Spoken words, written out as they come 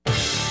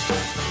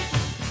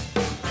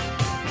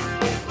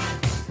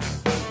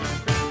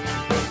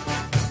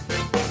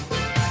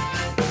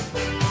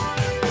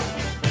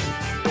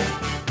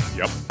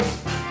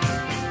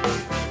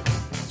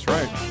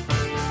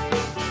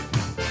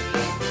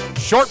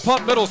Short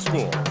Pump Middle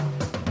School.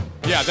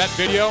 Yeah, that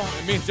video,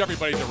 it means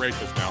everybody's a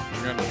racist now.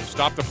 We're going to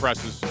stop the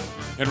presses.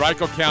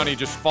 Henrico County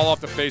just fall off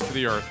the face of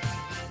the earth.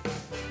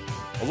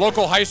 A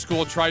local high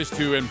school tries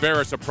to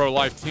embarrass a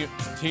pro-life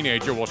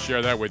teenager. We'll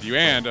share that with you.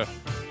 And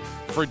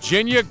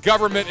Virginia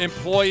government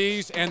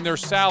employees and their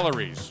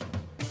salaries.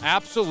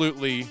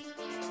 Absolutely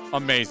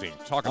amazing.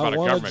 Talk about a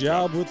government job. I want a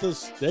job with the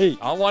state.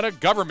 I want a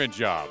government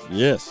job.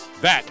 Yes.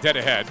 That, dead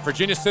ahead.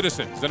 Virginia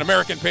citizens and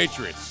American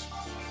patriots.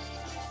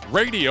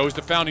 Radio is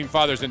the Founding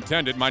Fathers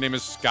intended. My name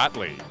is Scott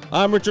Lee.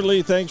 I'm Richard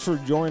Lee. Thanks for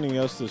joining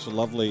us this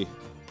lovely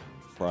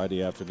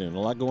Friday afternoon. A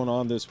lot going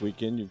on this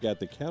weekend. You've got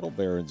the Cattle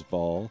Barons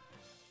Ball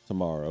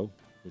tomorrow,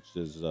 which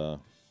is going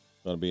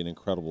to be an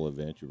incredible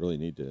event. You really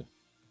need to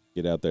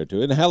get out there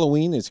to it. And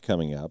Halloween is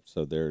coming up,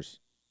 so there's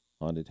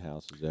haunted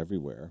houses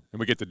everywhere. And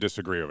we get to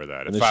disagree over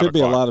that. And there should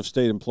be a lot of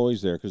state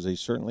employees there because they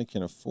certainly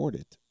can afford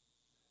it.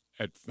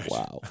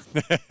 Wow.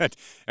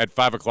 At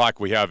 5 o'clock,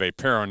 we have a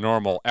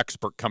paranormal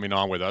expert coming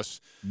on with us.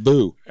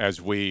 Boo.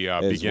 As we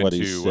begin what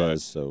he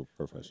says, so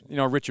professional. You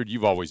know, Richard,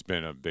 you've always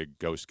been a big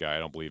ghost guy. I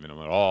don't believe in them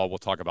at all. We'll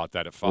talk about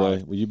that at 5.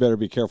 Really? Well, you better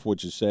be careful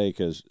what you say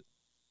because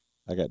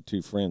I got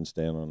 2 friends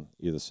standing on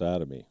either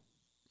side of me.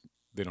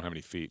 They don't have any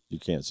feet. You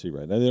can't see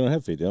right now. They don't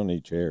have feet. They don't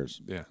need chairs.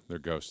 Yeah, they're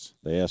ghosts.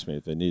 They asked me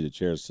if they needed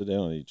chairs. So they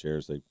don't need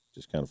chairs. They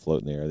just kind of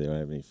float in the air. They don't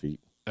have any feet.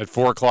 At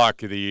 4 o'clock,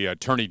 the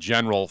Attorney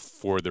General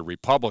for the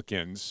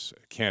Republicans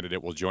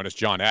candidate will join us,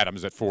 John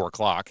Adams, at 4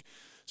 o'clock.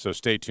 So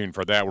stay tuned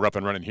for that. We're up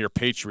and running here.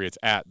 Patriots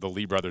at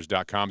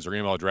theleebrothers.com is our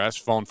email address.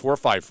 Phone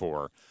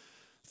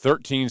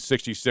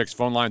 454-1366.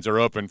 Phone lines are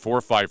open,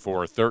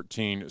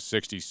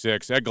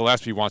 454-1366. Ed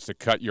Gillespie wants to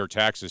cut your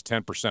taxes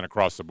 10%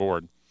 across the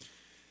board.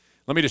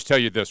 Let me just tell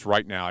you this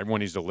right now.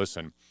 Everyone needs to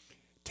listen.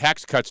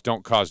 Tax cuts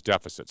don't cause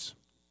deficits.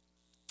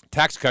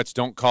 Tax cuts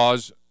don't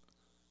cause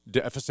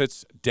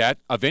deficits, debt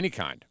of any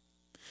kind.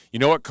 You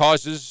know what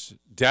causes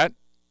debt?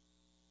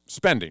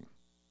 Spending.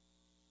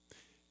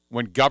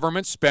 When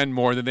governments spend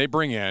more than they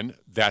bring in,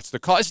 that's the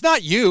cause. It's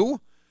not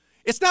you.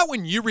 It's not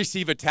when you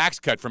receive a tax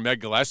cut from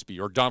Ed Gillespie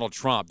or Donald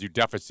Trump do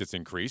deficits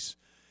increase.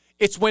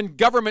 It's when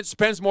government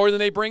spends more than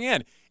they bring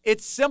in.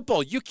 It's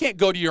simple. You can't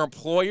go to your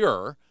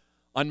employer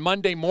on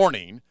Monday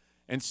morning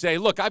and say,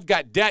 look, I've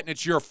got debt and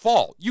it's your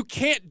fault. You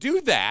can't do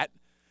that.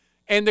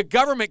 And the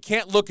government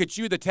can't look at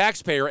you, the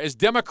taxpayer, as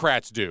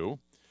Democrats do,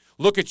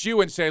 look at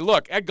you and say,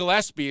 look, Ed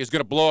Gillespie is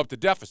going to blow up the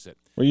deficit.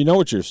 Well, you know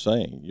what you're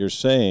saying. You're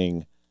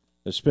saying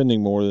they're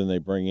spending more than they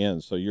bring in.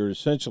 So you're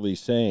essentially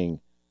saying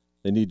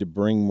they need to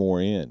bring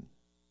more in,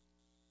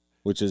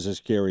 which is a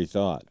scary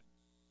thought.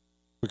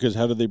 Because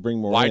how do they bring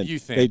more in? Why do you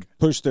think? They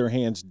push their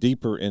hands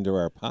deeper into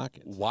our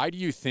pockets. Why do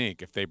you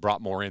think if they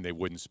brought more in, they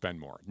wouldn't spend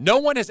more? No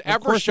one has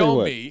ever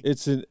shown me.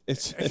 It's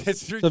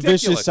ridiculous. A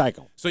vicious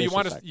cycle. So you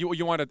want to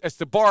it's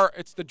the bar,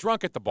 it's the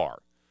drunk at the bar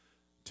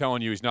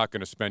telling you he's not going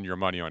to spend your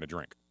money on a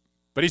drink.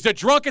 But he's a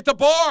drunk at the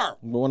bar.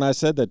 Well, when I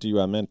said that to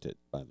you, I meant it,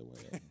 by the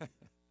way.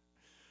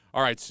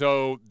 All right,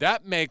 so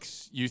that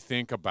makes you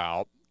think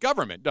about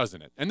government,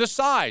 doesn't it? And the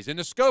size and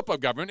the scope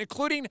of government,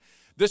 including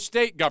the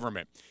state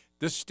government.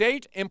 The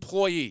state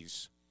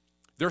employees,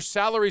 their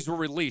salaries were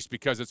released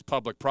because it's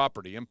public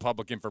property and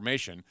public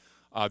information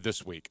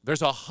this week.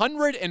 There's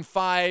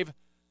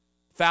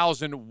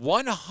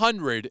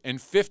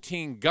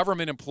 105,115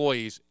 government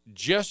employees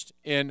just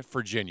in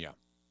Virginia.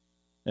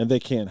 And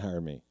they can't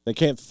hire me. They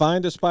can't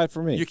find a spot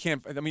for me. You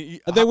can't. I mean,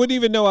 they wouldn't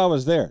even know I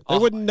was there. They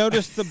wouldn't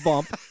notice the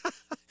bump.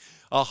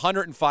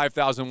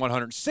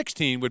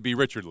 105,116 would be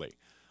Richard Lee.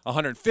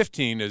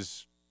 115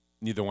 is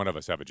neither one of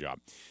us have a job.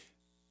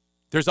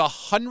 There's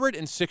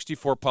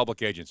 164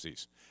 public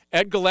agencies.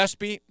 Ed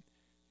Gillespie,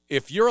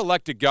 if you're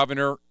elected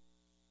governor,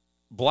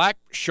 black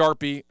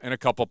Sharpie and a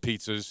couple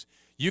pizzas,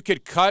 you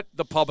could cut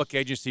the public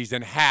agencies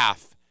in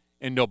half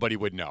and nobody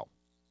would know.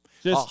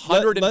 Just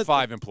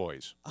 105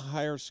 employees.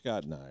 Hire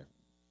Scott and I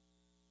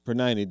for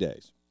 90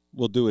 days.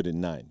 We'll do it in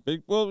 9.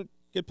 But we'll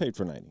get paid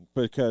for 90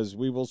 because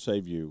we will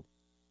save you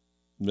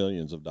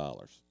millions of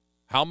dollars.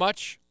 How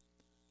much?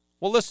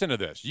 Well, listen to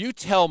this. You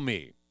tell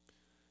me.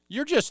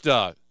 You're just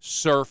a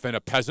serf and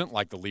a peasant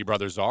like the Lee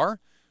brothers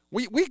are.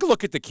 We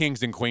look at the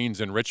kings and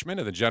queens in Richmond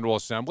and the General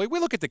Assembly. We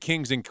look at the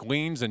kings and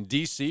queens in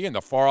D.C. and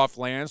the far-off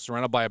lands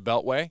surrounded by a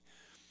beltway.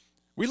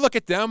 We look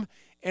at them,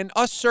 and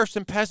us serfs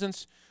and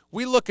peasants,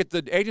 we look at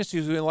the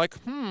agencies and we're like,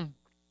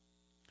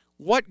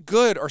 what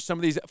good are some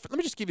of these? Let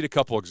me just give you a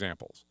couple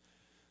examples.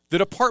 The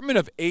Department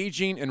of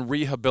Aging and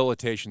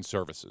Rehabilitation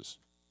Services.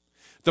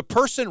 The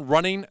person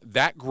running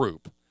that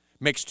group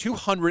makes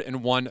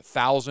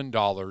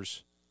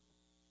 $201,000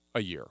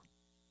 a year.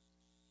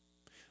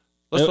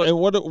 And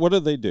what do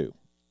they do?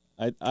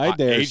 I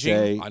dare aging,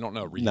 say I don't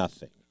know.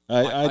 Nothing.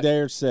 I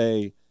dare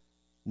say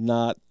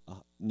not a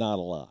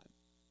lot.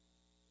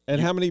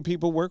 And how many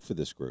people work for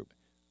this group?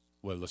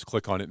 Well, let's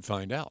click on it and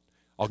find out.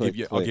 I'll give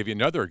you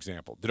another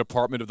example. The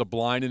Department of the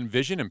Blind and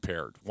Vision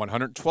Impaired,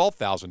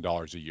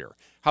 $112,000 a year.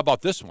 How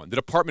about this one? The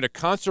Department of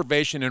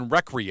Conservation and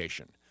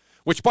Recreation,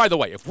 which, by the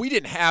way, if we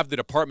didn't have the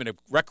Department of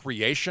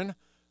Recreation,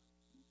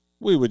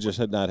 we would just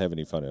not have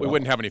any fun at all. We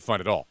wouldn't have any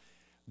fun at all.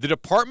 The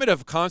Department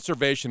of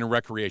Conservation and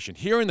Recreation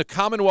here in the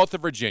Commonwealth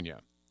of Virginia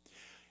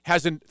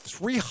has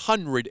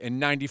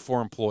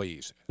 394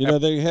 employees. You know,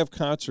 they have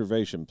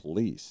conservation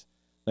police.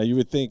 Now, you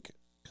would think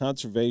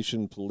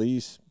conservation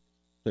police,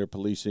 they're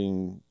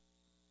policing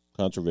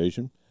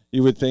conservation.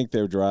 You would think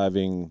they're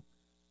driving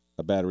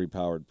a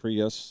battery-powered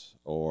Prius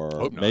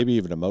or maybe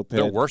even a moped.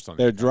 They're worse on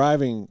They're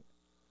driving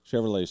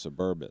Chevrolet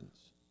Suburbans.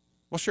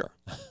 Well, sure.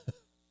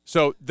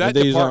 So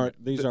these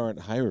aren't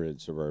hybrid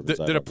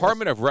Suburbans. The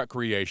Department of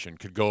Recreation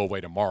could go away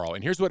tomorrow,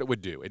 and here's what it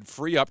would do. It'd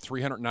free up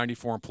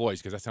 394 employees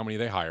because that's how many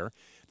they hire.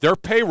 Their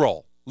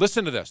payroll,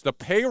 listen to this, the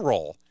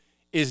payroll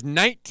is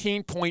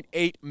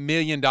 $19.8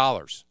 million.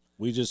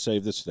 We just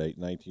saved the state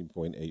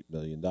 $19.8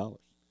 million.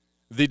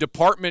 The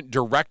department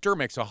director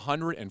makes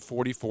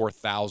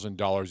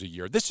 $144,000 a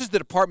year. This is the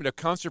Department of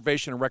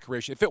Conservation and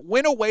Recreation. If it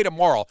went away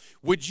tomorrow,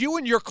 would you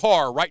in your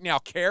car right now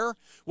care?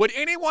 Would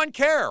anyone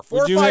care?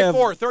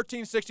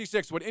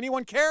 454-1366. Would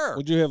anyone care?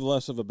 Would you have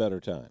less of a better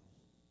time?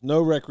 No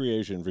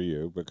recreation for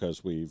you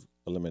because we've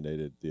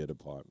eliminated the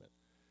department.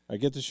 I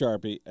get the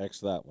Sharpie, X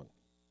that one.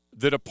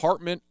 The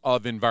Department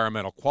of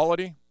Environmental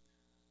Quality,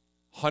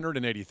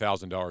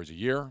 $180,000 a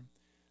year.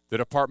 The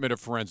Department of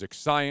Forensic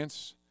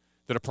Science,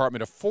 the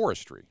Department of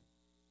Forestry.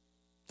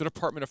 See, the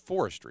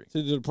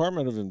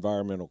Department of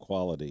Environmental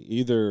Quality,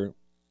 either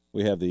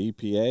we have the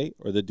EPA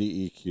or the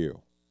DEQ.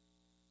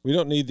 We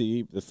don't need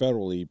the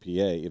federal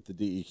EPA if the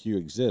DEQ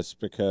exists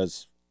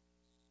because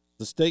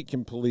the state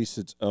can police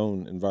its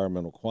own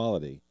environmental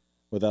quality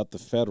without the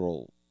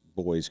federal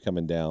boys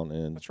coming down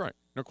and that's right,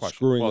 no question,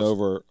 screwing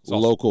over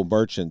local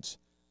merchants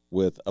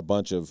with a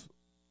bunch of,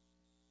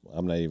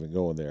 I'm not even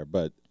going there,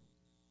 but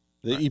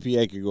the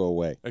EPA could go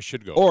away. It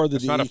should go or away. The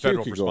it's DEQ not a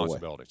federal could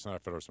responsibility. Go away. It's not a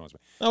federal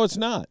responsibility. No, it's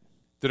not.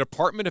 The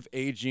Department of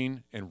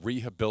Aging and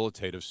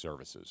Rehabilitative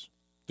Services.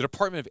 The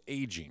Department of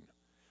Aging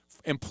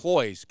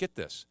employs, get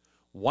this,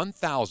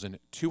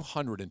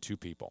 1,202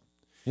 people.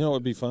 You know what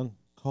would be fun?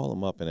 Call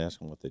them up and ask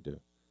them what they do.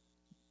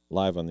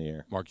 Live on the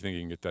air. Mark, you think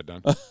you can get that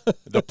done?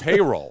 The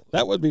payroll.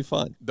 That would be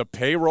fun. The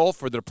payroll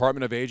for the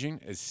Department of Aging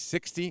is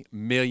 $60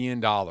 million.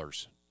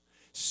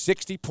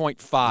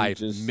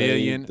 $60.5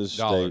 million. The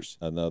state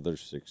another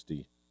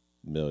 $60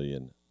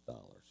 million.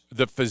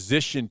 The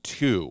physician,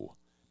 too.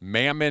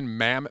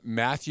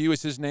 Matthew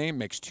is his name,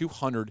 makes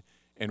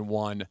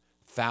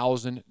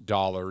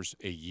 $201,000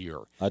 a year.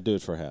 I'd do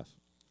it for half.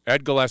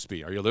 Ed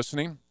Gillespie, are you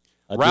listening?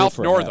 Ralph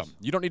Northam,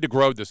 you don't need to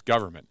grow this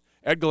government.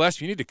 Ed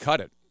Gillespie, you need to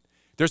cut it.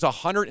 There's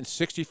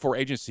 164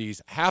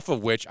 agencies, half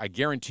of which I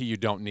guarantee you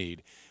don't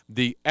need.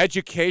 The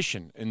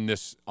education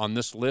on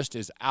this list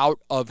is out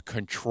of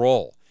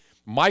control.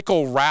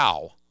 Michael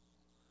Rao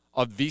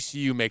of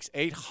VCU makes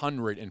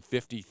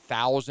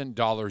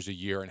 $850,000 a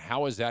year, and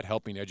how is that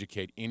helping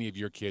educate any of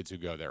your kids who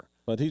go there?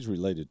 But he's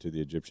related to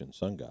the Egyptian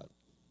sun god.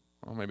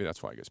 Well, maybe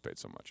that's why he gets paid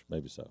so much.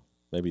 Maybe so.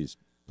 Maybe he's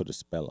put a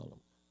spell on him.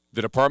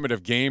 The Department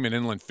of Game and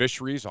Inland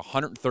Fisheries,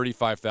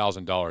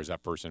 $135,000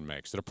 that person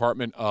makes. The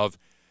Department of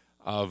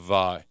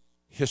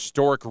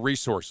Historic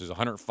Resources,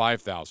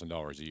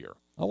 $105,000 a year.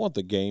 I want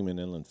the Game and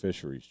Inland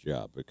Fisheries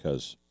job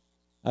because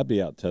I'd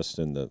be out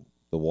testing the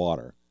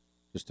water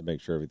just to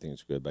make sure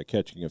everything's good by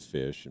catching a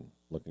fish and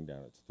looking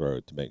down its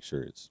throat to make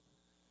sure it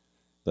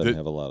doesn't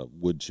have a lot of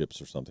wood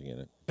chips or something in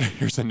it.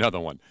 Here's another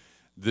one.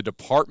 The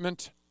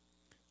Department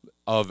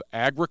of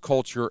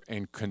Agriculture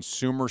and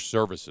Consumer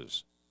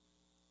Services.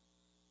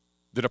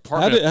 The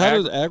Department How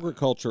does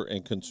agriculture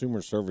and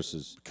consumer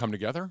services come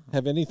together?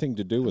 Have anything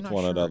to do with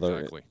one another?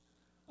 Exactly.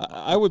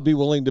 I would be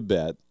willing to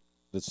bet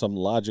that some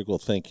logical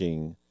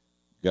thinking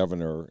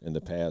governor in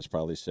the past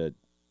probably said,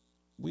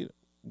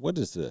 what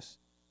is this?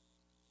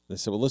 They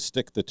said, well, let's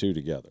stick the two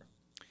together.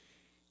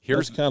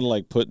 It's kind of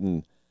like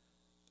putting,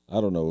 I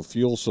don't know, a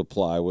fuel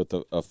supply with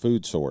a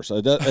food source.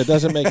 It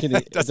doesn't make any,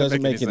 it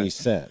doesn't make any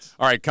sense.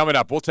 All right, coming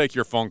up, we'll take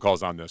your phone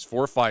calls on this,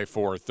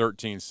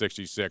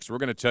 454-1366. We're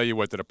going to tell you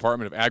what the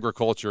Department of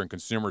Agriculture and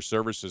Consumer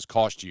Services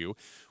cost you.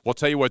 We'll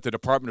tell you what the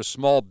Department of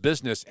Small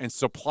Business and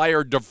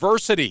Supplier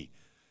Diversity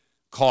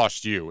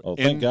cost you. Oh,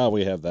 thank God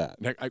we have that.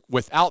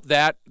 Without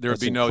that, there would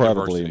be no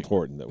diversity. It's incredibly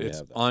important that we have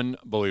that. It's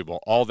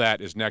unbelievable. All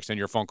that is next, and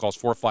your phone calls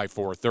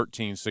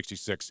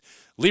 454-1366.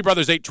 Lee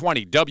Brothers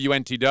 820,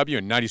 WNTW,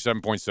 and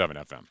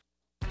 97.7 FM.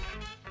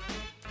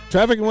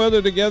 Traffic and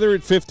weather together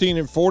at 15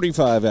 and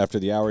 45 after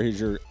the hour. Here's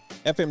your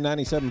FM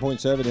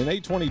 97.7 and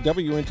 820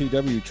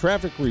 WNTW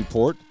traffic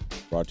report.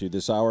 Brought to you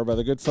this hour by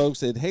the good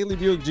folks at Haley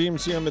Buick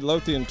GMC on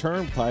Midlothian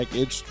Turnpike.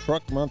 It's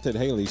Truck Month at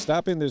Haley.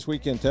 Stop in this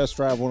weekend, test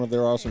drive one of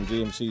their awesome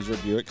GMCs or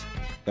Buicks.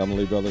 Tell them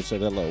Lee Brothers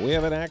said hello. We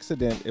have an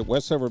accident at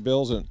Westover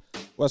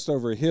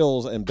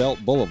Hills and Belt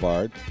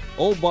Boulevard.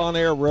 Old Bon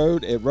Air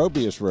Road at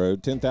Robius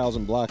Road,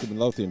 10,000 block of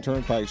Midlothian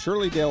Turnpike.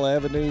 Shirleydale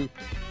Avenue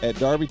at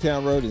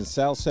Darbytown Road and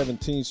South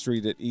 17th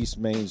Street at East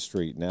Main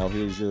Street. Now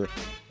here's your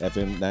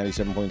FM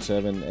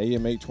 97.7,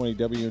 AM 820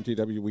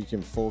 WNTW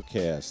weekend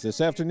forecast.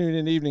 This afternoon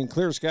and evening,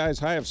 clear skies,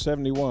 high of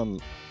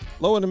 71.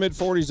 Low in the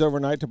mid-40s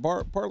overnight to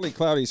partly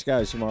cloudy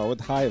skies tomorrow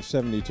with high of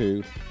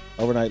 72.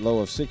 Overnight low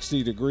of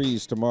 60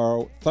 degrees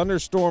tomorrow.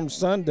 Thunderstorm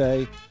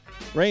Sunday.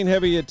 Rain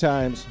heavy at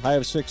times. High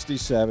of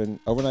 67.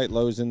 Overnight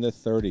lows in the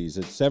 30s.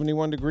 It's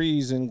 71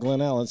 degrees in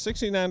Glen Allen.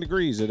 69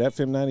 degrees at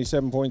FM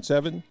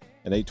 97.7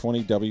 and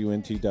 820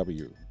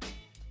 WNTW.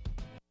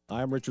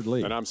 I'm Richard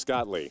Lee. And I'm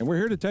Scott Lee. And we're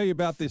here to tell you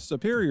about the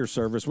superior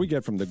service we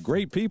get from the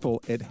great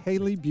people at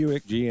Haley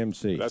Buick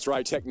GMC. That's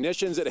right.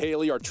 Technicians at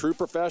Haley are true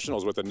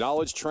professionals with the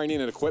knowledge,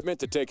 training, and equipment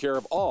to take care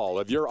of all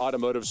of your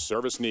automotive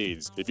service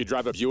needs. If you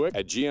drive a Buick,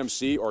 a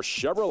GMC, or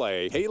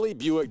Chevrolet, Haley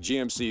Buick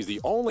GMC is the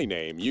only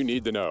name you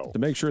need to know. To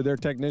make sure their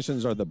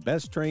technicians are the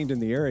best trained in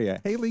the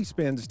area, Haley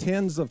spends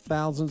tens of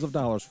thousands of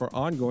dollars for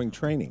ongoing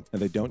training,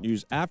 and they don't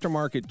use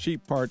aftermarket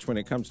cheap parts when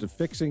it comes to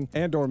fixing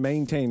and or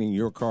maintaining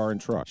your car and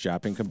truck.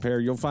 Shop and compare.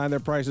 You'll find their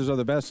prices are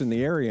the best in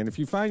the area, and if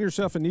you find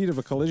yourself in need of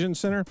a collision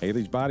center,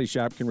 Haley's Body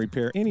Shop can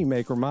repair any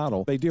make or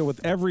model. They deal with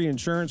every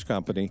insurance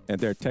company, and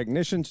their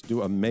technicians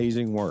do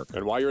amazing work.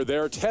 And while you're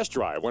there, test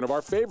drive one of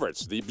our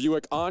favorites, the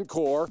Buick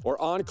Encore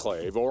or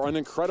Enclave or an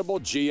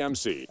incredible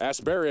GMC.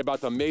 Ask Barry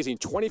about the amazing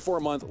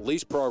 24-month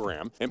lease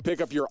program and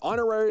pick up your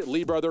honorary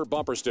Lee Brother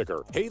bumper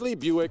sticker. Haley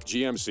Buick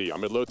GMC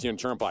on Midlothian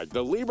Turnpike,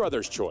 the Lee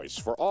Brothers choice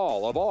for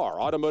all of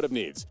our automotive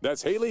needs.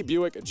 That's Haley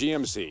Buick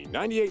GMC,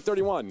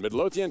 9831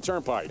 Midlothian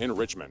Turnpike in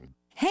Richmond.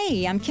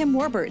 Hey, I'm Kim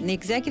Warburton, the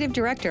Executive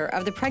Director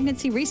of the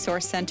Pregnancy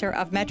Resource Center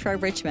of Metro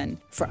Richmond.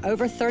 For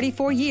over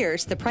 34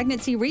 years, the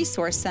Pregnancy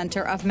Resource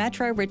Center of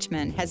Metro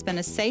Richmond has been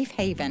a safe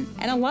haven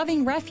and a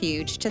loving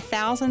refuge to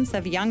thousands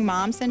of young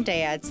moms and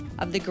dads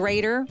of the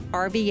greater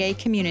RVA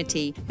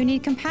community who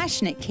need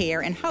compassionate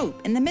care and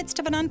hope in the midst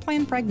of an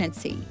unplanned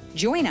pregnancy.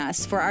 Join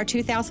us for our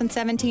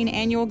 2017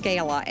 annual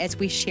gala as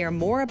we share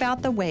more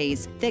about the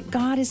ways that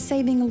God is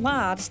saving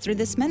lives through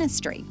this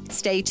ministry.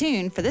 Stay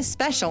tuned for this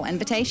special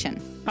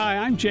invitation. Hi,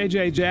 I'm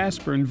JJ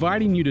Jasper,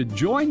 inviting you to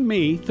join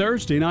me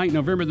Thursday night,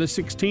 November the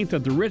 16th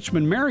at the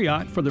Richmond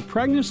Marriott for the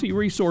Pregnancy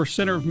Resource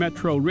Center of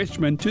Metro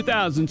Richmond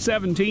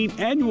 2017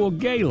 Annual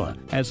Gala.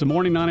 As the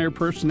morning on-air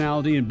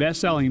personality and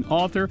best-selling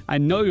author, I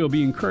know you'll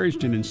be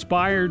encouraged and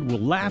inspired. We'll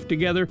laugh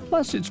together.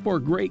 Plus, it's for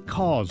a great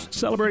cause,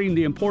 celebrating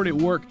the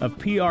important work of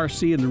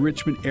PRC in the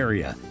Richmond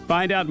area.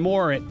 Find out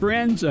more at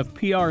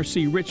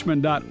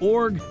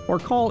friendsofprcrichmond.org or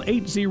call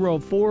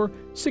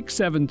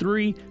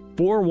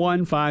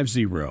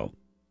 804-673-4150.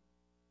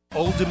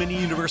 Old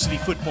Dominion University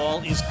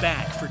football is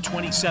back for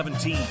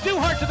 2017.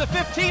 Duhart to the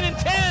 15 and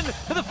 10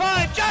 to the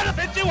 5.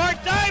 Jonathan Duhart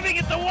diving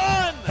at the 1.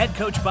 Head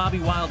coach Bobby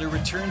Wilder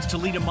returns to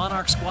lead a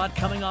Monarch squad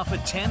coming off a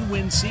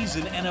 10-win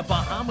season and a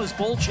Bahamas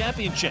Bowl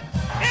championship.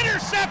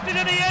 Intercepted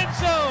in the end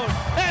zone.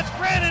 That's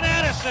Brandon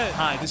Addison.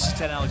 Hi, this is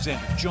Ted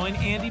Alexander. Join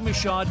Andy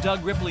Mishaw,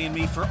 Doug Ripley, and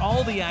me for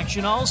all the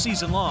action all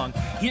season long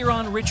here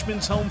on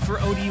Richmond's home for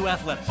ODU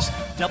Athletics.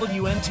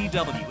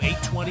 WNTW,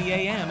 820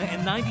 AM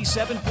and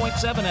 97.7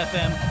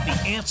 FM, The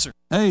Answer.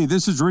 Hey,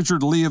 this is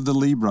Richard Lee of the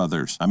Lee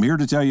Brothers. I'm here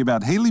to tell you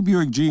about Haley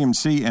Buick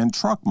GMC and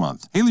Truck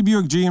Month. Haley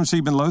Buick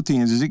GMC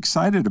Midlothian is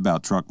excited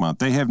about Truck Month.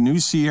 They have new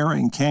Sierra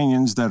and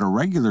Canyons that are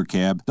regular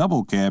cab,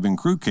 double cab, and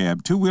crew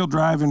cab, two-wheel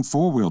drive, and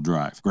four-wheel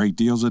drive. Great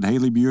deals at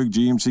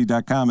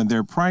HaleyBuickGMC.com, and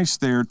they're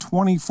priced there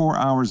 24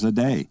 hours a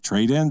day.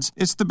 Trade-ins?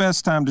 It's the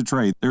best time to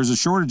trade. There's a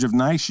shortage of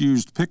nice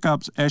used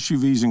pickups,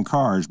 SUVs, and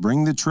cars.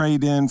 Bring the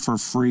trade in for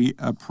free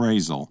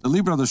appraisal. The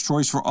Lee Brothers'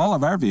 choice for all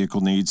of our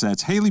vehicle needs.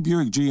 That's Haley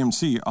Buick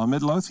GMC on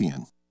Midlothian.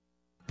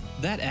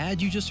 That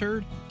ad you just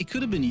heard, it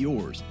could have been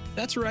yours.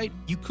 That's right,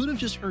 you could have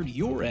just heard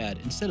your ad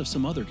instead of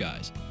some other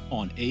guys.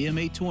 On AM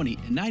 820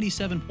 and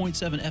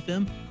 97.7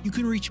 FM, you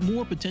can reach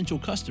more potential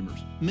customers,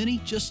 many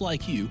just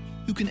like you,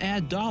 who can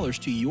add dollars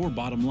to your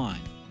bottom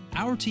line.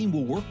 Our team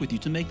will work with you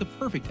to make the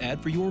perfect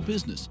ad for your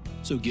business.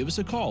 So give us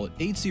a call at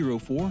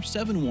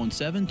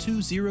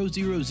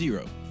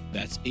 804-717-2000.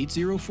 That's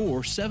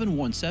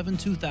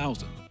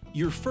 804-717-2000.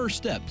 Your first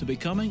step to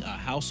becoming a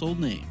household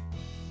name.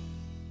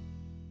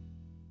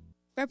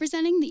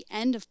 Representing the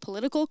end of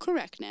political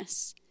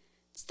correctness.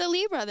 It's the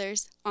Lee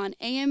Brothers on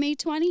AM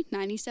 820,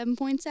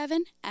 97.7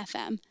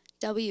 FM,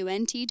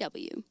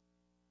 WNTW.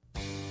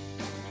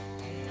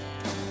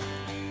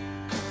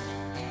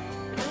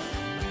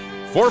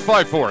 Four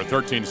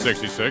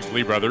 1366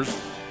 Lee Brothers,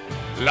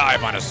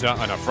 live on a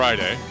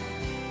Friday.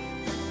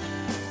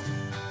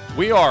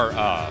 We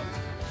are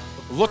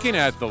looking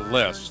at the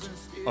list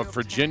of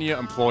Virginia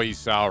employee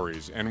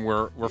salaries, and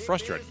we're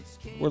frustrated.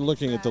 We're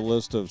looking at the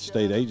list of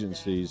state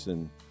agencies,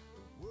 and,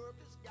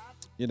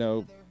 you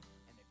know,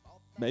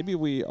 maybe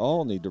we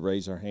all need to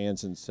raise our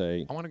hands and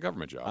say, I want a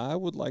government job. I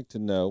would like to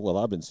know. Well,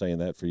 I've been saying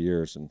that for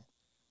years, and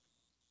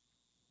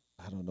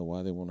I don't know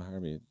why they want to hire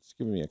me. It's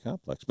giving me a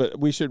complex.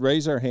 But we should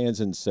raise our hands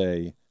and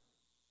say,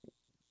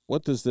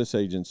 what does this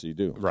agency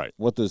do? Right.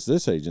 What does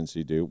this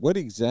agency do? What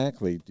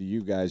exactly do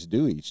you guys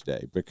do each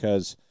day?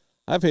 Because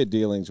I've had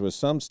dealings with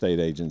some state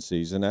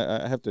agencies, and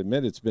I have to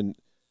admit it's been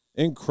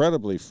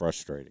incredibly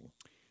frustrating.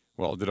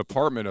 Well, the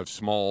Department of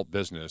Small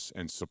Business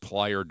and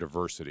Supplier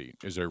Diversity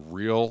is a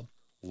real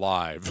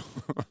live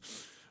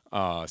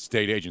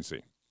state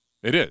agency.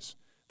 It is.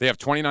 They have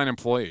 29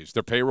 employees.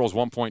 Their payroll is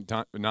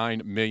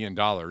 $1.9 million.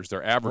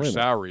 Their average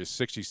salary is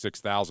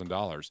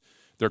 $66,000.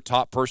 Their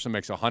top person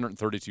makes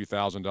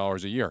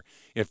 $132,000 a year.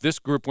 If this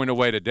group went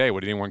away today,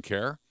 would anyone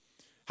care?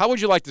 How would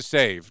you like to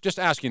save, just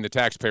asking the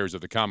taxpayers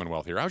of the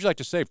Commonwealth here, how would you like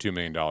to save $2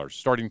 million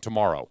starting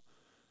tomorrow?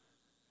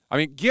 I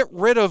mean, get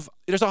rid of,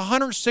 there's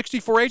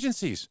 164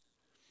 agencies.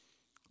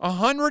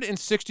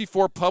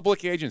 164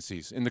 public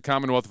agencies in the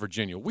Commonwealth of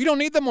Virginia. We don't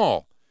need them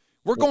all.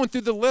 We're going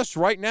through the list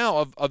right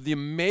now of the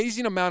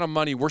amazing amount of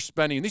money we're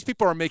spending. And these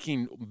people are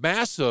making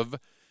massive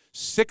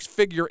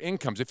six-figure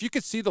incomes. If you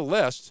could see the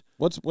list.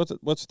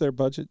 What's their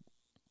budget?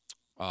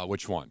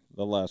 Which one?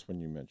 The last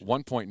one you mentioned.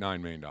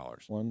 $1.9 million.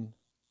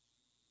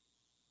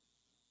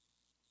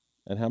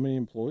 And how many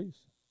employees?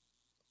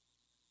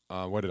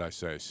 What did I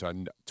say?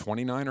 So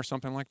 29 or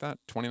something like that?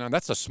 29?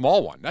 That's a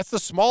small one. That's the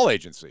small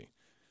agency.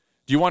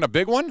 Do you want a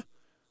big one?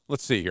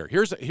 Let's see here.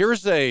 Here's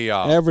a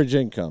average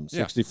income,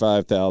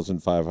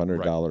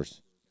 $65,500.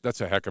 Right. That's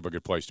a heck of a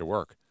good place to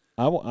work.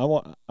 I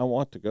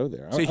want to go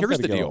there. See, here's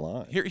the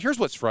deal. Here's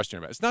what's frustrating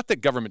about it. It's not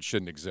that government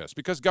shouldn't exist,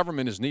 because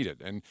government is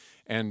needed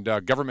and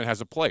government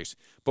has a place.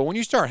 But when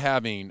you start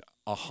having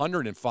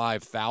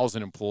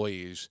 105,000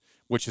 employees,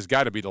 which has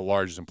got to be the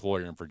largest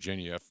employer in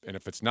Virginia, and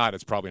if it's not,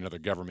 it's probably another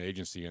government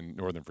agency in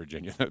Northern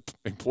Virginia that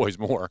employs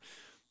more.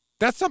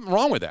 That's something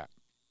wrong with that.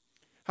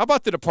 How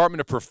about the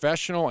Department of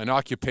Professional and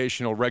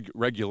Occupational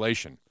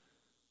Regulation?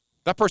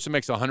 That person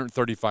makes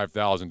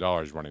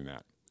 $135,000 running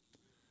that.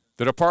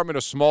 The Department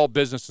of Small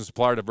Business and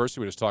Supplier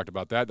Diversity, we just talked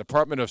about that.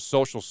 Department of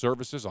Social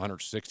Services,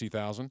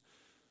 $160,000.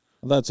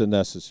 Well, that's a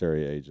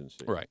necessary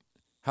agency. Right.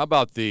 How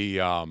about the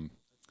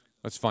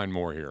let's find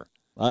more here.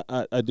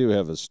 I do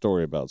have a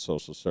story about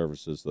social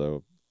services, though.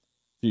 A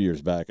few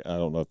years back, I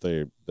don't know if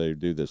they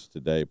do this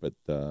today, but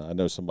I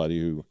know somebody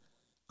who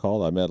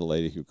called. I met a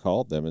lady who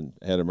called them and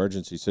had an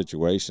emergency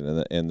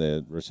situation, and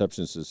the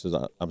receptionist says,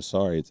 "I'm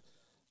sorry,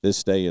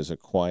 this day is a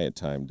quiet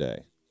time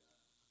day."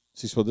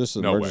 She said, "Well, this is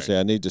an emergency.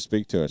 I need to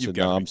speak to her." I said,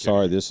 "No, I'm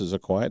sorry, this is a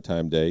quiet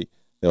time day.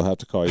 They'll have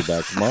to call you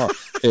back tomorrow.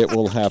 It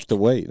will have to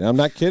wait." And I'm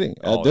not kidding.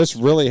 This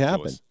really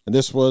happened. And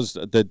this was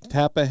the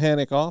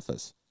Tappahannock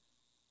office.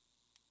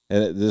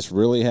 And this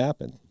really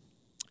happened.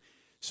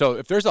 So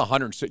if there's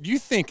 100, do you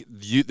think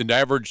the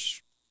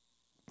average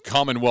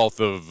Commonwealth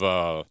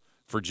of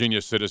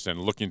Virginia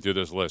citizen looking through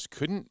this list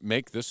couldn't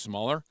make this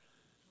smaller?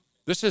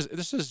 This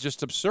is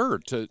just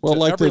absurd to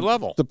every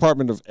level.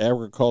 Department of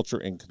Agriculture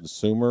and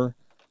Consumer.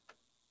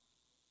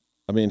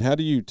 I mean, how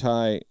do you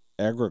tie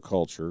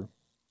agriculture?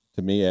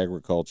 To me,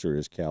 agriculture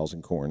is cows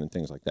and corn and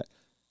things like that.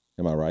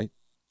 Am I right?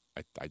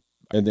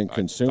 And then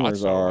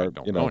consumers are, I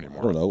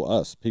don't know,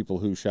 us, people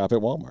who shop at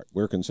Walmart.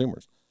 We're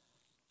consumers.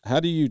 How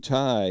do you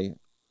tie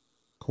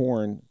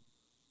corn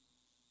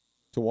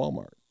to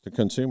Walmart, to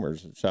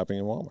consumers shopping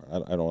in Walmart?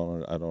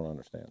 I don't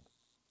understand.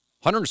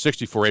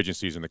 164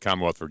 agencies in the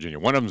Commonwealth of Virginia.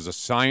 One of them is the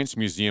Science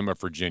Museum of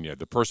Virginia.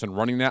 The person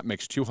running that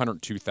makes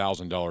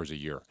 $202,000 a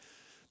year.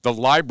 The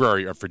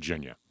Library of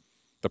Virginia.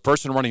 The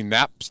person running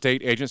that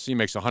state agency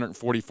makes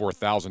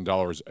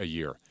 $144,000 a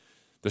year.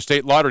 The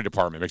State Lottery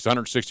Department makes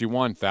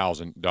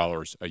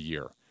 $161,000 a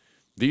year.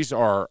 These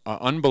are an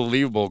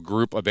unbelievable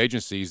group of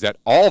agencies that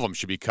all of them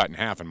should be cut in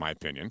half, in my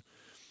opinion.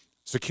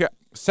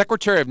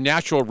 Secretary of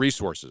Natural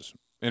Resources.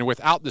 And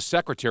without the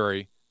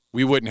secretary,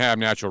 we wouldn't have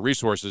natural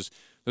resources.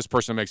 This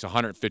person makes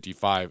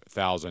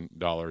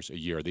 $155,000 a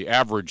year. The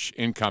average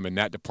income in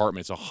that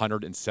department is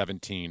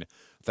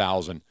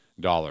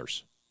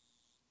 $117,000.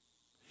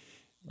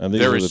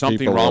 There is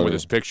something wrong with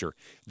this picture.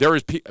 There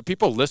is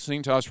people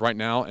listening to us right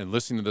now and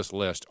listening to this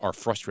list are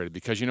frustrated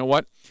because you know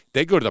what?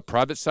 They go to the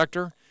private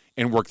sector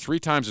and work 3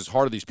 times as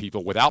hard as these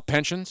people without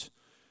pensions,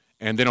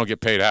 and they don't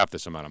get paid half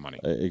this amount of money.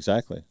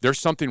 Exactly. There's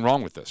something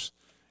wrong with this.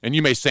 And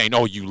you may say,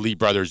 no, you Lee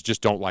brothers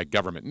just don't like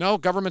government. No,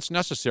 government's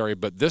necessary,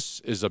 but this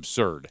is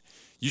absurd.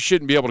 You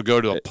shouldn't be able to go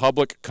to a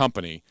public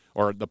company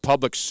or the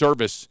public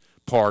service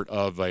part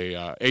of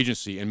a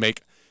agency and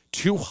make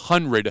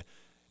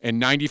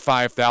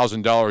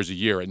 $295,000 a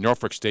year at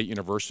Norfolk State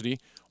University,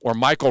 or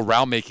Michael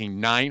Rao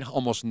making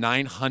almost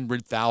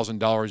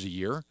 $900,000 a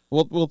year.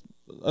 Well,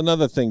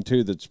 another thing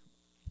too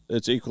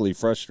it's equally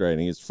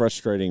frustrating. It's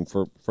frustrating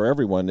for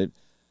everyone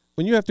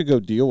when you have to go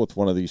deal with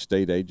one of these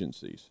state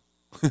agencies,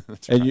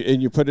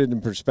 and you put it in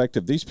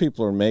perspective. These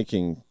people are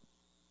making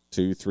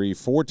 2, 3,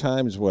 4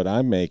 times what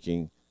I'm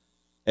making,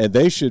 and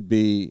they should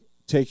be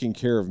taking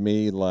care of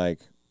me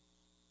like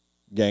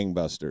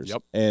gangbusters.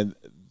 Yep. And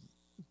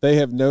they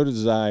have no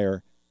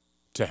desire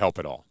to help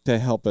at all. They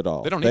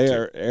don't need to. They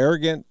are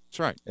arrogant. That's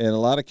right. In a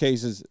lot of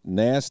cases,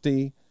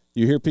 nasty.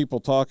 You hear people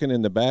talking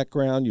in the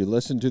background. You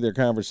listen to their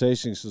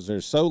conversations because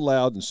they're so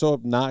loud and so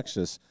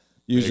obnoxious,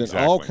 using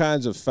all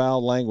kinds of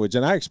foul language.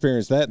 And I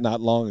experienced that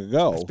not long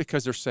ago. That's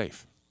because they're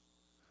safe.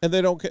 And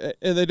they don't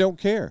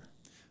care.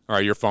 All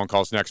right, your phone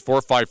calls next.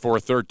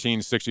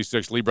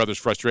 454-1366, Lee Brothers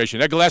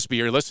Frustration. Ed Gillespie,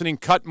 you're listening.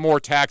 Cut more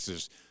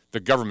taxes. The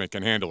government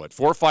can handle it.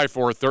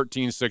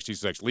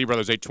 454-1366. Lee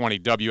Brothers 820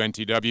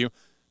 WNTW,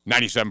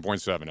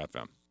 97.7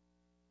 FM.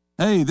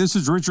 Hey, this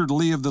is Richard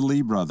Lee of the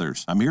Lee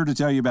Brothers. I'm here to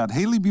tell you about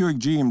Haley Buick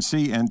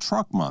GMC and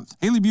Truck Month.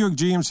 Haley Buick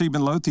GMC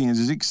Midlothian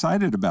is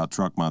excited about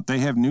Truck Month. They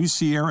have new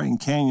Sierra and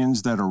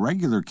Canyons that are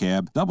regular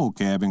cab, double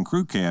cab, and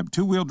crew cab,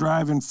 two-wheel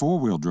drive, and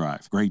four-wheel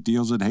drive. Great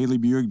deals at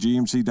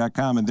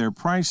HaleyBuickGMC.com, and they're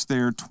priced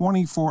there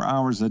 24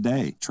 hours a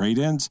day.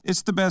 Trade-ins?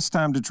 It's the best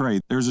time to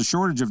trade. There's a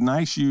shortage of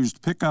nice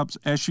used pickups,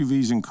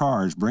 SUVs, and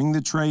cars. Bring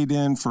the trade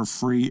in for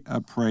free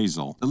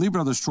appraisal. The Lee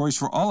Brothers' choice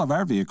for all of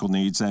our vehicle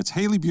needs. That's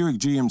Haley Buick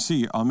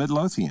GMC on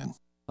Midlothian.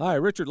 Hi,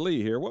 Richard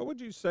Lee here. What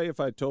would you say if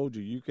I told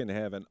you can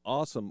have an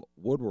awesome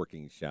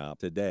woodworking shop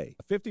today?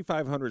 A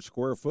 5,500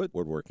 square foot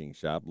woodworking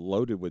shop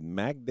loaded with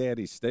Mac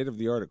Daddy's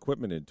state-of-the-art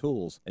equipment and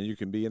tools, and you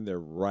can be in there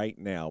right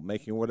now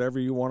making whatever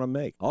you want to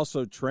make.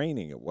 Also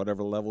training at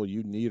whatever level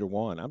you need or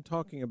want. I'm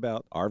talking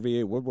about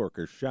RVA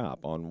Woodworkers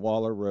Shop on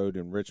Waller Road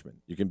in Richmond.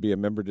 You can be a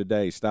member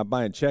today. Stop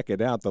by and check it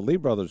out. The Lee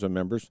Brothers are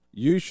members.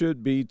 You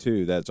should be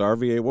too. That's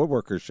RVA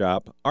Woodworkers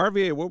Shop.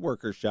 RVA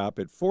Woodworkers Shop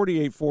at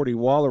 4840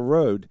 Waller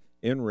Road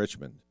in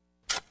Richmond.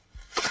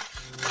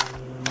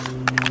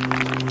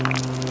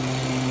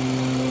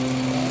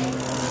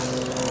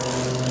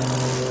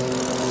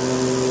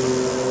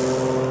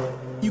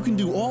 You can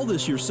do all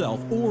this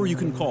yourself, or you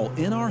can call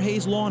NR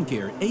Hayes Lawn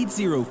Care at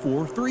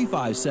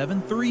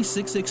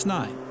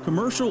 804-357-3669.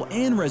 Commercial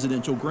and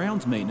residential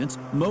grounds maintenance,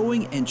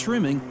 mowing and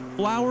trimming,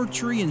 flower,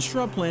 tree, and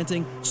shrub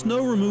planting,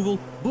 snow removal,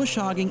 bush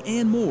hogging,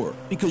 and more.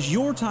 Because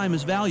your time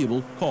is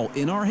valuable, call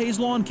NR Hayes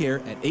Lawn Care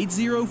at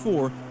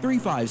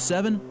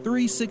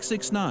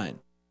 804-357-3669.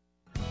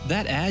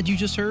 That ad you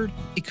just heard,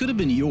 it could have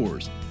been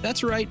yours.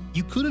 That's right,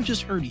 you could have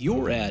just heard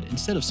your ad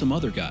instead of some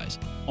other guys.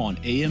 On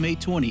AM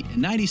 820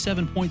 and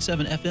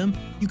 97.7 FM,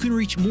 you can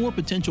reach more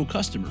potential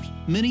customers,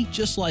 many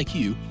just like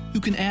you, who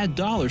can add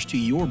dollars to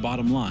your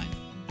bottom line.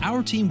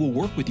 Our team will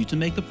work with you to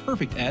make the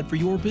perfect ad for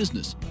your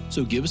business.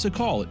 So give us a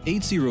call at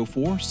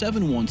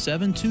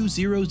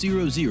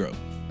 804-717-2000.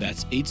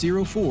 That's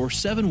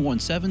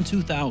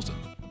 804-717-2000.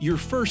 Your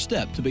first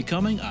step to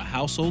becoming a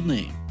household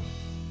name.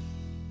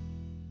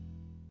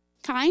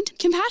 Kind,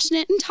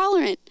 compassionate, and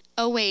tolerant.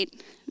 Oh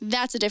wait,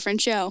 that's a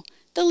different show.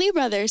 The Lee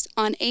Brothers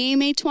on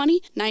AM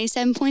 820,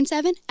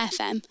 97.7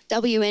 FM.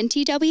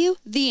 WNTW,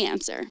 The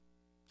Answer.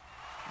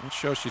 What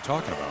show is she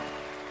talking about?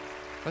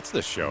 That's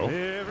this show.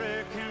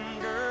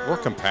 We're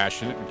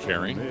compassionate and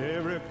caring.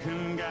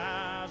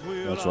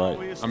 That's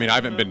right. I mean, I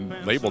haven't been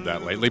labeled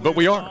that lately, but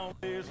we are. All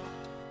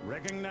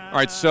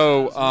right,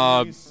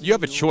 so you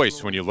have a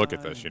choice when you look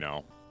at this, you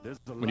know.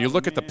 When you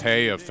look at the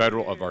pay of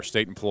our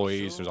state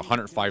employees, there's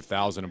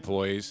 105,000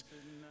 employees.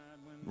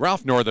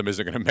 Ralph Northam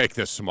isn't going to make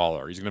this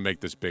smaller. He's going to make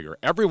this bigger.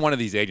 Every one of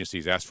these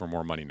agencies asks for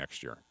more money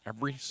next year.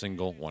 Every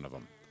single one of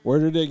them. Where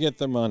do they get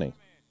their money?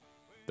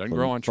 Doesn't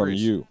grow on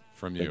trees.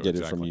 From you. They get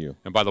exactly. it from you.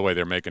 And by the way,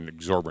 they're making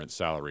exorbitant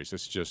salaries.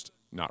 It's just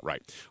not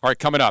right. All right,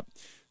 coming up,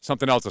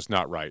 something else that's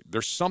not right.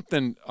 There's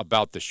something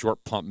about the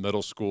Short Pump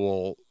Middle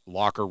School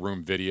locker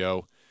room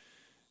video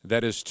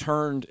that has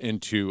turned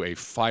into a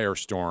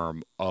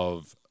firestorm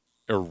of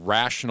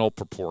irrational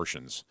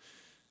proportions.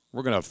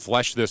 We're going to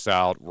flesh this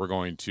out.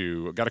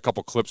 Got a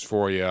couple clips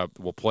for you.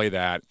 We'll play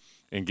that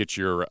and get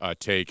your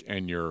take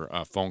and your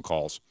phone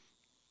calls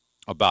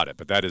about it.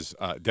 But that is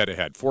dead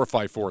ahead.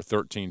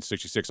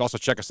 454-1366. Also,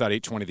 check us out,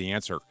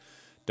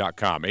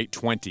 820theanswer.com.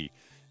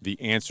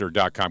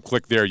 820theanswer.com.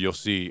 Click there. You'll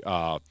see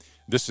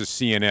this is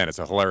CNN. It's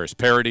a hilarious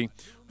parody.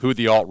 Who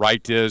the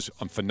alt-right is.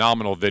 A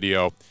phenomenal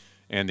video.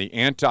 And the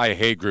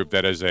anti-hate group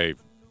that is a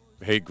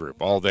hate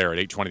group. All there at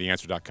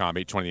 820theanswer.com.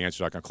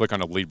 820theanswer.com. Click on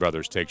the Lee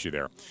Brothers. Takes you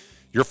there.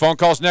 Your phone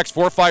calls next,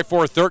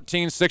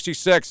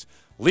 454-1366.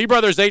 Lee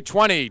Brothers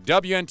 820,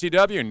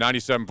 WNTW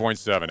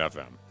 97.7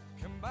 FM.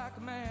 Come back,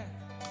 man.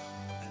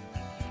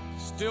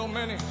 Still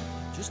many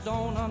just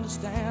don't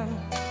understand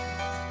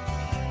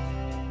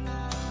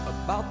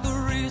about the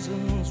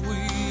reasons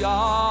we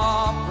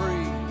are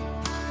free.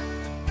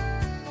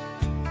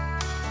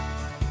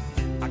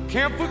 I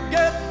can't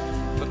forget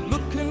the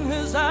look in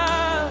his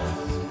eyes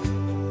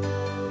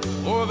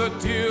or the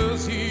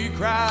tears he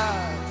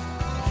cried.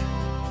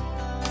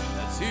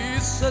 He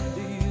said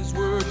these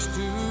words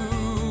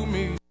to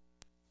me.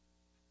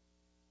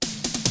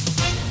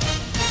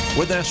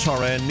 With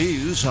SRN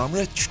News, I'm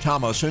Rich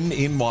Thomason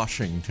in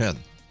Washington.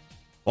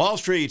 Wall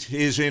Street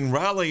is in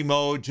rally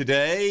mode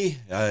today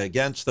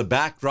against the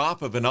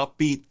backdrop of an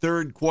upbeat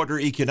third quarter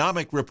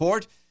economic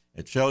report.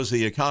 It shows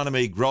the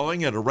economy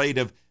growing at a rate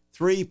of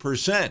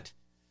 3%.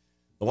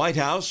 The White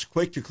House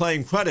quick to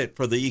claim credit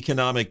for the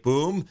economic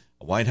boom.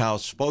 A White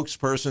House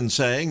spokesperson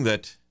saying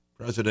that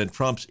President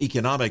Trump's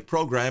economic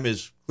program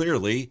is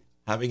clearly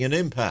having an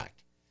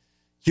impact.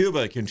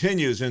 Cuba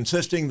continues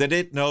insisting that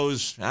it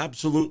knows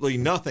absolutely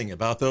nothing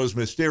about those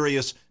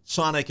mysterious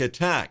sonic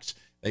attacks.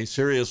 They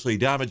seriously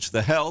damaged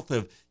the health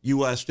of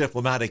U.S.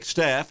 diplomatic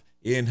staff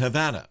in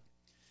Havana.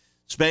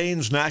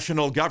 Spain's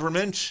national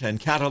government and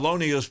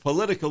Catalonia's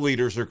political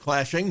leaders are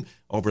clashing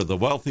over the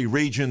wealthy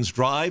region's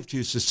drive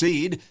to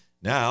secede.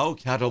 Now,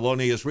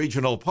 Catalonia's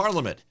regional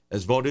parliament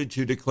has voted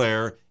to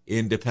declare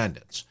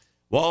independence.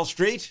 Wall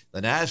Street,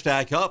 the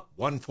NASDAQ up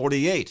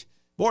 148.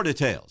 More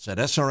details at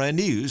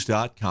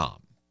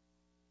srnnews.com.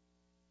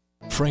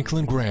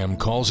 Franklin Graham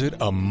calls it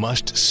a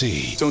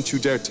must-see. Don't you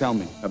dare tell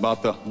me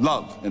about the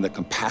love and the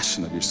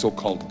compassion of your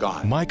so-called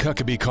God. Mike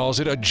Huckabee calls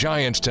it a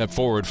giant step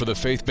forward for the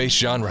faith-based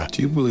genre.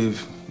 Do you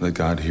believe that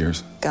God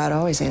hears? God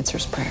always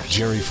answers prayers.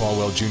 Jerry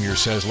Falwell Jr.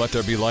 says Let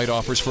There Be Light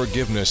offers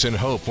forgiveness and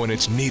hope when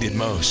it's needed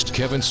most.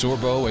 Kevin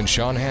Sorbo and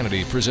Sean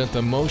Hannity present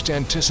the most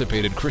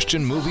anticipated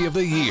Christian movie of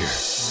the year,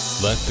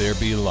 Let There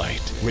Be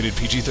Light. Rated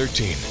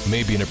PG-13.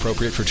 May be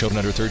inappropriate for children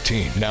under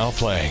 13. Now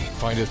playing.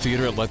 Find a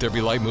theater at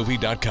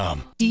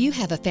LetThereBeLightMovie.com. Do you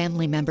have a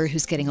family member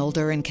who's getting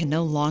older and can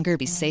no longer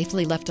be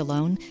safely left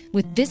alone?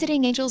 With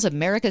Visiting Angels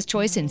America's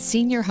Choice in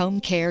Senior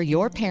Home Care,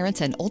 your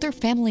parents and older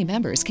family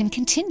members can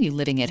continue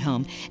living at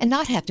home and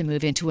not have to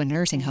move into a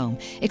nursing home.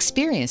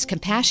 Experienced,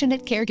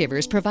 compassionate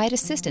caregivers provide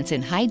assistance in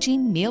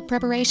hygiene, meal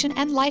preparation,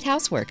 and light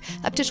housework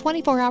up to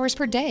 24 hours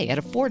per day at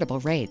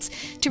affordable rates.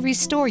 To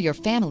restore your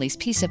family's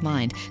peace of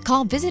mind,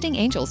 call Visiting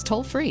Angels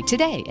toll-free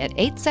today at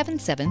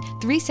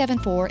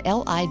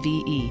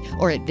 877-374-LIVE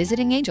or at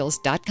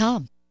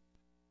visitingangels.com.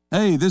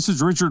 Hey, this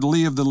is Richard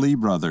Lee of the Lee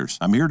Brothers.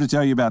 I'm here to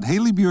tell you about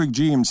Haley Buick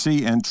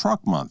GMC and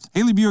Truck Month.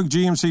 Haley Buick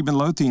GMC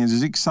Midlothian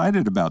is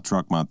excited about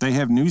Truck Month. They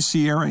have new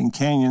Sierra and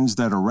Canyons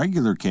that are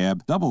regular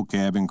cab, double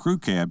cab, and crew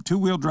cab,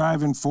 two-wheel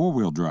drive, and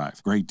four-wheel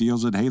drive. Great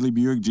deals at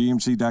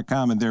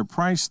HaleyBuickGMC.com, and they're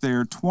priced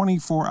there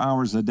 24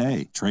 hours a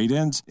day.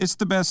 Trade-ins? It's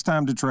the best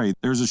time to trade.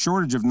 There's a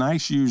shortage of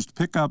nice used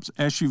pickups,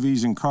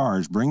 SUVs, and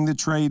cars. Bring the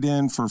trade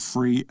in for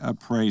free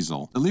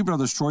appraisal. The Lee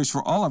Brothers' choice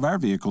for all of our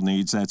vehicle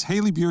needs, that's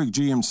Haley Buick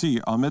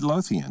GMC on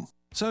Midlothian.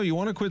 So you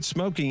want to quit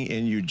smoking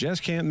and you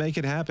just can't make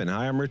it happen.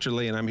 Hi, I'm Richard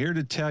Lee, and I'm here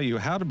to tell you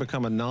how to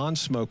become a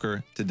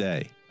non-smoker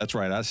today. That's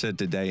right, I said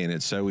today, and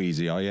it's so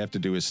easy. All you have to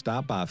do is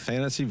stop by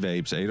Fantasy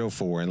Vapes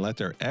 804 and let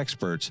their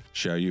experts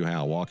show you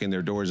how. Walk in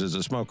their doors as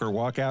a smoker,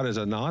 walk out as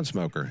a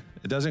non-smoker.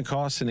 It doesn't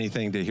cost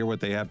anything to hear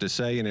what they have to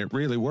say, and it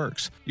really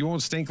works. You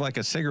won't stink like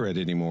a cigarette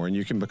anymore, and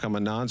you can become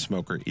a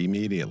non-smoker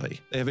immediately.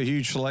 They have a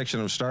huge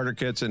selection of starter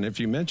kits, and if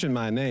you mention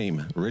my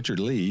name, Richard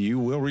Lee, you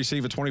will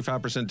receive a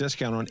 25%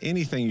 discount on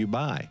anything you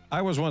buy.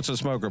 I was once a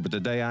smoker, but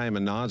today I am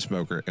a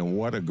non-smoker, and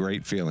what a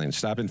great feeling.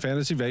 Stop in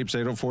Fantasy Vapes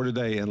 804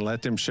 today and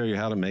let them show you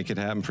how to make it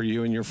happen for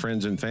you and your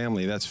friends and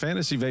family. That's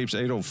Fantasy Vapes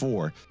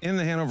 804 in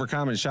the Hanover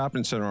Commons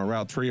Shopping Center on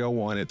Route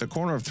 301 at the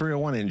corner of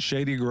 301 and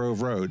Shady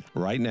Grove Road,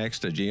 right next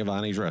to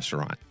Giovanni's Restaurant.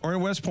 Or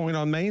in West Point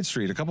on Main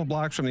Street, a couple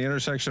blocks from the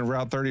intersection of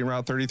Route 30 and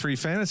Route 33.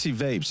 Fantasy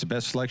Vapes, the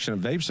best selection of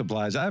vape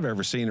supplies I've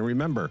ever seen. And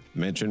remember,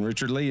 mention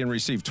Richard Lee and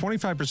receive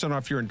 25%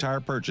 off your entire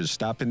purchase.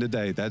 Stop in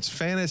today. That's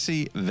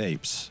Fantasy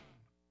Vapes.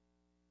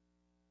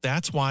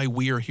 That's why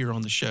we are here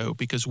on the show,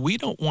 because we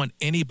don't want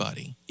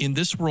anybody in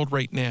this world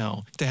right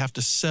now to have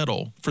to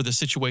settle for the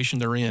situation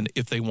they're in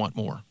if they want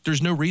more. There's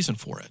no reason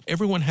for it.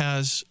 Everyone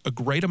has a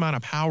great amount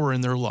of power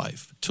in their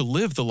life to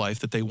live the life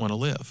that they want to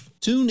live.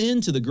 Tune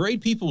in to The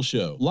Great People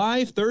Show,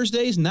 live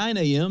Thursdays 9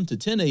 a.m. to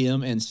 10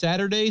 a.m. and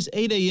Saturdays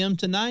 8 a.m.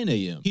 to 9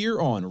 a.m. here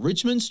on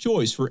Richmond's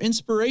Choice for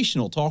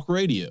Inspirational Talk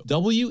Radio,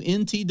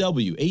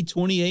 WNTW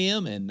 820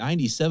 a.m. and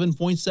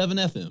 97.7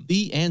 FM.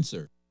 The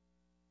Answer.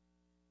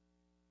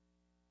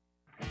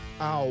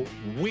 Our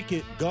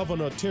wicked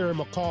Governor Terry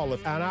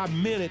McAuliffe, and I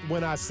meant it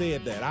when I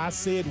said that. I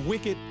said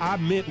wicked, I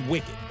meant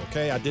wicked,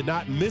 okay? I did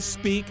not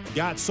misspeak,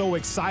 got so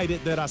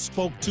excited that I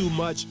spoke too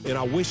much, and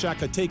I wish I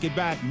could take it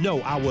back.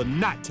 No, I will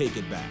not take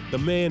it back. The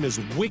man is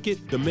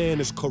wicked, the man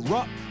is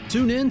corrupt.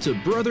 Tune in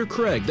to Brother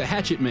Craig, the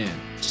Hatchet Man,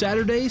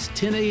 Saturdays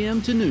 10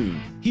 a.m. to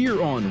noon,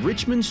 here on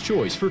Richmond's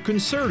Choice for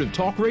Conservative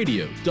Talk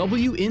Radio,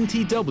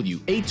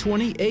 WNTW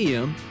 820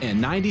 a.m.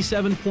 and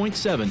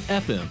 97.7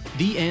 FM.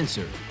 The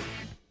Answer.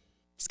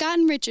 Scott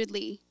and Richard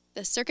Lee,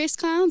 the circus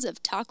clowns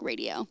of talk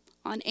radio,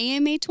 on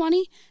AM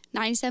 820,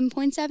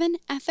 97.7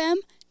 FM,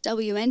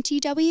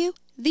 WNTW,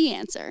 The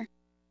Answer.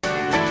 You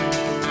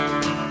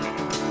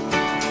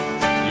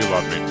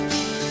love me.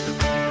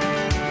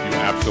 You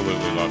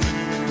absolutely love me.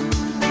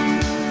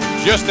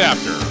 Just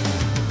after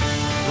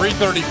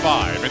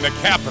 3:35 in the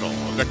capital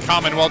of the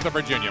Commonwealth of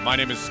Virginia, my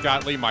name is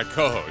Scott Lee, my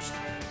co-host.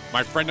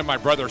 My friend and my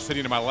brother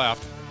sitting to my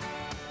left.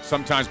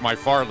 Sometimes my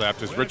far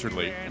left is Richard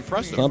Lee.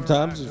 Impressive.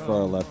 Sometimes it's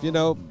far left. You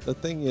know, the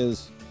thing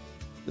is,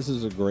 this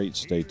is a great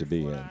state to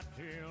be in.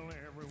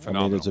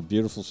 Phenomenal. I mean, it's a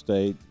beautiful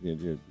state.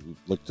 You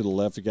look to the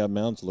left, you got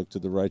mountains. Look to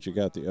the right, you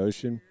got the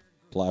ocean.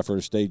 Apply for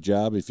a state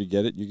job. If you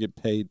get it, you get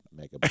paid.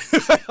 Make a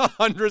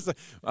hundreds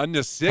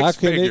under six How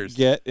can figures. It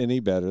get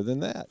any better than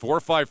that?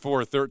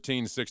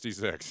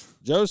 454-1366.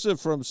 Joseph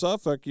from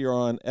Suffolk, you're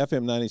on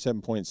FM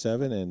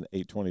 97.7 and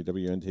 820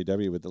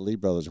 WNTW with the Lee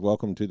Brothers.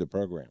 Welcome to the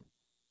program.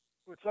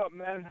 What's up,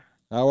 man?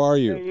 How are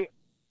you? Hey,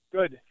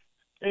 good.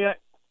 Hey,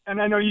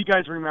 and I know you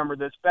guys remember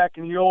this. Back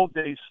in the old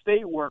days,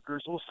 state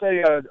workers, we'll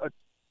say a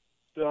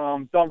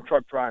dump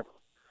truck driver.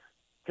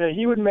 Okay,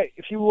 he would make,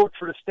 if he worked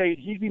for the state,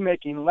 he'd be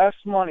making less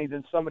money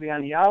than somebody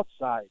on the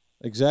outside.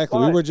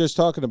 Exactly. We were just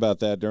talking about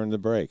that during the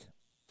break.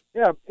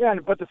 Yeah,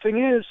 but the thing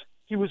is,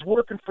 he was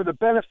working for the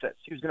benefits.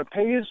 He was going to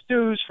pay his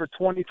dues for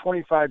 20,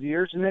 25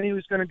 years, and then he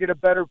was going to get a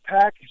better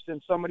package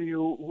than somebody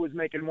who was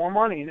making more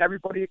money, and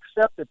everybody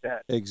accepted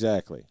that.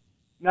 Exactly.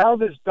 Now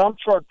this dump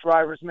truck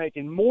driver's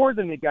making more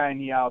than the guy on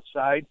the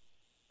outside,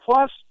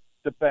 plus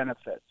the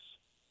benefits.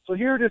 So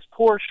here this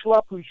poor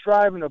schlep who's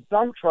driving a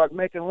dump truck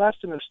making less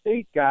than a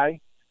state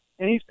guy,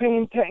 and he's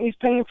paying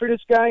for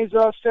this guy's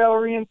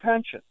salary and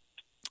pension.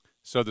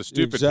 So the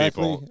stupid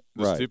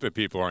stupid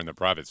people are in the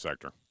private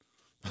sector.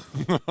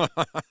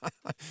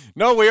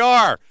 No, we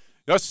are.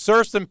 Those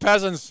serfs and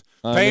peasants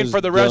paying for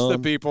the rest of the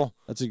people.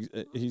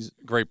 He's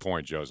great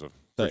point, Joseph.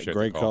 Appreciate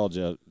great call,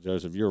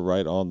 Joseph. You're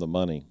right on the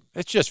money.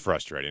 It's just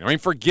frustrating. I mean,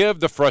 forgive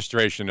the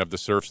frustration of the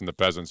serfs and the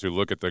peasants who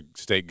look at the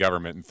state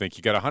government and think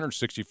you got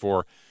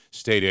 164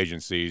 state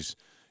agencies,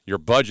 your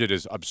budget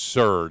is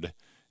absurd,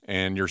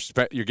 and you're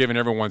giving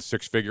everyone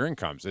six-figure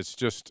incomes.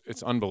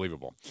 It's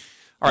unbelievable.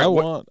 All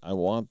right, I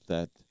want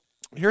that.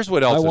 Here's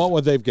what else. I want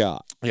what they've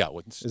got. Yeah,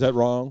 is that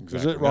wrong?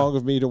 Exactly. Is it wrong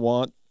of me to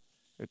want?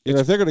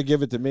 If they're going to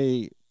give it to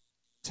me,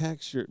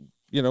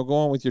 go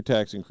on with your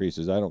tax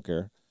increases. I don't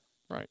care.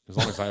 Right, as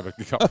long as I have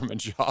a government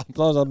job. As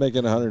long as I'm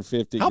making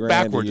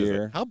 $150,000 a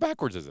year. How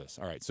backwards is this?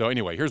 All right, so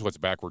anyway, here's what's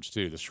backwards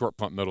too: the Short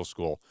Pump Middle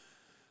School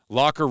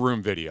locker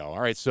room video.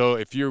 All right, so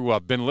if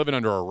you've been living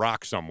under a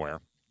rock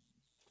somewhere,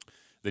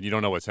 then you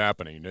don't know what's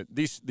happening.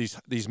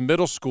 These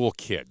middle school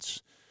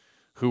kids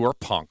who are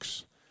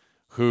punks,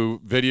 who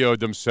videoed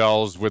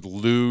themselves with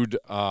lewd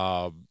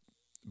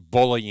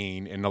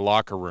bullying in the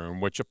locker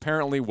room, which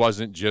apparently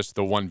wasn't just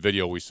the one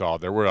video we saw.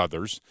 There were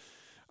others.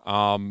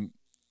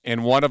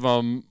 And one of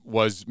them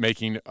was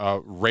making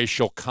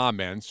racial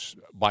comments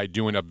by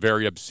doing a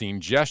very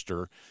obscene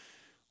gesture,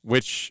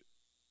 which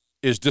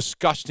is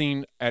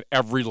disgusting at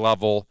every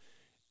level,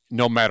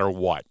 no matter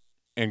what.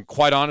 And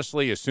quite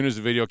honestly, as soon as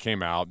the video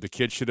came out, the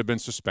kid should have been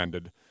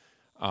suspended.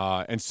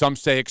 And some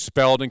say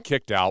expelled and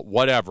kicked out,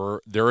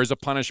 whatever. There is a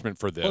punishment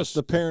for this. Plus,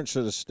 the parents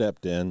should have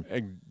stepped in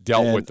and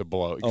dealt with the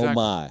blow. Exactly. Oh,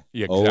 my.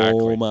 Yeah, exactly.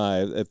 Oh,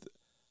 my.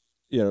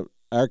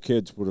 Our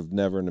kids would have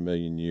never in a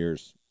million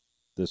years,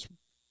 this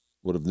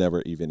would have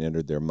never even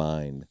entered their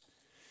mind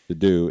to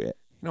do.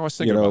 I was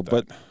thinking about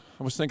that.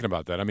 I was thinking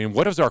about that. I mean,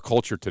 what does our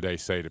culture today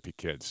say to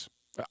kids?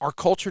 Our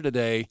culture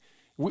today,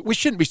 we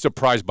shouldn't be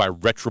surprised by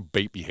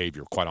reprobate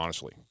behavior, quite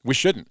honestly. We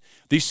shouldn't.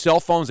 These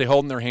cell phones they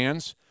hold in their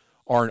hands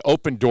are an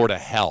open door to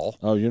hell.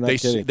 Oh, you're not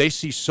kidding. They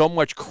see so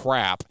much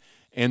crap,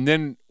 and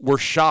then we're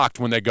shocked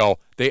when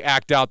they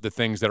act out the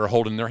things that are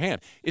holding in their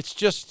hand. It's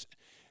just,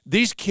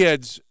 these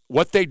kids,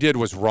 what they did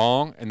was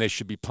wrong, and they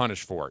should be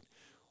punished for it.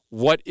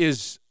 What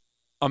is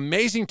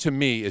amazing to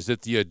me is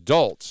that the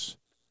adults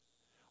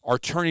are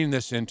turning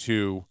this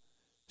into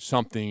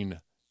something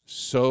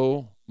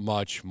so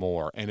much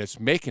more, and it's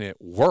making it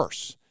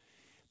worse.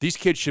 These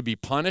kids should be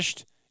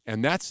punished,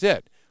 and that's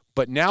it.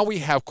 But now we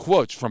have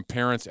quotes from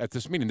parents at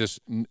this meeting. I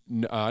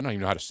don't even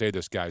know how to say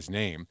this guy's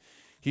name.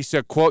 He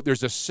said, quote,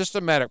 "There's a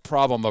systematic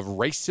problem of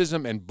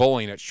racism and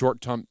bullying at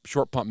Short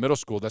Pump Middle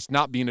School that's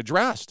not being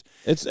addressed."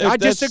 I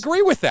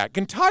disagree with that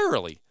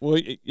entirely. Well,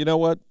 you know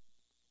what?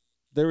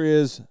 There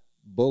is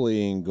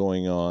bullying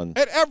going on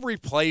at every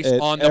place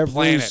on the every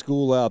planet,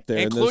 school out there,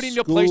 including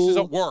the places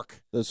at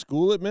work. The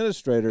school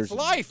administrators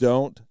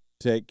don't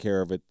take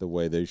care of it the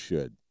way they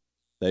should.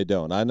 They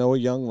don't. I know a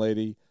young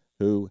lady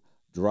who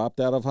dropped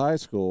out of high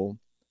school,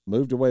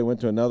 moved away,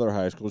 went to another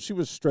high school. She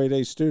was a straight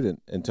A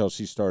student until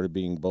she started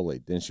being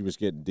bullied. Then she was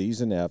getting D's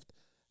and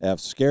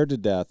F's, scared to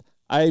death.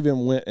 I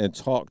even went and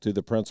talked to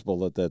the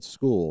principal at that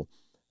school.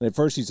 And at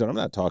first he said, "I'm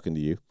not talking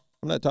to you.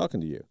 I'm not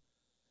talking to you.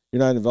 You're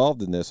not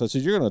involved in this." I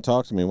said, "You're going to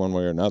talk to me one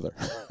way or another."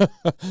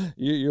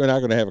 You're not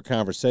going to have a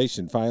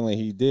conversation. Finally,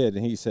 he did,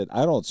 and he said,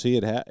 "I don't see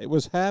it. It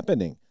was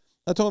happening."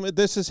 I told him,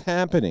 "This is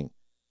happening.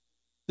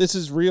 This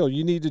is real.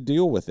 You need to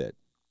deal with it."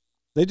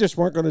 They just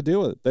weren't going to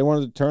deal with it. They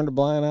wanted to turn a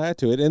blind eye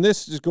to it, and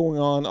this is going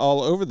on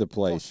all over the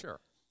place. Oh, sure.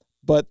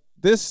 But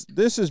this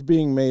is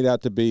being made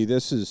out to be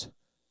this will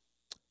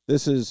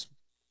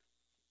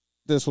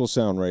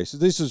sound racist.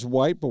 This is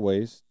white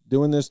boys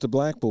doing this to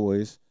black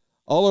boys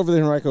all over the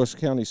Henrico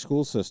County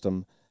school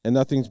system, and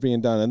nothing's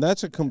being done. And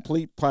that's a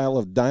complete pile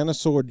of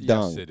dinosaur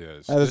dung. Yes, it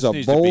is. That is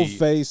a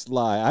bold-faced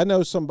lie. I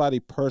know somebody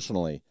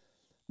personally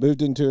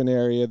moved into an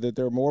area that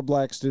there are more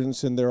black students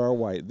than there are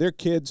white. Their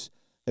kids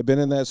have been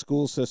in that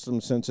school system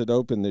since it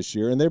opened this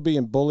year, and they're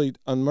being bullied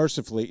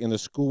unmercifully, and the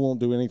school won't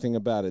do anything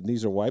about it. And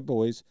these are white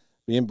boys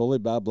being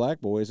bullied by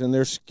black boys, and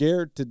they're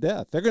scared to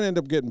death. They're going to end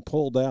up getting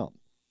pulled out.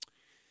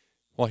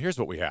 Well, here's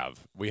what we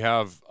have. We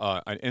have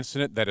an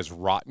incident that is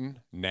rotten,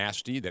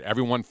 nasty, that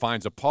everyone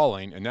finds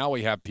appalling, and now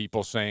we have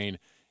people saying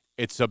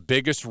it's the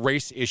biggest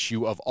race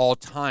issue of all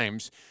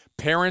times.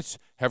 Parents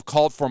have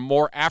called for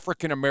more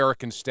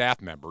African-American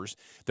staff members.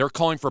 They're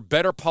calling for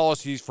better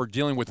policies for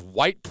dealing with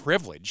white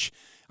privilege.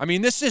 I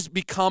mean, this has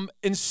become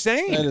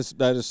insane.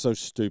 That is so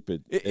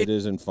stupid. It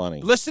isn't funny.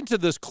 Listen to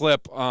this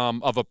clip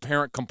of a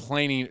parent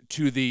complaining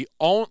to the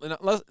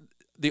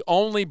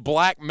only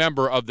black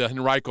member of the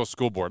Henrico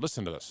School Board.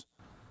 Listen to this.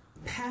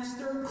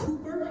 "Pastor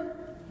Cooper,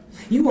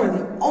 you are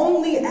the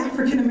only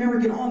African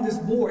American on this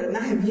board, and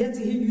I have yet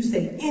to hear you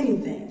say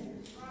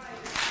anything."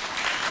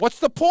 What's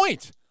the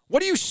point?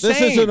 What are you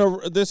saying?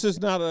 This is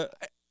not a.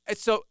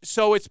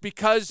 So it's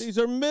because these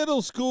are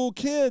middle school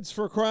kids,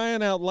 for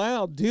crying out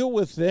loud. Deal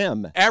with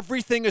them.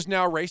 Everything is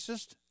now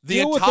racist. The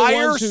Deal with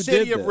entire the ones who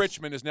city did of this.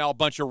 Richmond is now a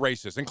bunch of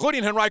racists,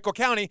 including Henrico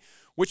County,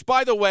 which,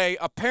 by the way,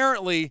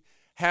 apparently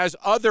has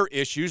other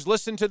issues.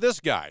 Listen to this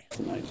guy.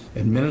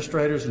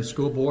 Administrators and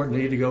school board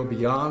need to go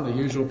beyond the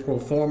usual pro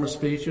forma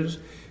speeches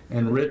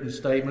and written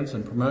statements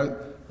and promote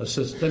a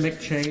systemic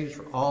change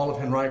for all of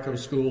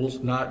Henrico's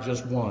schools, not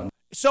just one.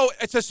 So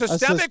it's a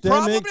systemic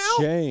problem now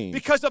change.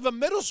 because of the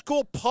middle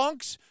school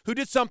punks who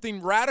did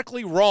something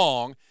radically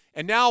wrong,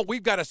 and now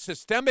we've got a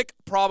systemic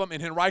problem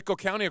in Henrico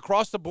County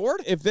across the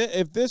board?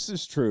 If this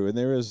is true and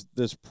there is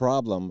this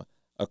problem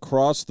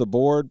across the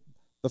board,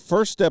 the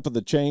first step of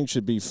the change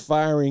should be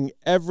firing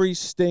every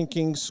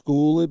stinking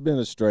school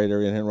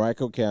administrator in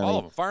Henrico County. All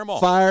of them. Fire them all.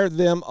 Fire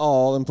them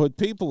all and put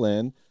people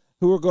in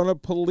who are going to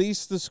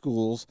police the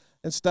schools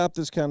and stop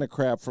this kind of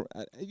crap.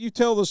 You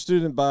tell the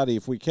student body,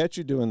 if we catch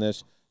you doing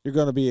this, you're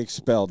going to be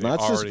expelled. They Not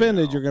already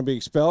suspended. know. You're going to be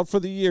expelled for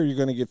the year. You're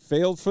going to get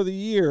failed for the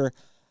year.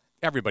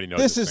 Everybody knows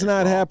This is thing's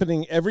not wrong.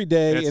 happening every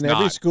day It's in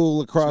every not.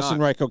 school across It's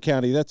not. Henrico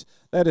County.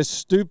 That is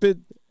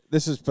stupid.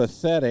 This is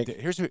pathetic.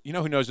 You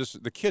know who knows this?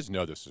 The kids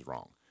know this is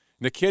wrong.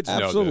 And the kids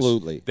know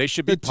Absolutely. this. They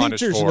should be The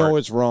punished teachers for know it.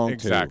 it's wrong, too.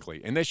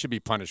 Exactly. And they should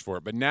be punished for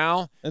it. But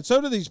now, And so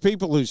do these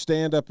people who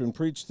stand up and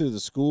preach through the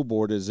school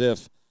board as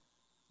if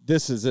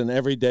this is an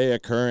everyday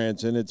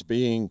occurrence and it's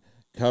being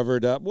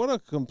covered up. What a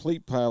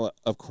complete pile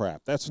of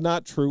crap. That's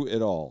not true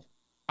at all.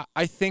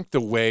 I think the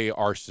way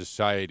our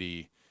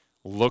society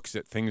looks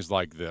at things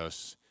like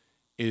this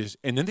is,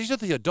 and then these are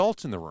the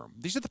adults in the room.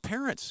 These are the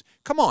parents.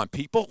 Come on,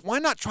 people. Why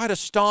not try to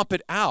stomp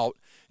it out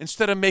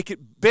instead of make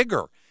it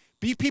bigger?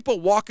 People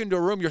walk into a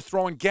room, you're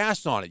throwing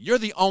gas on it. You're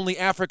the only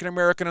African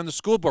American on the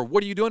school board.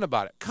 What are you doing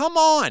about it? Come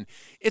on.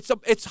 It's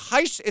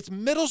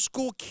middle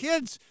school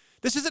kids.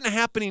 This isn't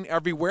happening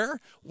everywhere.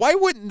 Why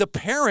wouldn't the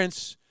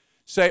parents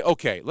say,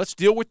 okay, let's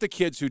deal with the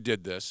kids who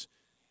did this?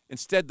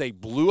 Instead, they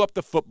blew up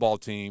the football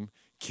team,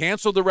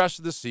 canceled the rest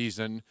of the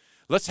season.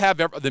 Let's have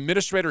the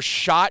administrator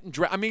shot and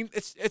I mean,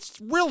 it's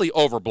really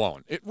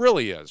overblown. It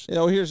really is. You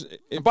know,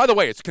 and by the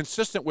way, it's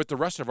consistent with the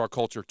rest of our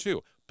culture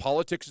too.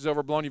 Politics is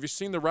overblown. Have you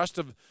seen the rest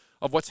of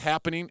what's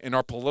happening in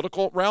our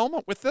political realm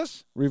with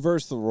this?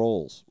 Reverse the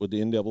roles. Would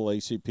the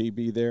NAACP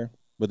be there?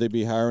 Would they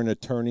be hiring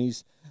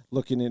attorneys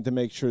looking in to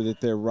make sure that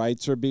their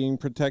rights are being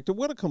protected?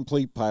 What a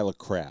complete pile of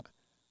crap.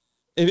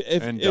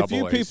 If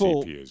you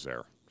people is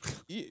there.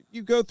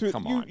 You go through.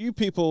 Come on. You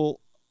people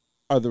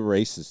are the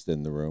racists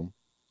in the room.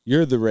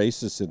 You're the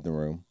racists in the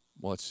room.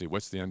 Well, let's see.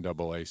 What's the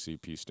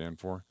NAACP stand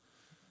for?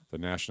 The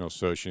National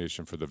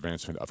Association for the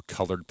Advancement of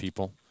Colored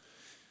People.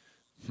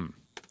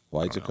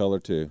 White's a color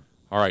too.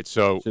 All right,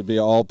 so should be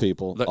all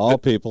people. All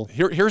people.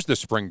 Here's the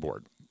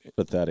springboard.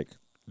 Pathetic.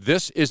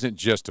 This isn't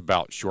just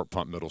about Short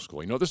Pump Middle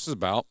School. You know what this is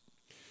about?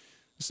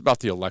 This is about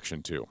the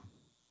election too.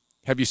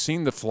 Have you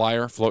seen the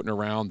flyer floating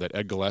around that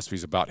Ed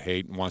Gillespie's about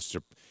hate and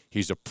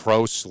he's a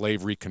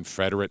pro-slavery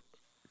Confederate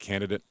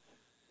candidate?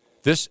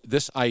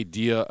 This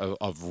idea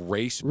of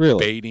race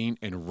baiting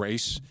and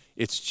race,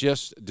 it's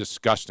just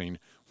disgusting.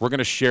 We're going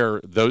to share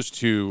those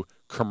two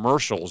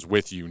commercials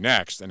with you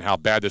next and how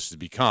bad this has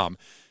become,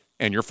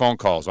 and your phone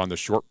calls on the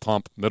Short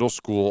Pump Middle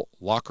School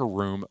locker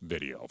room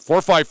video.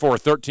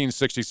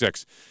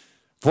 454-1366.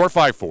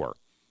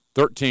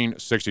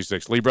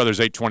 454-1366. Lee Brothers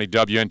 820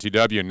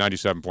 WNTW and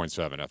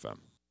 97.7 FM.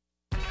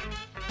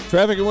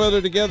 Traffic and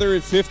weather together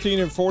at 15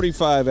 and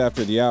 45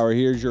 after the hour.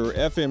 Here's your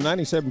FM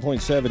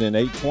 97.7 and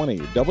 820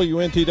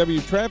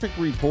 WNTW traffic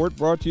report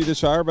brought to you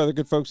this hour by the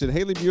good folks at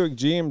Haley Buick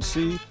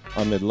GMC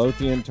on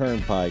Midlothian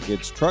Turnpike.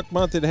 It's Truck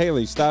Month at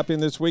Haley. Stop in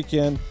this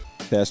weekend.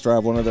 Test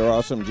drive one of their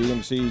awesome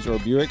GMCs or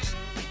Buicks.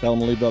 Tell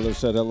them Lee Brothers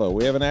said hello.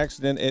 We have an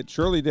accident at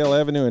Shirleydale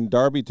Avenue and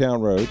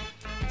Darbytown Road.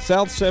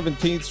 South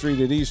 17th Street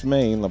at East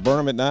Main,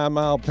 Laburnum at 9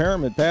 Mile,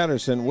 Parham at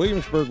Patterson,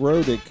 Williamsburg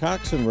Road at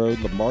Coxon Road,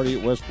 Lombardi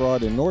at West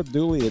Broad, and North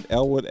Dooley at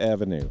Elwood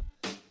Avenue.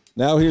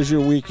 Now here's your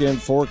weekend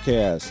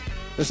forecast.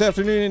 This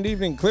afternoon and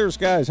evening, clear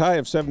skies, high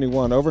of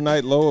 71,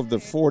 overnight low of the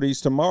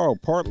 40s. Tomorrow,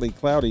 partly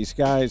cloudy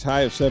skies,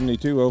 high of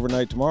 72,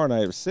 overnight tomorrow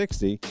night of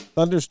 60.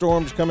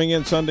 Thunderstorms coming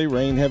in Sunday,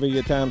 rain heavy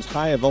at times,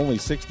 high of only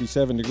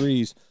 67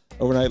 degrees.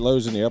 Overnight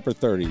lows in the upper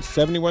 30s.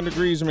 71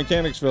 degrees in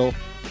Mechanicsville,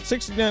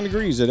 69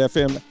 degrees at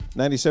FM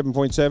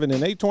 97.7 and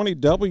 820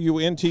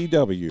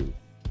 WNTW.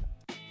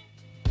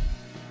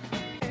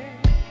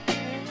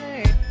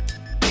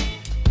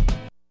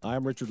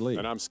 I'm Richard Lee.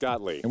 And I'm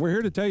Scott Lee. And we're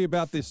here to tell you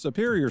about the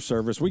superior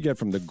service we get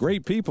from the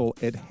great people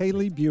at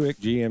Haley Buick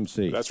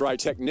GMC. That's right.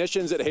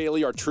 Technicians at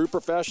Haley are true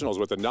professionals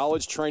with the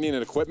knowledge, training,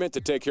 and equipment to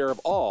take care of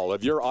all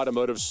of your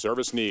automotive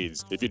service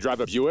needs. If you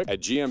drive a Buick, a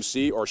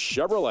GMC, or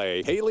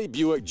Chevrolet, Haley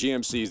Buick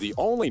GMC is the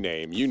only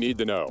name you need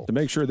to know. To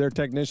make sure their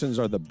technicians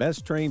are the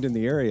best trained in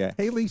the area,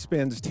 Haley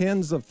spends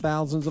tens of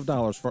thousands of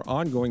dollars for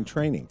ongoing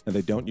training, and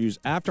they don't use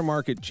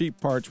aftermarket cheap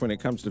parts when it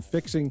comes to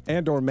fixing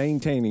and or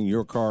maintaining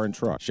your car and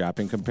truck. Shop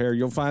and compare.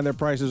 You'll find find their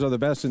prices are the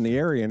best in the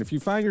area. And if you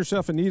find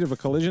yourself in need of a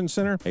collision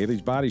center,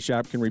 Haley's Body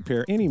Shop can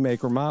repair any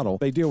make or model.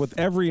 They deal with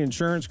every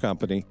insurance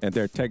company, and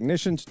their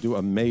technicians do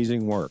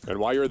amazing work. And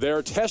while you're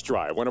there, test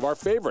drive one of our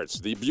favorites,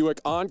 the Buick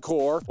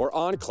Encore or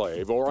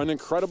Enclave or an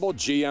incredible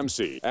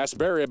GMC. Ask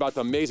Barry about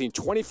the amazing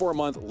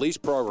 24-month lease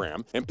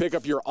program and pick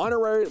up your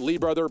honorary Lee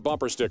Brother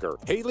bumper sticker.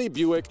 Haley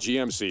Buick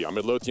GMC on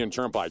Midlothian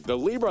Turnpike, the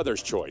Lee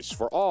Brothers' choice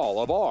for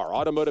all of our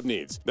automotive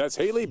needs. That's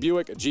Haley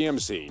Buick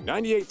GMC,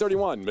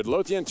 9831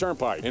 Midlothian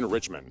Turnpike in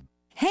Richmond.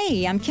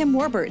 Hey, I'm Kim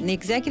Warburton, the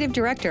Executive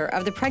Director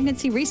of the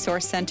Pregnancy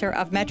Resource Center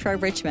of Metro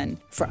Richmond.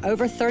 For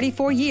over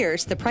 34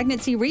 years, the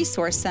Pregnancy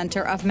Resource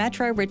Center of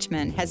Metro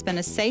Richmond has been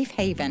a safe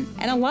haven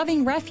and a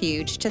loving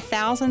refuge to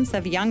thousands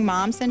of young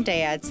moms and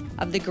dads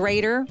of the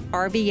greater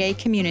RVA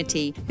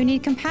community who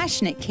need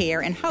compassionate care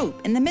and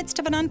hope in the midst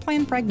of an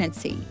unplanned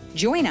pregnancy.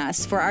 Join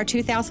us for our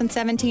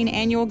 2017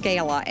 annual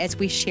gala as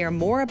we share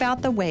more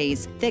about the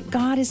ways that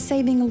God is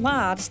saving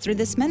lives through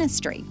this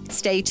ministry.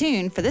 Stay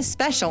tuned for this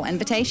special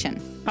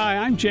invitation. Hi,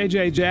 I'm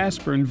JJ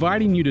Jasper,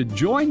 inviting you to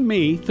join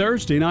me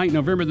Thursday night,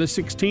 November the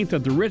 16th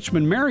at the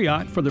Richmond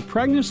Marriott for the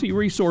Pregnancy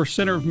Resource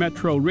Center of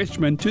Metro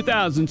Richmond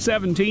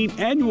 2017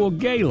 Annual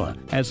Gala.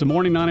 As a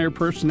morning on-air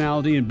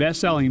personality and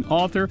best-selling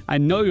author, I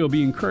know you'll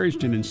be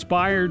encouraged and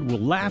inspired. We'll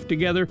laugh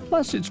together.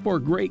 Plus, it's for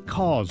a great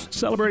cause,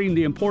 celebrating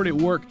the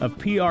important work of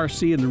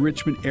PRC in the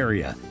Richmond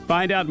area.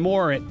 Find out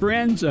more at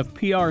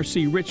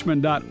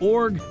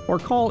friendsofprcrichmond.org or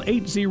call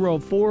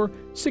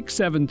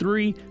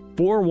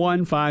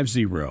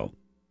 804-673-4150.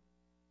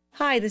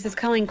 Hi, this is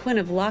Colleen Quinn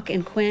of Locke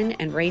 & Quinn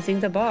and Raising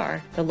the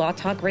Bar, the Law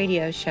Talk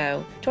radio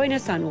show. Join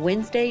us on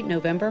Wednesday,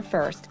 November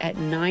 1st at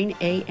 9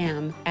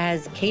 a.m.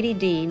 as Katie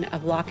Dean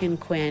of Locke &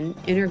 Quinn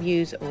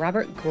interviews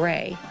Robert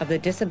Gray of the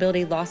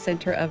Disability Law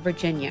Center of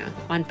Virginia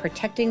on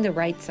protecting the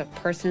rights of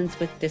persons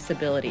with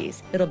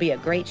disabilities. It'll be a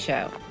great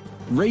show.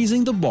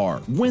 Raising the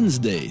Bar,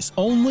 Wednesdays,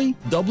 only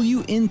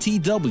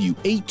WNTW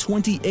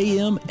 820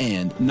 AM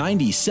and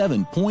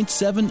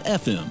 97.7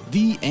 FM.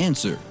 The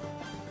Answer.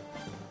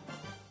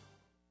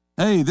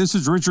 Hey, this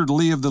is Richard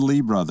Lee of the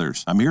Lee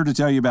Brothers. I'm here to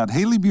tell you about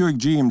Haley Buick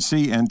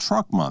GMC and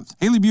Truck Month.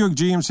 Haley Buick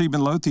GMC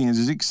Midlothian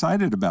is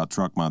excited about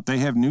Truck Month. They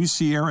have new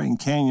Sierra and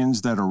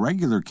Canyons that are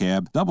regular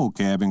cab, double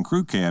cab, and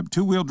crew cab,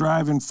 two-wheel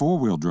drive, and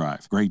four-wheel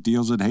drive. Great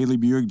deals at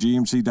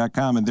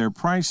HaleyBuickGMC.com, and they're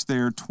priced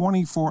there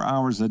 24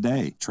 hours a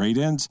day.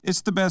 Trade-ins?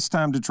 It's the best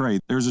time to trade.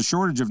 There's a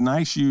shortage of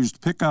nice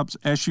used pickups,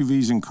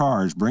 SUVs, and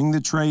cars. Bring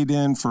the trade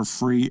in for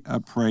free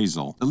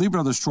appraisal. The Lee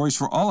Brothers' choice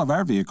for all of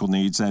our vehicle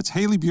needs. That's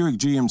Haley Buick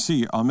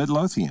GMC on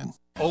Midlothian.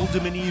 Old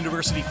Dominion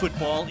University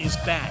football is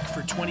back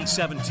for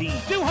 2017.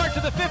 Duhart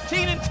to the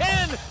 15 and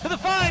 10 to the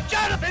 5.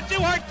 Jonathan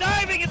Duhart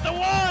diving at the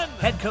 1.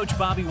 Head coach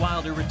Bobby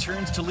Wilder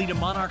returns to lead a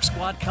Monarch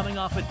squad coming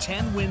off a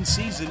 10-win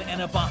season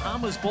and a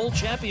Bahamas Bowl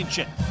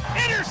championship.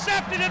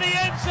 Intercepted in the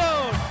end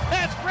zone.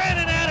 That's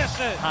Brandon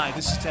Addison. Hi,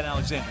 this is Ted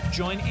Alexander.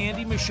 Join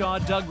Andy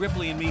Mishaw, Doug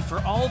Ripley, and me for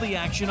all the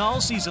action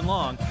all season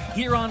long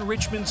here on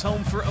Richmond's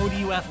home for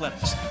ODU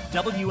Athletics.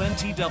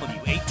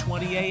 WNTW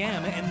 820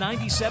 AM and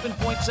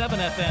 97.7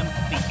 FM.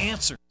 The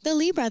Answer. The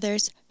Lee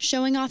Brothers,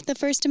 showing off the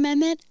First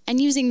Amendment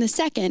and using the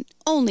Second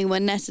only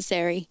when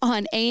necessary.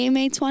 On AM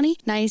 820,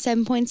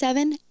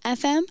 97.7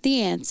 FM,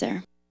 The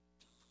Answer.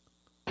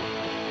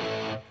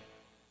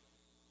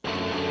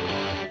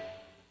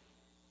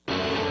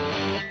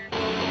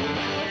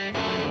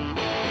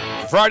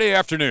 Friday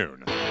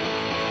afternoon,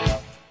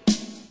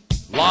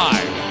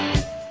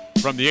 live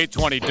from the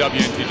 820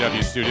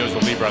 WNTW studios, the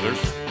Lee Brothers,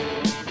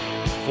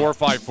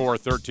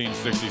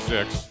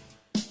 454-1366.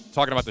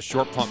 Talking about the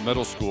Short Pump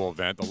Middle School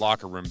event, the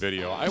locker room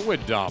video. I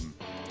would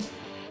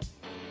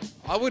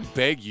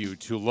beg you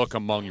to look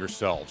among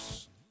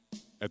yourselves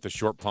at the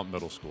Short Pump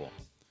Middle School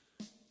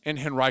and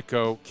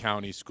Henrico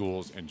County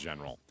schools in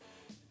general.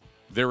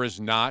 It is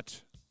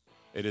not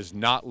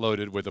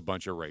loaded with a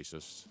bunch of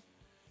racists.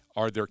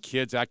 Are there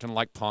kids acting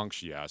like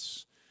punks?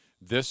 Yes.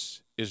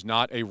 This is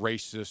not a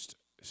racist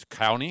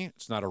county.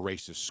 It's not a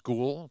racist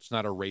school. It's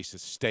not a racist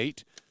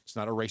state. It's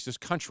not a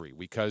racist country,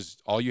 because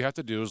all you have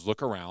to do is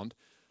look around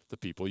the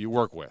people you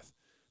work with,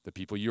 the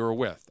people you're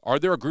with. Are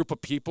there a group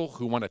of people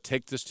who want to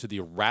take this to the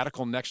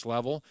radical next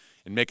level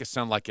and make it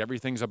sound like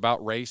everything's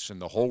about race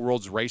and the whole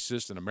world's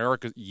racist and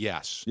America?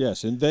 Yes.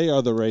 Yes, and they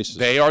are the racists.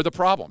 They are the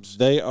problems.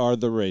 They are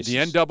the racists. The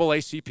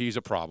NAACP is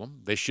a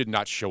problem. They should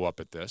not show up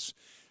at this.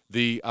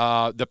 The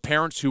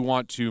parents who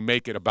want to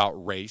make it about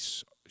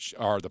race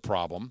are the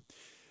problem.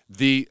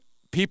 The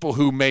people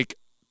who make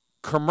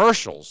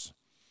commercials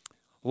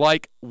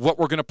like what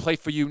we're going to play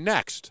for you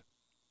next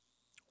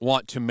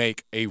want to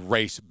make a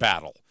race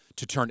battle,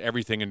 to turn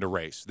everything into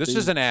race. This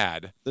is an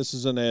ad. This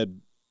is an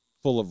ad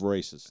full of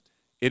racists.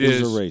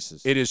 These are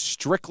racist. It is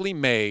strictly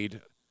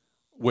made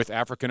with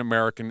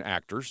African-American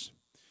actors.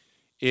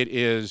 It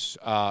is,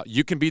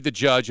 you can be the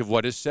judge of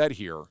what is said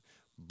here,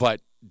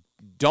 but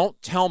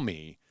don't tell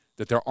me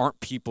that there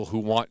aren't people who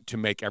want to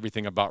make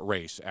everything about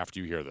race after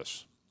you hear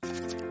this.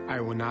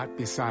 I will not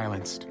be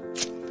silenced.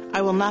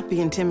 I will not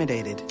be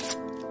intimidated.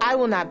 I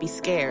will not be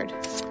scared.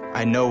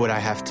 I know what I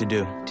have to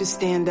do. To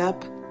stand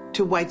up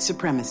to white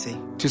supremacy.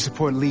 To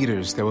support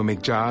leaders that will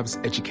make jobs,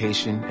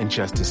 education, and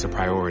justice a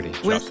priority.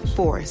 With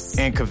force.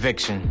 And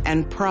conviction.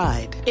 And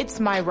pride. It's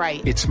my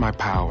right. It's my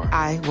power.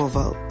 I will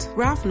vote.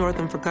 Ralph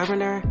Northam for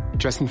governor.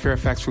 Justin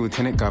Fairfax for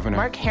lieutenant governor.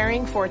 Mark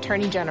Herring for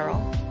attorney general.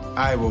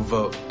 I will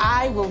vote.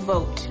 I will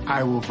vote.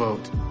 I will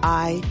vote.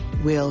 I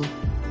will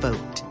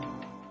vote.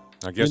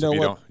 I guess if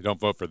you don't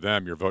vote for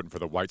them, you're voting for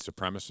the white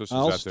supremacists.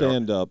 I'll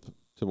stand up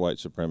to white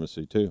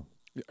supremacy too.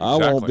 Exactly.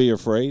 I won't be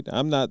afraid.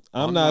 I'm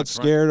not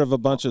scared of a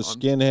bunch of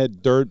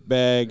skinhead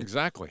dirtbag.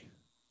 Exactly.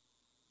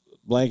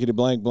 Blankety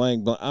blank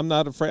blank blank. I'm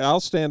not afraid. I'll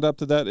stand up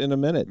to that in a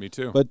minute. Me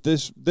too. But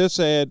this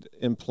ad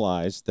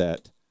implies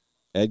that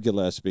Ed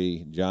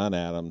Gillespie, John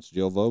Adams,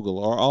 Joe Vogel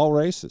are all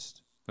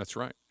racist. That's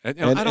right. And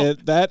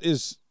that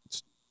is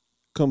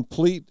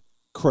complete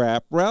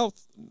crap.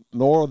 Ralph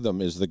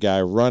Northam is the guy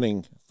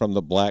running from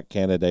the black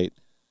candidate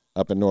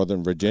up in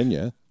Northern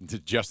Virginia. The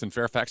Justin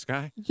Fairfax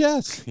guy?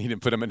 Yes. He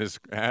didn't put him in his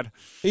ad?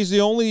 He's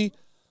the only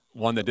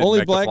one that didn't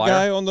make black the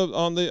flyer? guy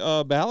on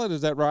the ballot,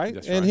 is that right?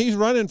 That's and right. he's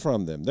running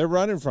from them. They're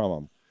running from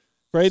him.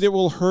 Afraid it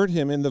will hurt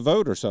him in the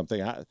vote or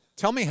something.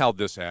 Tell me how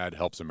this ad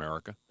helps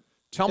America.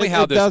 Tell me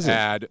how this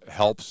ad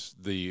helps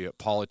the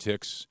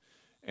politics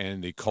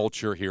and the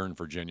culture here in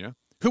Virginia.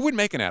 Who would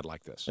make an ad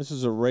like this? This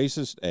is a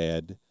racist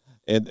ad.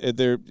 And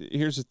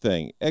here's the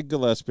thing. Ed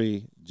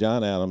Gillespie,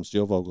 John Adams,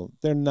 Joe Vogel,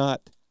 they're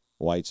not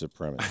white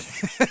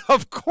supremacists.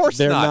 Of course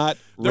they're not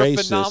They're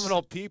racist.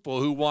 phenomenal people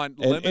who want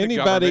limited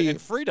government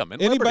and freedom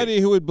and anybody liberty.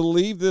 who would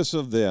believe this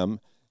of them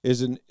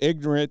is an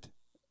ignorant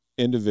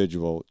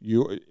individual.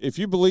 If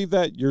you believe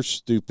that, you're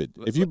stupid.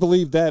 If you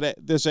believe that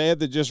this ad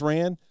that just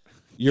ran,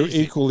 you're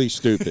equally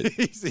stupid.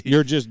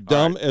 You're just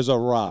dumb as a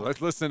rock.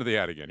 Let's listen to the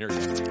ad again. Here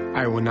you go.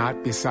 I will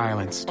not be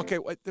silenced. Okay,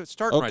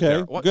 starting right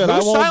there. Good.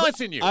 Who's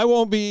silencing you? I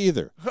won't be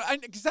either.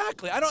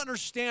 Exactly. I don't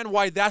understand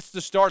why that's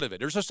the start of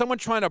it. Is there someone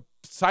trying to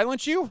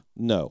silence you?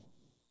 No.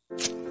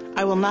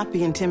 I will not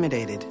be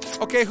intimidated.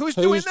 Okay, who's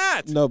doing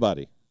that?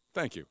 Nobody.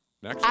 Thank you.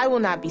 Next. I will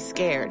not be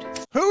scared.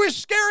 Who is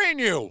scaring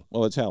you?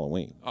 Well, it's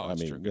Halloween. Oh,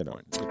 that's true. You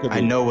know,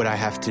 I know what I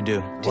have to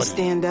do. To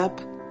stand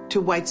up to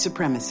white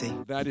supremacy.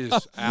 That is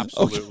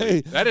absolutely.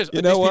 Okay. That is.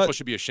 You these know what? people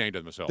should be ashamed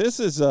of themselves.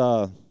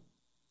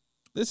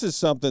 This is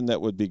something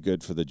that would be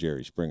good for the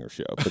Jerry Springer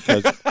show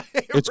because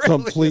it's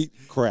really complete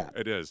crap.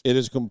 It is. It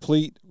is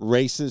complete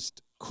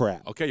racist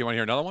crap. Okay, you want to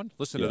hear another one?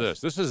 Listen to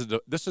this.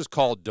 This is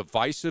called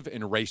Divisive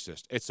and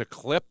Racist. It's a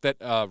clip that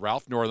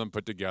Ralph Northam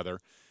put together,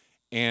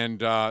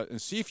 and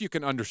see if you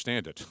can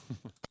understand it.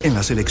 En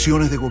las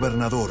elecciones de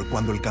gobernador,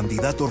 cuando el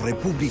candidato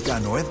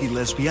republicano Ed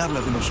Gillespie habla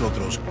de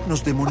nosotros,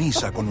 nos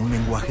demoniza con un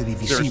lenguaje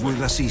divisivo y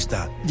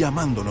racista,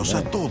 llamándonos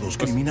a todos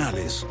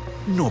criminales.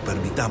 No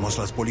permitamos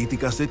las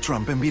políticas de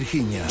Trump en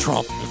Virginia.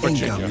 En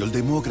cambio, el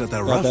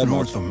demócrata Ralph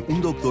Northam, un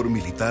doctor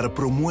militar,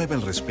 promueve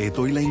el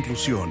respeto y la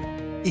inclusión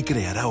y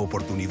creará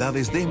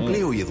oportunidades de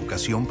empleo y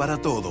educación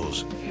para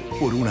todos.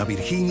 Por una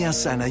Virginia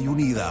sana y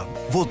unida,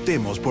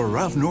 votemos por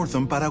Ralph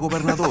Northam para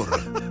gobernador.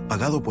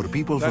 Pagado por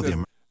People for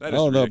the I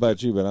don't know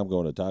about you, but I'm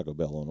going to Taco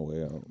Bell on the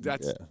way out.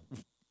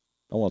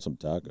 I want some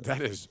tacos.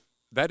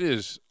 That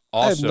is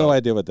also. I have no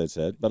idea what that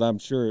said, but I'm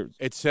sure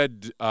it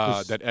said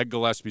that Ed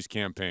Gillespie's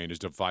campaign is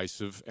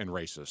divisive and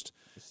racist.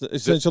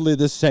 Essentially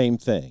the same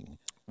thing.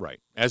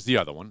 Right, as the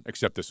other one,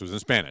 except this was in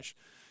Spanish.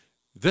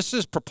 This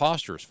is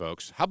preposterous,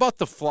 folks. How about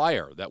the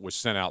flyer that was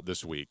sent out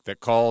this week that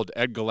called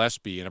Ed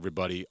Gillespie and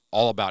everybody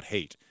all about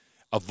hate?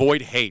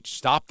 Avoid hate.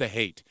 Stop the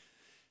hate.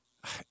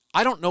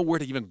 I don't know where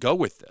to even go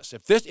with this.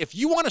 If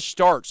you want to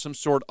start some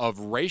sort of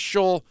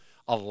racial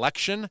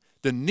election,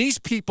 then these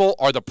people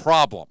are the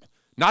problem,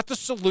 not the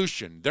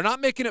solution. They're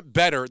not making it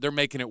better. They're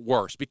making it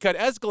worse because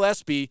Ed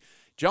Gillespie,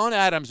 John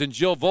Adams, and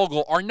Jill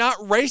Vogel are not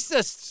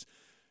racists.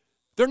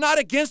 They're not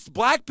against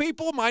black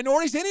people,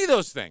 minorities, any of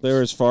those things.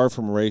 They're as far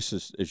from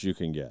racist as you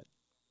can get.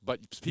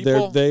 But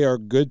people, they are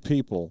good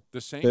people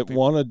that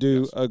want to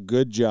do yes. a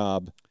good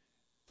job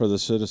for the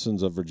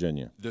citizens of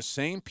Virginia. The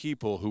same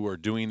people who are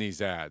doing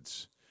these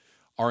ads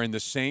are in the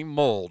same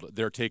mold.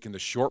 They're taking the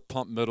Short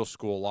Pump Middle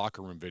School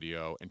locker room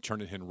video and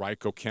turning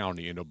Henrico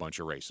County into a bunch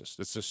of racists.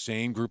 It's the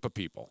same group of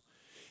people.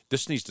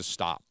 This needs to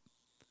stop.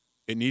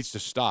 It needs to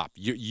stop.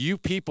 You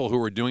people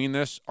who are doing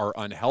this are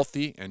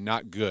unhealthy and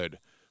not good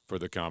for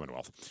the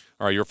Commonwealth.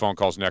 All right, your phone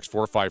call's next,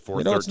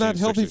 454-1366. It's not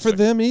healthy for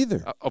them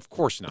either. Of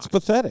course not. It's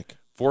pathetic.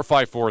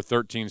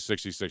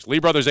 454-1366. Lee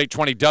Brothers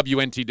 820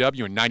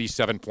 WNTW and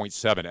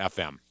 97.7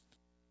 FM.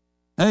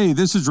 Hey,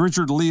 this is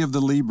Richard Lee of the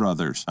Lee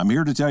Brothers. I'm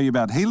here to tell you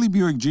about Haley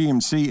Buick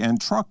GMC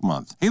and Truck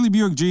Month. Haley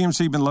Buick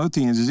GMC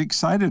Midlothian is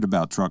excited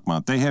about Truck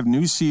Month. They have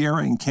new Sierra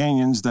and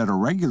Canyons that are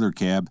regular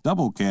cab,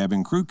 double cab,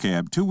 and crew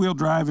cab, two-wheel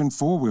drive, and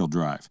four-wheel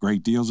drive.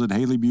 Great deals at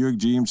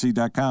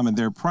HaleyBuickGMC.com, and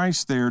they're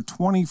priced there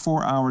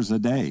 24 hours a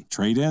day.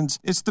 Trade-ins?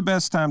 It's the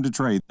best time to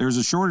trade. There's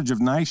a shortage of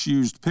nice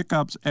used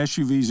pickups,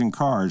 SUVs, and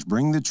cars.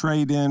 Bring the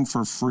trade in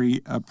for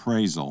free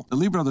appraisal. The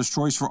Lee Brothers'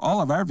 choice for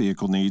all of our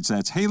vehicle needs.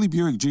 That's Haley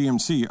Buick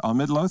GMC on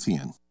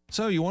Midlothian.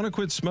 So you want to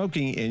quit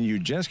smoking and you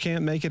just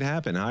can't make it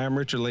happen. Hi, I'm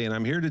Richard Lee, and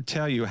I'm here to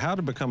tell you how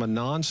to become a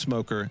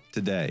non-smoker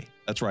today.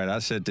 That's right. I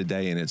said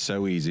today, and it's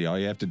so easy. All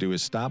you have to do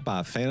is stop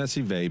by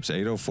Fantasy Vapes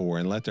 804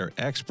 and let their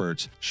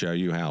experts show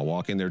you how.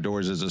 Walk in their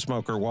doors as a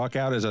smoker, walk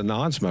out as a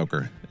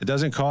non-smoker. It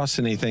doesn't cost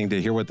anything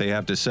to hear what they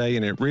have to say,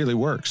 and it really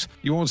works.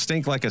 You won't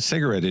stink like a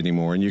cigarette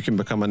anymore, and you can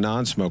become a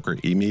non-smoker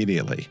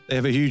immediately. They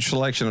have a huge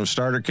selection of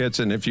starter kits,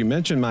 and if you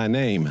mention my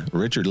name,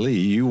 Richard Lee,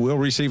 you will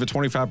receive a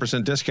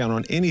 25% discount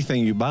on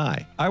anything you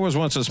buy. I was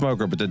once a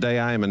smoker, but today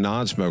I am a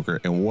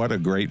non-smoker, and what a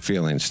great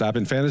feeling. Stop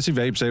in Fantasy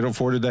Vapes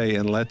 804 today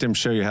and let them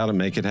show you how to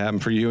make it happen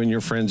for you and your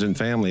friends and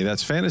family.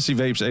 That's Fantasy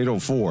Vapes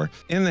 804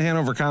 in the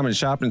Hanover Commons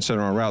Shopping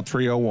Center on Route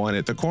 301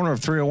 at the corner of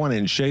 301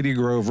 and Shady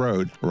Grove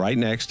Road, right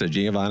next to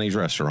Giovanni's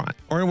Restaurant.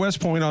 Or in West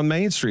Point on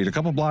Main Street, a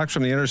couple blocks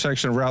from the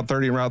intersection of Route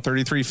 30 and Route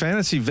 33.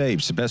 Fantasy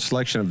Vapes, the best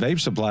selection of vape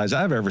supplies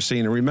I've ever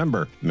seen. And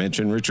remember,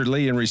 mention Richard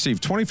Lee and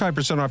receive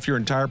 25% off your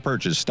entire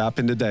purchase. Stop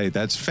in today.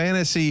 That's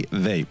Fantasy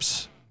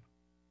Vapes.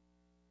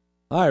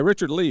 Hi,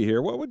 Richard Lee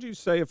here. What would you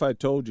say if I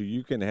told you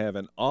you can have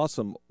an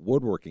awesome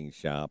woodworking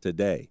shop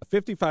today? A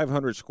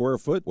 5,500 square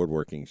foot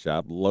woodworking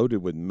shop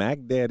loaded with Mac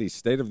Daddy's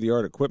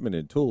state-of-the-art equipment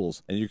and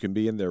tools, and you can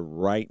be in there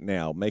right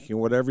now making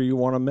whatever you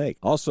want to make.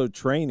 Also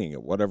training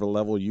at whatever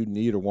level you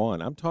need or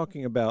want. I'm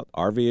talking about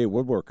RVA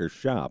Woodworkers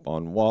Shop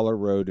on Waller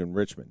Road in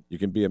Richmond. You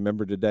can be a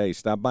member today.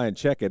 Stop by and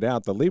check it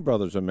out. The Lee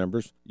brothers are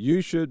members.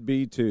 You should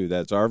be too.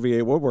 That's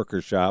RVA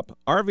Woodworkers Shop.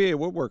 RVA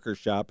Woodworkers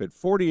Shop at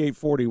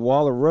 4840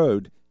 Waller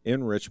Road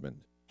in Richmond.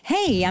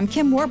 Hey, I'm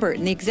Kim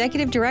Warburton, the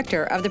Executive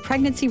Director of the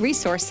Pregnancy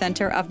Resource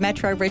Center of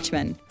Metro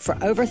Richmond. For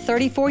over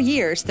 34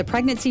 years, the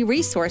Pregnancy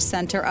Resource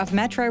Center of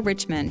Metro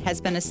Richmond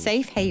has been a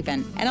safe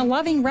haven and a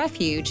loving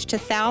refuge to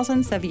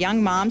thousands of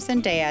young moms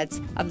and dads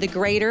of the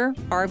greater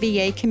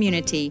RVA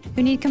community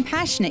who need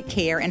compassionate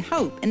care and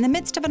hope in the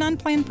midst of an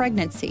unplanned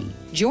pregnancy.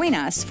 Join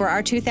us for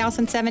our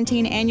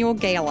 2017 annual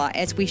gala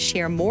as we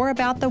share more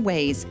about the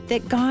ways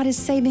that God is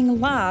saving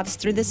lives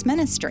through this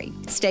ministry.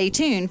 Stay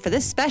tuned for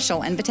this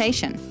special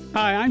invitation.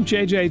 Hi, I'm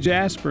JJ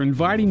Jasper,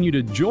 inviting you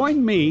to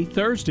join me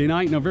Thursday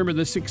night, November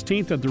the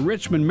 16th at the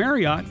Richmond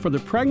Marriott for the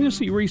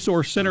Pregnancy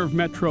Resource Center of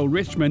Metro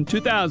Richmond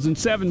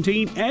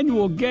 2017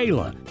 Annual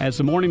Gala. As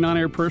a morning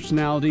on-air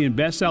personality and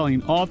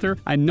best-selling author,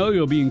 I know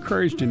you'll be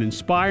encouraged and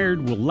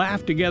inspired. We'll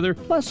laugh together.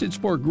 Plus, it's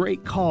for a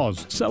great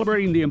cause,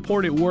 celebrating the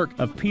important work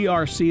of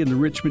PRC in the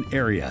Richmond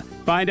area.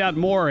 Find out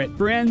more at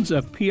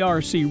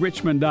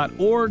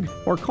friendsofprcrichmond.org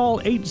or call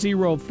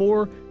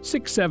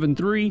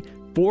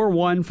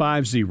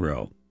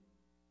 804-673-4150.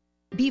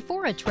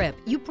 Before a trip,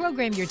 you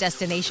program your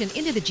destination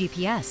into the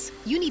GPS.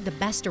 You need the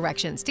best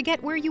directions to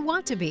get where you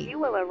want to be. You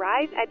will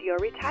arrive at your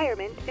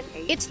retirement in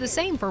 8 It's the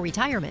same for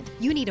retirement.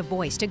 You need a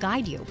voice to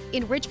guide you.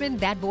 In Richmond,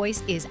 that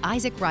voice is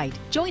Isaac Wright.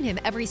 Join him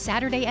every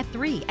Saturday at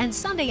 3 and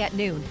Sunday at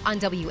noon on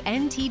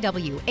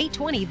WNTW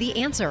 820 The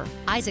Answer.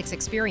 Isaac's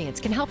experience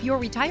can help your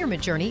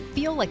retirement journey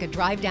feel like a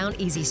drive down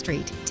easy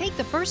street. Take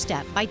the first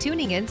step by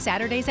tuning in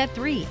Saturdays at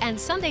 3 and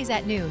Sundays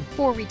at noon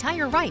for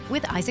Retire Right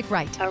with Isaac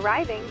Wright.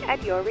 Arriving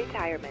at your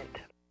retirement.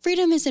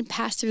 Freedom isn't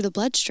passed through the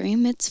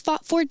bloodstream, it's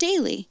fought for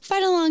daily.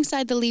 Fight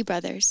alongside the Lee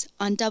brothers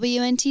on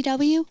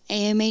WNTW,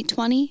 AM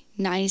 820,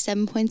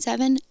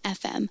 97.7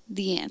 FM,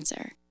 The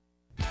Answer.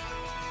 You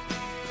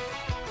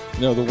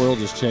know, the world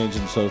is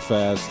changing so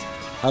fast.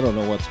 I don't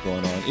know what's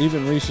going on.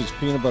 Even Reese's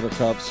Peanut Butter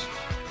Cups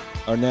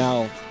are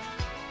now,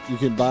 you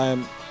can buy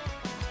them,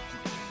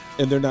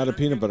 and they're not a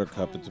peanut butter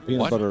cup. It's a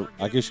peanut butter,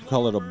 I guess you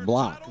call it a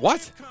block.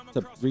 What? It's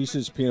a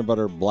Reese's Peanut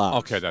Butter block.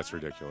 Okay, that's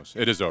ridiculous.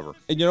 It is over.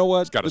 And you know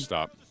what? It's got to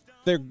stop.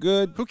 They're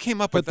good. Who came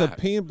up with that? But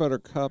the peanut butter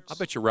cups. I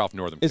bet you Ralph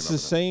Northam. It's the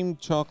same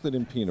chocolate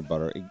and peanut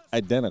butter,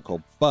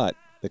 identical, but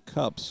the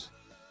cups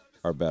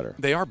are better.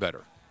 They are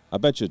better. I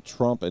bet you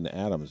Trump and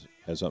Adams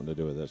has something to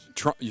do with this.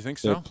 Trump, you think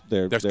so?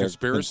 They're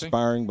conspiracy?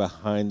 Conspiring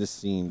behind the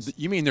scenes.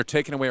 You mean they're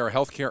taking away our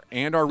health care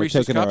and our Reese's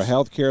Cups? They're taking our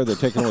health care. They're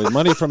taking away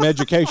money from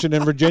education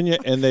in Virginia,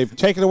 and they've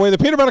taken away the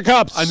peanut butter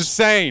cups.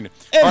 Insane.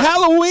 And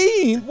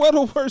Halloween. What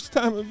a worst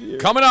time of year.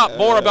 Coming up,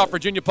 more about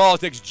Virginia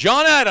politics.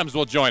 John Adams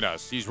will join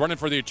us. He's running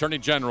for the Attorney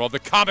General of the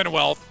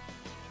Commonwealth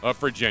of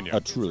Virginia. A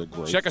truly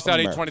great Check us out,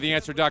 America.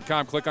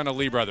 820theanswer.com. Click on the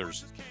Lee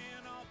Brothers.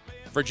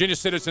 Virginia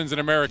citizens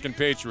and American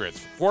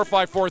patriots.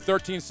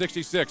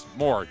 454-1366.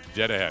 More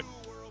dead ahead.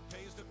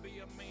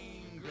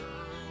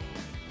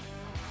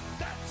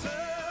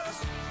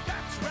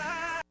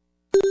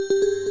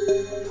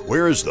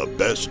 Where is the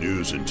best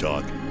news and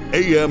talk?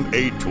 AM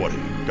 820,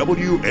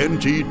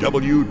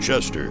 WNTW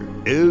Chester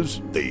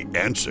is The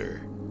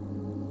Answer.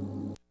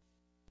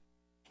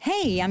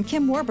 Hey, I'm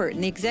Kim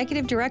Warburton, the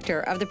Executive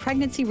Director of the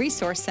Pregnancy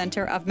Resource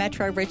Center of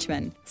Metro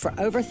Richmond. For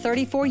over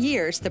 34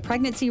 years, the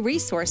Pregnancy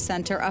Resource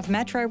Center of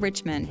Metro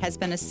Richmond has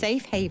been a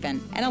safe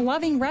haven and a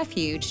loving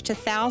refuge to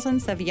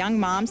thousands of young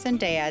moms and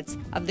dads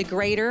of the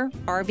greater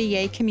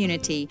RVA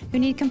community who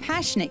need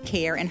compassionate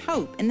care and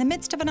hope in the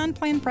midst of an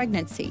unplanned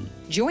pregnancy.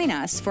 Join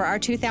us for our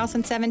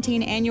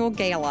 2017 annual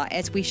gala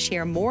as we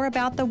share more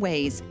about the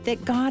ways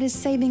that God is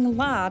saving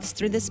lives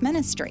through this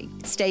ministry.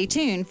 Stay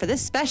tuned for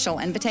this special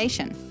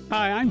invitation.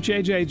 Hi, I'm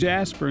J.J.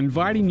 Jasper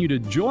inviting you to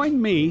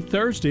join me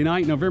Thursday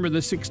night, November the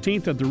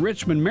 16th at the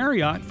Richmond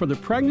Marriott for the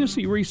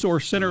Pregnancy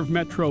Resource Center of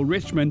Metro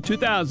Richmond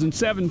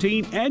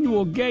 2017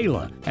 Annual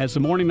Gala. As a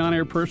morning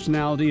on-air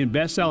personality and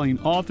best-selling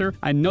author,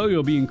 I know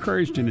you'll be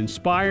encouraged and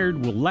inspired.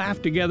 We'll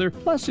laugh together.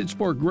 Plus, it's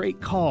for a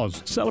great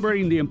cause,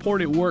 celebrating the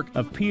important work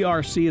of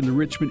PRC in the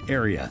Richmond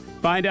area.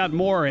 Find out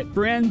more at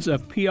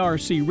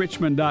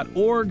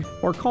friendsofprcrichmond.org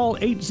or call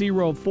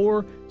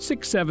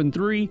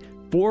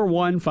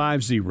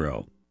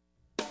 804-673-4150.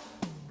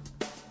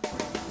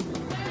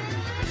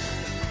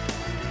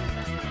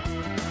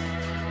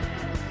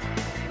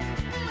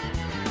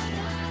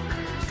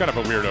 It's kind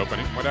of a weird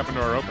opening. What happened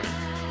to our opening?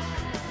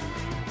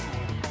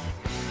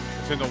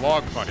 It's in the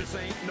log, funny.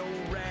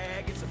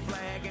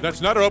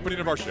 That's not our opening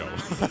of our show.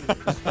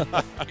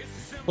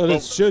 But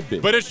it should be.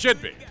 But it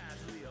should be.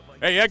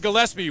 Hey, Ed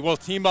Gillespie will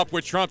team up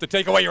with Trump to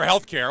take away your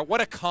health care.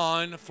 What a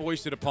con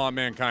foisted upon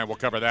mankind. We'll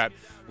cover that.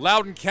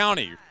 Loudoun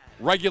County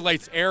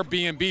regulates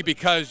Airbnb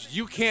because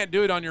you can't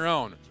do it on your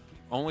own.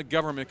 Only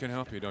government can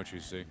help you, don't you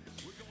see?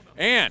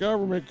 And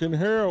government can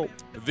help.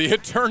 The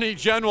Attorney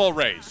General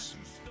race,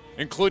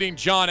 including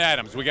John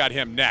Adams. We got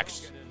him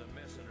next.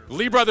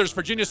 Lee Brothers,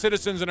 Virginia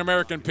Citizens and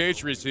American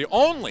Patriots, the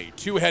only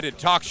two-headed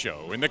talk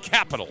show in the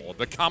capital of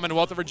the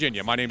Commonwealth of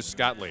Virginia. My name is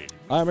Scott Lee.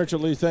 I'm Richard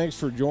Lee. Thanks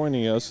for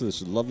joining us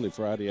this lovely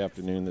Friday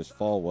afternoon, this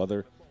fall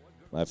weather,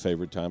 my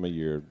favorite time of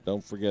year.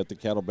 Don't forget the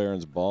Cattle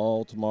Barons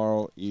Ball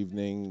tomorrow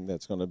evening.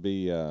 That's going to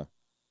be a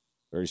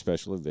very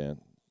special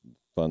event.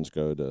 Funds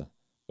go to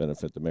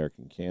benefit the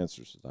American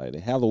Cancer Society.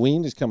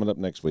 Halloween is coming up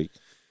next week,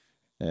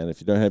 and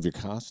if you don't have your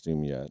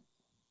costume yet,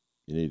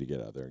 you need to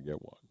get out there and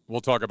get one.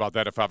 We'll talk about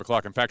that at 5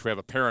 o'clock. In fact, we have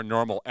a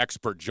paranormal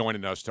expert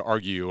joining us to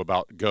argue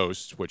about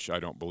ghosts, which I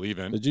don't believe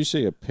in. Did you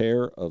say a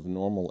pair of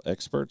normal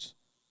experts?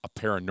 A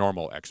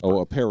paranormal expert. Oh,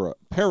 a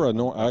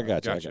paranormal. I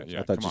got you. Yeah,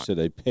 I thought you said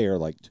a pair,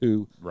 like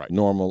two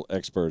normal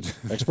experts.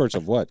 Experts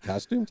of what?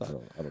 Costumes? I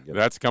don't get it.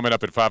 That's coming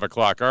up at 5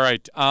 o'clock. All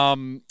right.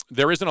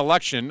 There is an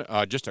election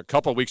just a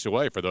couple weeks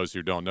away, for those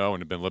who don't know and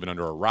have been living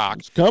under a rock.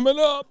 It's coming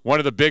up. One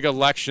of the big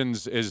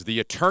elections is the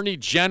Attorney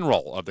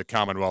General of the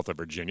Commonwealth of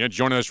Virginia.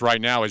 Joining us right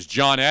now is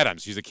John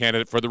Adams. He's a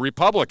candidate for the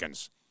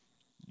Republicans.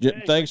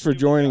 Thanks for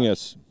joining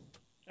us.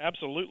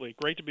 Absolutely.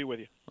 Great to be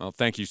with you. Well,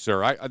 thank you,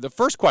 sir. The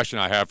first question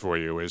I have for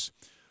you is,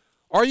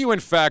 are you in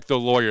fact the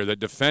lawyer that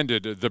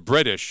defended the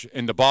British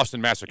in the Boston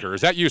Massacre?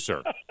 Is that you,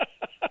 sir?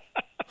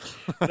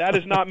 That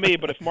is not me,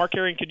 but if Mark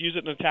Herring could use it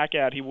in an attack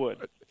ad, he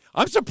would.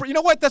 I'm surprised. You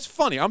know what? That's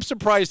funny. I'm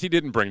surprised he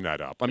didn't bring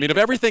that up. I mean, of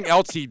everything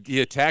else he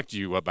attacked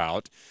you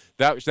about,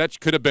 that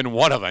could have been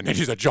one of them. And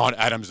he's a John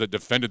Adams that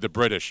defended the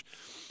British.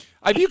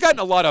 Have you gotten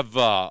a lot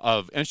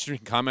of interesting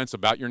comments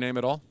about your name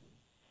at all?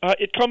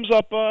 It comes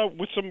up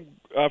with some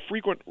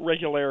frequent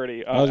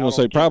regularity. I was going to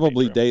say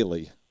probably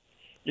daily.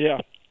 Yeah.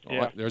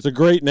 Yeah. It's a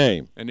great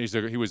name. And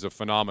he was a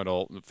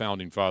phenomenal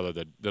founding father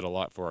that did a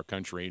lot for our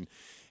country.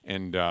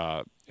 And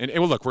well,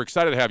 look, we're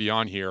excited to have you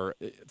on here.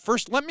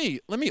 First, let me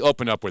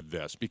open up with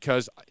this,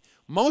 because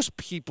most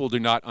people do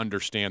not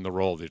understand the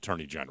role of the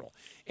Attorney General.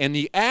 And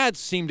the ads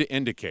seem to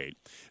indicate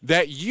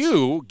that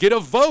you get a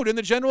vote in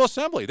the General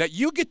Assembly, that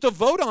you get to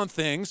vote on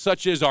things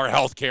such as our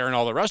health care and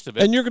all the rest of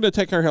it. And you're going to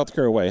take our health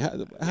care away. How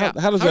does that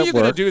work? How are you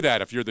going to do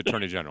that if you're the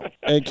Attorney General?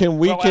 And can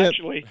we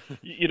actually,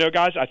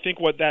 guys, I think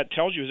what that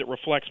tells you is it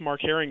reflects Mark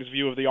Herring's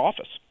view of the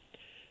office.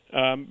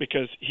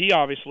 Because he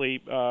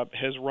obviously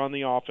has run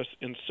the office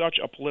in such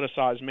a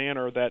politicized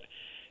manner that,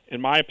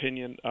 in my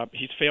opinion,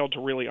 he's failed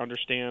to really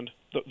understand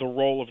the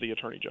role of the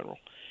Attorney General.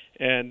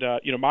 And,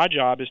 my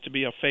job is to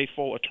be a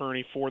faithful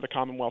attorney for the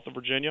Commonwealth of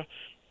Virginia,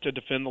 to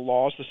defend the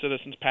laws the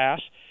citizens pass,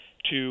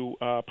 to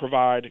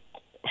provide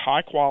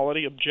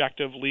high-quality,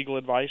 objective legal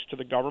advice to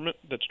the government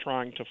that's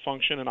trying to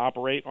function and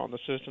operate on the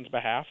citizens'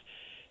 behalf,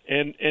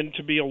 and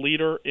to be a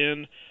leader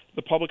in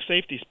the public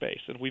safety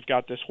space. And we've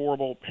got this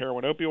horrible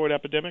heroin opioid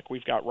epidemic.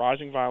 We've got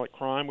rising violent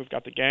crime. We've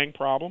got the gang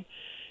problem.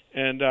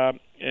 But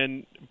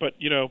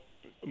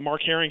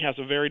Mark Herring has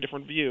a very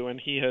different view, and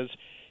he has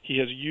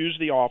used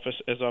the office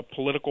as a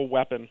political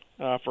weapon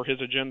for his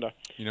agenda.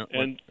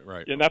 And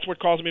that's what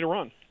caused me to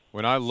run.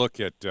 When I look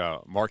at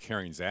Mark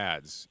Herring's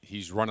ads,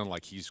 he's running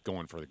like he's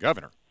going for the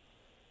governor.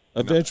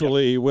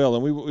 Eventually he will,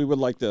 and we would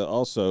like to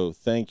also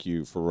thank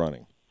you for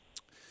running.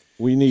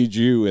 We need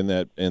you in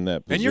that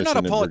position. And you're not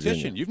a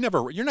politician. You've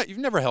never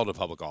held a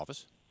public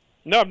office.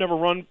 No, I've never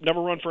run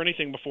for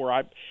anything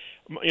before.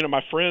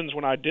 My friends,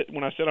 when I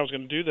said I was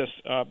going to do this,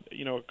 a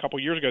couple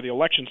years ago, the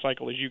election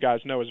cycle, as you guys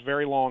know, is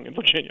very long in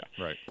Virginia.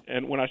 Right.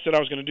 And when I said I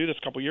was going to do this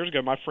a couple years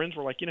ago, my friends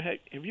were like, hey,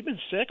 have you been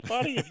sick,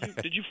 buddy?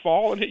 Did you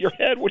fall and hit your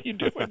head? What are you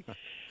doing?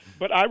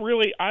 But I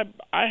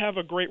have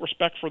a great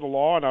respect for the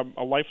law, and I'm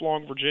a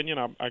lifelong Virginian.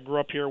 I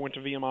grew up here, went to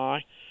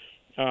VMI.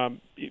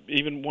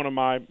 Even one of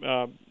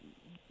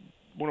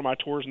my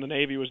tours in the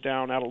Navy was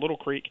down out of Little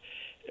Creek,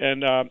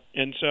 and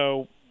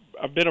so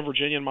I've been a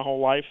Virginian my whole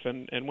life,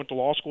 and went to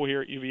law school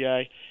here at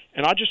UVA,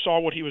 and I just saw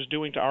what he was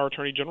doing to our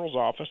Attorney General's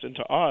office and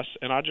to us,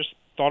 and I just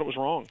thought it was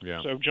wrong.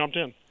 Yeah. So jumped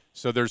in.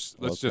 So there's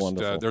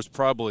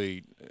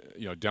probably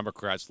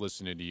Democrats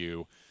listening to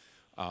you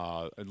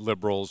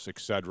liberals, et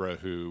cetera,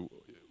 who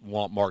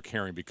want Mark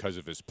Herring because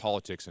of his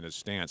politics and his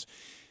stance.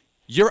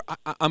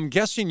 I'm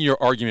guessing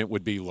your argument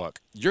would be, look,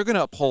 you're going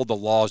to uphold the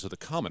laws of the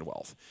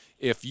Commonwealth.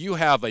 If you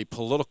have a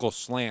political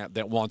slant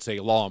that wants a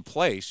law in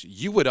place,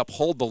 you would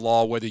uphold the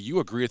law whether you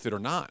agree with it or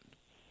not.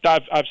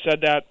 I've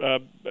said that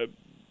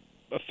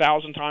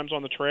 1,000 times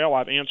on the trail.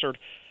 I've answered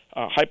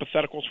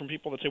hypotheticals from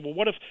people that say, well,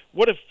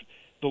 what if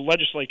the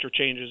legislature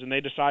changes and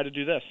they decide to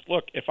do this?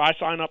 Look, if I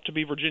sign up to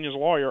be Virginia's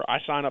lawyer, I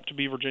sign up to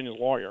be Virginia's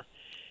lawyer.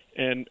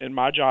 And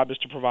my job is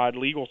to provide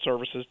legal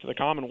services to the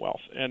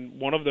Commonwealth. And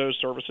one of those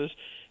services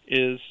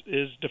is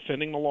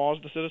defending the laws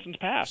the citizens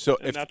pass. So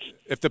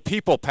if the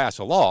people pass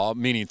a law,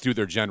 meaning through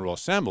their General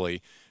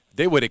Assembly,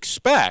 they would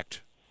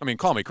expect, I mean,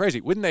 call me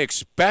crazy, wouldn't they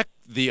expect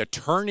the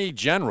Attorney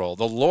General,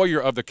 the lawyer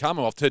of the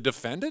Commonwealth, to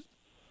defend it?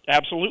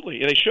 Absolutely.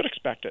 They should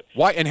expect it.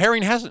 Why? And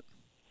Herring hasn't.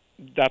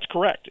 That's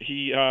correct.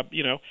 He,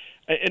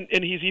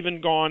 and he's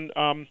even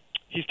gone,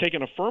 he's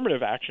taken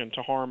affirmative action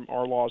to harm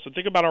our laws. So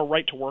think about our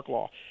right-to-work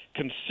law,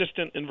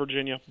 consistent in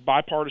Virginia,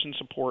 bipartisan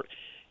support,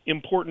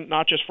 important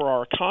not just for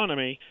our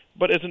economy,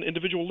 but as an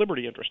individual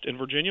liberty interest. In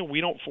Virginia, we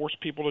don't force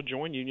people to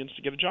join unions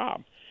to get a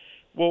job.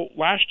 Well,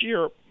 last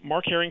year,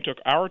 Mark Herring took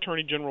our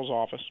Attorney General's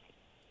office,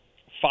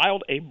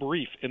 filed a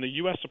brief in the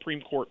U.S.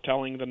 Supreme Court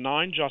telling the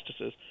 9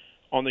 justices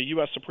on the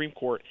U.S. Supreme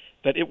Court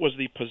that it was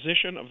the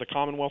position of the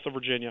Commonwealth of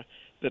Virginia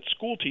that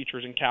school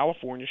teachers in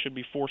California should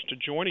be forced to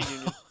join a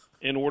union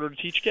in order to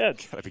teach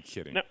kids. Gotta be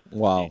kidding.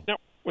 Wow.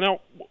 Now,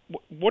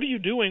 what are you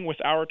doing with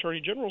our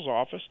Attorney General's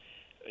office?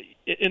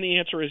 And the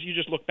answer is you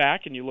just look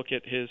back and you look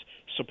at his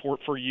support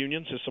for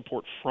unions, his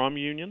support from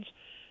unions,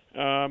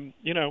 and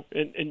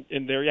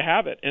there you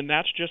have it. And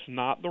that's just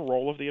not the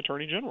role of the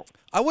Attorney General.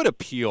 I would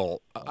appeal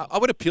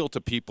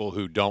to people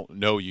who don't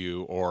know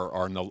you or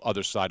are on the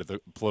other side of the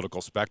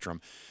political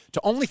spectrum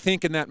to only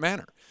think in that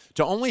manner.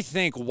 To only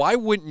think, why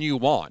wouldn't you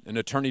want an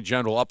Attorney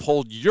General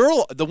uphold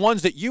the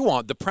ones that you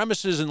want, the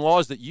premises and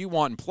laws that you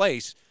want in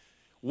place?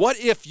 What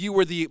if you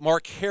were the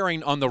Mark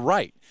Herring on the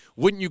right?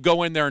 Wouldn't you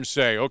go in there and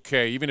say,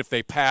 okay, even if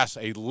they pass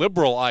a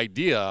liberal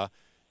idea,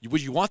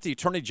 would you want the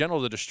Attorney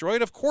General to destroy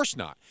it? Of course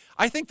not.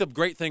 I think the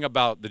great thing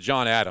about the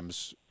John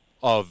Adams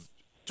of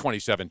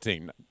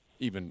 2017,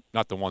 even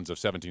not the ones of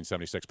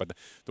 1776, but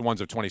the ones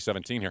of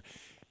 2017 here,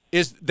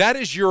 is that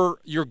is your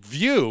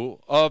view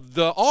of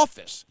the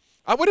office.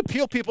 I would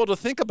appeal people to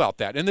think about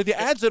that. And the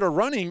ads that are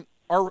running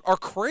are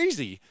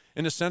crazy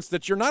in the sense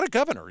that you're not a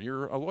governor,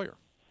 you're a lawyer.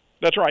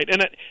 That's right.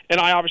 And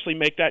I obviously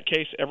make that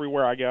case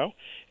everywhere I go.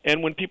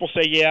 And when people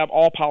say, yeah,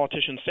 all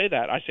politicians say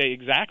that, I say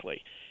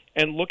exactly.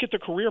 And look at the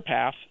career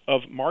path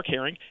of Mark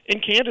Herring,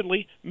 and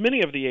candidly,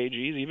 many of the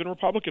AGs, even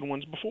Republican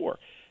ones before.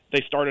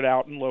 They started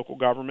out in local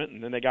government,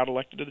 and then they got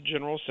elected to the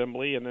General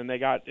Assembly, and then they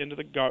got into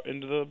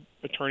the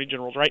Attorney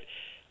Generals, right?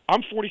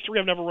 I'm 43.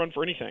 I've never run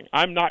for anything.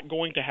 I'm not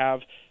going to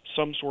have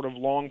some sort of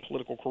long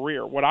political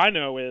career. What I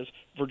know is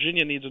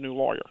Virginia needs a new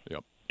lawyer.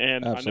 Yep.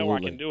 And Absolutely. I know I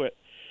can do it.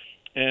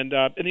 And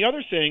the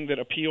other thing that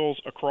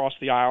appeals across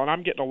the aisle, and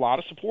I'm getting a lot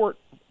of support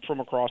from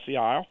across the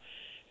aisle,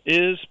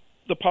 is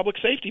the public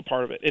safety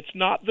part of it. It's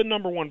not the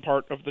number one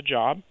part of the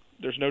job.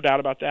 There's no doubt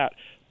about that.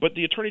 But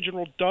the Attorney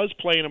General does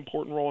play an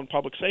important role in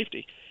public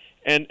safety.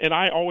 And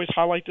I always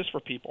highlight this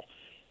for people.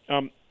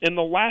 In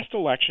the last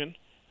election,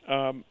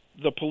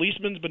 the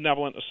Policemen's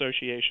Benevolent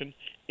Association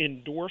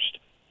endorsed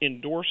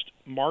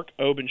Mark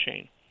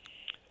Obenshain.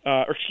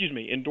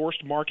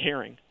 Endorsed Mark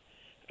Herring.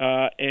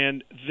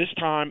 And this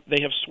time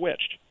they have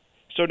switched.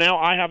 So now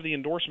I have the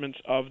endorsements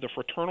of the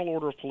Fraternal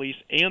Order of Police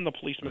and the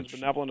Policemen's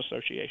Benevolent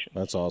Association.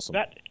 That's awesome.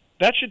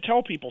 That should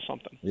tell people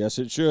something. Yes,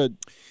 it should.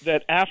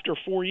 That after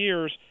 4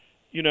 years,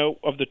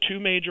 of the 2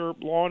 major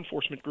law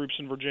enforcement groups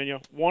in Virginia,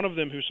 one of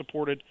them who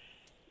supported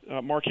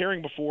Mark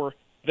Herring before,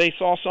 they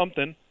saw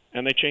something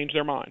and they changed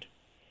their mind.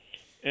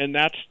 And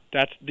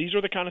these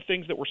are the kind of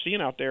things that we're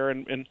seeing out there.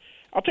 And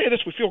I'll tell you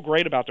this: we feel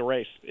great about the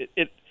race.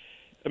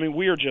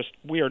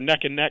 We are neck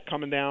and neck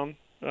coming down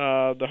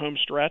the home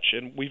stretch,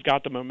 and we've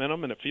got the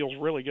momentum, and it feels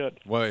really good.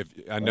 Well,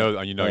 I know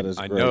that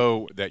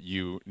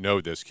you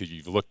know this because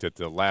you've looked at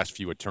the last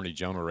few Attorney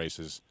General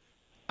races.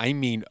 I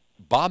mean,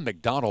 Bob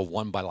McDonnell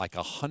won by like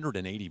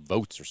 180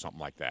 votes or something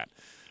like that.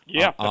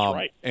 Yeah, that's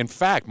right. In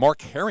fact,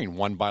 Mark Herring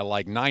won by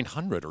like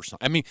 900 or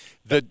something. I mean,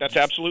 that's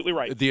absolutely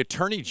right. The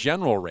Attorney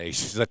General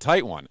race is a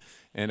tight one,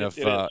 and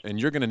and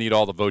you're going to need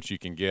all the votes you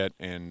can get,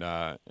 and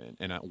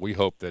we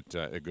hope that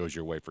it goes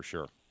your way for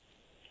sure.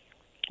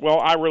 Well,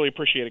 I really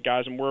appreciate it,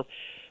 guys, and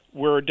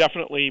we're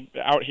definitely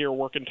out here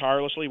working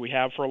tirelessly. We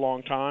have for a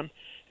long time,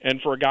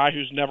 and for a guy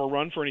who's never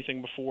run for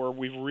anything before,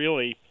 we've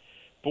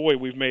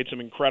made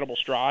some incredible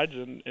strides,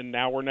 and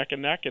now we're neck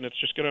and neck, and it's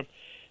just going to,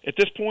 at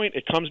this point,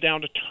 it comes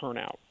down to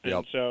turnout. Yep.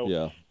 And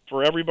so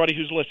for everybody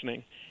who's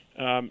listening,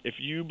 if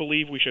you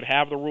believe we should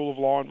have the rule of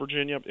law in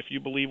Virginia, if you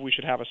believe we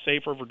should have a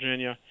safer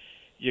Virginia,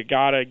 you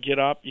got to get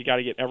up. You got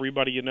to get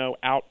everybody you know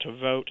out to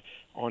vote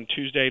on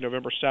Tuesday,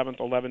 November 7th,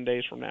 11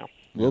 days from now.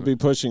 We'll be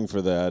pushing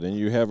for that, and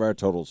you have our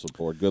total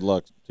support. Good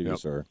luck to you,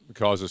 sir. The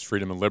cause is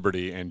freedom and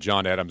liberty, and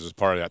John Adams is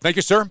part of that. Thank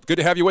you, sir. Good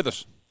to have you with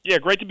us. Yeah,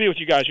 great to be with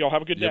you guys. Y'all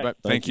have a good day. Yeah,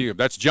 thank you.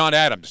 That's John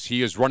Adams.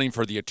 He is running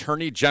for the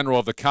Attorney General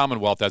of the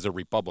Commonwealth as a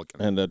Republican.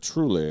 And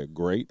truly a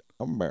great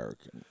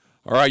American.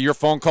 All right, your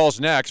phone call's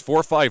next,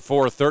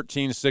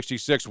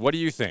 454-1366. What do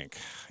you think?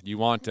 Do you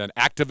want an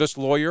activist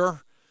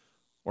lawyer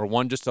or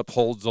one just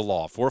upholds the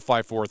law?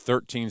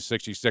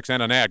 454-1366.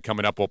 And an ad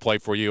coming up we'll play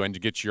for you and to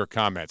get your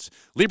comments.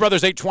 Lee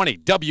Brothers 820,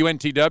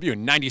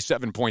 WNTW,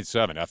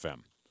 97.7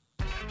 FM.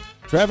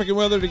 Traffic and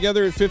weather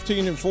together at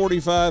 15 and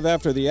 45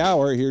 after the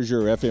hour. Here's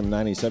your FM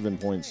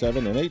 97.7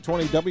 and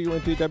 820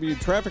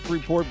 WNTW traffic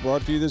report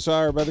brought to you this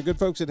hour by the good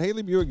folks at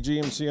Haley Buick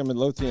GMC on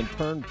Midlothian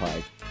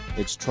Turnpike.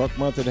 It's Truck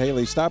Month at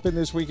Haley. Stop in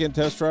this weekend,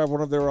 test drive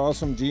one of their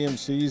awesome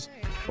GMCs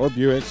or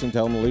Buicks and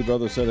tell them the Lee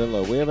Brothers said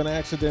hello. We have an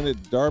accident at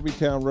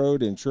Darbytown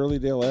Road and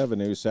Shirleydale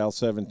Avenue, South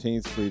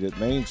 17th Street at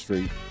Main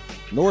Street.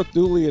 North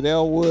Dooley at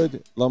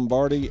Elwood,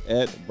 Lombardi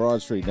at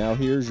Broad Street. Now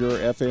here's your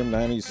FM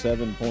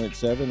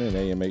 97.7 and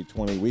AM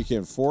 820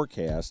 weekend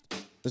forecast.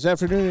 This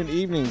afternoon and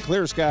evening,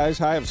 clear skies,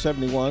 high of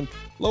 71,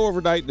 low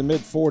overnight in the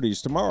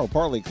mid-40s. Tomorrow,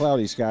 partly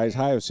cloudy skies,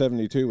 high of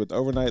 72 with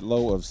overnight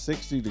low of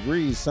 60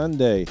 degrees.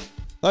 Sunday,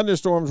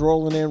 thunderstorms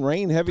rolling in,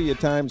 rain heavy at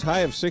times, high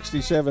of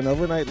 67,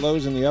 overnight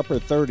lows in the upper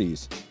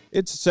 30s.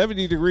 It's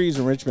 70 degrees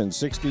in Richmond,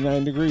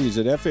 69 degrees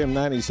at FM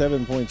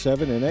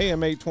 97.7 and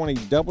AM 820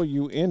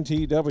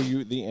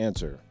 WNTW, The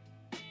Answer.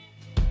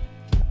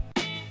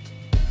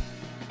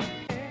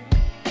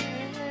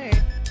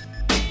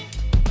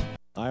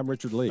 I'm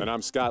Richard Lee. And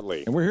I'm Scott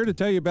Lee. And we're here to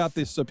tell you about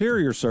the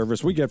superior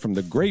service we get from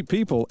the great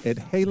people at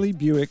Haley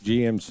Buick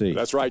GMC.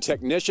 That's right.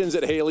 Technicians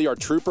at Haley are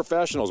true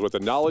professionals with the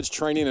knowledge,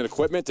 training, and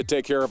equipment to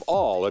take care of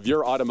all of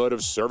your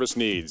automotive service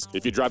needs.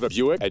 If you drive a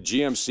Buick, a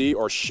GMC,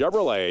 or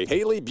Chevrolet,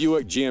 Haley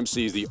Buick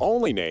GMC is the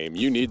only name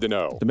you need to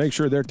know. To make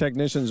sure their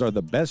technicians are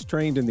the best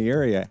trained in the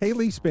area,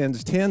 Haley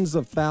spends tens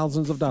of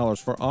thousands of dollars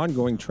for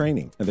ongoing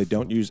training, and they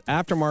don't use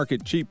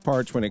aftermarket cheap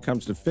parts when it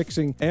comes to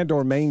fixing and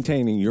or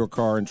maintaining your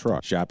car and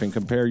truck. Shop and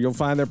compare, you'll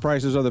find their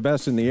prices are the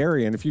best in the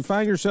area, and if you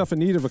find yourself in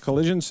need of a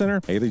collision center,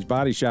 Haley's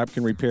Body Shop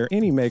can repair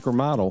any make or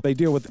model. They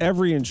deal with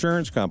every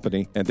insurance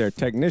company, and their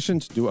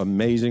technicians do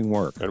amazing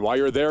work. And while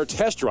you're there,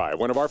 test drive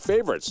one of our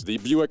favorites, the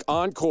Buick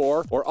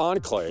Encore or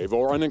Enclave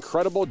or an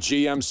incredible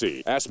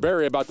GMC. Ask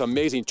Barry about the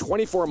amazing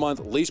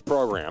 24-month lease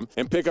program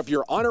and pick up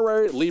your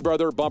honorary Lee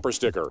Brother bumper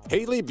sticker.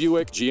 Haley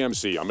Buick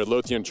GMC on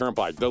Midlothian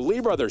Turnpike, the Lee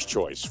Brothers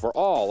choice for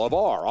all of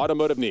our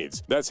automotive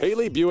needs. That's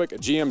Haley Buick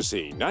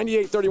GMC,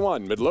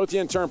 9831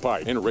 Midlothian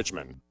Turnpike in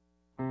Richmond.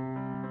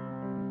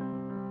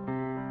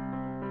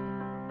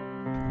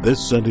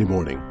 This Sunday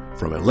morning,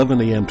 from 11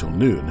 a.m. till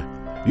noon,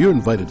 you're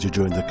invited to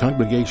join the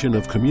congregation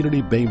of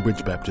Community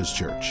Bainbridge Baptist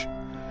Church,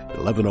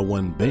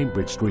 1101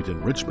 Bainbridge Street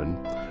in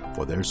Richmond,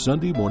 for their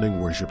Sunday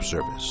morning worship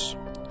service.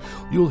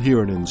 You'll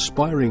hear an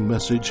inspiring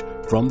message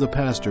from the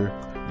pastor,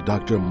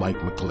 Dr. Mike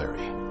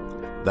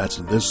McClary. That's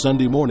this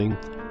Sunday morning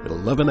at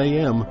 11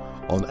 a.m.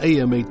 on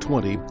AM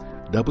 820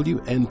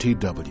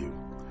 WNTW,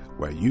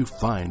 where you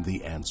find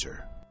the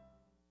answer.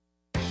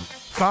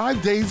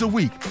 5 days a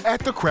week at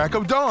the crack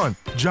of dawn,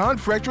 John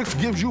Fredericks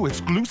gives you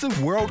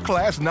exclusive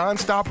world-class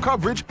nonstop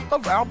coverage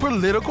of our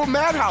political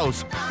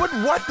madhouse. But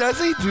what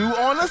does he do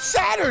on a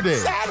Saturday?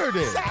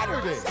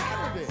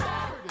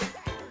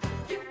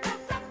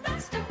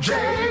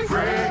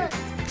 J-Fred.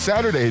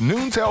 Saturday,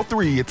 noon till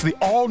 3, it's the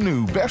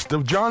all-new Best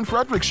of John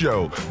Fredericks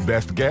show.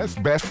 Best guests,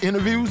 best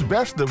interviews,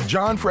 Best of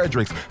John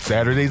Fredericks.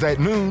 Saturdays at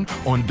noon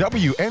on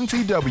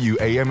WNTW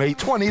AM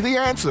 820, The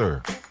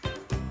Answer.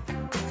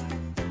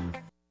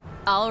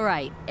 All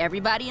right,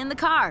 everybody in the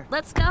car,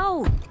 let's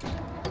go.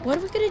 What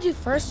are we gonna do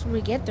first when we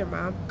get there,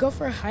 Mom? Go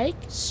for a hike?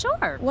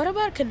 Sure. What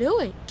about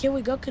canoeing? Can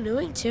we go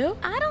canoeing too?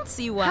 I don't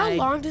see why. How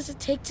long does it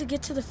take to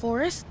get to the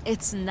forest?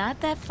 It's not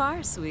that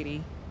far,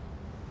 sweetie.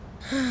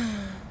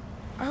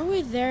 Are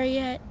we there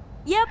yet?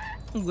 Yep,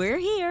 we're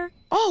here.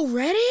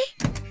 Already?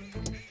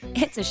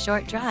 It's a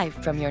short drive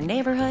from your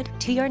neighborhood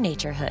to your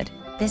naturehood.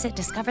 Visit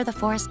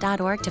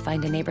discovertheforest.org to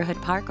find a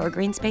neighborhood park or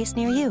green space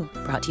near you.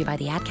 Brought to you by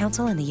the Ad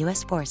Council and the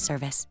U.S. Forest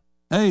Service.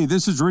 Hey,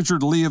 this is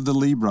Richard Lee of the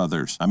Lee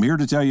Brothers. I'm here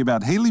to tell you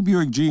about Haley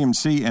Buick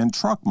GMC and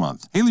Truck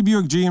Month. Haley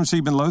Buick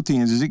GMC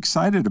Midlothian is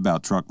excited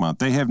about Truck Month.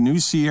 They have new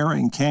Sierra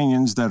and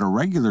Canyons that are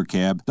regular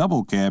cab,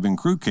 double cab, and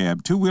crew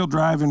cab, two-wheel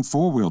drive, and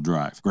four-wheel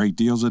drive. Great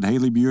deals at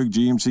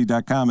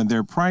HaleyBuickGMC.com, and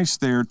they're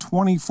priced there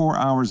 24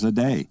 hours a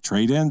day.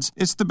 Trade-ins?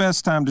 It's the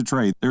best time to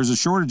trade. There's a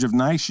shortage of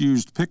nice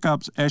used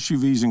pickups,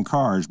 SUVs, and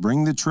cars.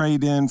 Bring the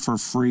trade in for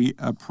free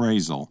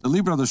appraisal. The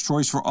Lee Brothers'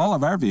 choice for all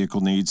of our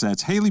vehicle needs,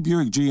 that's Haley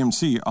Buick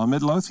GMC on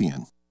Midlothian.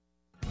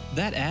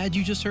 That ad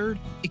you just heard,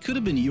 it could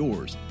have been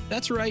yours.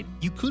 That's right,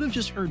 you could have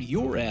just heard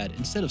your ad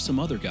instead of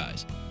some other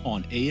guys.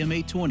 On AM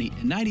 820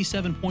 and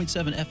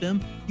 97.7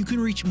 FM, you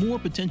can reach more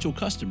potential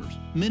customers,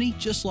 many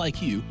just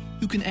like you,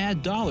 who can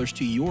add dollars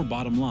to your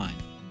bottom line.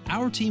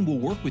 Our team will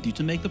work with you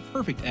to make the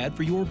perfect ad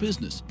for your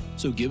business.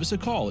 So give us a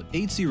call at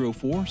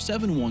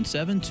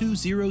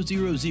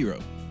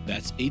 804-717-2000.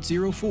 That's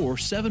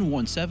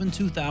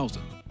 804-717-2000.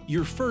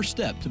 Your first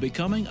step to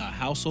becoming a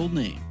household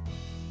name.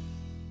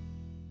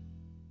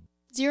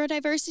 Zero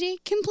diversity,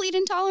 complete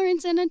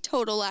intolerance, and a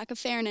total lack of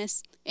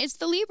fairness. It's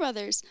the Lee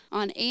Brothers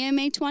on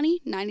AMA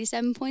 20,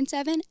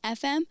 97.7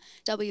 FM,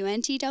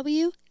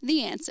 WNTW,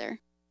 The Answer.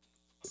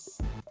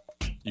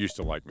 Used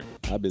to like me.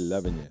 I be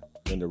loving you.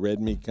 When the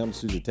red meat comes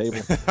to the table,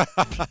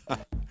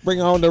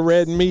 bring on the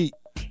red meat.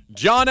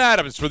 John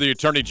Adams for the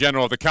Attorney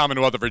General of the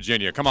Commonwealth of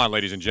Virginia. Come on,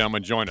 ladies and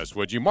gentlemen, join us,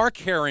 would you? Mark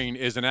Herring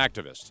is an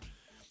activist.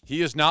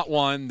 He is not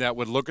one that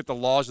would look at the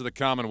laws of the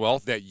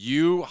Commonwealth that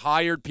you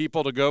hired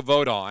people to go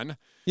vote on.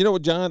 You know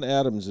what? John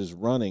Adams is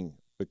running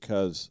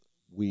because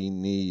we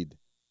need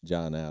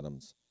John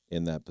Adams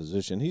in that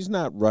position. He's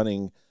not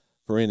running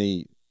for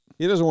any –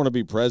 he doesn't want to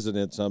be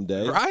president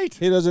someday. Right.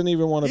 He doesn't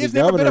even want to be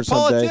governor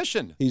someday.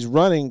 He's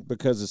running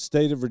because the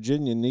state of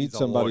Virginia needs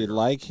somebody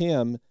like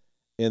him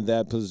in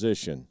that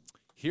position.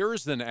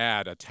 Here's an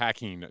ad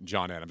attacking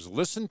John Adams.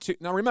 Listen to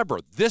 – now remember,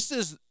 this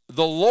is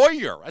the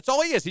lawyer. That's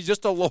all he is. He's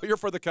just a lawyer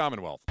for the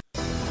Commonwealth.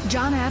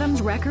 John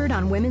Adams' record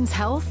on women's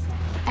health?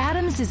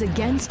 Adams is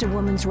against a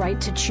woman's right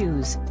to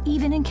choose,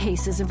 even in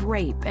cases of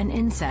rape and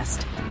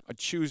incest.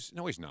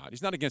 No, he's not.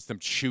 He's not against them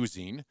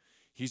choosing.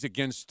 He's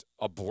against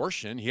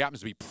abortion. He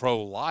happens to be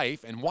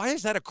pro-life. And why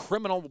is that a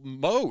criminal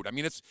mode? I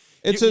mean,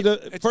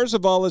 first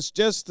of all, it's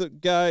just the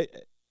guy.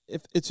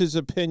 If it's his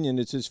opinion,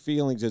 it's his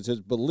feelings, it's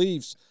his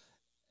beliefs.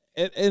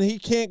 And he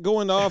can't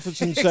go into office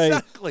and say,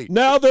 exactly.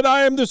 Now that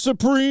I am the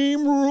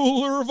supreme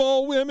ruler of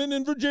all women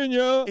in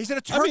Virginia. He's an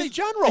attorney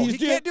general. He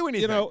can't do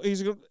anything. You know,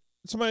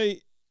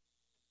 somebody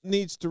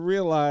needs to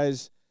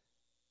realize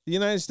the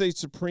United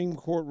States Supreme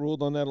Court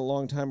ruled on that a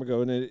long time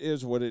ago, and it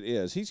is what it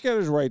is. He's got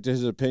his right to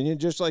his opinion,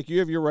 just like you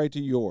have your right to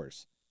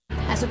yours.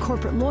 As a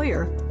corporate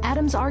lawyer,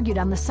 Adams argued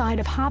on the side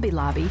of Hobby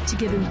Lobby to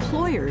give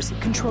employers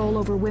control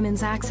over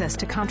women's access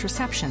to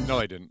contraception. No,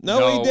 he didn't.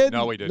 No, he didn't.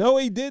 No, he didn't. No,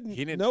 he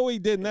didn't. No, he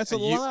didn't. That's a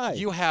lie.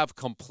 You have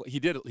he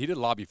did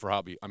lobby for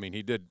Hobby. I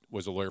mean,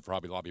 was a lawyer for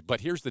Hobby Lobby. But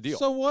here's the deal.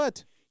 So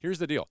what? Here's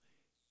the deal.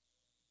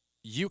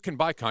 You can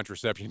buy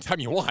contraception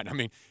anytime you want. I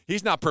mean,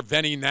 he's not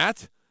preventing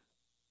that.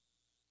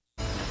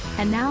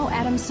 And now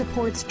Adams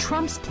supports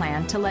Trump's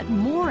plan to let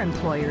more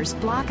employers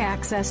block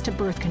access to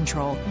birth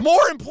control.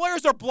 More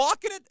employers are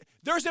blocking it?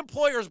 There's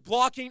employers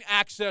blocking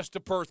access to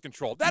birth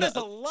control. That is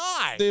a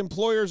lie. The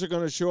employers are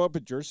going to show up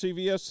at your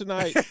CVS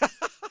tonight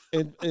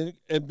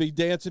and be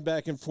dancing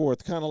back and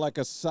forth, kind of like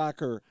a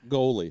soccer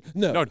goalie.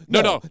 No,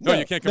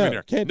 you can't come in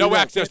here. No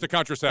access to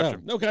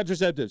contraception. No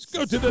contraceptives.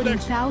 Go to the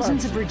next.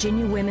 Thousands of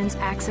Virginia women's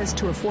access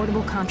to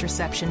affordable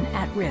contraception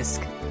at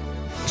risk.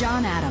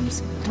 John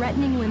Adams,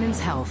 threatening women's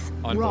health.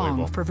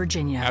 Wrong for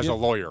Virginia. As a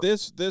lawyer.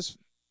 This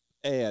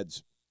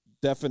ad's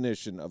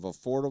definition of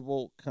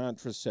affordable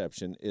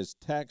contraception is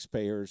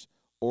taxpayers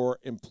or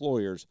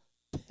employers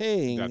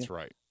paying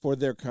for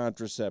their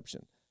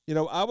contraception. You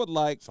know, I would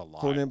like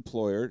for an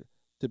employer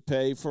to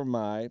pay for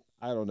my,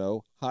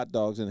 hot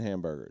dogs and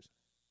hamburgers.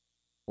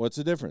 What's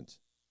the difference?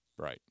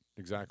 Right,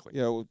 exactly.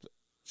 You know,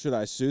 should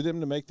I sue them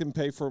to make them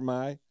pay for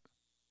my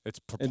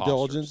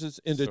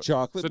indulgences into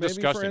chocolate? chocolate? It's a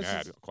disgusting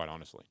ad, quite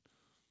honestly.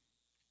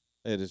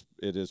 It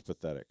is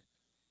pathetic.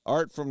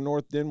 Art from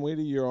North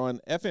Dinwiddie, you're on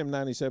FM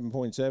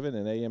 97.7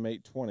 and AM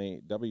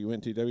 820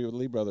 WNTW with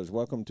Lee Brothers.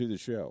 Welcome to the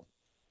show.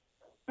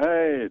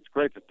 Hey, it's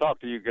great to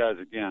talk to you guys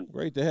again.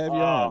 Great to have you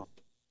on.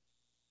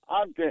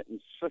 I'm getting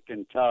sick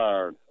and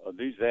tired of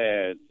these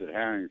ads that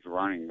Herring's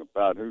running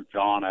about who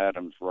John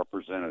Adams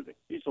represented.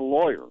 He's a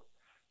lawyer.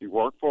 He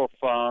worked for a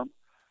firm.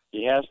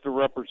 He has to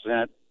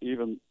represent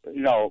even,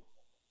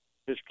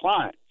 his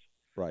clients.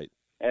 Right.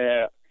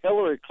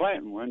 Hillary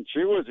Clinton, when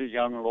she was a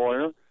young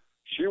lawyer,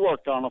 she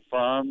worked on a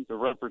firm that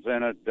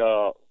represented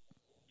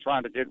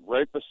trying to get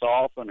rapists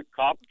off and a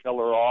cop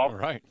killer off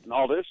and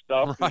all this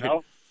stuff, Right.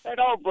 They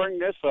don't bring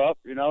this up,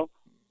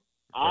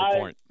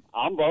 point.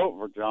 I'm voting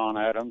for John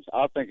Adams.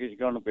 I think he's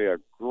going to be a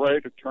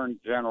great attorney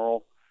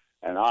general,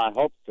 and I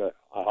hope to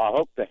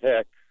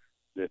heck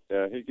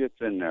that he gets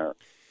in there.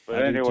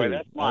 But anyway,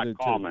 that's my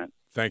comment.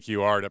 Thank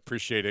you, Art.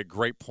 Appreciate it.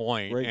 Great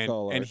point. Great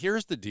call, Art. And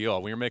here's the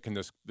deal. We were making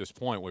this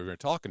point when we were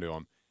talking to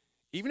him.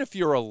 Even if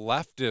you're a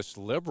leftist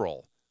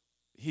liberal,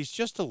 he's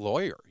just a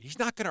lawyer. He's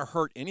not going to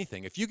hurt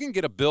anything. If you can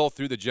get a bill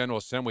through the General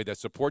Assembly that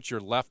supports your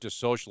leftist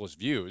socialist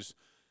views,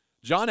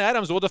 John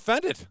Adams will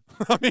defend it.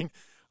 I mean,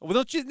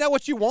 isn't that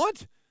what you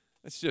want?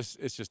 It's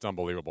just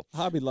unbelievable.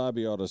 Hobby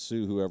Lobby ought to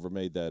sue whoever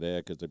made that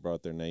ad because they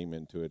brought their name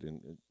into it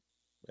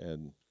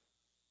and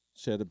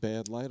shed a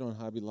bad light on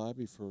Hobby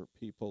Lobby for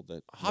people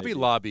that Hobby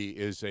Lobby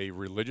is a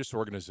religious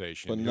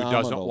organization who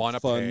doesn't want to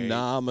pay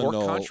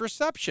for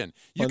contraception.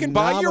 You can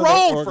buy your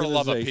own, for the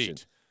love of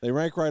Pete. They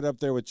rank right up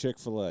there with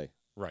Chick-fil-A.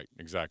 Right,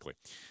 exactly.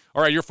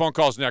 All right, your phone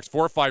call's next,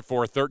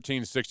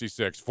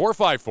 454-1366.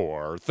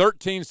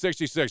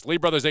 454-1366. Lee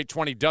Brothers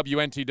 820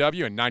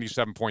 WNTW and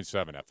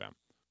 97.7 FM.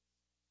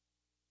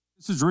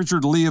 This is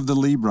Richard Lee of the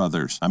Lee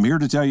Brothers. I'm here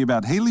to tell you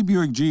about Haley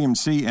Buick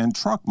GMC and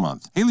Truck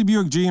Month. Haley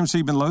Buick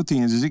GMC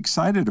Midlothian is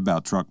excited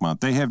about Truck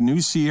Month. They have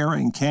new Sierra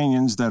and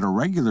Canyons that are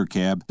regular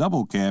cab,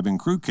 double cab, and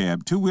crew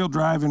cab, two-wheel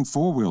drive, and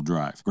four-wheel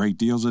drive. Great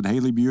deals at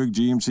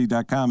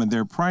HaleyBuickGMC.com, and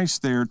they're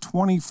priced there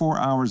 24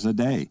 hours a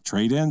day.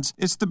 Trade-ins?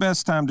 It's the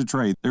best time to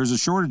trade. There's a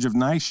shortage of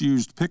nice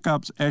used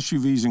pickups,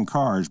 SUVs, and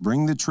cars.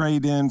 Bring the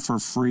trade in for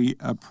free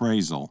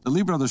appraisal. The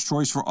Lee Brothers'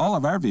 choice for all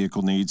of our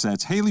vehicle needs,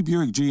 that's Haley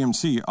Buick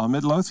GMC on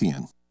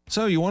Midlothian.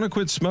 So you want to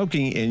quit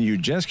smoking and you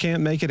just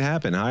can't make it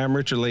happen. Hi, I'm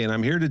Richard Lee, and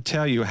I'm here to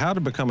tell you how to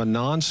become a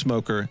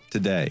non-smoker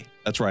today.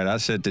 That's right, I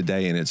said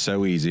today, and it's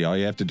so easy. All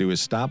you have to do is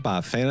stop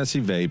by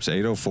Fantasy Vapes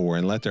 804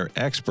 and let their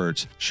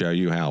experts show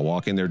you how.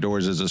 Walk in their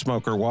doors as a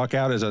smoker, walk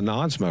out as a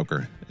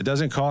non-smoker. It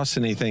doesn't cost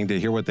anything to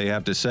hear what they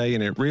have to say,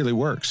 and it really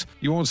works.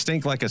 You won't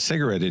stink like a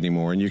cigarette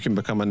anymore, and you can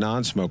become a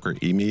non-smoker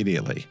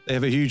immediately. They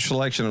have a huge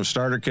selection of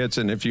starter kits,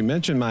 and if you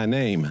mention my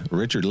name,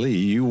 Richard Lee,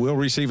 you will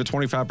receive a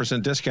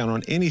 25% discount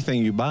on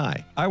anything you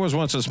buy. I was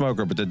once a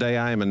smoker, but today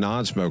I am a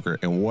non-smoker,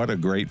 and what a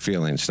great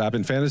feeling. Stop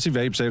in Fantasy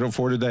Vapes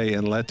 804 today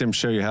and let them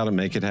show you how to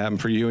make it happen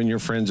for you and your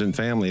friends and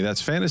family.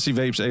 That's Fantasy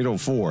Vapes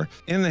 804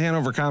 in the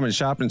Hanover Commons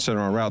Shopping Center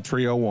on Route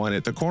 301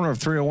 at the corner of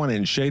 301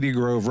 and Shady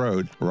Grove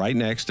Road, right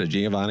next to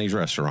Giovanni's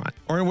Restaurant.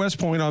 Or in West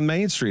Point on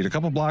Main Street, a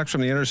couple blocks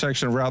from the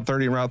intersection of Route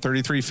 30 and Route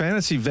 33.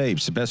 Fantasy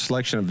Vapes, the best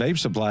selection of vape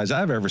supplies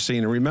I've ever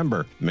seen. And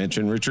remember,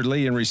 mention Richard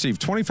Lee and receive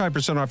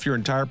 25% off your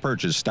entire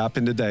purchase. Stop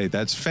in today.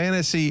 That's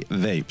Fantasy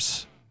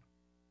Vapes.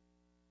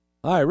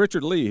 Hi,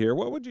 Richard Lee here.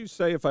 What would you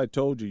say if I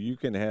told you you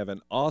can have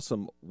an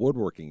awesome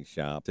woodworking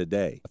shop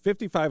today? A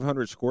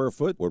 5,500 square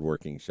foot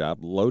woodworking shop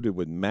loaded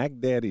with Mac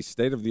Daddy's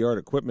state-of-the-art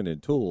equipment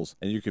and tools,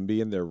 and you can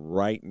be in there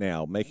right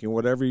now making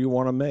whatever you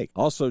want to make.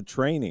 Also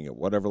training at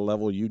whatever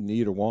level you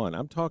need or want.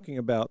 I'm talking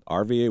about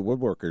RVA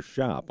Woodworkers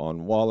Shop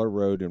on Waller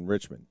Road in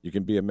Richmond. You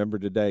can be a member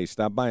today.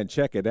 Stop by and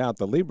check it out.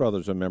 The Lee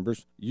Brothers are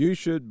members. You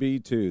should be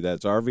too.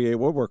 That's RVA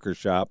Woodworkers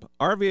Shop.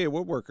 RVA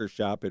Woodworkers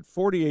Shop at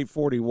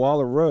 4840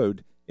 Waller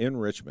Road in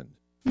Richmond.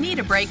 Need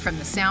a break from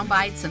the sound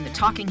bites and the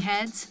talking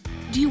heads?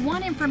 Do you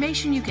want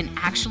information you can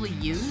actually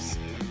use?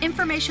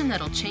 Information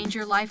that'll change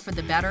your life for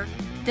the better?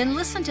 Then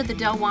listen to the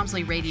Del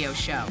Walmsley Radio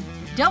Show.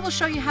 Del will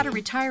show you how to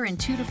retire in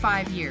 2 to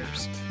 5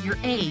 years. Your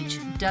age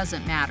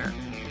doesn't matter.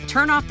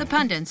 Turn off the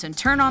pundits and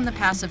turn on the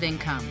passive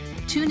income.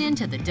 Tune in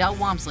to the Del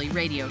Walmsley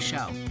Radio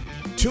Show.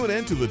 Tune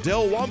in to the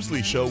Del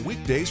Walmsley Show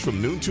weekdays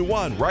from noon to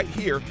 1 right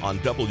here on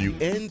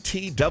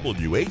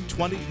WNTW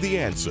 820 The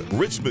Answer,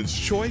 Richmond's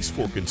choice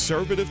for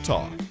conservative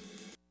talk.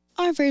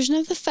 Our version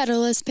of the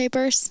Federalist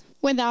Papers,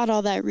 without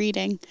all that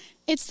reading.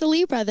 It's the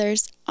Lee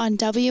Brothers on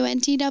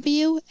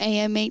WNTW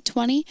AM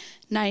 820,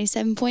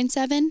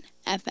 97.7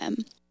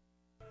 FM.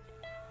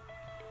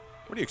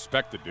 What do you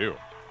expect to do?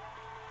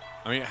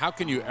 I mean, how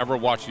can you ever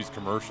watch these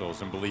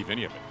commercials and believe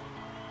any of it?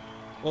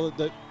 Well,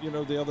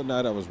 the other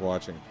night I was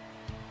watching,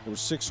 there were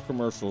 6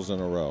 commercials in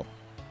a row.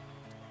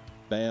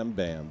 Bam,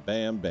 bam,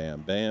 bam,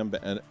 bam, bam,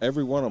 bam, and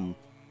every one of them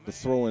were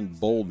throwing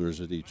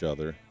boulders at each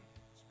other.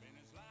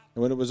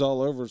 And when it was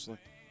all over, it's like,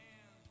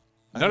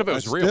 None of it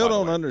was real. I still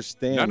don't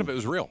understand. None of it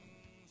was real.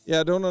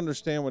 Yeah, I don't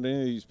understand what any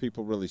of these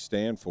people really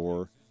stand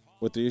for,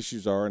 what the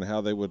issues are, and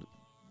how they would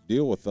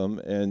deal with them.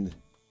 And,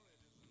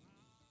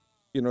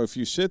 if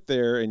you sit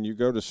there and you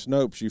go to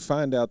Snopes, you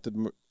find out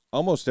that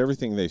almost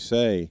everything they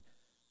say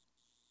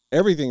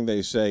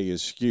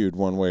is skewed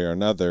one way or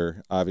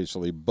another,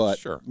 obviously, but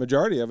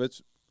majority of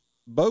it's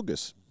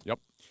bogus. Yep.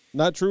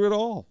 Not true at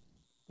all.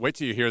 Wait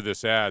till you hear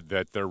this ad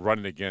that they're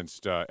running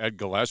against Ed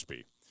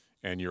Gillespie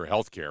and your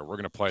health care. We're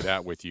going to play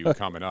that with you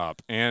coming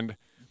up. And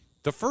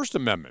the First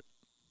Amendment,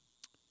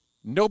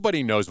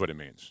 nobody knows what it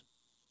means.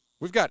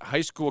 We've got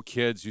high school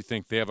kids who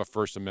think they have a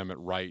First Amendment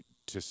right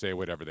to say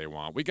whatever they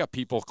want. We got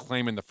people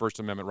claiming the First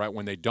Amendment right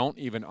when they don't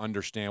even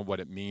understand what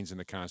it means in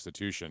the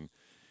Constitution,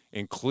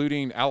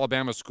 including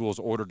Alabama schools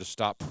ordered to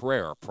stop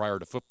prayer prior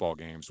to football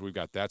games. We've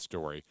got that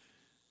story.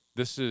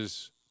 This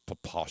is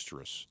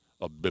preposterous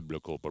of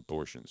biblical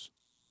proportions.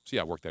 See,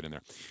 I worked that in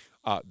there.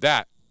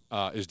 That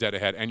is dead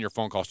ahead, and your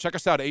phone calls. Check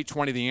us out at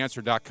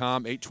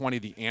 820theanswer.com,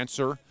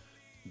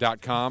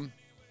 820theanswer.com.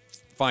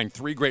 Find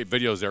 3 great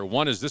videos there.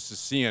 One is This is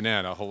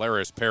CNN, a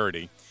hilarious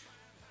parody.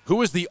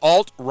 Who is the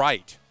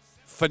alt-right?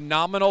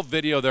 Phenomenal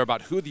video there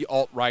about who the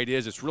alt-right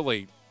is. It's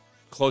really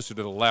closer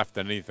to the left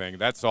than anything.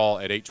 That's all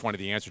at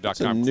 820theanswer.com.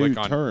 It's a new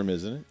term,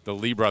 isn't it? The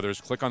Lee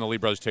Brothers. Click on the Lee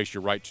Brothers. Takes you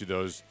right to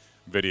those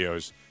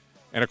videos.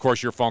 And, of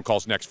course, your phone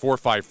call's next,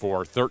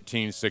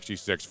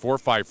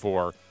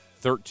 454-1366,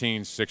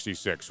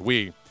 454-1366.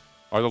 We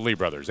are the Lee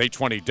Brothers,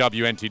 820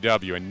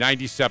 WNTW and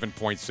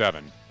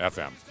 97.7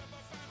 FM.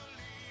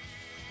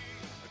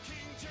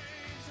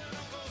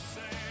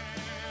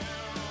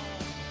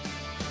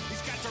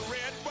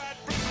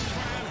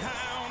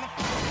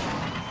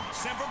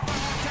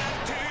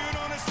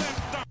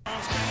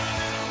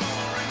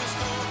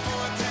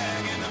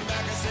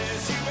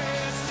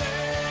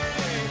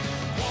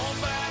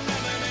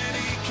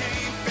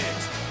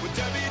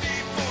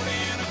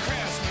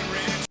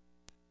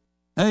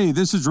 Hey,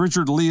 this is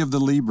Richard Lee of the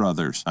Lee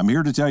Brothers. I'm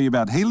here to tell you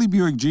about Haley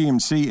Buick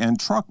GMC and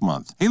Truck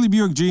Month. Haley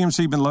Buick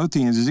GMC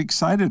Midlothian is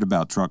excited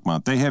about Truck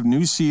Month. They have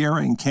new Sierra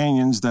and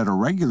Canyons that are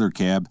regular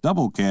cab,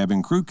 double cab,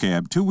 and crew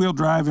cab, two-wheel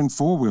drive, and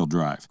four-wheel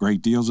drive.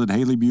 Great deals at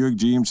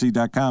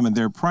HaleyBuickGMC.com, and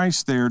they're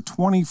priced there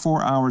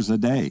 24 hours a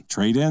day.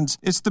 Trade-ins?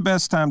 It's the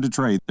best time to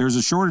trade. There's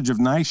a shortage of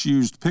nice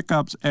used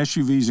pickups,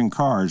 SUVs, and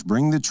cars.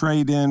 Bring the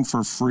trade in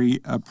for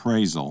free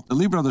appraisal. The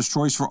Lee Brothers'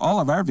 choice for all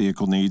of our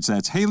vehicle needs.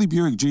 That's Haley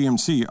Buick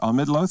GMC on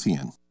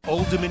Midlothian.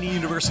 Old Dominion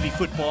University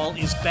football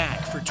is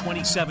back for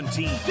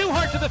 2017.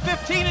 Duhart to the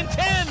 15 and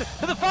 10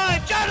 to the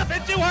 5.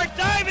 Jonathan Duhart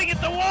diving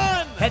at the 1.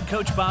 Head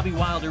coach Bobby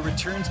Wilder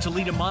returns to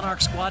lead a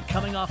Monarch squad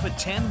coming off a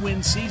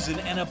 10-win season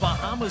and a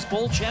Bahamas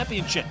Bowl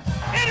championship.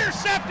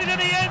 Intercepted in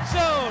the end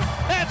zone.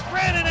 That's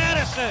Brandon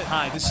Addison.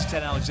 Hi, this is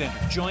Ted Alexander.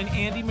 Join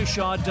Andy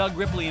Mishaw, Doug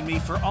Ripley, and me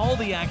for all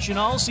the action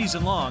all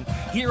season long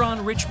here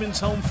on Richmond's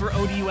home for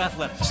ODU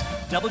Athletics.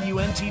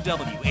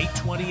 WNTW,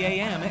 820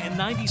 AM and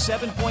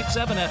 97.7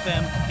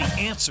 FM, The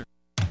Answer.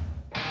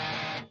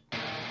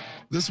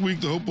 This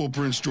week, the Hopewell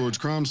Prince George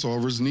Crime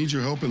Solvers need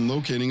your help in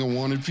locating a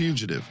wanted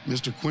fugitive.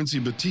 Mr. Quincy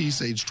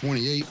Batiste, age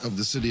 28, of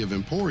the city of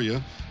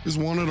Emporia, is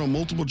wanted on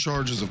multiple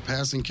charges of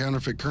passing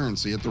counterfeit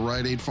currency at the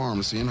Rite Aid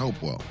Pharmacy in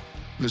Hopewell.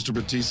 Mr.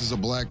 Batiste is a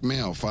black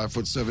male, 5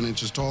 foot 7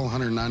 inches tall,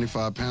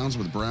 195 pounds,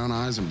 with brown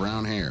eyes and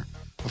brown hair.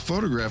 A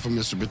photograph of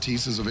Mr.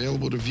 Batiste is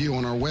available to view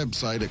on our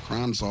website at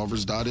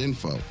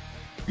crimesolvers.info.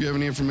 If you have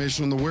any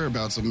information on the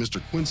whereabouts of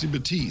Mr. Quincy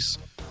Batiste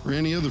or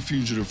any other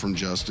fugitive from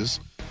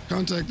justice,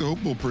 contact the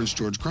Hopewell Prince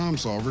George Crime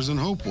Solvers in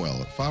Hopewell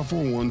at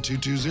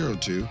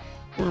 541-2202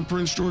 or in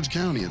Prince George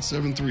County at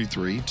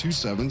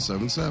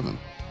 733-2777.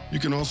 You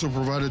can also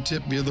provide a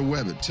tip via the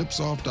web at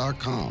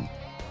tipsoff.com.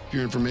 If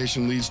your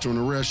information leads to an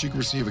arrest, you can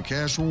receive a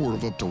cash reward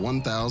of up to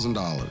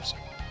 $1,000.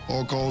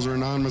 All calls are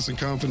anonymous and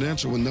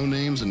confidential with no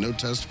names and no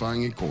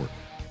testifying in court.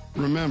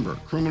 Remember,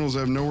 criminals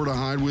have nowhere to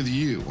hide with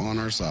you on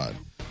our side.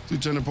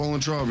 Lieutenant Paul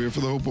Intravia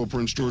for the Hopewell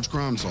Prince George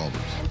Crime Solvers.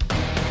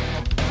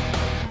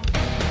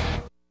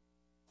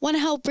 Want to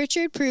help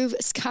Richard prove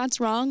Scott's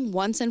wrong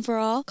once and for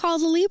all? Call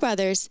the Lee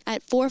Brothers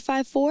at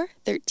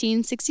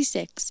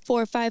 454-1366.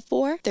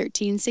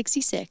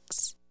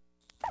 454-1366.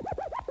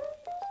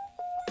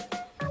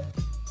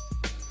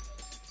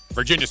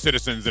 Virginia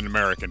citizens and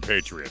American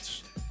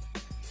patriots.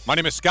 My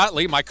name is Scott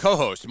Lee. My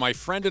co-host, my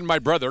friend and my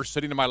brother,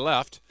 sitting to my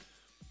left,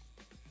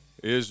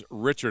 is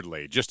Richard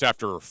Lee, just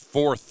after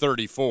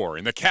 4:34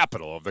 in the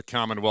capital of the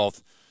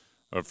Commonwealth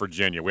of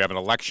Virginia. We have an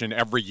election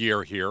every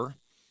year here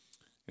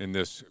in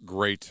this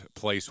great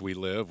place we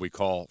live. We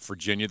call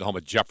Virginia the home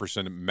of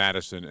Jefferson,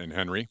 Madison, and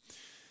Henry.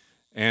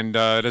 And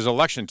it is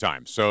election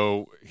time.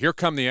 So here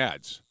come the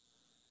ads.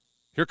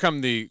 Here come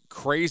the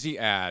crazy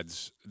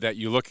ads that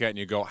you look at and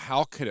you go,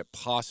 how could it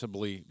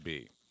possibly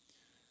be?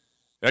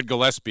 Ed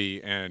Gillespie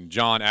and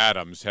John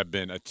Adams have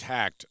been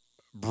attacked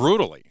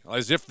brutally,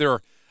 as if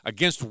they're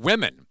against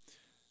women.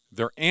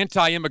 They're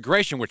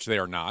anti-immigration, which they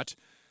are not.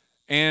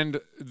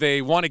 And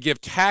they want to give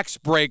tax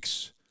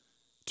breaks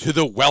to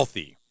the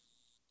wealthy,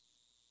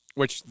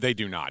 which they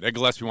do not. Ed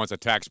Gillespie wants a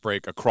tax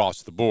break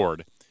across the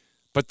board.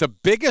 But the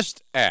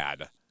biggest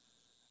ad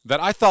that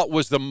I thought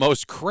was the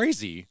most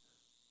crazy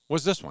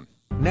was this one.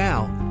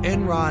 Now,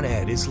 Enron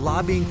Ed is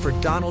lobbying for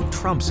Donald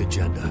Trump's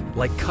agenda,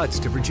 like cuts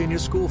to Virginia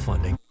school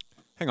funding.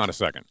 Hang on a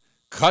second.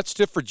 Cuts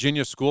to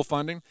Virginia school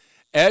funding?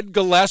 Ed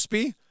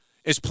Gillespie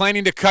is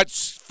planning to cut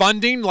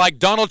funding like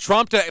Donald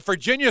Trump to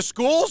Virginia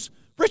schools?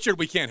 Richard,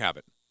 we can't have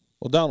it.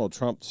 Well, Donald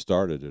Trump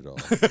started it all.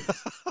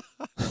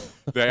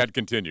 The ad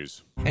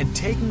continues. And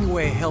taking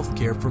away health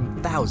care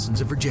from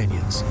thousands of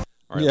Virginians.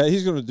 Right. Yeah,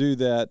 he's going to do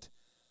that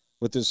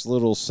with this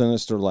little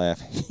sinister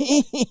laugh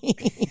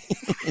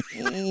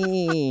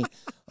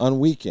on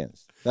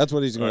weekends. That's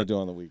what he's going to do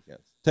on the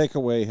weekends. Take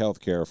away health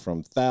care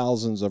from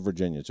thousands of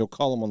Virginians. He'll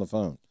call them on the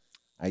phone.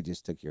 I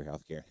just took your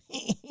health care.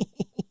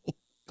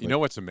 You know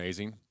what's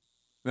amazing?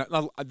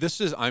 Now,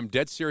 I'm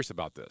dead serious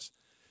about this.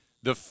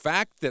 The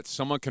fact that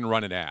someone can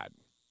run an ad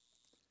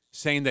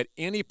saying that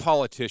any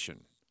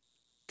politician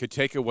could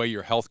take away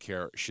your health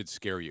care should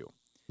scare you.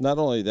 Not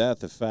only that,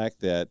 the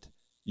fact that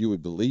you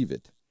would believe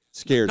it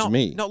scares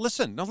me. No,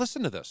 listen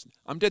to this.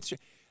 I'm dead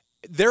serious.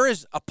 There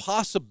is a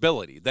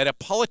possibility that a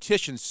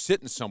politician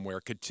sitting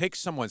somewhere could take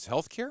someone's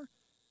health care.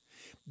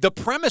 The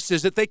premise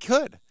is that they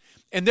could.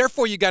 And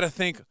therefore, you got to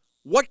think,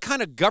 what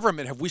kind of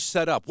government have we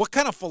set up? What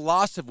kind of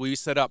philosophy have we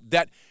set up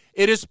that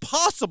it is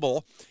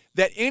possible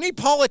that any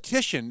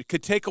politician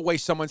could take away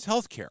someone's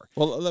health care?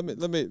 Well, let me.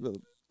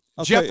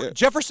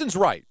 Jefferson's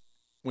right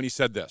when he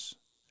said this.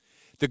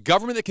 The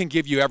government that can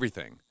give you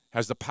everything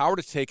has the power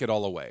to take it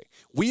all away.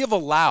 We have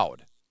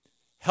allowed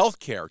health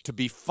care to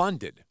be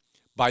funded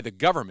by the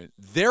government,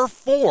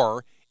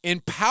 therefore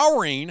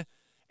empowering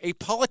a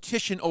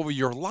politician over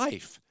your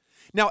life.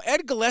 Now,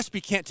 Ed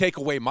Gillespie can't take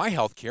away my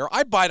health care.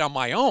 I buy it on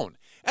my own.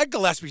 Ed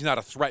Gillespie's not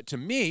a threat to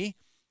me,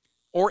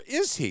 or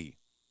is he?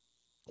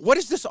 What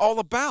is this all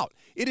about?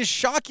 It is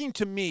shocking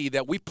to me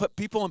that we put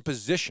people in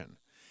position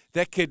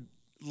that could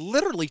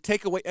literally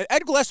take away.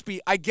 Ed Gillespie,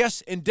 I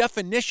guess, in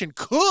definition,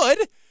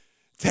 could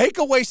take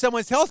away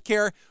someone's health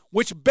care,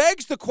 which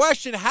begs the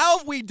question, how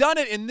have we done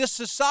it in this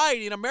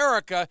society in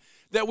America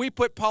that we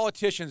put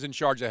politicians in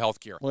charge of health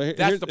care? Well,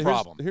 that's the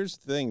problem. Here's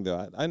the thing,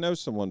 though. I know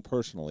someone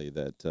personally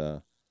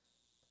that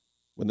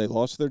when they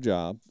lost their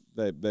job,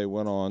 they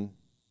went on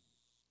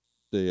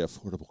the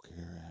Affordable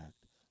Care Act.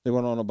 They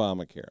went on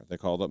Obamacare. They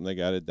called up and they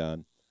got it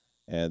done.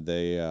 And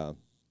they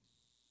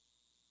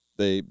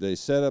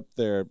set up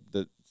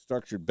the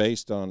structured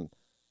based on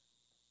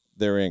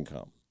their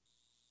income.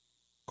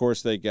 Of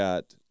course, they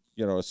got,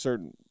 a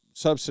certain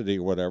subsidy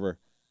or whatever.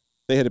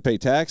 They had to pay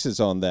taxes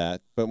on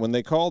that. But when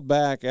they called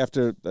back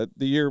after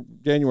the year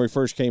January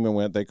 1st came and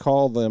went, they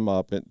called them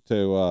up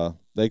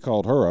they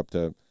called her up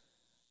to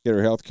get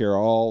her health care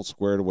all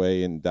squared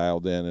away and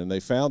dialed in. And they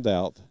found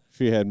out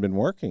she hadn't been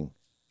working.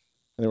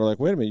 And they were like,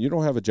 wait a minute, you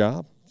don't have a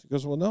job? She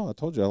goes, well, no, I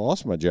told you I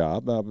lost my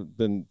job. I've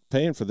been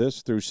paying for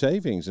this through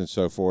savings and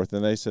so forth.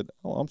 And they said,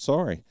 oh, I'm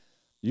sorry.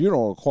 You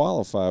don't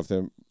qualify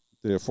for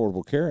the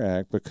Affordable Care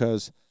Act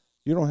because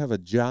you don't have a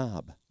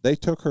job. They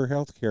took her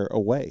health care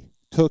away,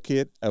 took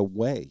it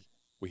away.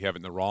 We have it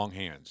in the wrong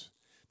hands.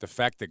 The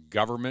fact that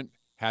government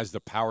has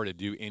the power to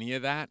do any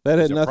of that had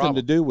is a nothing problem.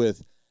 to do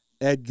with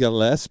Ed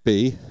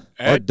Gillespie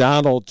or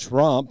Donald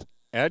Trump.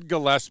 Ed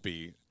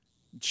Gillespie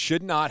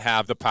should not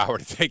have the power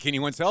to take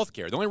anyone's health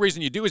care. The only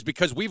reason you do is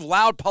because we've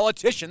allowed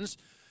politicians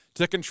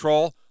to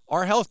control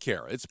our health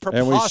care. It's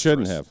preposterous. And we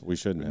shouldn't have. We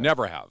shouldn't have.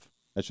 Never have.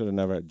 I should have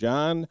never.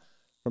 John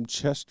from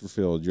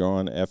Chesterfield, you're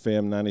on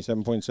FM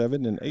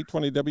 97.7 and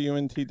 820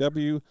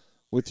 WNTW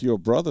with your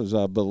brothers,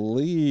 I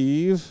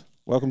believe.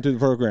 Welcome to the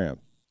program.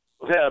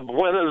 Yeah,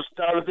 buenas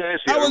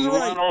tardes. I was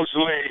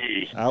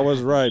right. I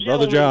was right,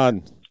 Brother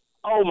John.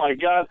 Oh, my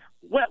God.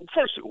 Well,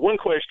 first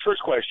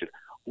question.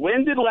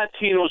 When did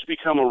Latinos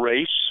become a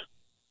race?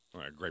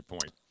 All right, great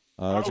point.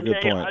 That's a good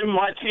point. I'm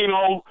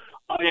Latino.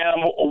 I am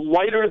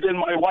whiter than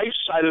my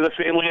wife's side of the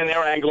family, and they're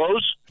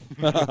Anglos.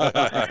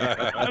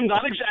 I'm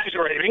not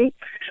exaggerating.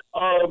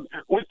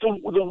 With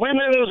the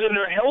women's and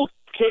their health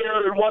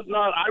care and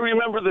whatnot, I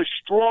remember the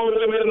strong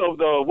women of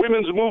the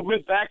women's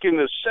movement back in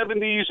the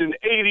 70s and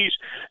 80s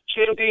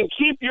chanting,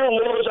 keep your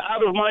littles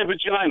out of my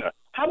vagina.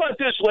 How about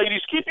this,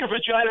 ladies? Keep your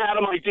vagina out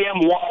of my damn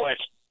wallet.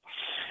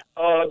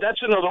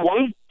 That's another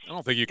one. I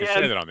don't think you can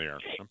say that on the air.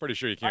 I'm pretty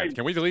sure you can.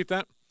 Can we delete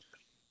that?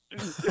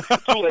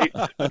 Too late.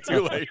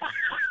 Too late.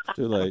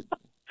 Too late.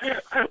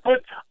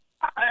 But,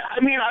 I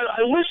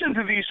listen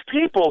to these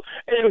people,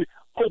 and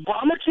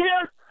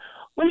Obamacare,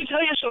 let me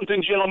tell you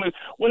something, gentlemen.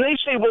 When they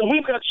say, well,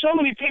 we've got so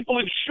many people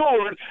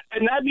insured,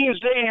 and that means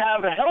they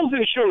have health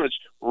insurance.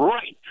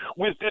 Right.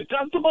 With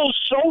deductibles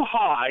so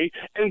high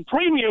and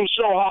premiums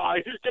so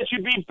high that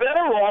you'd be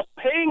better off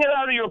paying it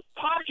out of your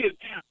pocket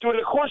during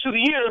the course of the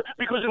year,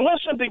 because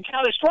unless something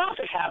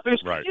catastrophic happens,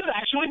 you'd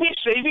actually be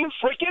saving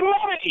freaking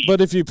money.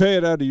 But if you pay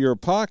it out of your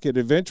pocket,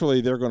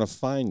 eventually they're going to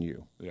fine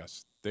you.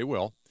 Yes, they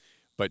will.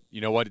 But you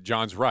know what?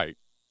 John's right.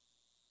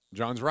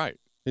 John's right.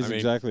 He's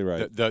exactly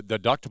right. The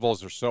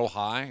deductibles are so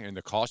high and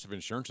the cost of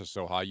insurance is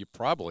so high, you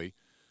probably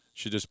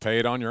should just pay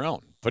it on your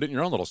own. Put it in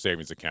your own little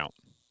savings account.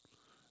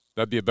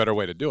 That'd be a better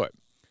way to do it.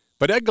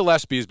 But Ed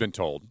Gillespie has been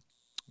told,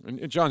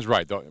 and John's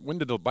right, though.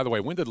 By the way,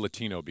 when did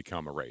Latino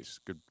become a race?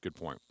 Good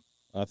point.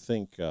 I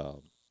think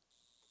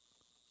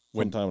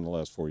sometime in the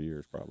last 4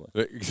 years, probably.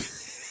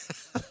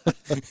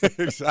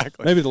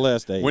 Exactly. Maybe the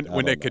last 8.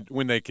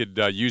 When they could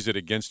use it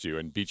against you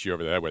and beat you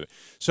over the head with it.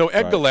 So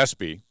Ed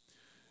Gillespie's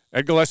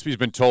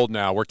been told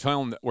now. We're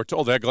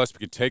told Ed Gillespie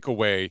can take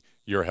away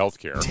your health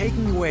care.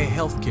 Taking away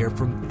health care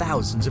from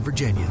thousands of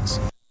Virginians.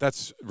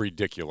 That's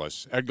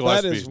ridiculous. Ed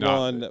Gillespie's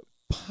not. That is one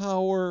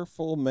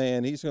powerful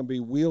man. He's going to be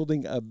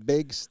wielding a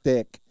big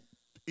stick.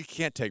 He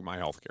can't take my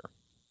health care.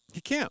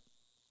 He can't.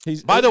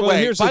 He's not going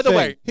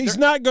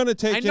to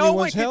take anyone's health care. No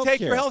one can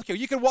take your health care.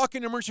 You can walk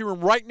in the emergency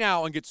room right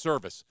now and get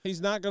service. He's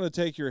not going to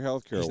take your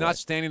health care away. He's not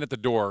standing at the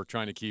door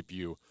trying to keep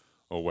you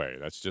away.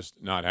 That's just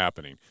not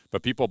happening.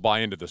 But people buy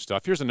into this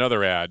stuff. Here's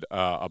another ad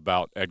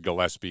about Ed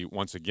Gillespie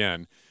once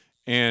again,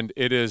 and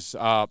it's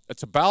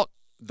about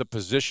the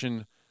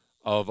position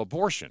of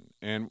abortion.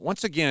 And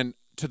once again,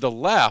 to the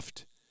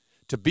left,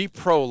 to be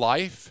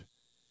pro-life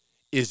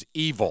is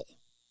evil.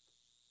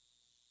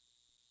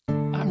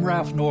 I'm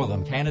Ralph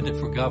Northam, candidate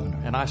for governor,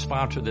 and I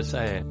sponsor this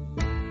ad.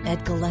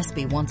 Ed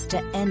Gillespie wants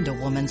to end a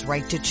woman's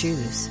right to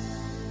choose.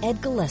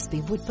 Ed Gillespie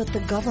would put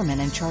the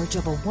government in charge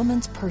of a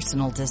woman's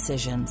personal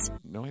decisions.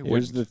 No, he Here's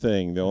wouldn't. the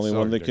thing. The only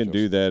one that can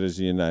do that is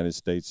the United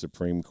States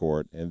Supreme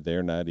Court, and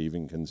they're not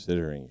even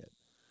considering it.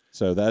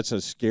 So that's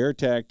a scare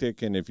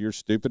tactic, and if you're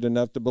stupid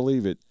enough to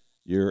believe it,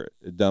 you're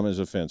dumb as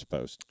a fence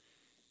post.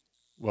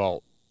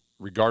 Well,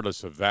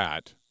 regardless of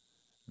that,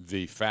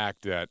 the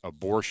fact that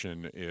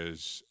abortion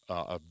is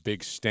a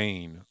big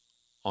stain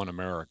on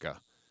America,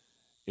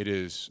 it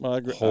is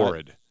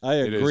horrid. I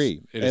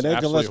agree. It is and Ed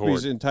absolutely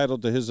Gillespie's horrid.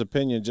 entitled to his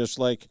opinion just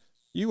like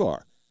you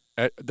are.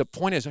 The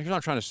point is, here's what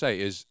I'm trying to say,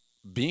 is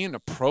being a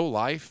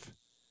pro-life,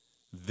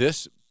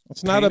 it's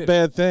not a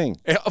bad thing.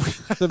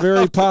 It's a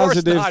very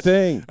positive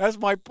thing. That's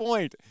my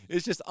point.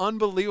 It's just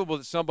unbelievable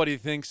that somebody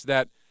thinks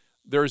that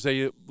there's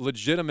a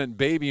legitimate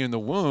baby in the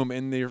womb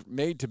and they're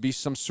made to be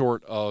some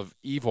sort of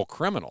evil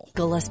criminal.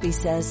 Gillespie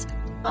says,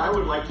 I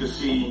would like to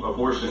see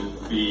abortion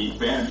be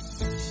banned.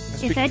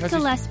 If Ed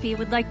Gillespie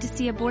would like to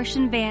see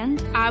abortion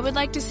banned, I would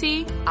like to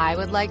see.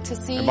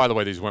 And by the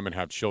way, these women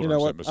have children. You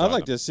know what? I'd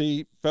like them. to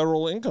see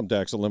federal income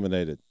tax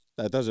eliminated.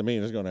 That doesn't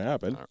mean it's going to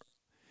happen.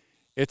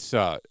 It's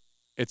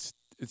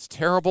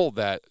terrible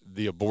that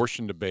the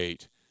abortion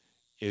debate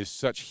is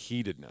such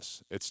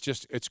heatedness.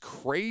 It's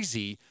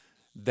crazy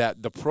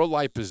that the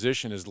pro-life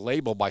position is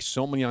labeled by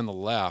so many on the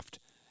left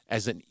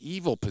as an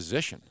evil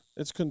position.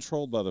 It's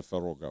controlled by the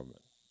federal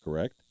government,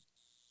 correct?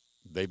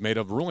 They've made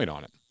a ruling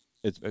on it.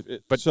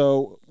 But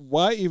so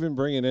why even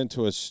bring it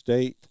into a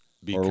state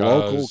or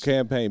local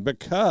campaign?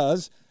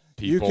 Because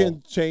you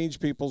can change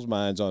people's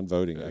minds on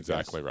voting.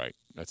 Exactly right.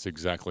 That's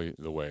exactly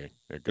the way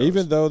it goes.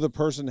 Even though the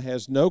person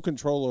has no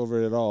control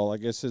over it at all, I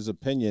guess his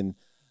opinion,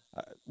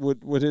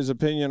 would his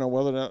opinion on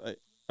whether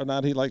or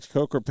not he likes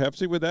Coke or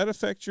Pepsi, would that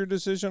affect your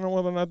decision on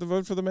whether or not to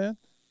vote for the man?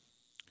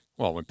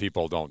 Well, when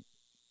people don't.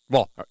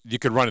 Well, you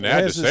could run an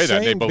ad to say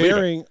that. They believe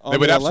it. They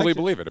would absolutely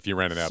believe it if you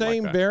ran an ad like that.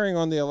 Same bearing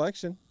on the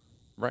election.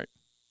 Right.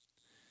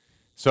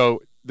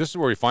 So this is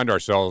where we find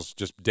ourselves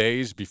just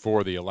days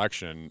before the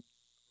election.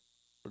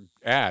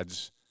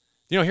 Ads.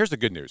 Here's the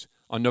good news.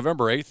 On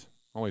November 8th,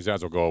 all these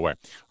ads will go away.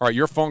 All right,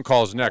 your phone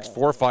call is next,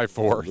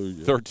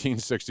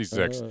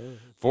 454-1366.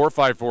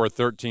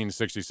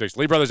 454-1366.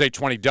 Lee Brothers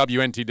 820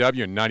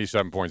 WNTW and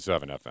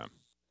 97.7 FM.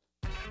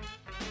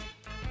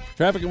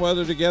 Traffic and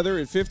weather together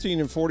at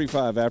 15 and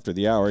 45 after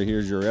the hour.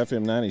 Here's your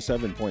FM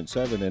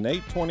 97.7 and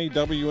 820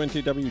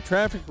 WNTW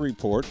traffic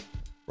report.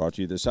 Brought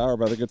to you this hour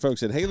by the good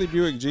folks at Haley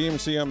Buick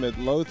GMC on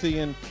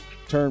Midlothian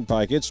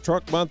Turnpike. It's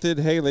truck month at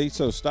Haley,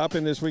 so stop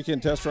in this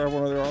weekend, test drive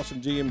one of their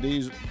awesome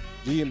GMCs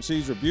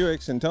or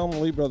Buicks, and tell them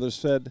the Lee Brothers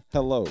said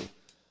hello.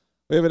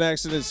 We have an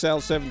accident at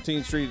South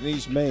 17th Street in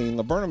East Maine,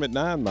 Laburnum at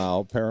 9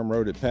 Mile, Parham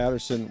Road at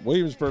Patterson,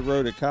 Williamsburg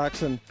Road at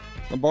Coxon,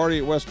 Lombardi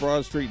at West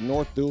Broad Street,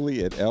 North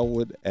Dooley at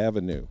Elwood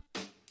Avenue.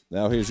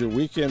 Now here's your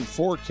weekend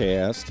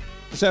forecast.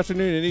 This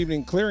afternoon and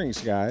evening, clearing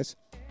skies.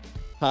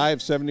 High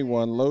of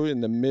 71, low in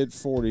the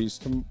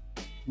mid-40s.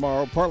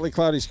 Tomorrow, partly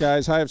cloudy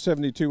skies, high of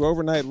 72,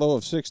 overnight low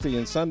of 60.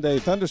 And Sunday,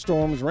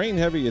 thunderstorms, rain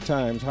heavy at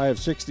times, high of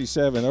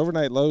 67,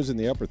 overnight lows in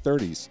the upper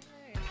 30s.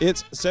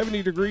 It's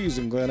 70 degrees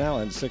in Glen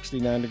Allen,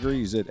 69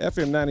 degrees at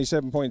FM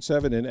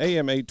 97.7 and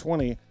AM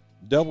 820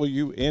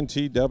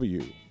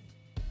 WNTW.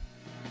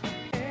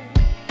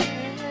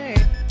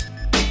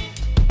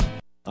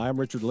 I'm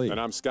Richard Lee. And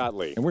I'm Scott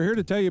Lee. And we're here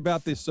to tell you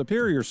about the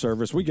superior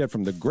service we get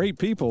from the great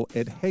people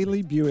at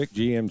Haley Buick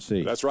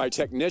GMC. That's right.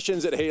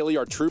 Technicians at Haley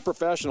are true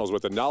professionals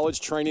with the knowledge,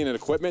 training, and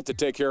equipment to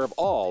take care of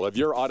all of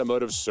your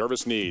automotive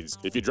service needs.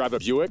 If you drive a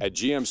Buick, a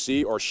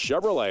GMC, or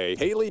Chevrolet,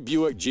 Haley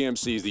Buick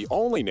GMC is the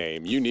only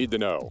name you need to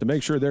know. To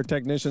make sure their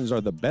technicians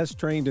are the best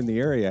trained in the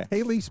area,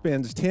 Haley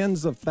spends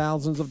tens of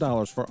thousands of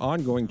dollars for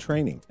ongoing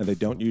training. And they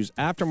don't use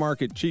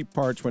aftermarket cheap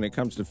parts when it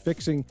comes to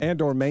fixing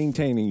and or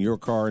maintaining your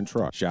car and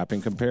truck. Shop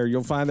and compare.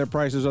 You'll find their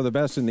prices are the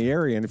best in the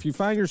area, and if you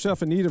find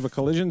yourself in need of a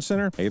collision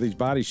center, Haley's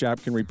Body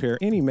Shop can repair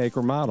any make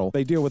or model.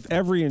 They deal with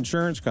every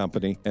insurance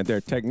company, and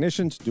their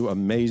technicians do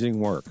amazing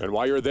work. And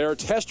while you're there,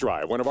 test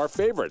drive one of our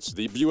favorites,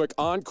 the Buick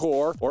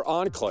Encore or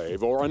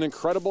Enclave or an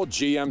incredible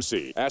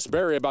GMC. Ask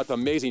Barry about the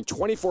amazing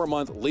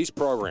 24-month lease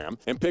program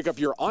and pick up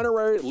your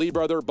honorary Lee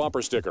Brother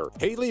bumper sticker.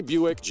 Haley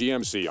Buick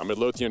GMC on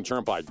Midlothian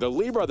Turnpike, the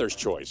Lee Brothers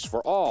choice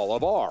for all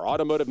of our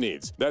automotive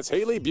needs. That's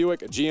Haley Buick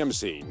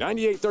GMC,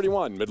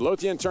 9831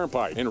 Midlothian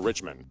Turnpike in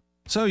Richmond.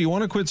 So you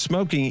want to quit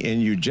smoking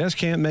and you just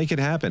can't make it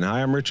happen.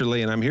 Hi, I'm Richard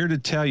Lee, and I'm here to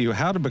tell you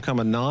how to become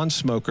a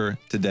non-smoker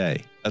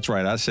today. That's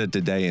right, I said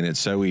today, and it's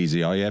so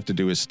easy. All you have to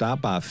do is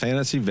stop by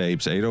Fantasy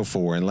Vapes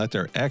 804 and let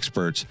their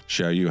experts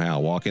show you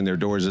how. Walk in their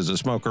doors as a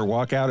smoker,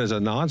 walk out as a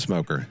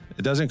non-smoker.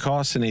 It doesn't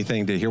cost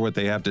anything to hear what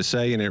they have to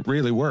say, and it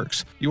really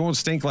works. You won't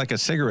stink like a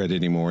cigarette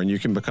anymore, and you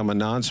can become a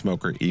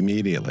non-smoker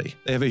immediately.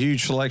 They have a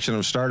huge selection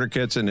of starter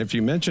kits, and if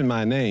you mention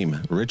my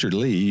name, Richard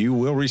Lee, you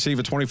will receive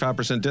a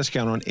 25%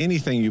 discount on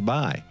anything you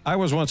buy. I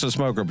was once a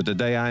smoker, but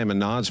today I am a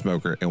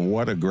non-smoker, and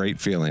what a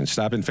great feeling.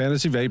 Stop in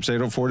Fantasy Vapes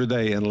 804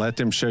 today and let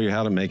them show you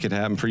how to make it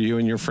happen for you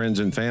and your friends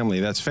and family.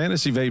 That's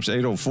Fantasy Vapes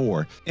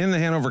 804 in the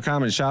Hanover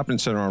Commons Shopping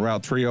Center on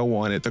Route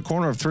 301 at the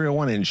corner of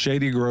 301 and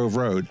Shady Grove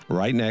Road,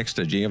 right next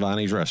to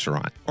Giovanni's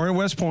Restaurant. Or in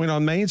West Point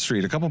on Main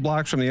Street, a couple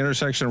blocks from the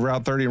intersection of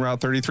Route 30 and Route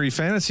 33.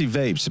 Fantasy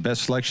Vapes, the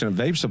best selection of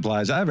vape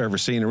supplies I've ever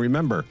seen. And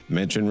remember,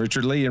 mention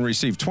Richard Lee and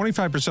receive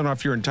 25%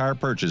 off your entire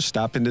purchase.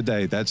 Stop in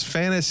today. That's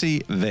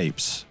Fantasy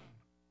Vapes.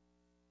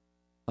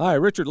 Hi,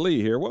 Richard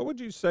Lee here. What would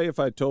you say if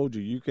I told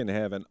you you can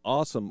have an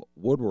awesome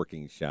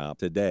woodworking shop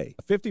today?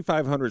 A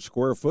 5,500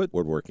 square foot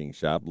woodworking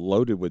shop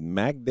loaded with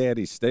Mac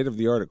Daddy's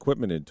state-of-the-art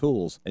equipment and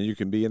tools, and you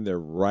can be in there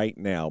right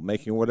now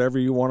making whatever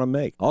you want to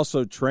make.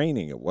 Also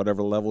training at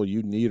whatever level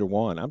you need or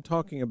want. I'm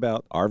talking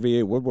about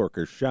RVA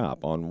Woodworkers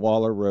Shop on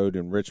Waller Road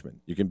in Richmond.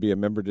 You can be a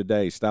member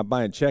today. Stop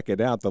by and check it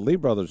out. The Lee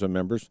Brothers are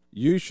members.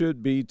 You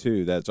should be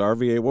too. That's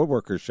RVA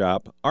Woodworkers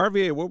Shop.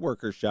 RVA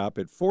Woodworkers Shop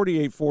at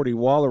 4840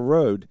 Waller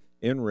Road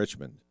in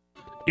Richmond.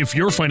 If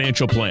your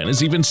financial plan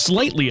is even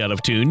slightly out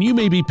of tune, you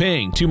may be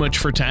paying too much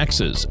for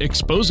taxes,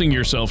 exposing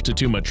yourself to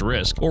too much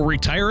risk, or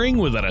retiring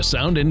without a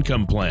sound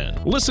income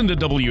plan. Listen to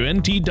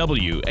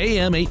WNTW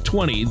AM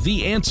 820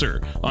 The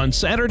Answer on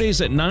Saturdays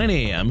at 9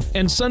 a.m.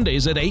 and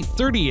Sundays at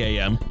 8:30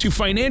 a.m. to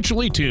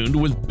Financially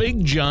Tuned with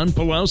Big John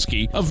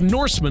Pulowski of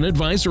Norseman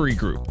Advisory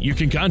Group. You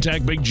can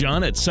contact Big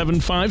John at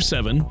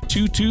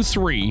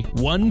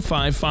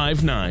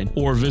 757-223-1559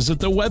 or visit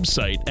the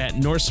website at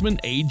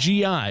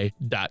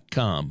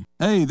norsemanagi.com.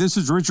 Hey, this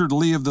is Richard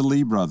Lee of the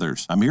Lee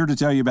Brothers. I'm here to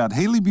tell you about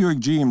Haley Buick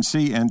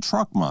GMC and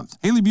Truck Month.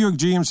 Haley Buick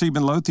GMC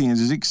Midlothian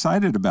is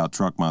excited about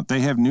Truck Month. They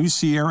have new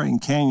Sierra and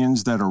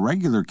Canyons that are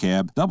regular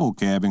cab, double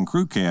cab, and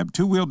crew cab,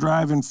 two-wheel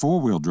drive, and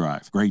four-wheel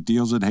drive. Great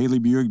deals at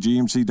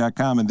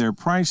HaleyBuickGMC.com, and they're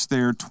priced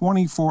there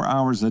 24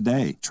 hours a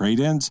day.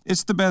 Trade-ins?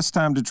 It's the best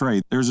time to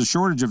trade. There's a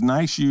shortage of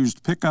nice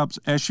used pickups,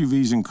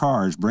 SUVs, and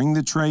cars. Bring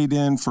the trade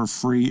in for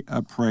free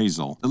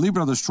appraisal. The Lee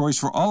Brothers' choice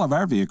for all of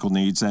our vehicle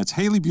needs. That's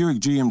Haley Buick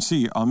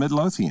GMC on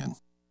Midlothian.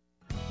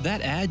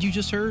 That ad you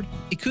just heard,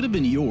 it could have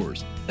been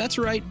yours. That's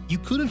right, you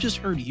could have just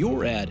heard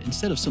your ad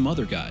instead of some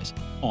other guys.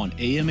 On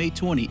AM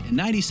 820 and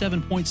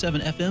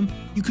 97.7 FM,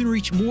 you can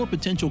reach more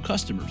potential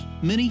customers,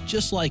 many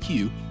just like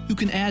you, who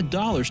can add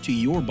dollars to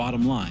your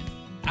bottom line.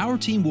 Our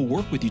team will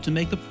work with you to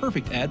make the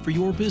perfect ad for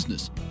your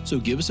business. So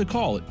give us a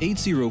call at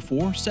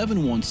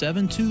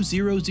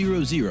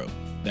 804-717-2000.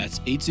 That's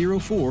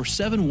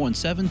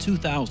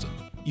 804-717-2000.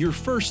 Your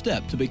first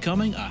step to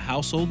becoming a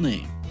household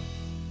name.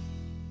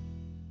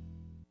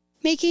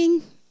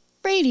 Making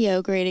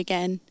radio great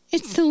again.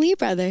 It's the Lee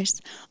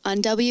Brothers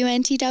on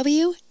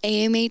WNTW,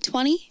 AM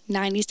 820,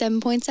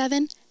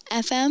 97.7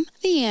 FM,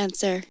 The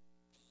Answer.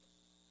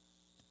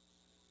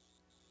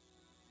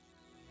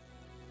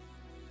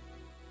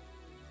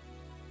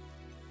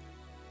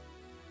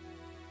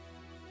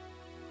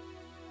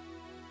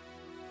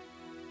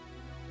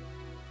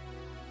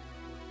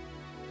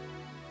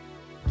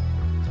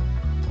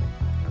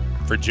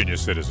 Virginia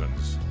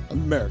citizens.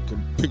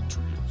 American patriots.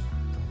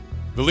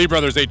 The Lee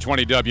Brothers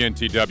 820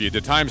 WNTW.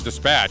 The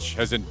Times-Dispatch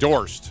has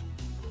endorsed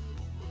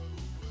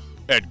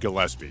Ed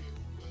Gillespie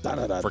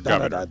for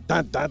governor.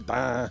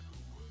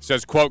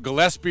 Says, quote,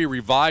 Gillespie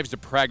revives the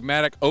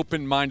pragmatic,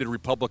 open-minded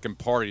Republican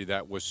Party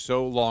that was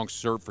so long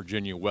served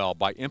Virginia well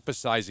by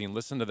emphasizing,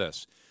 listen to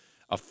this,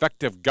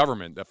 effective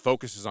government that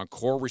focuses on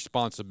core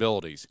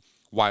responsibilities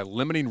while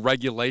limiting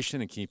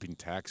regulation and keeping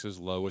taxes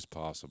low as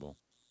possible.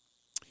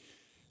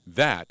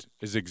 That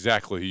is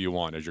exactly who you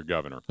want as your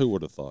governor. Who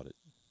would have thought it?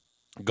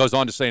 Goes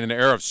on to say, in an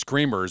era of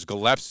screamers,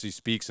 Gillespie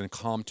speaks in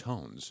calm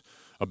tones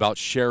about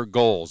shared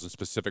goals and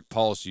specific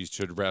policies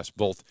to address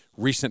both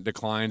recent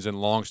declines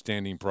and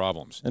long-standing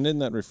problems. And isn't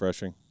that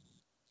refreshing?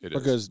 It is.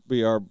 Because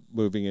we are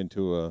moving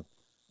into an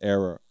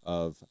era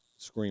of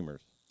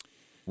screamers,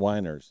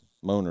 whiners,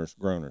 moaners,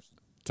 groaners.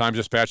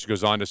 Times-Dispatch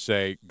goes on to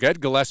say,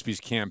 Ed Gillespie's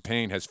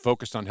campaign has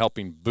focused on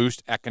helping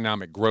boost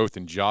economic growth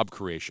and job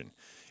creation.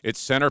 Its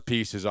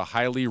centerpiece is a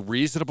highly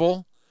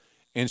reasonable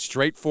and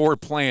straightforward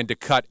plan to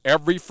cut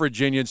every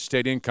Virginian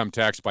state income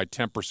tax by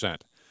 10%.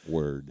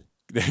 Word.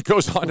 It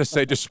goes on to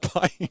say,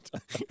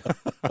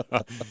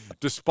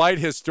 despite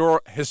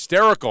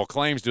hysterical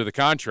claims to the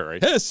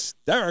contrary.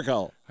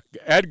 Hysterical.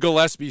 Ed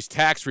Gillespie's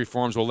tax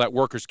reforms will let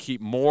workers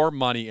keep more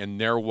money in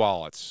their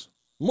wallets.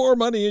 More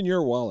money in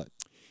your wallet.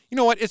 You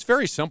know what? It's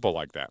very simple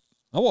like that.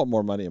 I want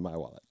more money in my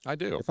wallet. I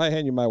do. If I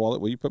hand you my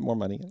wallet, will you put more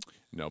money in?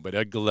 No, but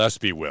Ed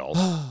Gillespie will.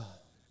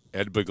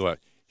 Ed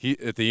Gillespie.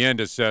 At the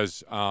end, it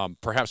says,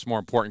 perhaps more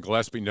important,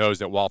 Gillespie knows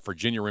that while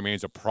Virginia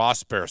remains a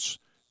prosperous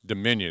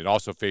dominion, it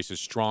also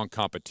faces strong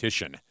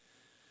competition.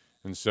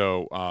 And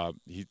so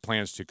he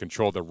plans to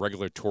control the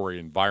regulatory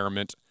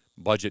environment,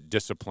 budget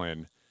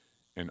discipline,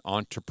 and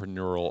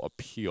entrepreneurial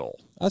appeal.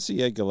 I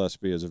see Ed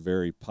Gillespie as a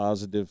very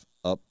positive,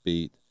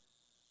 upbeat,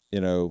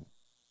 he's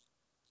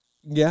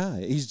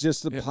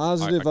just a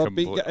positive,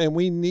 upbeat guy. And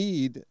we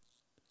need,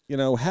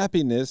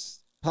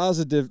 happiness,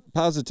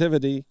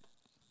 positivity,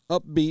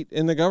 upbeat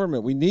in the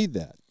government. We need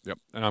that. Yep,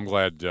 and I'm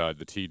glad the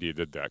TD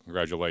did that.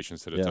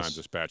 Congratulations to the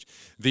Times-Dispatch.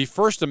 The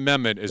First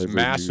Amendment is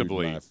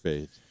massively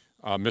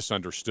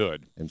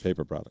misunderstood in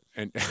paper product,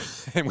 and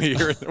we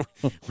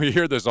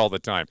hear this all the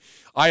time.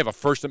 I have a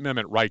First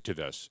Amendment right to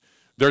this.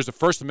 There's a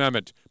First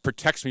Amendment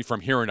protects me from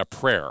hearing a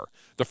prayer.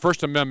 The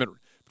First Amendment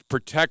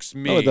protects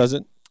me. No, it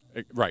doesn't.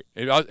 Right.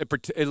 It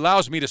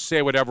allows me to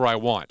say whatever I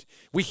want.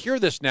 We hear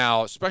this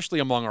now, especially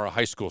among our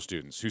high school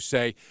students who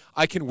say,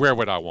 I can wear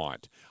what I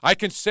want. I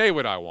can say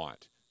what I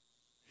want.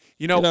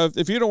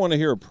 If you don't want to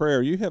hear a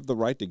prayer, you have the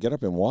right to get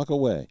up and walk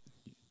away.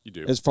 You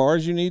do. As far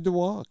as you need to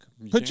walk.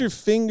 Put your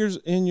fingers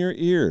in your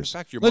ears. In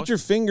fact, let your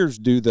fingers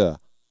do the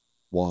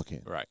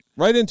walking.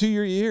 Right into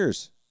your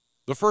ears.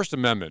 The First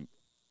Amendment,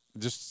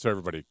 just so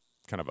everybody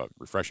kind of a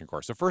refreshing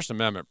course, the First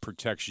Amendment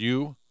protects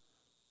you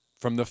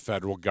from the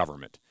federal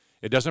government.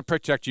 It doesn't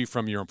protect you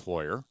from your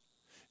employer.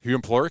 Your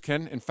employer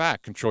can, in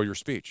fact, control your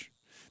speech.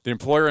 The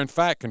employer, in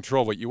fact,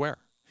 control what you wear.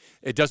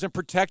 It doesn't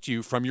protect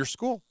you from your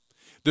school.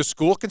 The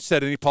school can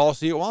set any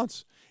policy it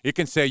wants. It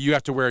can say you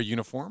have to wear a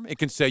uniform. It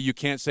can say you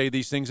can't say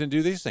these things and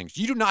do these things.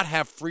 You do not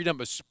have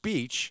freedom of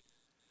speech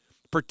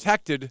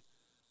protected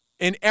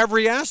in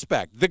every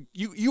aspect.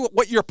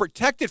 What you're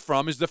protected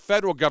from is the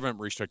federal government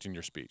restricting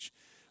your speech.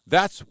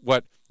 That's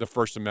what the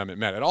First Amendment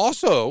meant. It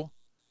also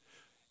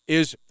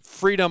is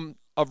freedom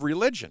of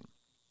religion.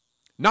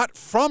 Not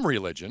from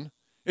religion,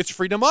 it's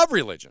freedom of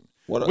religion.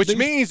 Which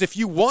means if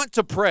you want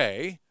to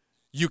pray,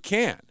 you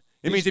can.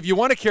 It means if you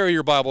want to carry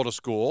your Bible to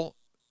school,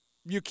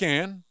 you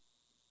can.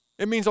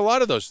 It means a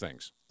lot of those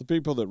things. The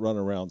people that run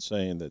around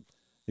saying that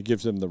it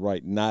gives them the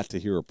right not to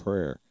hear a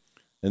prayer.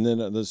 And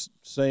then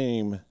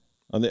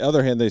on the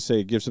other hand, they say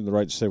it gives them the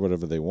right to say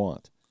whatever they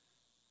want.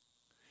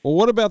 Well,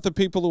 what about the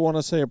people who want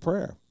to say a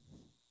prayer?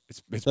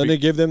 Then they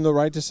give them the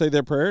right to say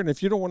their prayer, and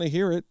if you don't want to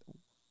hear it,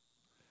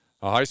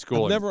 I've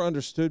never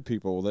understood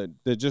people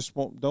that just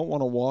don't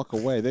want to walk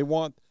away. They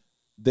want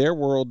their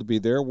world to be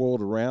their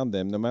world around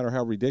them, no matter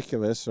how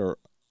ridiculous or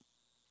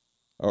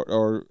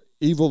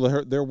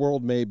evil their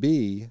world may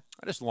be.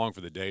 I just long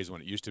for the days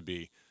when it used to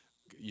be,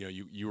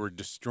 you were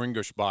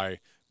distinguished by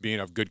being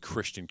of good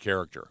Christian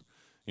character.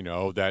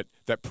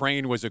 That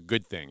praying was a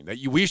good thing.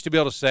 We used to be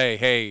able to say,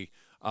 hey,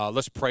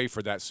 let's pray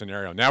for that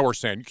scenario. Now we're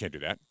saying you can't do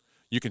that.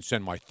 You can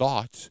send my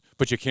thoughts,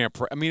 but you can't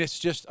pray. I mean, it's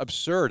just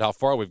absurd how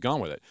far we've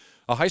gone with it.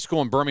 A high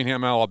school in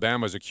Birmingham,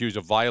 Alabama is accused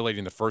of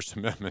violating the First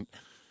Amendment.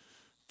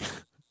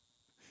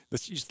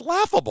 It's just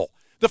laughable.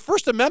 The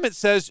First Amendment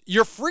says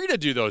you're free to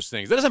do those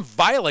things. That doesn't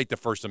violate the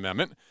First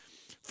Amendment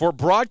for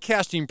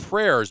broadcasting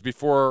prayers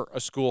before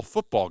a school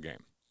football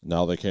game.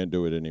 Now they can't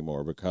do it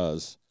anymore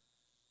because...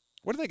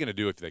 What are they going to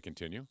do if they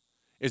continue?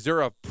 Is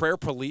there a prayer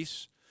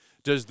police?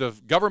 Does the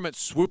government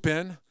swoop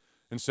in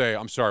and say,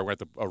 I'm sorry, we have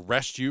to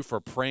arrest you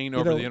for praying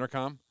over the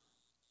intercom?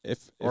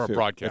 If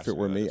it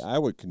were me, I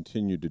would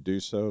continue to do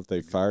so. If they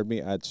fired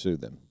me, I'd sue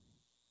them.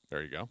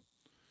 There you go.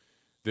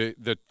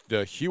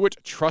 The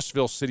Hewitt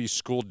Trustville City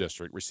School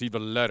District received a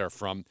letter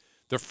from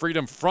the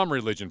Freedom from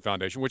Religion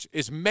Foundation, which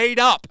is made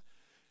up.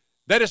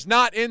 That is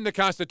not in the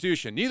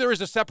Constitution. Neither is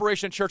the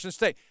separation of church and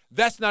state.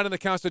 That's not in the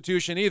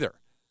Constitution either.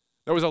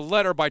 There was a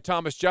letter by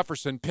Thomas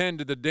Jefferson pinned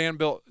to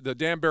the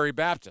Danbury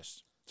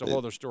Baptists. It's a whole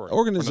other story.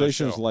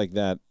 Organizations like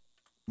that,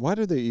 why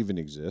do they even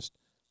exist?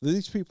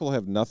 These people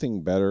have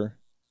nothing better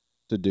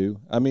to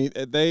do. I mean,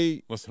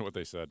 Listen to what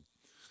they said.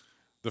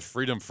 The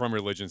Freedom from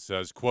Religion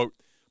says, quote,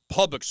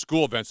 public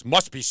school events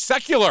must be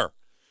secular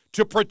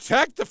to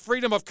protect the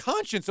freedom of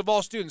conscience of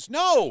all students.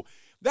 No,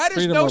 that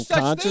is no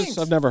such thing.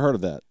 I've never heard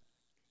of that.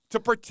 To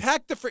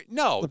protect the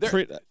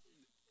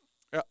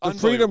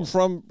freedom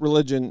from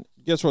religion.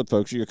 Guess what,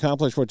 folks? You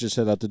accomplish what you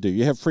set out to do.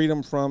 You have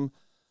freedom from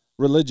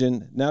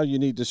religion. Now you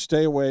need to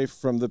stay away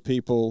from the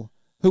people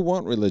who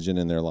want religion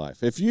in their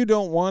life. If you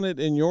don't want it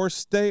in yours,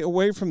 stay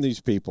away from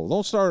these people.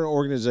 Don't start an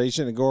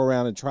organization and go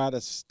around and try to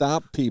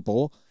stop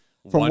people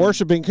from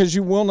worshiping because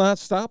you will not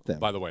stop them.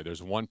 By the way,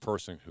 there's one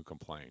person who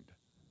complained.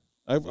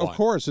 Of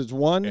course, it's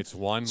one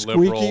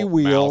liberal,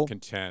 wheel,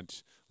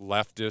 malcontent,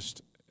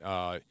 leftist,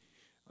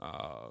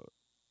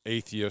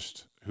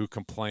 atheist who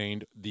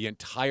complained. The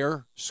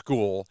entire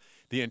school,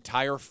 the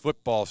entire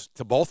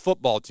both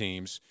football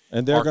teams,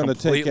 and they're going to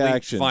take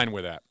action. Fine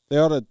with that. They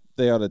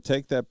ought to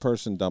take that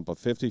person, dump a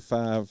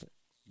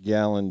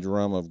 55-gallon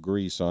drum of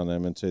grease on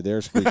them, and say,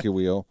 "There's squeaky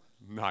wheel."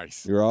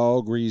 Nice. You're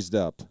all greased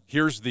up.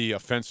 Here's the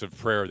offensive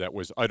prayer that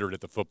was uttered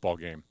at the football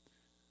game.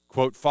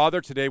 Quote,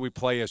 Father, today we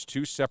play as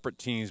two separate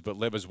teams but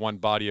live as one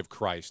body of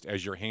Christ,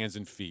 as your hands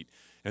and feet.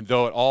 And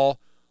though at all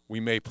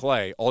we may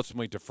play,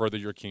 ultimately to further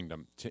your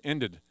kingdom. To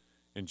end it,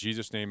 in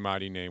Jesus' name,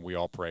 mighty name, we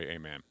all pray,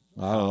 amen.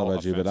 I don't know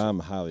about you, but I'm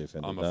highly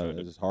offended. I'm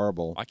offended. It's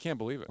horrible. I can't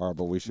believe it.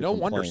 Horrible. We should No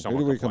complain. wonder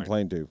someone Who do we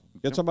complain to?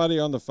 Get somebody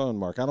on the phone,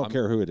 Mark. I don't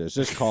care who it is.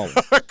 Just call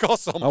them. Call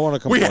someone. I want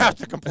to complain. We have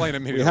to complain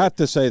immediately. We have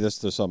to say this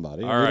to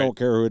somebody. All we right. don't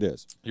care who it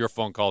is. Your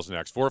phone call's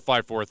next.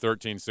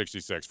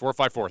 454-1366.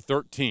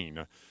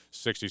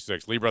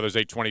 454-1366. Lee Brothers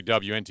 820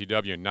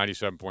 WNTW and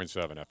 97.7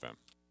 FM.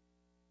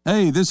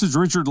 Hey, this is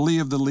Richard Lee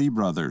of the Lee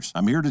Brothers.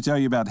 I'm here to tell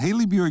you about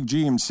Haley Buick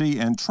GMC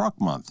and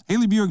Truck Month.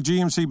 Haley Buick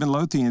GMC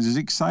Midlothian is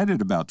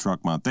excited about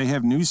Truck Month. They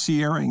have new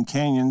Sierra and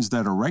Canyons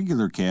that are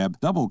regular cab,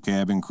 double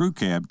cab, and crew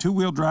cab,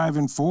 two-wheel drive,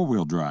 and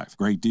four-wheel drive.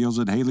 Great deals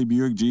at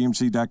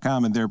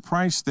HaleyBuickGMC.com, and they're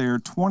priced there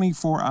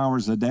 24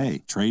 hours a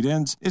day.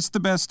 Trade-ins? It's the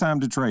best time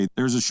to trade.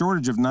 There's a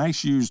shortage of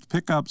nice used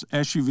pickups,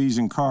 SUVs,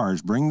 and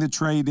cars. Bring the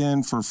trade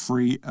in for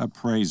free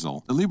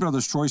appraisal. The Lee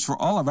Brothers' choice for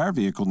all of our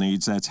vehicle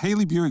needs, that's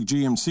Haley Buick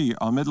GMC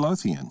on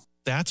Midlothian.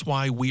 That's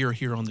why we are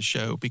here on the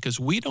show, because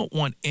we don't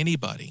want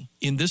anybody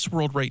in this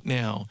world right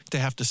now to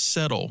have to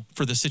settle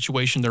for the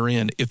situation they're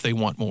in if they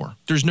want more.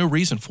 There's no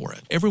reason for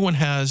it. Everyone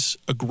has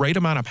a great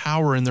amount of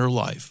power in their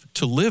life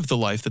to live the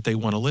life that they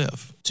want to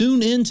live.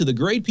 Tune in to The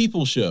Great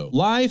People Show,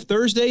 live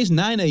Thursdays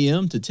 9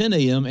 a.m. to 10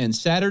 a.m. and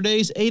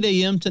Saturdays 8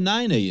 a.m. to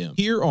 9 a.m.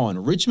 here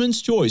on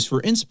Richmond's Choice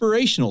for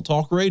Inspirational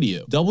Talk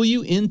Radio,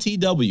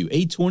 WNTW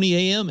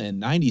 820 a.m.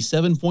 and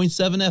 97.7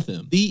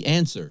 FM. The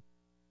Answer.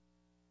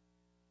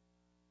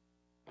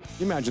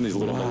 You imagine these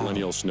little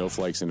millennial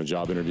snowflakes in a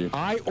job interview.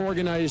 I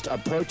organized a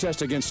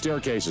protest against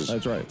staircases.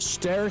 That's right.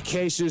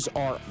 Staircases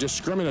are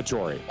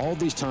discriminatory. All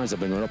these times I've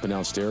been running up and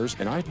down stairs,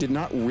 and I did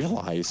not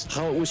realize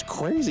how it was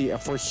crazy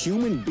for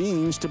human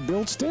beings to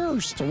build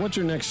stairs. So what's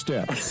your next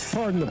step?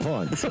 Pardon the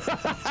pun.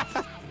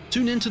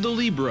 Tune in to the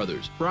Lee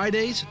Brothers,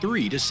 Fridays,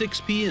 3 to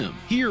 6 p.m.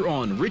 here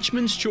on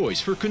Richmond's Choice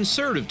for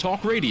Conservative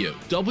Talk Radio,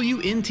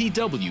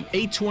 WNTW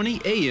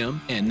 820 AM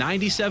and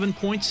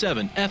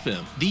 97.7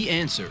 FM. The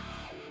Answer.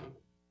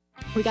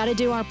 We got to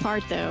do our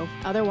part, though.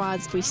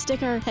 Otherwise, if we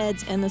stick our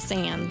heads in the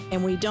sand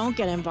and we don't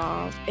get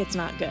involved, it's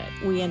not good.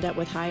 We end up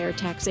with higher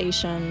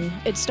taxation.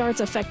 It starts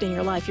affecting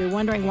your life. You're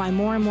wondering why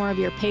more and more of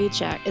your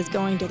paycheck is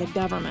going to the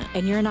government,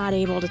 and you're not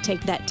able to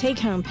take that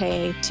take-home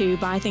pay to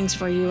buy things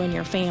for you and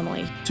your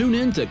family. Tune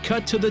in to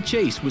Cut to the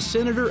Chase with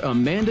Senator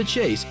Amanda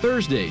Chase,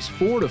 Thursdays,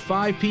 4 to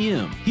 5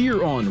 p.m.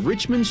 here on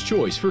Richmond's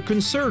Choice for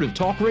Conservative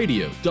Talk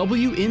Radio,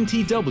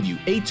 WNTW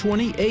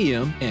 820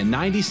 AM and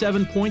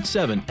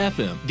 97.7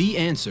 FM. The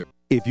Answer.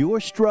 If you're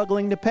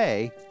struggling to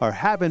pay or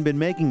haven't been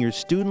making your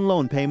student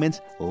loan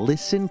payments,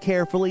 listen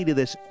carefully to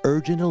this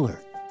urgent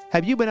alert.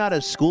 Have you been out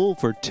of school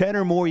for 10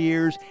 or more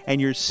years and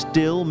you're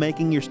still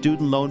making your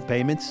student loan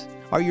payments?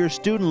 Are your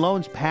student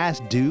loans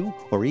past due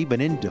or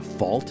even in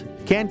default?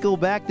 Can't go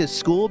back to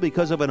school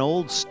because of an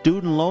old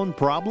student loan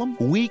problem?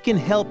 We can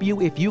help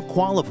you if you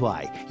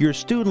qualify. Your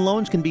student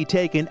loans can be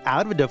taken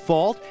out of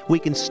default. We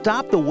can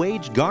stop the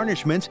wage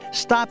garnishments,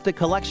 stop the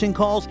collection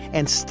calls,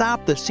 and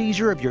stop the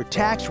seizure of your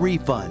tax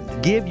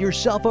refund. Give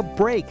yourself a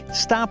break.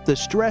 Stop the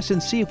stress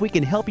and see if we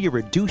can help you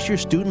reduce your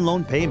student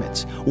loan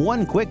payments.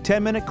 One quick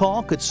 10-minute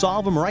call could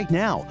solve them right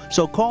now.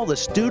 So call the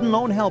Student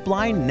Loan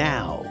Helpline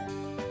now.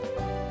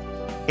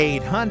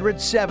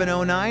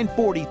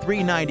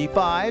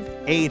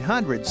 800-709-4395,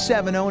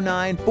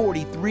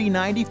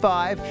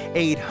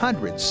 800-709-4395,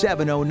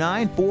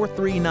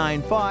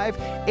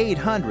 800-709-4395,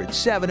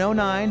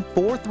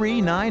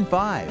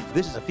 800-709-4395.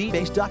 This is a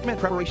fee-based document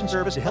preparation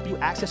service to help you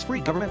access free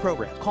government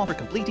programs. Call for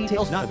complete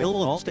details, not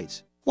available in all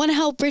states. Want to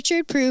help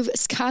Richard prove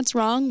Scott's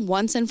wrong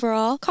once and for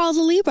all? Call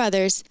the Lee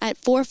Brothers at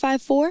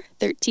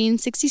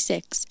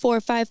 454-1366,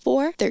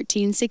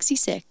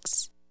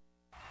 454-1366.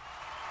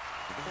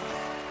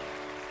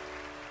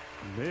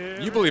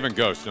 You believe in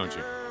ghosts, don't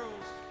you?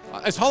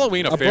 Is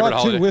Halloween a favorite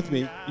holiday? I brought two with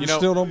me. You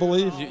still don't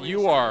believe?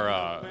 You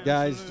are...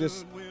 Guys,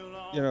 just,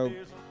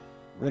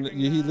 when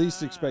you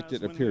least expect it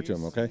to appear to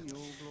him, okay?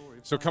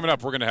 So coming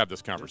up, we're going to have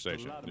this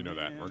conversation. You know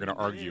that. We're going to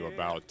argue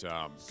about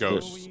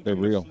ghosts They're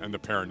real. And the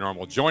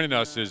paranormal. Joining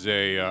us is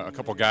a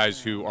couple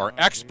guys who are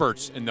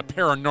experts in the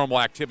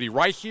paranormal activity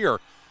right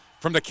here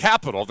from the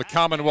capital, the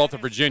Commonwealth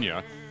of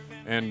Virginia.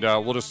 And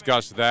we'll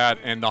discuss that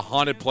and the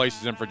haunted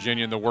places in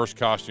Virginia and the worst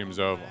costumes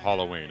of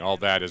Halloween. All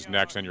that is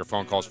next on your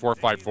phone calls,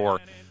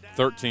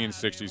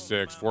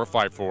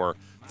 454-1366,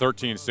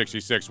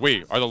 454-1366.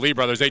 We are the Lee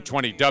Brothers,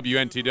 820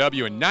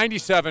 WNTW and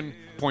 97.7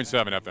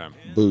 FM.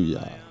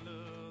 Booyah.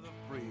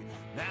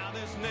 Now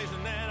this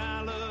nation that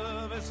I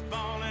love is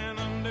falling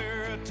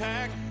under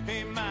attack.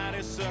 A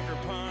mighty sucker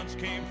punch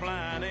came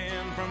flying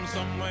in from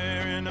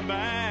somewhere in the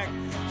back.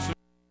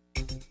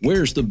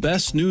 Where's the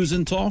best news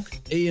and talk?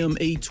 AM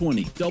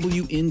 820,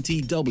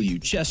 WNTW,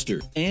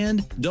 Chester,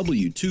 and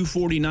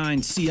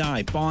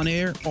W249CI, Bon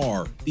Air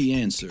are the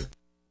answer.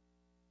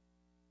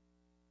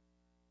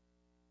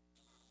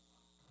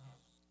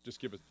 Just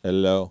give it.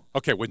 Hello.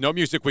 Okay, with no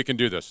music, we can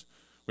do this.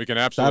 We can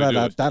absolutely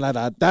do this.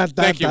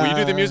 Thank you. Will you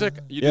do the music?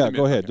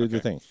 Go ahead. Do your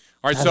thing.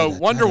 All right, so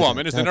Wonder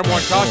Woman is the number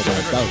one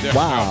costume.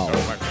 Wow.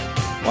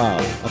 Wow.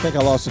 I think I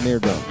lost an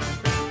eardrum.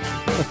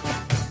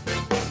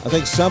 I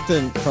think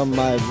something from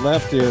my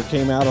left ear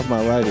came out of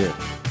my right ear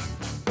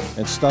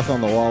and stuck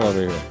on the wall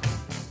over here.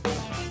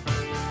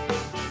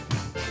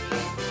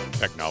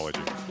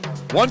 Technology.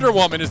 Wonder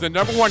Woman is the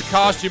number one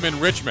costume in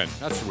Richmond.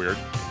 That's weird.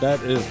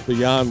 That is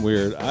beyond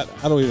weird. I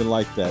don't even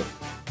like that.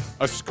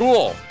 A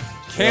school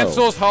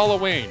cancels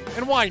Halloween.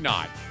 And why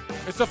not?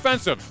 It's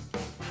offensive.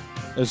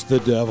 It's the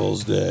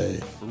Devil's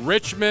Day.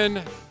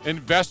 Richmond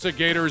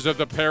investigators of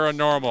the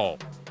paranormal.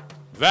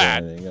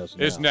 That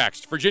is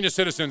next. Virginia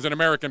Citizens and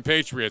American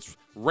Patriots.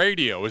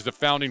 Radio is the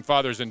founding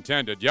fathers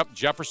intended. Yep,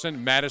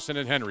 Jefferson, Madison,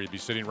 and Henry be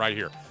sitting right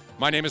here.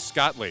 My name is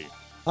Scott Lee.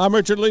 I'm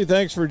Richard Lee.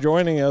 Thanks for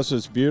joining us.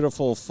 It's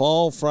beautiful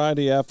fall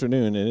Friday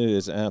afternoon, and it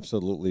has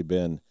absolutely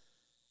been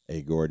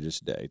a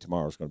gorgeous day.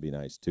 Tomorrow's going to be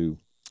nice, too.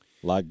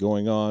 A lot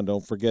going on.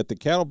 Don't forget the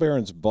Cattle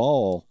Barons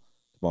Ball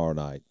tomorrow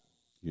night.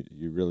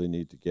 You really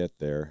need to get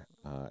there.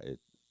 The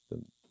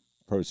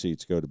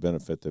proceeds go to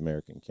benefit the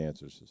American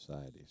Cancer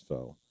Society,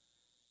 so...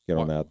 Get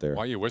on out there.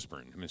 Why are you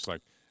whispering? I mean, it's like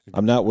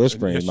I'm not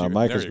whispering. Yes, my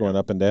mic is going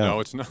up and down. No,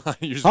 it's not.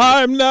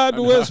 I'm not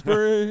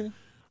whispering.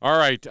 All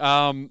right.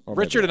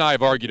 Richard and I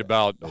have argued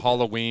about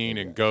Halloween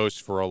and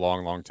ghosts for a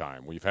long, long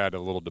time. We've had a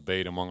little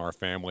debate among our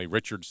family.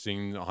 Richard's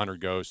seen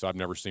 100 ghosts. I've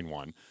never seen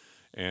one.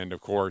 And,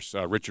 of course,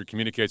 Richard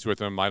communicates with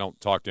them. I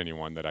don't talk to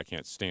anyone that I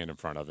can't stand in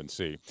front of and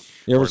see.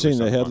 You ever seen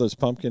the headless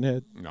pumpkin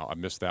head? No, I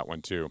missed that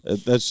one, too.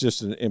 That's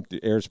just an empty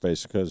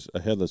airspace because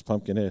a headless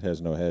pumpkin head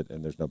has no head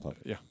and there's no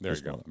pumpkin. Yeah, there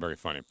you go. Very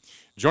funny.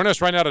 Join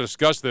us right now to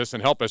discuss this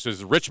and help us is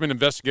the Richmond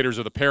investigators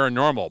of the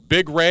paranormal,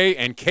 Big Ray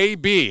and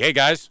KB. Hey,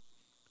 guys.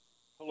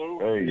 Hello.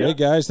 Hey,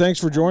 guys. Thanks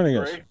for joining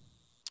us.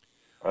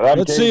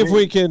 Let's see if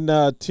we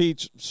can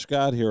teach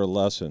Scott here a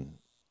lesson.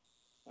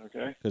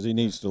 Okay. Because he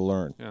needs to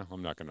learn. Yeah,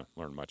 I'm not going to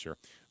learn much here.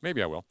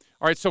 Maybe I will.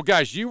 All right, so,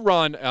 guys, you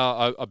run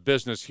a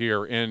business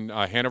here in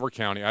Hanover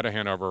County, out of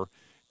Hanover,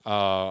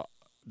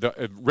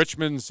 the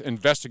Richmond's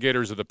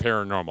Investigators of the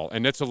Paranormal,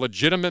 and it's a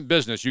legitimate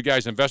business. You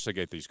guys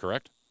investigate these,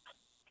 correct?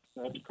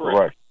 That's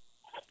correct.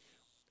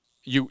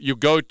 You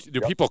go. Do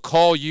people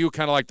call you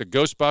kind of like the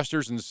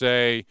Ghostbusters and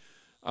say,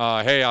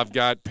 hey, I've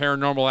got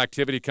paranormal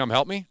activity, come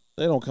help me?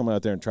 They don't come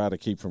out there and try to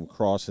keep from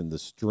crossing the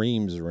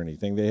streams or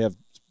anything. They have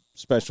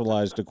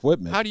specialized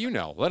equipment. How do you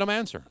know? Let them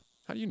answer.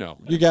 How do you know?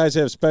 You guys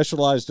have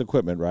specialized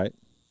equipment, right?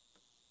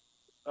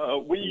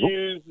 We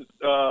use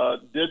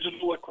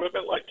digital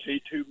equipment like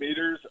K2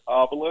 meters,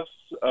 Ovilus,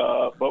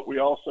 but we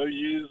also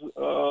use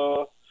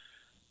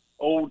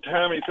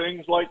old-timey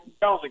things like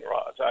dowsing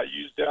rods. I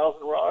use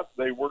dowsing rods.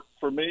 They work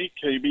for me.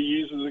 KB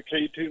uses a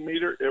K2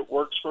 meter. It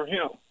works for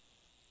him.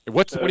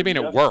 What do you mean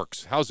it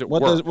works? How's it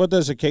work? What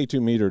does a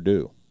K2 meter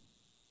do?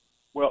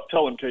 Well,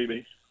 tell him,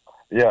 KB.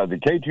 Yeah, the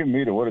K2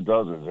 meter, what it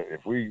does is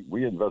if we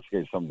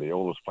investigate some of the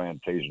oldest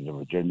plantations in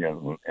Virginia,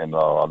 and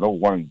I know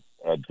one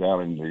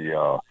down in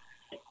the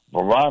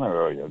Varina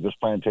area, this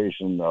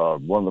plantation,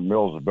 one of the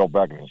mills was built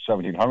back in the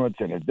 1700s,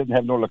 and it didn't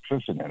have no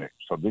electricity in it.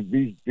 So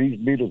these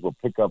meters will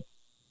pick up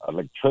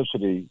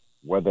electricity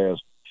where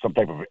there's some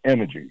type of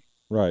energy,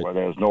 right? Where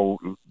there's no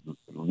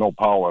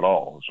power at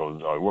all. So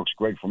it works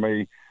great for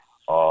me.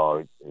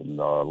 And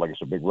like I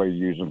said, Big Ray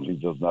uses them. He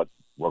does not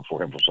work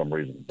for him for some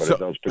reason, but it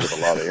does pick up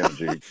a lot of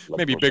energy.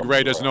 Maybe Big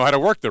Ray doesn't know how to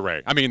work the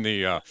ray. I mean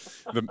the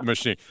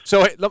machine.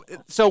 So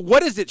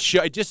what does it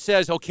show? It just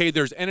says, okay,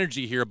 there's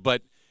energy here,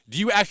 but do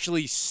you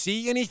actually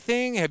see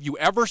anything? Have you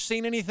ever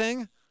seen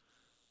anything?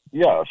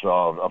 Yeah, so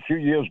a few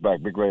years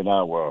back, Big Ray and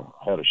I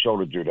had a show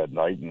to do that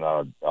night, and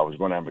I was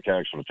going to have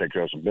Mechanicsville to take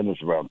care of some business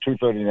around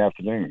 2:30 in the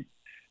afternoon.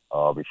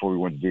 Before we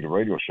went to do the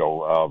radio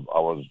show, I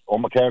was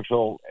on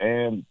Mechanicsville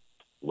and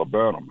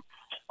Laburnum.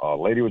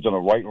 Lady was in the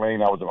right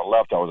lane. I was in the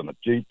left. I was in a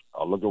Jeep.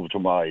 I looked over to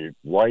my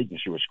right, and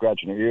she was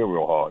scratching her ear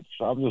real hard.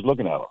 So I was just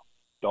looking at her,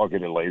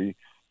 dark-headed lady,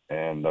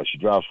 and she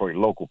drives for a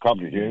local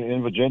company here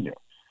in Virginia.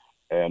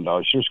 And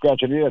she was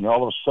scratching her ear, and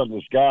all of a sudden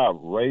this guy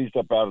raised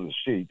up out of the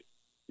seat.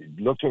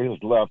 He looked to his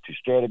left. He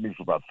stared at me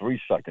for about 3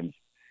 seconds.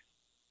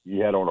 He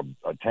had on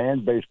a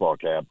tan baseball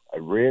cap,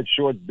 a red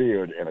short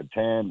beard, and a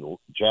tan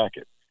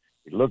jacket.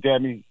 He looked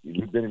at me.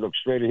 Then he looked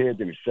straight ahead.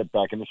 Then he sat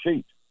back in the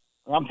seat.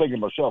 And I'm thinking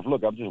to myself,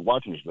 look, I'm just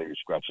watching this lady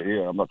scratch her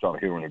ear. I'm not trying to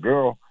hear in a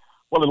girl.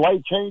 Well, the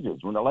light changes.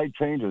 When the light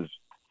changes,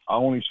 I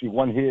only see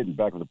one head in the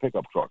back of the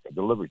pickup truck, a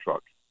delivery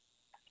truck.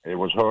 It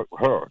was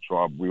her.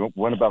 So we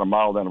went about a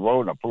mile down the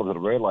road, and I pulled up to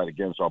the red light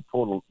again. So I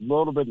pulled a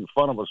little bit in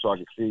front of her so I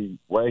could see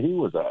where he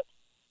was at.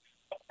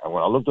 And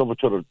when I looked over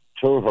to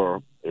her,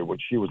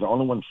 she was the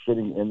only one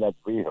sitting in that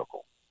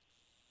vehicle.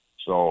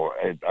 So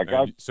I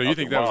got. So you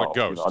think that was a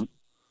ghost?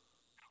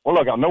 Well,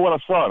 look, I know what I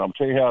saw, and I'm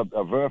telling you how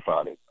I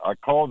verified it. I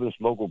called this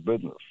local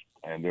business,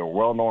 and they're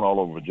well known all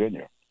over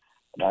Virginia.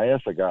 And I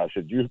asked the guy, I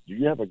said, do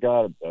you have a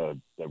guy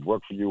that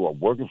worked for you or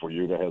working for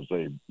you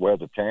that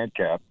wears a tan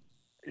cap,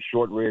 a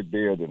short red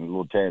beard, and a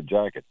little tan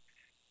jacket?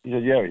 He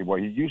said, yeah. Well,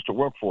 he used to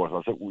work for us.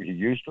 I said, well, he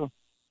used to?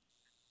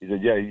 He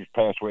said, yeah, he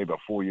passed away about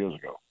 4 years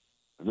ago.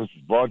 This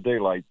is broad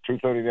daylight,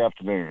 2:30 in the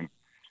afternoon,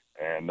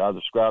 and I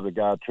described the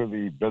guy to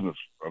the business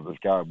of this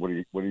guy, what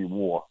he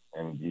wore.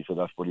 And he said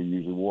that's what he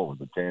usually wore, was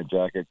a tan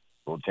jacket,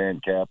 little tan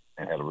cap,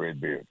 and had a red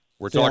beard.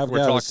 I've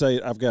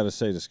got to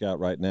say to Scott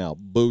right now,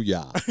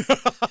 booyah.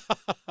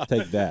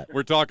 Take that.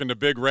 We're talking to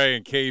Big Ray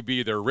and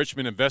KB. They're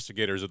Richmond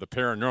investigators of the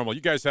paranormal.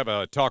 You guys have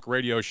a talk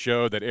radio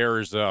show that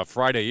airs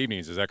Friday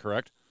evenings. Is that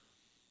correct?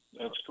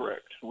 That's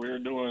correct. We're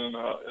doing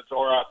it's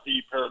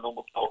RIP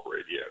Paranormal Talk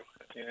Radio.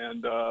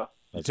 And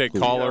you take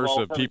callers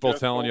of people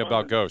telling you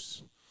about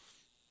ghosts.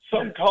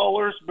 Some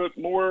callers, but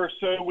more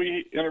so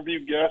we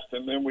interview guests,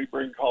 and then we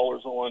bring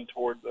callers on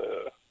toward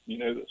the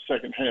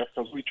second half,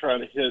 because we try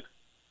to hit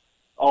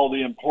all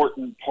the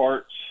important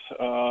parts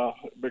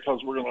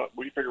because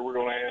we figure we're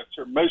going to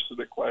answer most of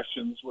the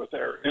questions with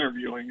our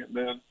interviewing, and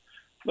then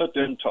let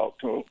them talk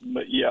to them.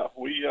 But yeah,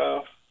 we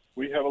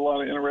have a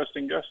lot of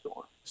interesting guests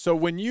on. So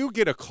when you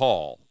get a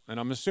call, and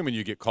I'm assuming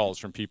you get calls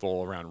from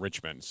people around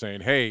Richmond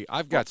saying, hey,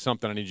 I've got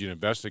something I need you to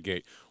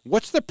investigate.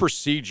 What's the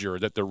procedure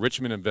that the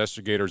Richmond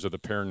investigators of the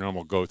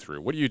paranormal go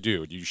through? What do?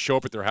 Do you show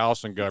up at their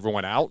house and go,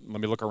 everyone out, and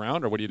let me look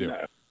around, or what do you do?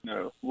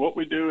 No. What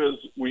we do is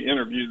we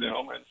interview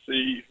them and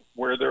see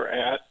where they're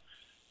at,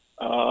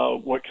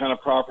 what kind of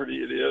property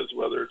it is,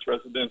 whether it's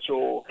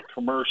residential,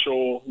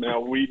 commercial. Now,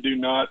 we do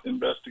not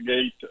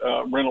investigate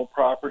rental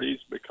properties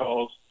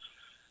because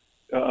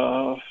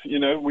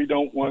we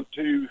don't want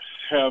to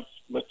have,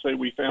 let's say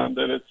we found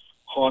that it's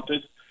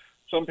haunted,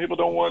 people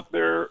don't want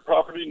their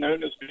property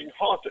known as being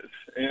haunted.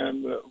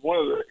 And one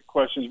of the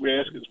questions we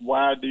ask is,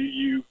 why do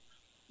you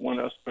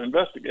want us to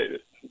investigate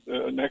it?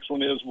 The next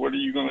one is, what are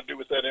you going to do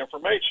with that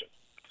information?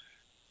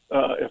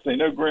 If they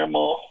know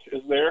Grandma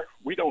is there,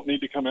 we don't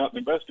need to come out and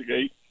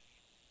investigate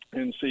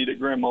and see that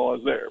Grandma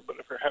is there. But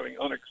if they're having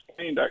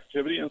unexplained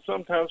activity, and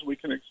sometimes we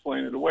can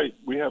explain it away.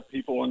 We have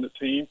people on the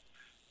team.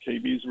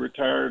 KB's a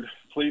retired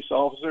police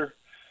officer,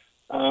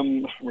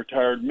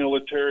 retired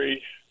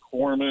military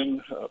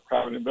corpsman,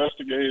 private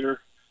investigator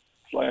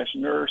 /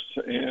 nurse,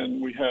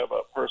 and we have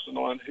a person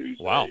on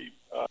who's a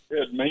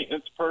head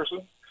maintenance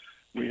person.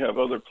 We have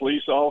other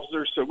police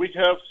officers, so we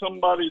have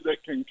somebody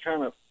that can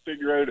kind of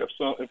figure out if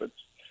it's.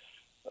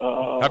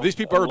 Have these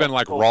people ever been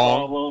like wrong?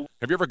 Problem.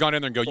 Have you ever gone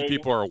in there and go, "You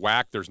people are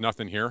whack. There's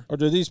nothing here"? Or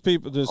do these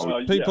people? Does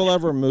people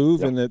ever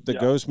move, and the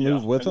ghosts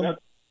move with them?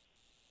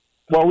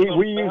 Well, we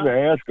usually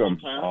ask them.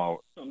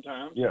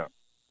 Sometimes. Yeah.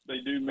 They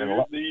do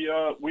move.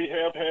 We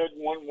have had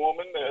one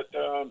woman that,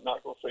 I'm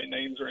not going to say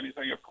names or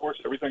anything, of course,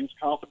 everything's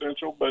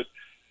confidential, but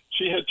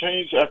she had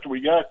changed after we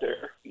got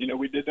there. You know,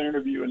 we did the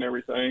interview and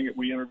everything.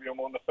 We interview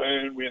them on the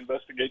phone. We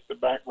investigate the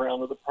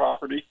background of the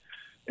property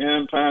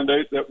and find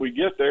out that we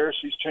get there.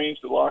 She's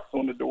changed the locks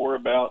on the door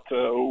about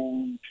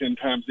 10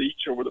 times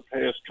each over the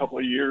past couple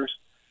of years.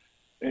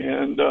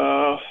 And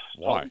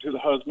talking to the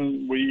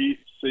husband, we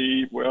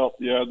see, well,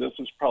 yeah, this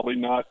is probably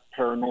not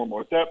paranormal.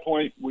 At that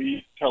point,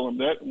 we tell them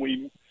that, and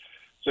we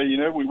say, you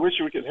know, we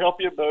wish we could help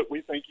you, but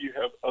we think you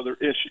have other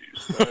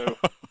issues.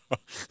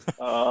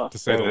 So, to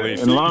say the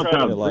least. And a lot of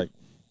times, like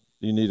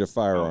you need a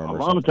firearm. A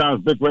lot of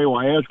times, Big Ray will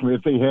ask them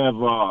if they have,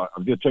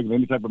 if they're taking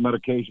any type of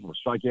medication for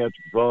psychiatric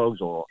drugs,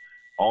 or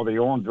are they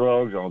on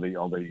drugs, are they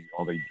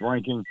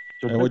drinking?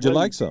 So and would you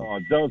like some?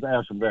 Does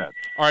ask them that.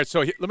 All right,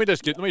 so let me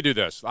do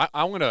this.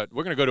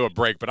 We're gonna go to a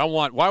break, but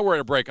while we're at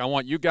a break, I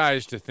want you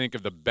guys to think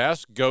of the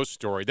best ghost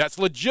story that's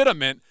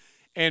legitimate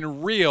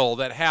and real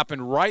that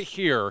happened right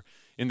here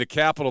in the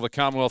capital of the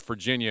Commonwealth,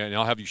 Virginia, and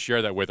I'll have you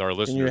share that with our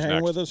listeners. Can you hang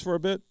next. with us for a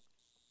bit?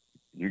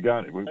 You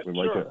got it. We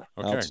like that.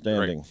 Okay,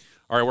 outstanding. Great.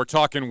 All right, we're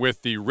talking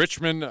with the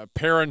Richmond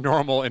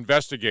Paranormal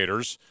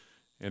Investigators,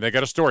 and they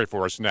got a story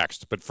for us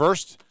next. But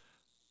first,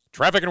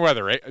 traffic and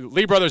weather.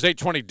 Lee Brothers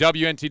 820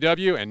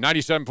 WNTW and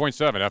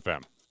 97.7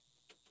 FM.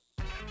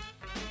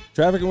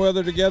 Traffic and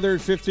weather together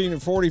at 15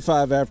 and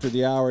 45 after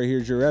the hour.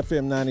 Here's your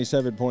FM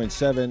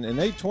 97.7 and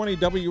 820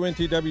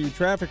 WNTW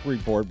traffic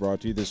report,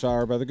 brought to you this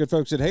hour by the good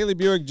folks at Haley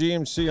Buick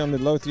GMC on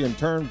Midlothian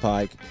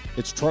Turnpike.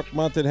 It's truck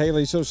month at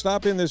Haley, so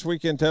stop in this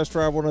weekend, test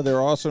drive one of their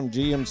awesome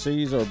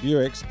GMCs or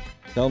Buicks.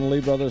 Tell them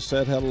Lee Brothers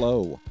said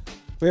hello.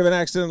 We have an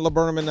accident at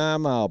Laburnum at 9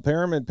 Mile,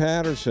 Parham at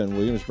Patterson,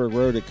 Williamsburg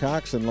Road at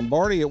Cox, and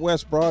Lombardi at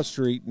West Broad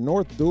Street,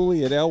 North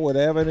Dooley at Elwood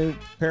Avenue,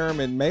 Parham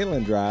at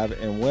Mayland Drive,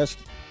 and West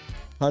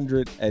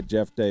 100 at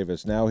Jeff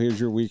Davis. Now here's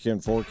your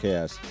weekend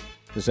forecast.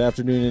 This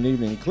afternoon and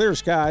evening, clear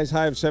skies,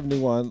 high of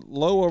 71,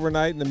 low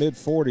overnight in the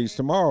mid-40s.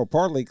 Tomorrow,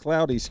 partly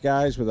cloudy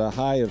skies with a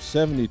high of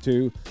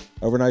 72.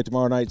 Overnight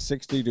tomorrow night,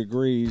 60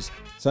 degrees.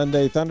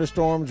 Sunday,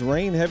 thunderstorms,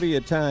 rain heavy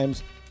at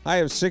times. High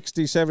of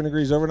 67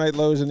 degrees, overnight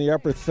lows in the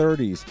upper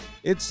 30s.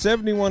 It's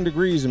 71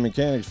 degrees in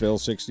Mechanicsville,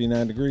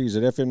 69 degrees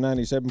at FM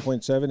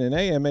 97.7 and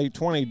AM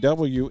 820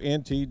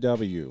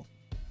 WNTW.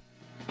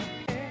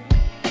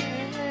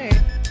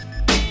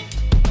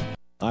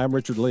 I'm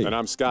Richard Lee. And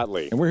I'm Scott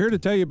Lee. And we're here to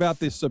tell you about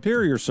the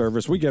superior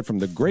service we get from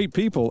the great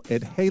people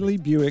at Haley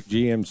Buick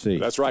GMC.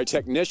 That's right.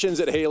 Technicians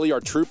at Haley are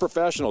true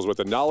professionals with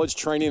the knowledge,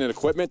 training, and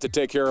equipment to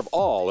take care of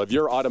all of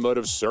your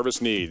automotive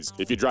service needs.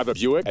 If you drive a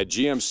Buick at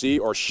GMC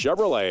or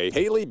Chevrolet,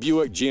 Haley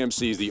Buick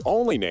GMC is the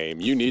only name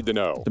you need to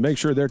know. To make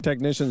sure their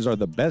technicians are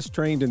the best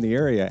trained in the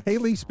area,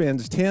 Haley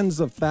spends tens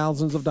of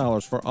thousands of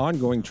dollars for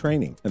ongoing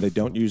training, and they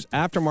don't use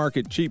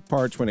aftermarket cheap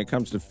parts when it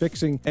comes to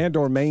fixing and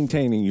or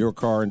maintaining your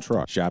car and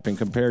truck. Shop and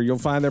compare. You'll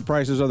find their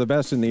prices are the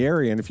best in the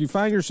area, and if you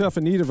find yourself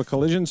in need of a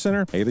collision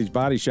center, Haley's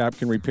Body Shop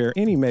can repair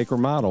any make or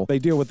model. They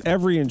deal with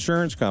every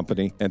insurance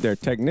company, and their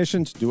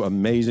technicians do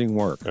amazing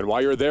work. And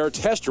while you're there,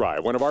 test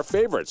drive one of our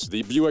favorites,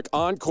 the Buick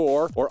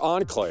Encore or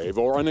Enclave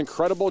or an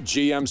incredible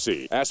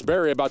GMC. Ask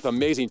Barry about the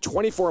amazing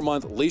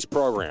 24-month lease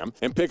program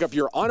and pick up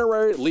your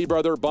honorary Lee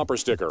Brother bumper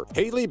sticker.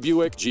 Haley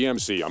Buick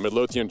GMC on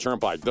Midlothian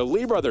Turnpike, the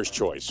Lee Brothers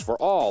choice for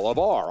all of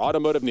our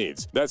automotive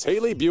needs. That's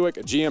Haley Buick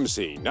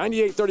GMC,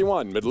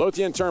 9831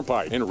 Midlothian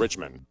Turnpike in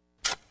Richmond.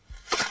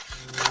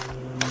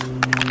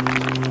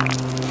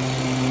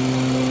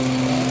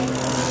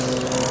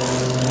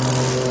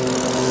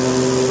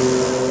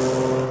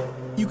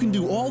 You can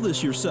do all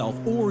this yourself,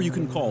 or you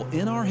can call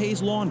NR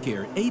Hayes Lawn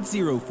Care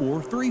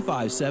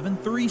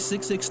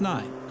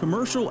 804-357-3669.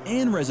 Commercial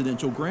and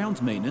residential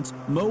grounds maintenance,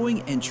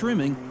 mowing and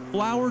trimming,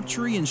 flower,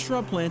 tree, and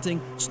shrub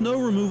planting,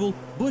 snow removal,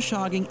 bush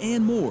hogging,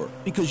 and more.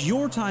 Because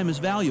your time is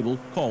valuable,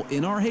 call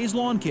NR Hayes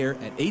Lawn Care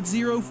at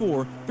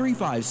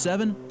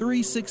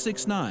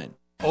 804-357-3669.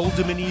 Old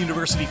Dominion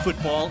University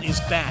football is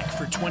back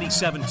for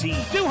 2017.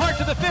 Duhart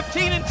to the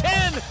 15 and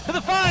 10 to the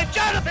 5.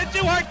 Jonathan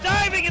Duhart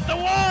diving at the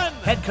 1.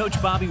 Head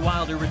coach Bobby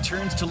Wilder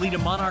returns to lead a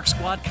Monarch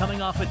squad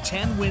coming off a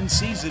 10-win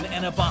season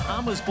and a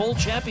Bahamas Bowl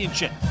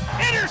championship.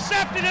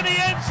 Intercepted in the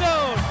end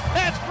zone.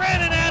 That's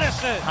Brandon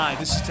Addison. Hi,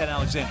 this is Ted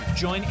Alexander.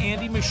 Join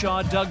Andy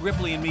Mishaw, Doug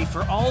Ripley, and me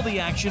for all the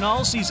action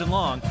all season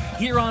long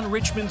here on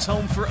Richmond's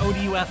home for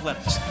ODU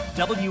Athletics.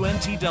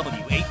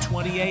 WNTW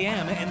 820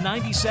 AM and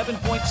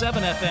 97.7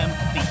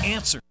 FM, The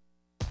Answer.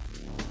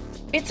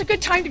 It's a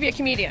good time to be a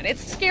comedian.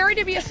 It's scary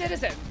to be a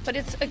citizen, but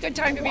it's a good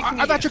time to be a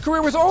comedian. I thought your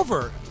career was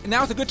over.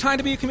 Now it's a good time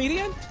to be a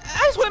comedian?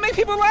 I just want to make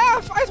people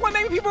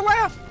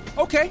laugh.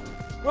 Okay,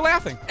 we're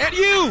laughing. At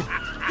you!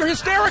 You're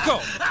hysterical!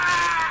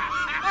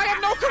 I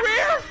have no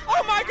career!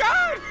 Oh my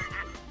God!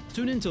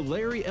 Tune in to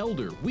Larry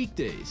Elder,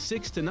 weekdays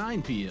 6 to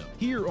 9 p.m.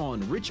 here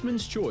on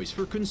Richmond's Choice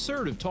for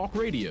Conservative Talk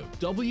Radio,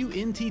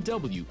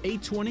 WNTW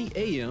 820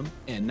 AM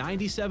and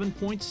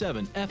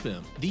 97.7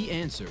 FM, The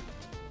Answer.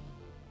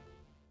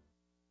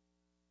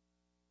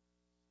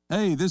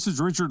 Hey, this is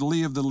Richard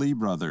Lee of the Lee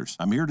Brothers.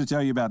 I'm here to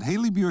tell you about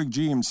Haley Buick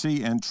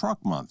GMC and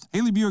Truck Month.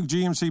 Haley Buick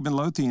GMC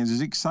Midlothian is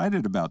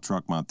excited about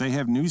Truck Month. They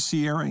have new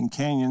Sierra and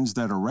Canyons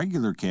that are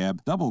regular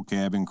cab, double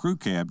cab, and crew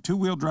cab,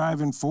 two-wheel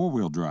drive, and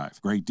four-wheel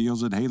drive. Great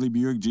deals at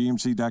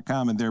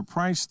HaleyBuickGMC.com, and they're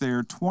priced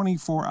there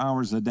 24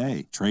 hours a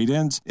day.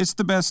 Trade-ins? It's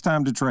the best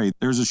time to trade.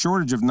 There's a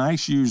shortage of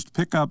nice used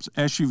pickups,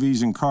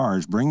 SUVs, and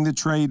cars. Bring the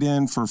trade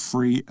in for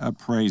free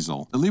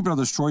appraisal. The Lee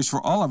Brothers' choice for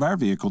all of our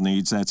vehicle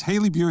needs. That's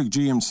Haley Buick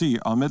GMC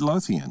on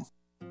Midlothian.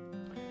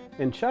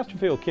 In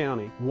Chesterfield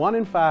County, 1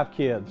 in 5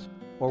 kids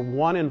or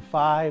 1 in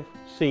 5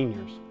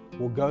 seniors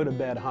will go to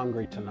bed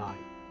hungry tonight.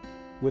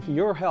 With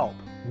your help,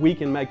 we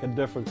can make a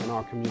difference in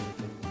our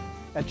community.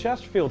 At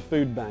Chesterfield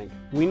Food Bank,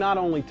 we not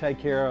only take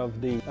care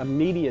of the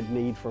immediate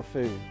need for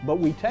food, but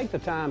we take the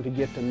time to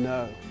get to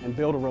know and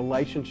build a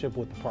relationship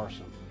with the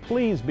person.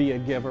 Please be a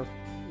giver,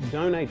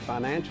 donate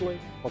financially,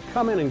 or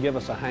come in and give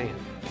us a hand.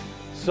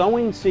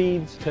 Sowing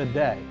seeds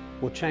today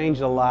will change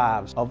the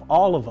lives of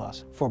all of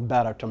us for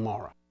better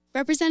tomorrow.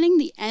 Representing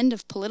the end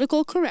of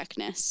political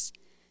correctness.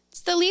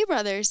 It's the Lee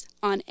Brothers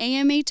on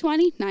AM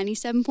 820,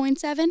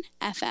 97.7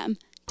 FM,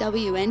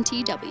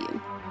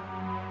 WNTW.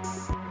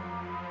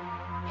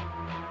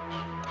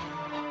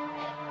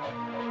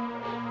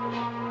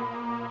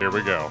 Here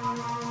we go.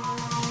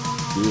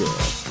 Yeah.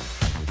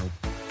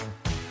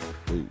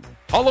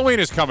 Halloween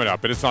is coming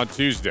up, and it's on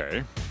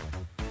Tuesday.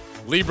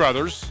 Lee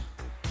Brothers,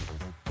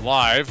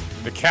 live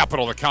in the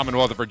capital of the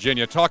Commonwealth of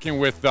Virginia, talking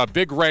with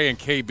Big Ray and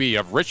KB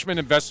of Richmond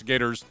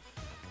Investigators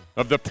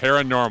of the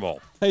Paranormal.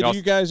 Hey, do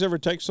you guys ever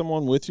take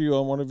someone with you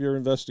on one of your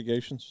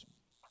investigations?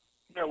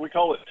 Yeah, we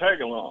call it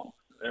tag-along.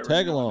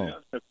 Tag along.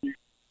 If you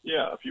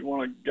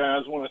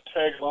guys want to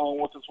tag along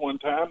with us one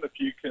time, if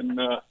you can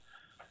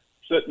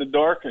sit in the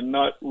dark and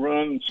not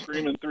run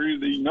screaming through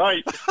the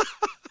night,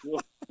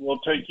 we'll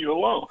take you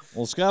along.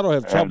 Well, Scott will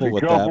have trouble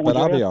with that, but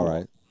I'll be all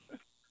right.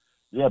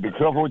 Yeah, be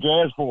careful what you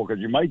ask for,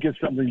 because you might get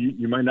something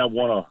you may not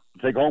want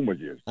to take home with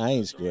you. I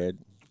ain't scared.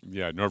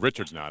 Yeah, no,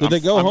 Richard's not. Do they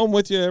go home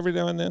with you every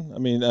now and then? I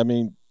mean,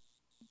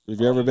 have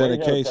you ever been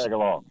a case? Tag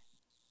along.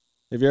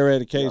 Have you ever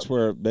had a case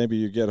where maybe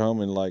you get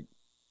home and like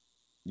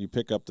you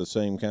pick up the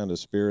same kind of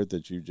spirit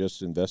that you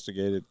just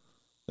investigated?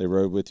 They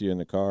rode with you in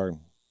the car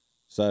and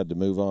decided to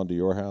move on to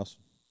your house?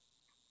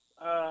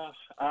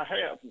 I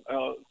have.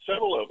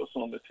 Several of us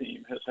on the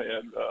team has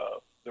had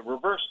the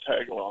reverse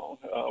tag along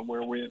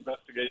where we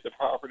investigate the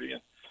property,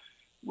 and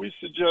we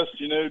suggest,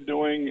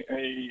 doing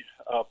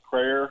a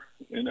prayer.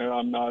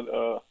 I'm not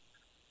a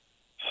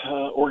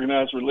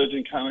organized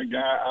religion kind of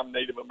guy. I'm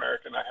Native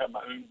American. I have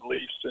my own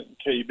beliefs, and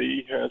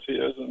KB has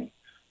his, and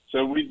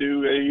so we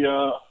do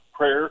a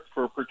prayer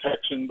for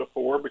protection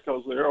before,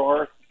 because there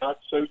are not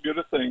so good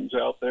of things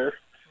out there.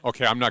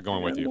 Okay, I'm not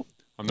going with you.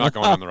 I'm not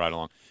going on the ride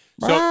along.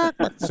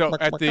 So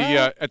at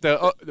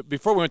the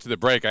before we went to the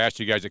break, I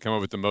asked you guys to come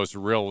up with the most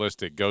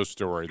realistic ghost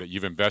story that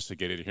you've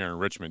investigated here in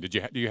Richmond.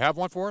 Do you have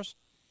one for us?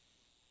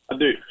 I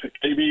do.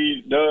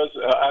 KB does.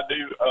 I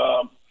do.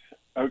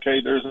 Okay,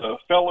 there's a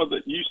fellow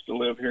that used to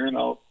live here, and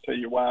I'll tell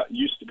you why it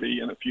used to be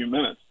in a few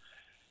minutes.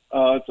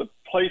 It's a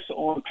place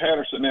on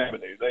Patterson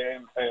Avenue. They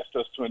asked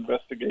us to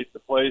investigate the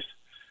place.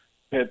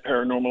 It had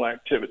paranormal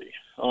activity.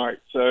 All right,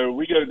 so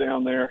we go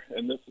down there,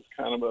 and this is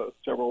kind of a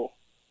several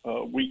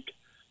week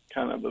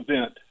kind of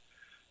event.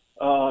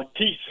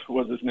 Keith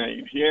was his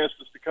name. He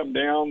asked us to come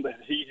down. That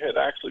he had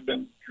actually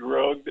been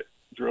dragged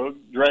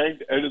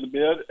out of the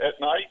bed at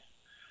night.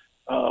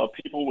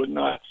 People would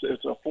not.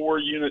 It's a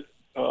 4-unit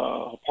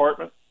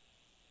apartment,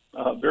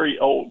 very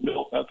old,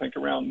 built I think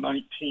around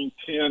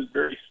 1910.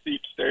 Very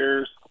steep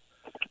stairs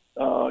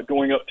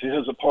going up to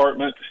his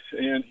apartment,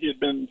 and he had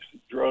been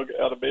drugged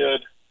out of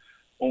bed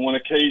on one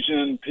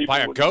occasion. People by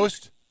a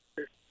ghost.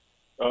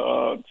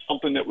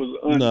 Something that was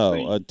unseen.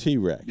 No, a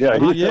T-Rex. Yeah,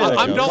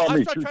 I'm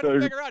trying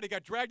to figure out. He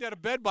got dragged out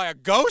of bed by a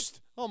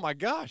ghost? Oh, my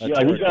gosh.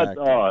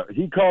 Yeah,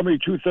 he called me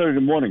 2:30 in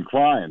the morning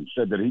crying,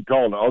 said that he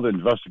called other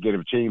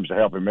investigative teams to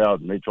help him out,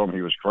 and they told him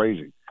he was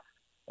crazy.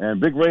 And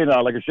Big Ray and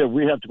I, like I said,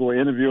 we have to go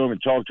interview him and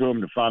talk to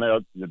him to find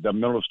out the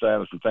mental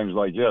status and things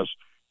like this.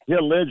 He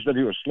alleged that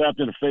he was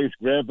slapped in the face,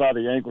 grabbed by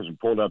the ankles, and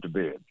pulled out to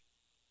bed.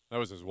 That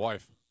was his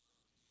wife.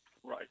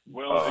 Right.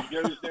 Well, it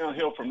goes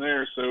downhill from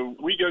there. So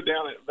we go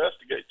down and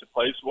investigate the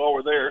place. While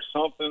we're there,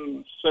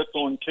 something sits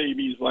on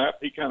KB's lap.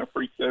 He kind of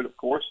freaks out, of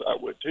course. I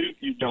would too.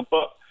 You jump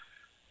up.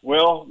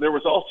 Well, there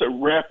was also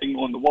wrapping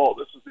on the wall.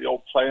 This is the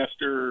old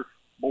plaster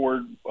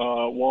board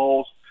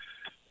walls.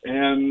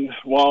 And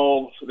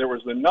while there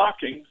was the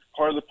knocking,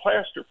 part of the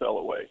plaster fell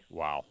away.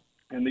 Wow.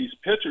 And these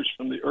pictures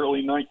from the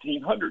early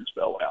 1900s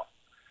fell out.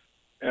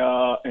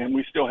 And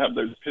we still have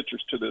those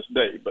pictures to this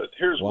day. But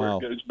here's where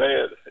it goes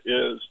bad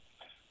is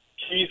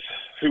Keith,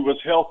 who was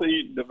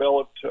healthy,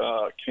 developed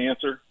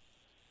cancer.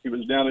 He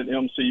was down at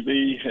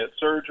MCV, had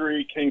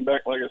surgery, came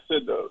back. Like I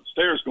said, the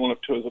stairs going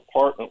up to his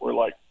apartment were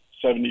like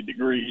 70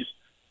 degrees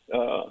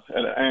at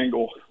an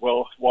angle.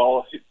 Well,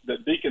 while the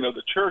deacon of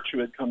the church who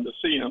had come to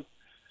see him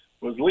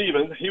was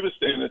leaving, he was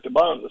standing at the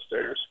bottom of the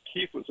stairs.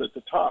 Keith was at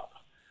the top.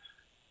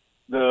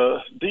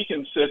 The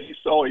deacon said he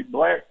saw a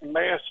black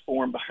mass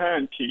form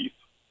behind Keith.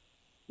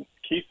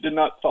 Keith did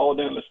not fall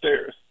down the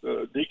stairs.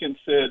 The deacon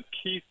said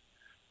Keith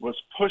was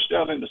pushed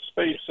out into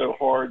space so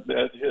hard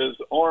that his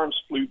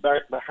arms flew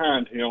back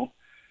behind him.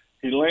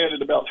 He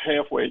landed about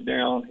halfway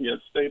down. He had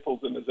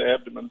staples in his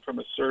abdomen from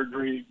his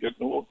surgery.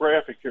 Getting a little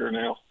graphic here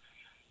now.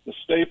 The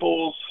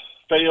staples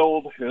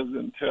failed. His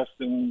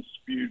intestines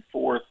spewed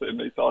forth, and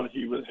they thought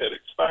he had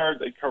expired.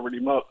 They covered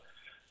him up.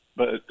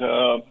 But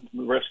the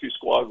rescue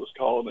squad was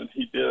called, and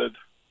he did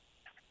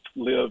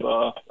live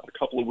a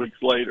couple of weeks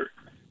later.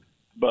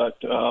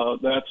 But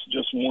that's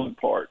just one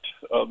part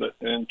of it,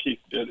 and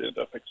Keith did end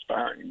up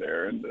expiring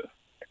there. And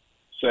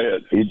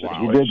sad. He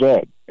did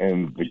that,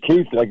 and the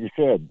Keith, like you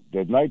said,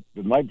 the night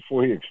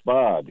before he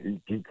expired,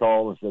 he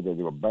called and said that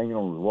they were banging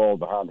on the wall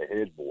behind the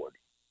headboard.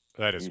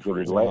 That is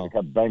crazy. crazy. He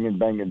kept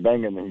banging,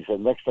 and he said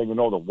next thing you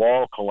know, the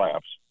wall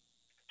collapsed.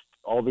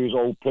 All these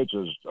old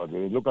pictures,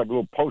 they look like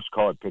little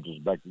postcard pictures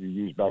back that you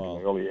used back in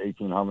the early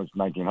 1800s,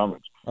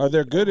 1900s. Are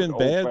there good and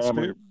bad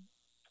family.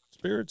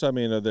 spirits? I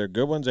mean, are there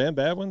good ones and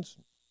bad ones?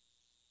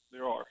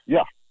 There are.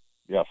 Yeah.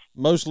 Yes.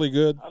 Mostly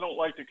good? I don't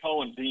like to call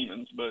them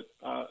demons, but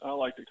I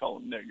like to call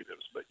them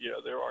negatives. But, yeah,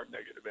 there are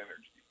negative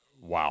energy.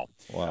 Wow.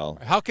 Wow.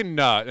 How can,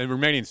 in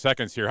remaining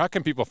seconds here, how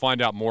can people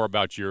find out more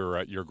about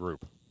your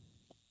group?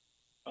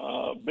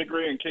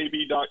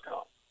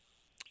 BigRayandKB.com.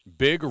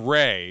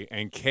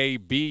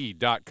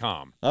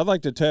 BigRayandKB.com. I'd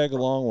like to tag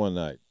along one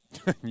night.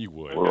 You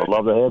would. Well, I'd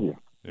love to have you.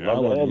 Yeah. I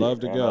would love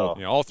to go.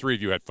 Yeah, all three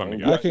of you had fun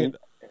together. And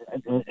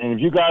if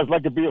you guys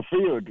like to be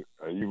afeared,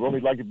 you really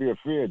like to be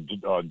afeared,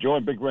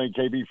 join Big Ray and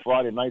KB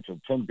Friday nights at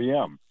 10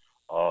 p.m.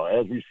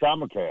 As we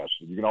simulcast.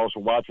 You can also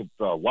watch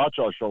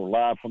our show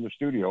live from the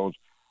studios.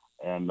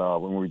 And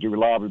when we do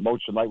live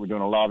remotes tonight, we're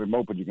doing a live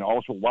remote, but you can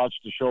also watch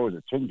the shows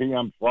at 10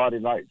 p.m. Friday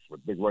nights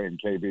with Big Ray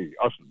and KB.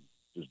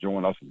 Just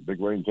join us in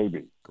Big Ray and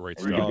KB. Great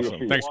stuff.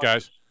 Awesome. Thanks,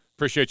 guys.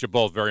 Appreciate you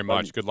both very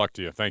much. Good luck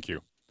to you. Thank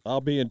you.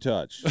 I'll be in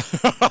touch.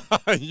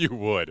 You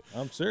would.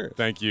 I'm serious.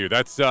 Thank you.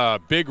 That's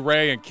Big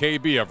Ray and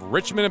KB of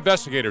Richmond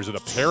Investigators of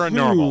the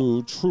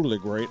Paranormal. Two truly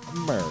great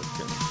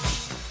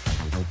Americans.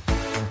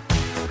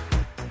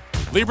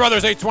 Lee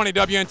Brothers 820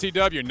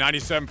 WNTW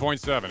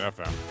 97.7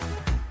 FM.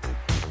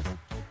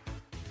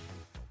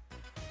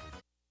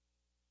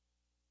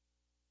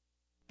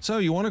 So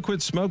you want to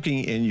quit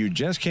smoking and you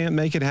just can't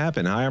make it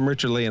happen. Hi, I'm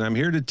Richard Lee, and I'm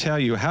here to tell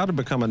you how to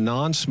become a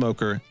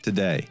non-smoker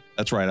today.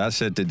 That's right, I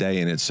said today,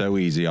 and it's so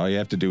easy. All you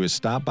have to do is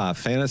stop by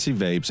Fantasy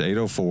Vapes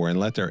 804 and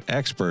let their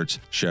experts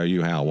show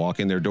you how. Walk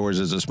in their doors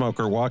as a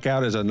smoker, walk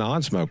out as a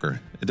non-smoker.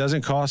 It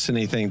doesn't cost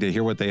anything to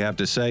hear what they have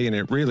to say, and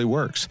it really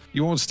works.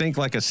 You won't stink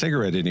like a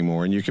cigarette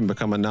anymore, and you can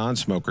become a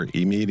non-smoker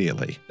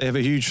immediately. They have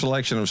a huge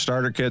selection of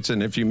starter kits,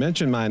 and if you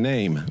mention my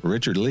name,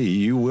 Richard Lee,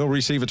 you will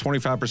receive a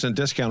 25%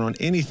 discount on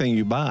anything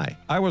you buy.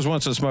 I was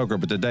once a smoker,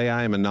 but today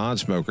I am a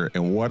non-smoker,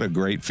 and what a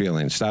great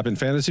feeling. Stop in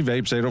Fantasy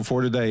Vapes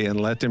 804 today and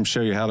let them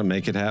show you how to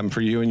make it happen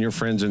for you and your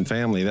friends and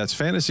family. That's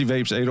Fantasy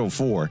Vapes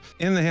 804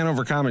 in the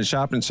Hanover Commons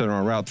Shopping Center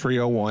on Route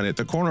 301 at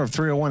the corner of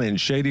 301 and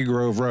Shady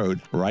Grove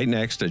Road, right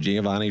next to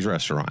Giovanni's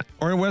Restaurant.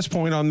 Or in West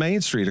Point on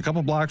Main Street, a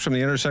couple blocks from the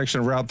intersection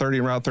of Route 30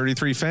 and Route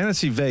 33.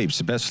 Fantasy Vapes,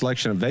 the best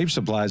selection of vape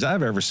supplies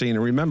I've ever seen.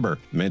 And remember,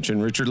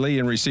 mention Richard Lee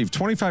and receive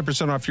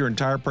 25% off your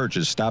entire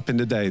purchase. Stop in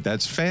today.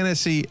 That's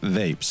Fantasy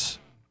Vapes.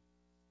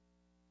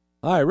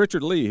 Hi,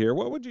 Richard Lee here.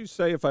 What would you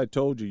say if I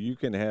told you you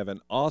can have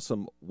an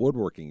awesome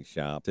woodworking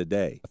shop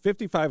today? A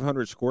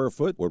 5,500 square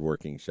foot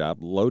woodworking shop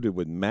loaded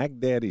with Mac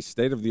Daddy's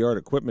state-of-the-art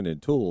equipment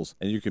and tools,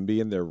 and you can be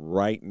in there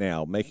right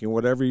now making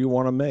whatever you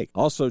want to make.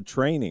 Also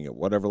training at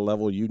whatever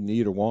level you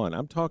need or want.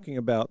 I'm talking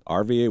about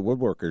RVA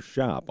Woodworkers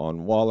Shop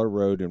on Waller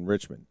Road in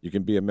Richmond. You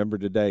can be a member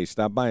today.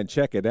 Stop by and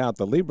check it out.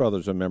 The Lee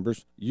Brothers are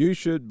members. You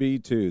should be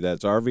too.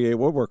 That's RVA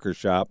Woodworkers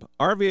Shop.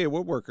 RVA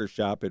Woodworkers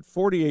Shop at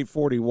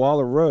 4840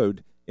 Waller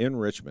Road in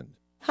Richmond.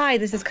 Hi,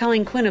 this is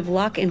Colleen Quinn of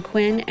Locke &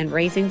 Quinn and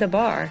Raising the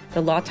Bar, the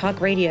Law Talk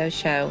radio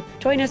show.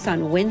 Join us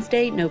on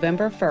Wednesday,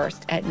 November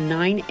 1st at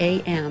 9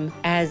 a.m.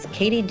 as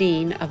Katie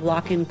Dean of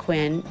Locke &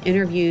 Quinn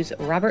interviews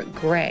Robert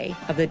Gray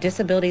of the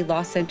Disability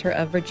Law Center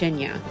of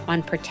Virginia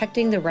on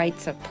protecting the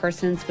rights of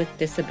persons with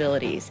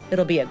disabilities.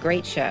 It'll be a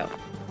great show.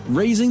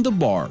 Raising the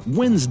Bar,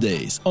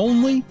 Wednesdays,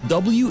 only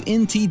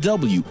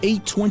WNTW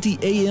 820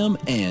 AM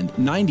and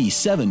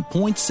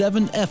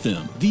 97.7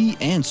 FM. The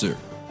Answer.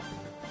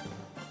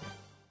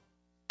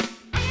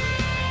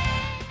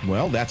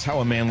 Well, that's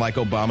how a man like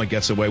Obama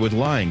gets away with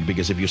lying,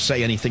 because if you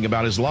say anything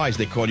about his lies,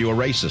 they call you a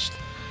racist.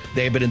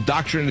 They have been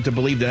indoctrinated to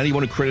believe that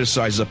anyone who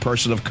criticizes a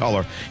person of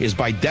color is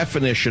by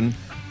definition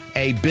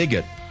a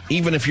bigot.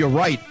 Even if you're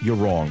right, you're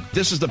wrong.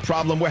 This is the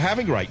problem we're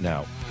having right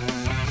now.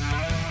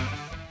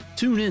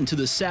 Tune in to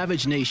the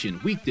Savage Nation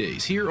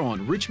weekdays here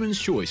on Richmond's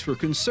Choice for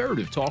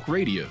Conservative Talk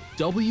Radio,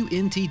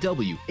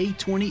 WNTW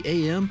 820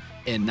 AM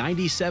and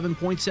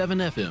 97.7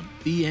 FM.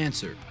 The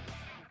Answer.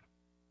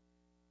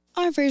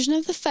 Our version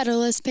of the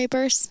Federalist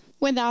Papers,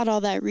 without all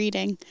that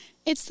reading.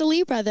 It's the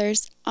Lee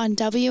Brothers on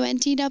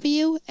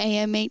WNTW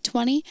AM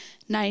 820,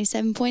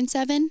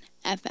 97.7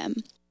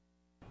 FM.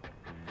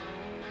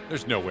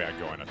 There's no way I'd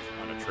go on a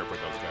trip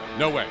with those guys.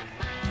 No way.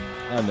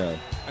 I know.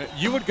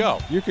 You would go.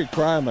 You could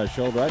cry on my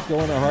shoulder. I'd go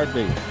in a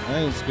heartbeat. I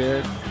ain't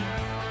scared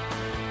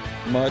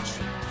much.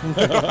 I'm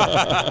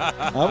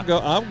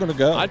going to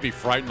go. I'd be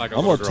frightened like a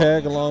I'm little going to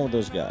girl. tag along with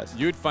those guys.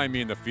 You'd find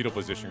me in the fetal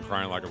position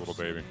crying like a little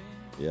baby.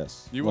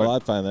 Yes. You well, would.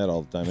 I'd find that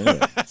all the time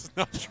anyway. That's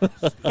not true.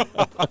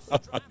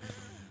 I'd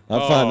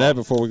find that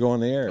before we go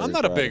on the air. I'm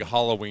not a big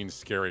Halloween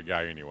scary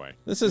guy anyway.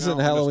 This isn't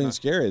Halloween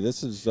scary.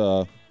 This is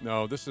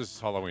no, this is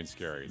Halloween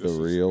scary. The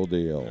real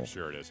deal. I'm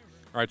sure it is.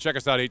 All right, check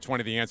us out,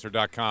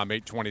 820theanswer.com,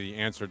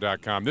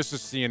 820theanswer.com. This is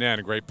CNN,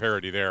 a great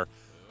parody there.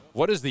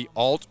 What is the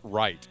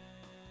alt-right?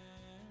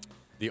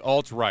 The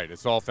alt-right.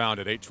 It's all found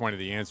at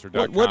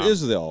 820theanswer.com. What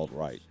is the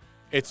alt-right?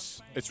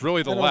 It's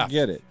really the I don't left.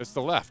 get it. It's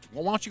the left.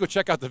 Well, why don't you go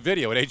check out the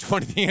video at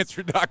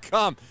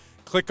 820theanswer.com.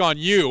 Click on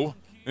you,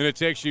 and it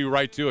takes you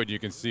right to it. You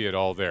can see it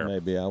all there.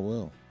 Maybe I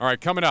will. All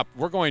right, coming up,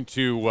 we're going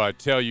to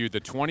tell you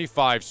the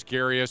 25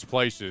 scariest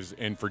places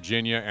in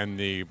Virginia and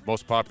the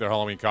most popular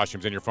Halloween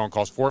costumes in your phone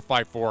calls,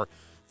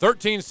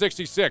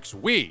 454-1366.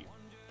 We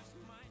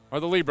are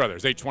the Lee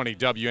Brothers, 820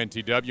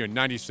 WNTW and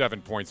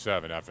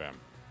 97.7 FM.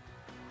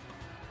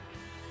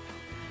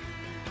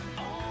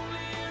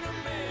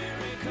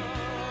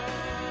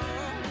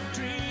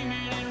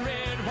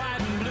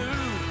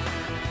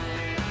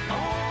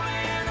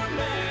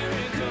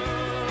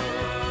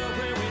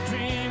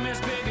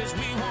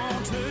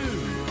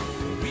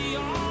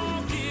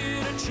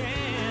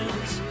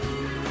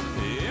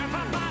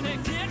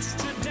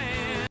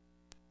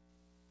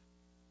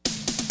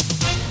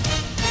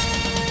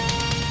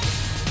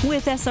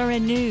 With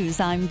SRN News,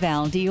 I'm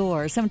Val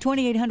Dior. Some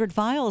 2,800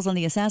 files on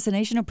the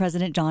assassination of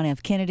President John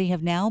F. Kennedy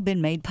have now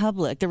been made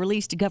public. The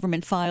released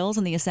government files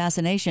on the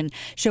assassination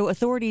show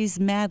authorities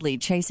madly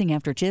chasing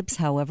after tips,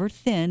 however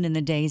thin in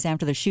the days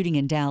after the shooting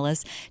in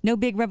Dallas. No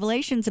big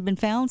revelations have been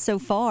found so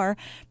far.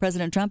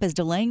 President Trump is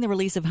delaying the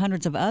release of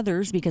hundreds of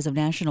others because of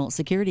national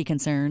security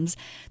concerns.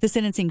 The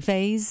sentencing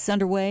phase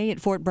underway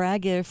at Fort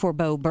Bragg for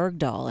Bo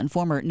Bergdahl, and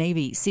former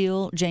Navy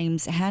SEAL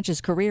James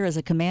Hatch's career as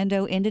a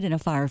commando ended in a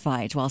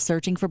firefight while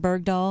searching for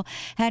Bergdahl.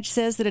 Hatch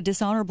says that a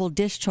dishonorable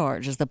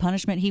discharge is the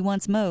punishment he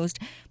wants most.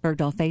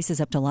 Bergdahl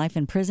faces up to life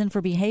in prison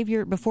for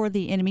misbehavior before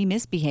the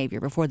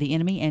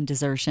enemy, and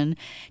desertion.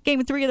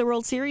 Game 3 of the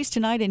World Series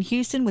tonight in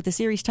Houston, with the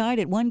series tied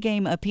at 1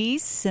 game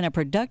apiece, and a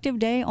productive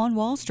day on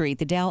Wall Street.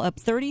 The Dow up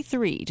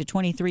 33 to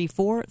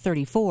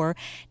 23,434.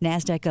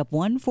 NASDAQ up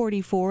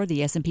 144.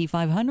 The S&P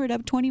 500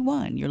 up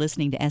 21. You're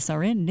listening to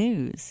SRN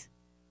News.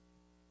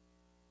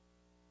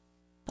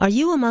 Are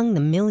you among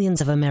the millions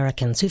of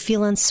Americans who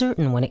feel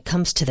uncertain when it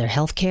comes to their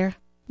health care?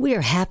 We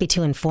are happy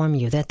to inform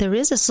you that there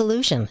is a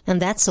solution,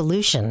 and that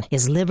solution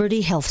is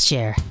Liberty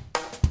HealthShare.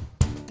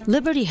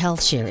 Liberty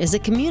HealthShare is a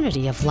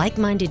community of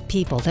like-minded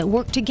people that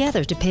work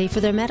together to pay for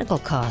their medical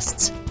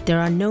costs. There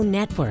are no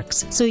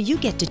networks, so you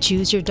get to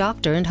choose your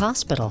doctor and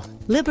hospital.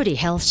 Liberty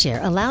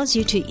HealthShare allows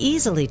you to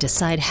easily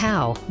decide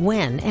how,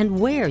 when, and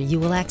where you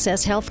will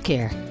access health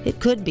care. It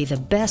could be the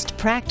best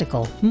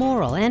practical,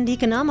 moral, and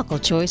economical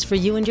choice for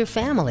you and your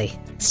family.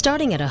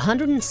 Starting at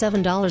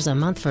 $107 a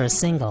month for a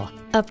single,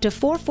 up to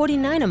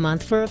 $449 a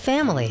month for a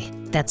family.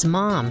 That's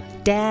mom,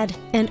 dad,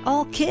 and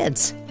all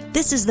kids.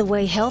 This is the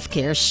way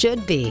healthcare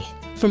should be.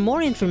 For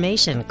more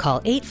information,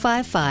 call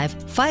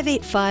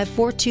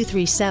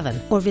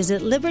 855-585-4237 or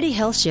visit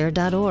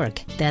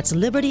libertyhealthshare.org. That's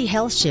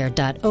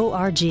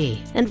libertyhealthshare.org,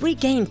 and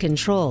regain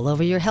control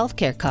over your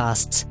healthcare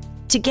costs.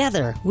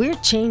 Together, we're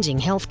changing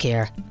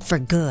healthcare for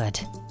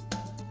good.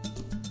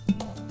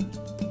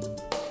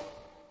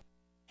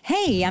 Hey,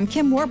 Hey, I'm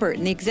Kim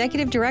Warburton, the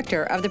Executive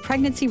Director of the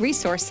Pregnancy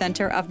Resource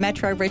Center of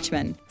Metro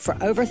Richmond. For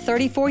over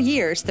 34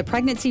 years, the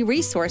Pregnancy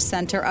Resource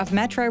Center of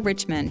Metro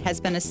Richmond has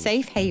been a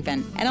safe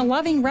haven and a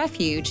loving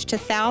refuge to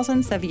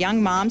thousands of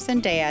young moms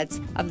and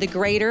dads of the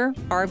greater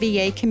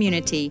RVA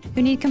community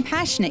who need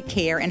compassionate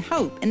care and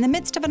hope in the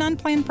midst of an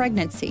unplanned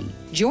pregnancy.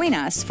 Join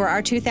us for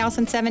our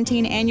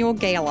 2017 annual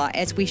gala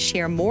as we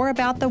share more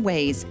about the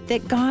ways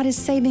that God is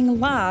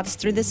saving lives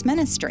through this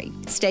ministry.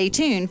 Stay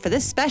tuned for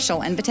this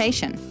special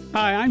invitation.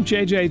 Hi, I'm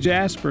JJ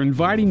Jasper,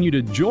 inviting you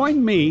to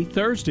join me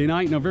Thursday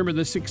night, November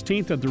the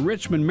 16th at the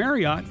Richmond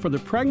Marriott for the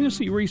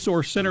Pregnancy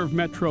Resource Center of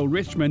Metro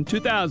Richmond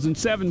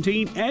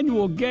 2017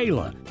 Annual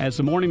Gala. As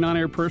a morning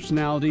on-air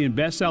personality and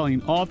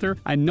best-selling author,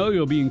 I know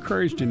you'll be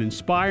encouraged and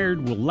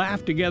inspired. We'll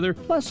laugh together.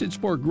 Plus, it's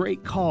for a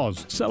great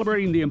cause,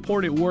 celebrating the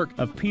important work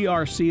of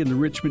PRC in the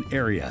Richmond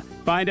area.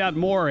 Find out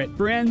more at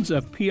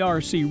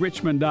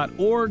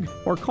friendsofprcrichmond.org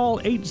or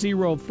call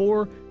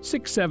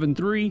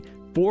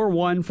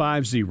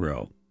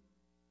 804-673-4150.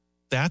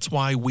 That's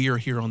why we are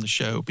here on the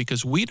show,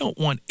 because we don't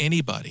want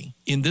anybody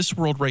in this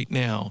world right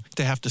now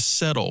to have to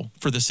settle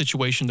for the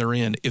situation they're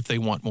in if they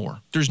want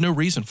more. There's no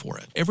reason for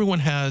it.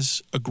 Everyone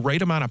has a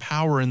great amount of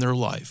power in their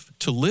life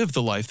to live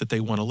the life that they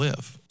want to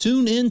live.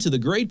 Tune in to The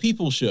Great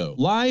People Show,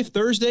 live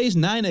Thursdays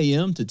 9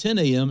 a.m. to 10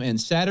 a.m.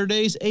 and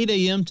Saturdays 8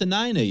 a.m. to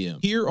 9 a.m.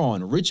 here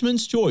on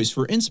Richmond's Choice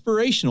for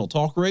Inspirational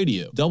Talk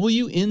Radio,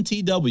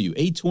 WNTW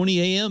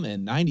 820 a.m.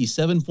 and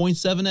 97.7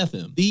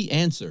 FM. The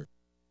Answer.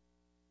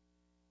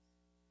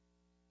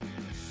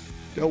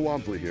 Del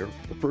Walmsley here.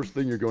 The first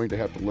thing you're going to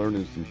have to learn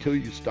is until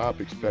you stop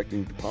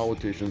expecting the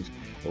politicians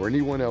or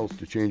anyone else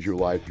to change your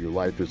life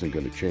isn't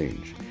going to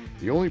change.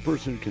 The only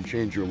person who can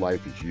change your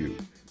life is you,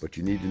 but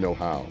you need to know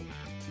how.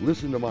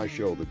 Listen to my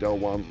show, The Del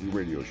Walmsley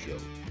Radio Show,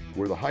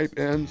 where the hype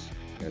ends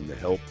and the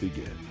help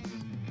begins.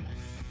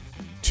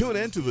 Tune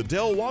in to The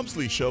Del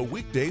Walmsley Show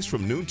weekdays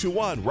from noon to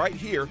 1 right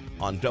here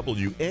on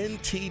WNTW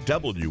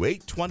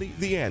 820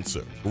 The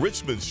Answer,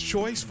 Richmond's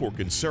choice for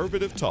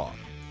conservative talk.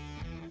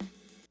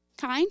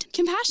 Kind,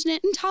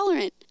 compassionate, and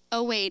tolerant.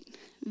 Oh wait,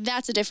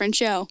 that's a different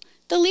show.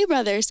 The Lee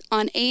Brothers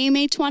on AM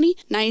 820,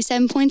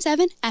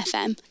 97.7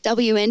 FM.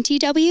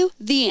 WNTW,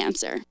 The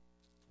Answer.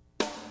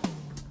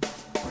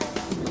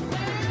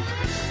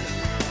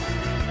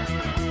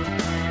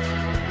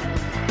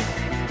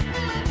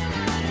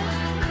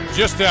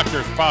 Just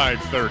after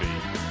 5:30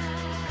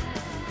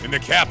 in the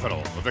capital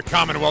of the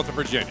Commonwealth of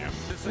Virginia.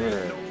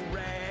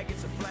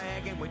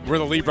 We're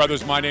the Lee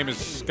Brothers. My name is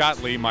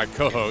Scott Lee, my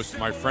co-host,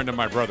 my friend and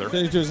my brother.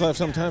 To his left,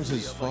 sometimes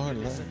his far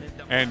left.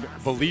 And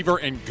believer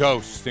in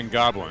ghosts and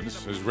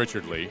goblins is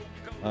Richard Lee.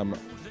 I'm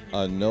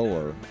a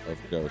knower of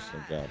ghosts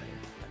and goblins.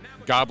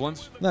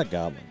 Goblins? Not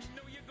goblins.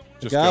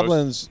 Just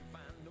goblins. Ghosts?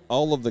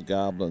 All of the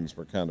goblins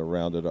were kind of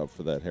rounded up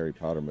for that Harry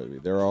Potter movie.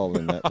 They're all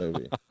in that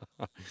movie.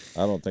 I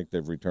don't think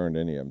they've returned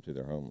any of them to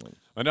their homelands.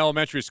 An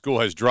elementary school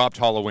has dropped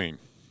Halloween.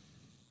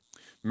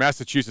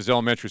 Massachusetts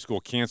Elementary School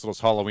canceled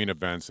its Halloween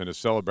events and is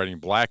celebrating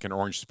Black and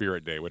Orange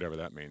Spirit Day, whatever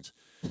that means.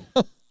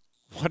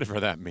 Whatever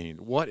that means.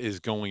 What is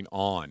going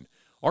on?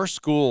 Our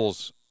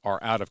schools are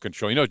out of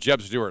control. You know,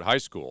 Jeb Stuart High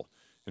School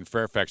in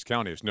Fairfax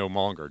County is no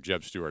longer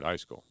Jeb Stuart High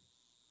School.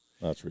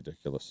 That's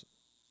ridiculous.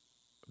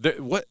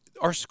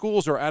 Our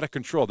schools are out of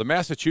control. The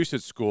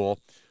Massachusetts school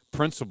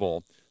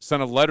principal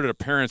sent a letter to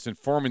parents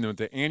informing them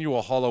that the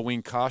annual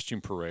Halloween costume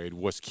parade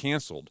was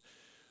canceled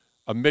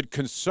amid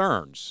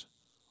concerns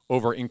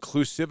over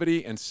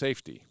inclusivity and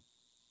safety.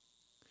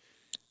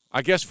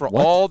 I guess for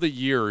all the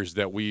years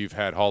that we've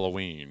had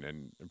Halloween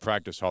and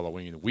practiced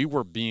Halloween, we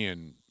weren't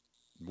being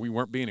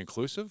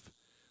inclusive.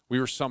 We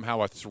were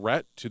somehow a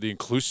threat to the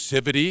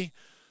inclusivity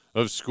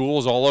of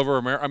schools all over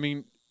America. I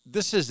mean,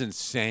 this is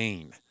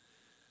insane.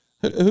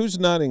 Who's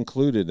not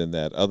included in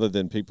that other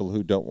than people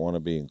who don't want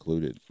to be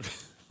included?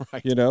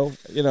 Right. You know,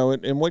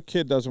 and what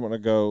kid doesn't want to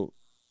go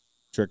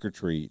trick or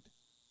treat?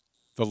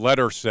 The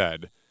letter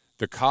said,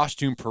 the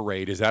costume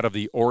parade is out of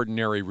the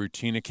ordinary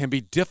routine. It can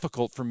be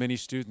difficult for many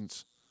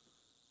students.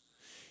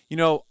 You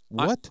know,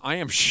 what? I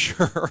am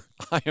sure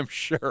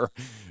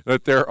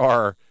that there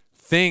are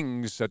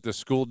things that the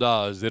school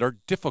does that are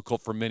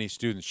difficult for many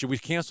students. Should we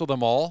cancel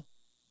them all?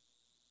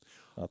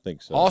 I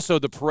think so. Also,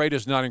 the parade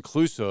is not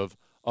inclusive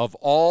of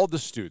all the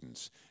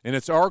students, and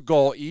it's our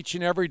goal each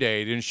and every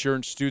day to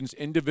ensure students'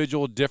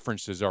 individual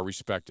differences are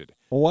respected.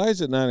 Well, why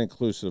is it not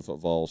inclusive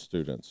of all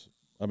students?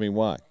 I mean,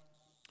 why?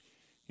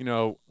 You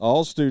know,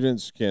 all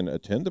students can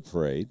attend the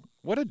parade.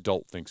 What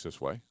adult thinks this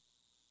way?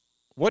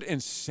 What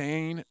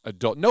insane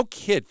adult? No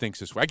kid thinks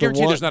this way. I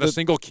guarantee there's not a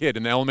single kid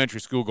in the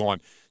elementary school going,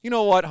 you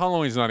know what,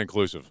 Halloween's not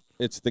inclusive.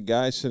 It's the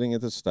guy sitting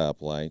at the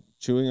stoplight,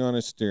 chewing on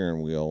his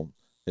steering wheel,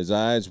 his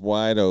eyes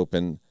wide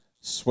open,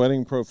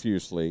 sweating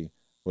profusely,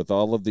 with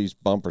all of these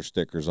bumper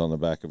stickers on the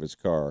back of his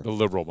car. The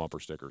liberal bumper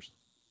stickers.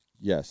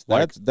 Yes,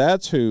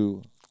 that's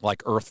who.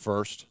 Like Earth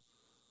First.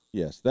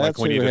 Yes, that's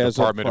like we who need has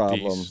a Department a of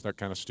problem. Peace, that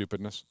kind of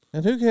stupidness.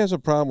 And who has a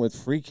problem with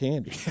free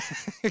candy?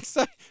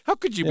 How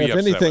could you be if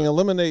upset anything, with?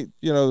 eliminate,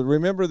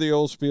 remember the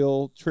old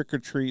spiel, trick or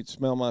treat,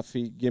 smell my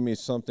feet, give me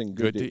something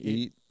good to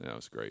eat. That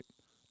was great.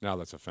 Now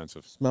that's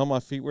offensive. Smell my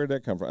feet? Where'd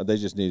that come from? They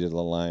just needed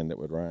a line that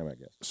would rhyme, I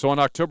guess. So on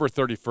October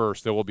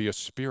 31st, there will be a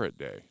Spirit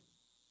Day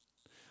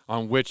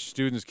on which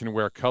students can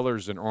wear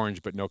colors in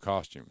orange but no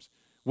costumes,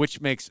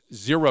 which makes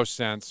zero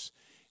sense.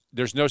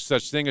 There's no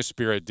such thing as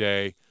Spirit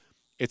Day.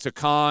 It's a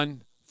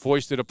con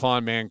foisted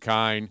upon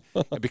mankind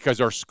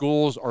because our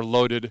schools are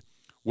loaded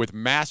with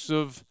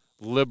massive,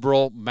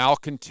 liberal,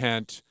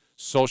 malcontent,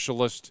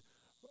 socialist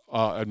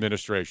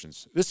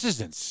administrations. This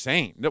is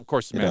insane. Of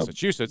course,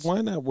 Massachusetts.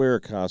 Why not wear a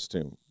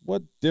costume?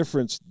 What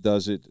difference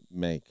does it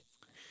make?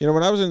 You know,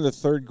 when I was in the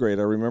 3rd grade,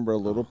 I remember a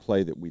little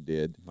play that we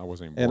did. I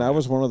wasn't even and born I yet.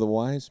 was one of the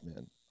wise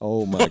men.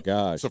 Oh, my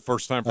gosh. It's the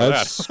first time for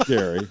That's that.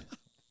 scary.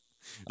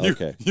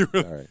 Okay. You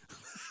really- All right.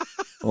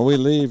 When we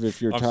leave,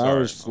 if your I'm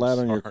tire's sorry. flat I'm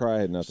on your sorry. car, I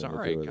had nothing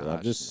Sorry, to do with it. gosh.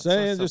 I'm just That's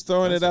saying, so just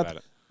throwing it offensive out. at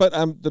it.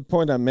 But the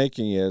point I'm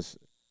making is,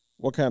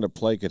 what kind of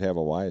play could have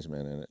a wise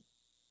man in it?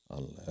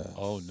 Unless.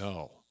 Oh,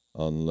 no.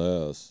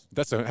 Unless.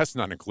 That's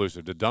not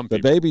inclusive to dumb The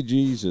people. baby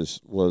Jesus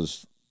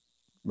was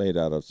made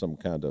out of some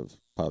kind of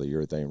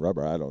polyurethane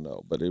rubber. I don't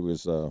know. But it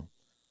was, and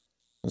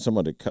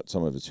someone had cut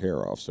some of his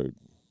hair off, so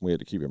we had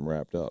to keep him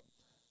wrapped up.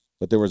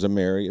 But there was a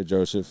Mary, a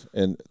Joseph,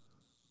 and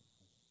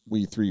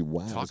we 3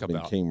 wise Talk men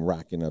about- came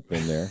rocking up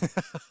in there.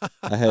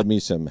 I had me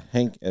some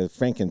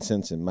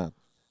frankincense in my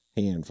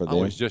hand for them.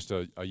 I was just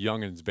a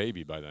youngin's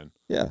baby by then.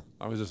 Yeah.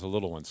 I was just a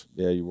little one's.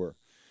 Yeah, you were.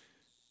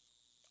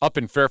 Up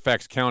in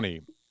Fairfax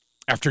County,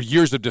 after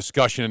years of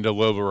discussion and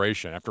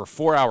deliberation, after a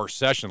 4-hour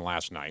session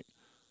last night,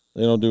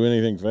 They don't do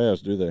anything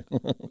fast, do they?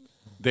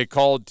 they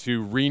called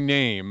to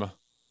rename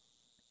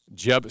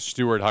Jeb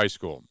Stuart High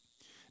School.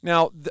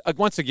 Now,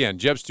 once again,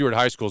 Jeb Stuart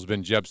High School has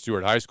been Jeb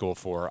Stuart High School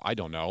for, I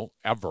don't know,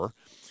 ever.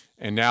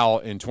 And now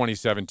in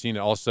 2017, it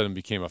all of a sudden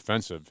became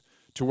offensive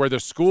to where the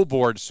school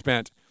board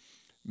spent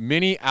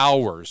many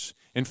hours.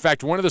 In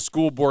fact, one of the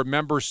school board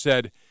members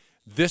said,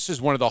 this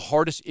is one of the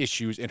hardest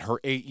issues in her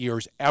 8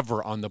 years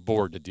ever on the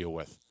board to deal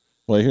with.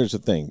 Well, here's the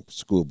thing,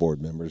 school board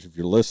members. If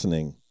you're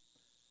listening,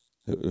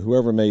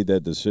 whoever made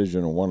that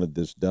decision and wanted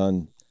this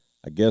done,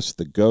 I guess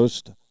the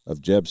ghost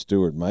of Jeb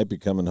Stuart might be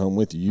coming home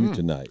with you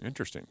tonight.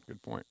 Interesting.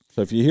 Good point.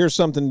 So if you hear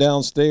something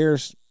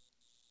downstairs,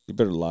 you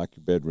better lock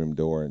your bedroom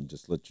door and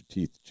just let your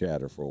teeth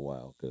chatter for a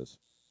while because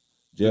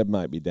Jeb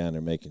might be down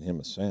there making him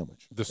a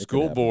sandwich. The It could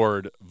school happen.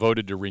 board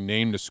voted to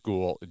rename the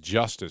school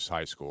Justice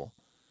High School,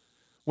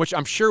 which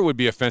I'm sure would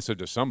be offensive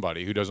to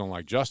somebody who doesn't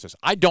like justice.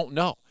 I don't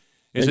know.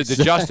 Is it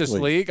the Justice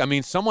Exactly. League? I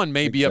mean, someone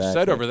may be upset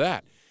Exactly. over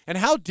that. And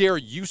how dare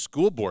you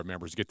school board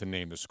members get to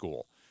name the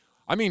school?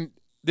 I mean,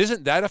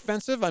 isn't that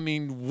offensive? I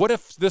mean, what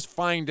if this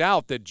find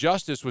out that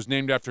Justice was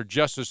named after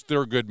Justice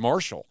Thurgood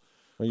Marshall?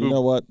 Well, you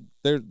know what?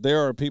 There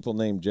are people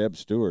named Jeb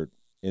Stuart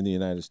in the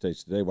United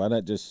States today. Why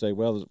not just say,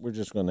 well, we're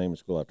just going to name a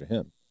school after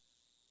him?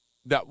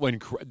 That's And what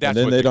then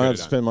they don't could have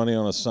to done. spend money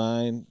on a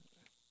sign,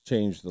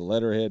 change the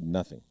letterhead,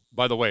 nothing.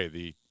 By the way,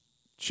 the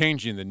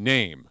changing the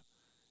name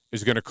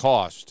is going to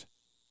cost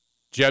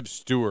Jeb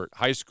Stuart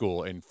High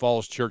School in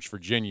Falls Church,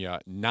 Virginia,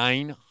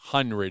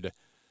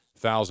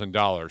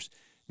 $900,000.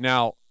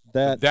 Now,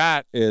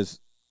 that is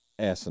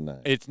asinine.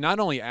 It's not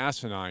only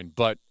asinine,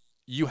 but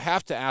you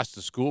have to ask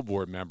the school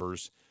board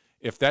members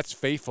if that's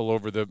faithful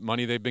over the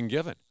money they've been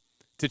given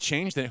to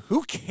change that.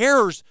 Who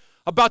cares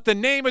about the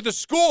name of the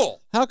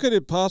school? How could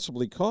it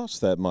possibly cost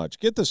that much?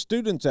 Get the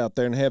students out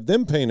there and have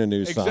them paint a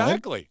new sign.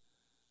 Exactly.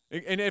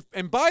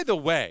 And by the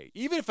way,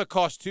 even if it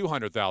costs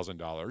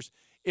 $200,000,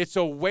 it's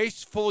a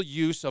wasteful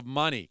use of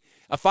money.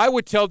 If I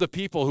would tell the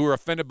people who are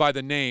offended by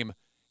the name,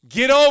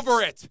 get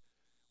over it.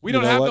 We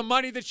don't have the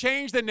money to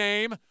change the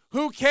name.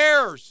 Who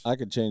cares? I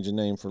could change a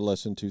name for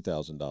less than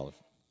 $2,000.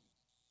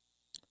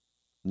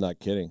 Not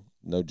kidding.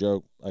 No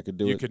joke. I could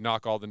do You it. could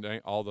knock all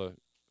the.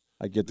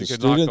 I'd get the You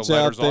could knock students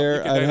letters out there.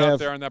 Off. You I'd could get have. out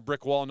there on that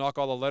brick wall and knock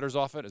all the letters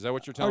off it. Is that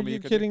what you're telling Are me? you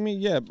could kidding me?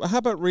 Yeah. How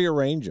about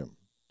rearrange them?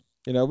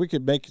 You know, we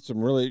could make some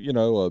really,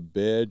 a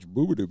badge,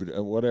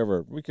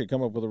 whatever. We could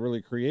come up with a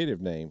really creative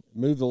name.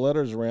 Move the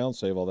letters around,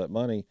 save all that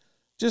money.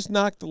 Just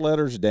knock the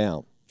letters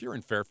down. If you're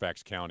in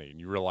Fairfax County and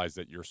you realize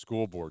that your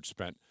school board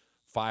spent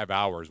 5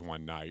 hours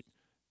one night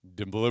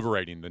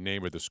deliberating the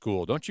name of the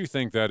school, don't you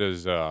think that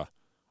is a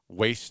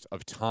waste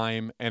of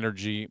time,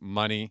 energy,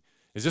 money?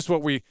 Is this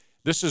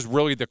this is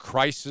really the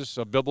crisis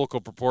of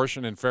biblical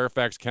proportion in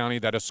Fairfax County,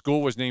 that a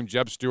school was named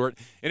Jeb Stuart,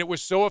 and it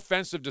was so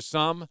offensive to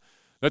some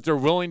that they're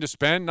willing to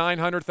spend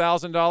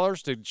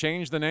 $900,000 to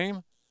change the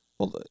name?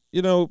 Well,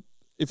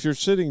 if you're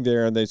sitting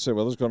there and they say,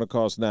 well, it's going to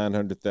cost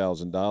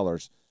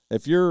 $900,000,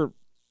 if you're,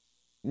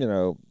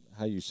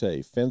 how you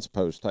say, fence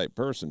post type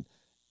person,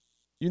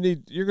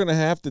 you're going to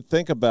have to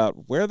think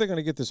about where they're going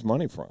to get this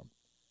money from.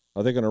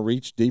 Are they going to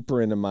reach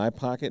deeper into my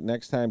pocket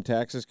next time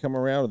taxes come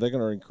around? Are they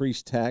going to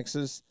increase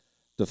taxes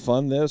to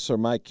fund this? Or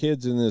my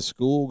kids in this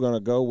school going to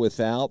go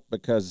without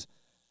because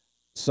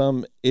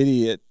some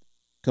idiot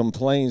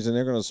complains and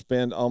they're going to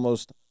spend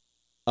almost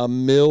 $1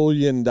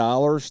 million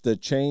to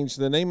change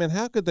the name? And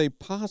how could they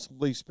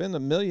possibly spend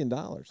 $1 million?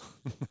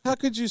 How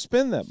could you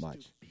spend that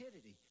much?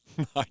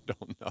 I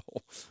don't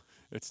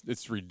know.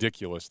 It's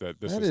ridiculous that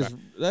this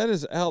that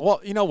is out. Well,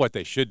 you know what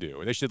they should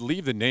do? They should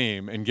leave the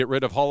name and get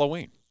rid of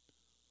Halloween.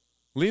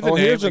 Leave the name.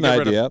 Here's and an get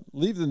rid idea. of,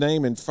 leave the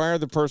name and fire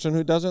the person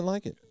who doesn't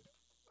like it.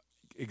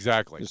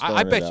 Exactly. Just I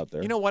throwing it bet out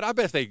there. you know what? I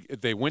bet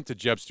if they went to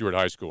Jeb Stuart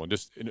High School and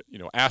just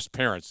asked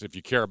parents if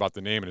you care about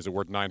the name and is it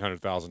worth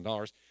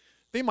 $900,000,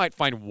 they might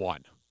find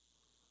one.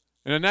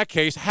 And in that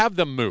case, have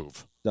them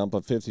move. Dump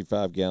a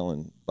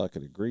 55-gallon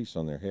bucket of grease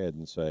on their head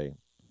and say,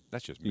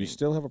 "That's just do mean." you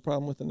still have a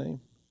problem with the name?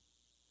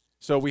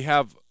 So we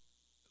have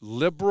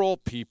liberal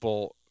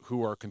people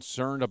who are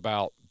concerned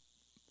about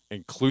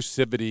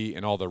inclusivity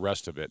and all the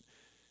rest of it,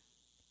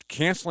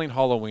 canceling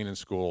Halloween in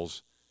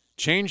schools,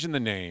 changing the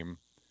name.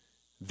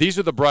 These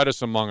are the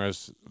brightest among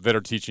us that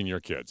are teaching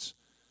your kids.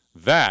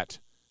 That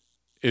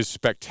is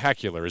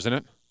spectacular, isn't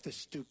it? The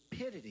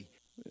stupidity.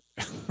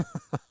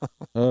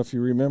 If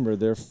you remember,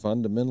 they're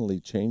fundamentally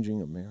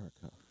changing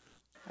America.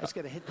 I was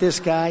going to hit this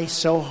guy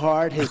so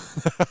hard.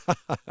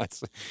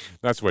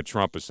 That's what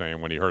Trump is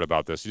saying when he heard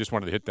about this. He just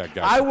wanted to hit that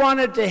guy. I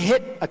wanted to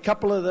hit a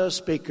couple of those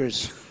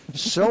speakers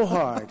so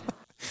hard.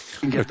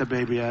 Get the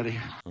baby out of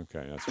here.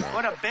 Okay, that's right.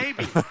 What a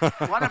baby.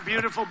 What a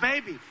beautiful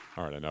baby.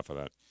 All right, enough of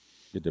that.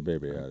 Get the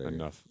baby out of here.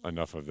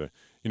 Enough of the.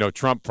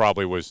 Trump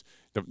probably was,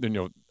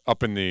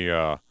 up in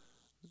the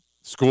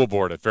school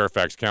board at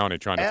Fairfax County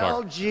trying to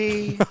talk.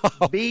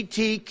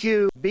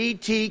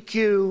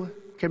 BTQ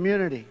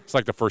community. It's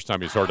like the first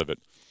time he's heard of it.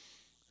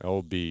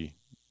 LBG.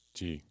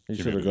 He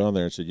should have gone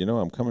there and said,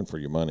 I'm coming for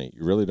your money.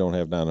 You really don't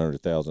have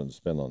 $900,000 to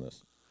spend on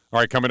this. All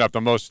right, coming up,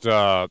 the most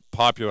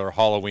popular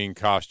Halloween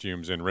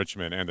costumes in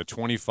Richmond and the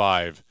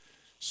 25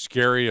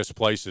 scariest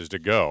places to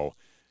go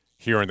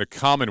here in the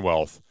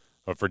Commonwealth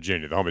of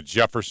Virginia, the home of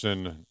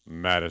Jefferson,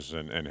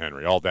 Madison, and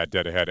Henry. All that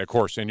dead ahead, of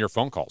course, in your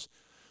phone calls.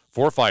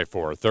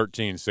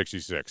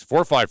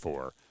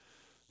 454-1366.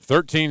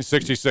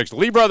 454-1366.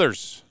 Lee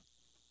Brothers,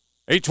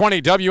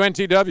 820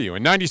 WNTW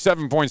and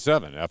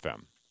 97.7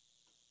 FM.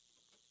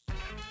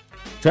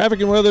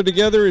 Traffic and weather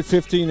together at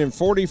 15 and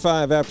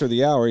 45 after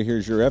the hour.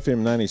 Here's your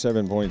FM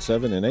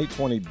 97.7 and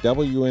 820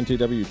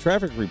 WNTW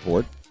traffic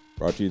report.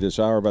 Brought to you this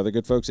hour by the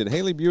good folks at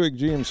Haley Buick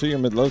GMC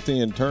and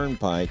Midlothian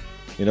Turnpike.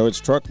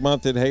 It's truck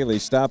month at Haley.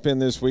 Stop in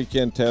this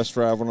weekend, test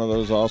drive one of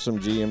those awesome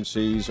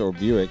GMCs or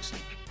Buicks.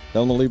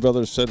 Tell them the Lee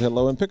Brothers said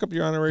hello and pick up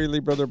your honorary Lee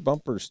Brother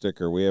bumper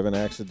sticker. We have an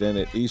accident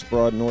at East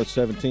Broad, North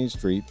 17th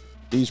Street,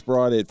 East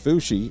Broad at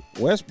Fushie,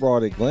 West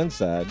Broad at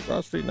Glenside.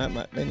 Broad Street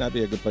may not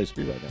be a good place to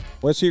be right now.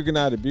 West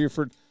Huguenot at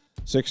Buford,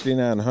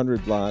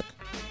 6900 block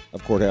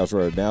of Courthouse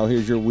Road. Now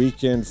here's your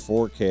weekend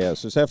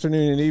forecast. This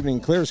afternoon and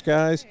evening, clear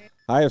skies,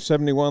 high of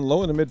 71,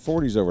 low in the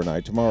mid-40s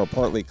overnight. Tomorrow,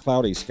 partly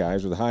cloudy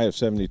skies with a high of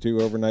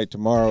 72 overnight.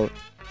 Tomorrow,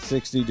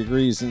 60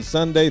 degrees. And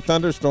Sunday,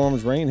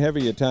 thunderstorms, rain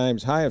heavy at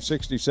times, high of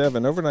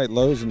 67, overnight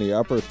lows in the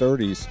upper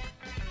 30s.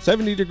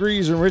 70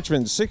 degrees in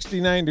Richmond,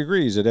 69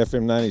 degrees at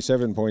FM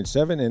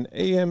 97.7 and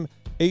AM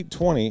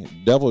 820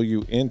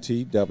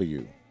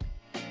 WNTW.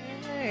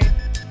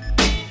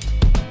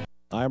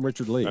 I'm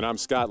Richard Lee. And I'm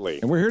Scott Lee.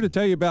 And we're here to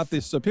tell you about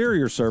the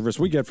superior service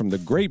we get from the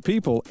great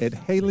people at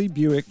Haley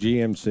Buick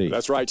GMC.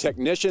 That's right.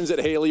 Technicians at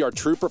Haley are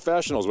true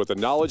professionals with the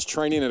knowledge,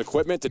 training, and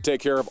equipment to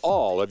take care of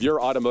all of your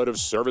automotive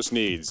service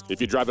needs. If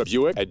you drive a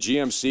Buick, a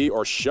GMC,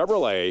 or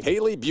Chevrolet,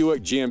 Haley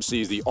Buick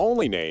GMC is the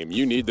only name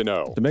you need to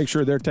know. To make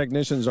sure their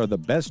technicians are the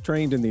best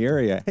trained in the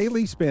area,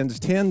 Haley spends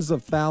tens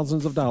of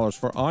thousands of dollars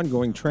for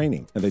ongoing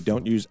training, and they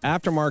don't use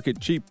aftermarket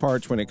cheap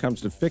parts when it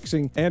comes to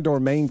fixing and or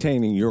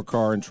maintaining your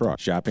car and truck.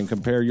 Shop and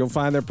compare. You'll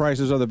find their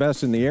prices are the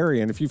best in the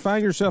area, and if you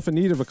find yourself in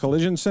need of a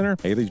collision center,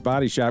 Haley's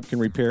Body Shop can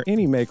repair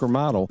any make or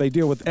model. They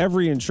deal with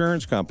every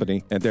insurance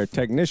company, and their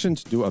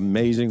technicians do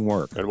amazing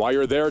work. And while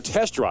you're there,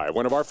 test drive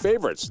one of our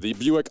favorites, the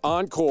Buick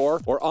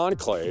Encore or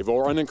Enclave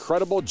or an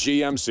incredible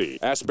GMC.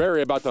 Ask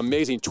Barry about the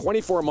amazing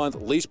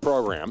 24-month lease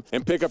program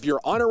and pick up your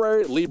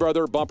honorary Lee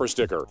Brother bumper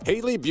sticker.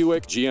 Haley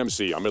Buick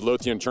GMC on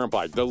Midlothian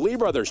Turnpike, the Lee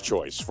Brothers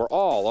choice for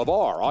all of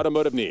our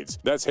automotive needs.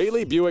 That's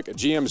Haley Buick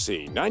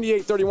GMC,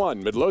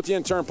 9831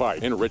 Midlothian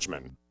Turnpike in Richmond.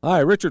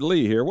 Hi, Richard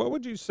Lee here. What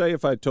would you say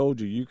if I told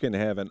you you can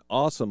have an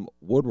awesome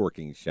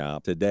woodworking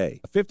shop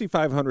today? A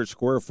 5,500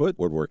 square foot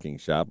woodworking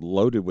shop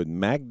loaded with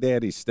Mac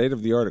Daddy's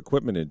state-of-the-art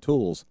equipment and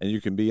tools, and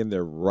you can be in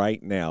there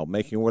right now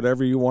making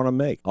whatever you want to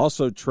make.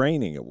 Also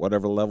training at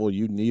whatever level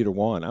you need or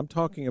want. I'm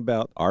talking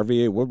about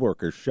RVA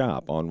Woodworkers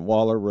Shop on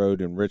Waller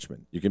Road in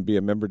Richmond. You can be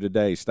a member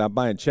today. Stop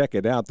by and check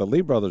it out. The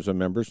Lee Brothers are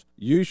members.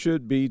 You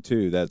should be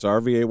too. That's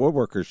RVA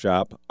Woodworkers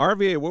Shop.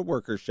 RVA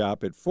Woodworkers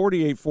Shop at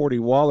 4840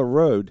 Waller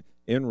Road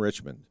in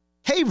Richmond.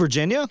 Hey,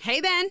 Virginia. Hey,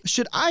 Ben.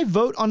 Should I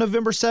vote on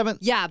November 7th?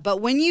 Yeah,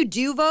 but when you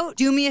do vote,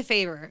 do me a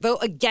favor. Vote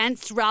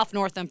against Ralph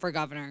Northam for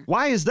governor.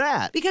 Why is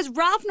that? Because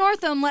Ralph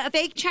Northam let a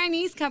fake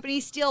Chinese company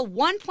steal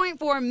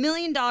 $1.4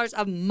 million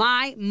of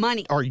my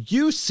money. Are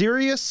you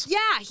serious?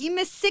 Yeah, he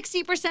missed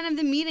 60% of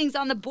the meetings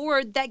on the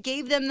board that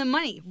gave them the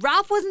money.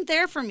 Ralph wasn't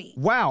there for me.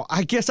 Wow,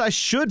 I guess I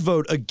should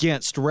vote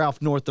against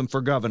Ralph Northam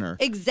for governor.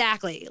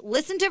 Exactly.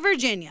 Listen to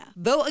Virginia.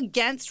 Vote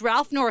against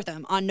Ralph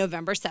Northam on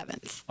November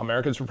 7th.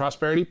 Americans for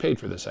Prosperity paid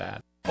for this ad.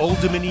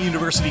 Old Dominion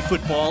University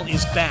football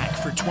is back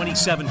for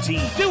 2017.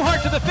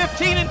 Duhart to the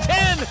 15 and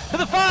 10 to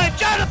the 5.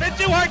 Jonathan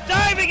Duhart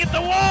diving at the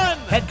 1.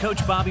 Head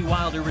coach Bobby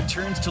Wilder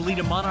returns to lead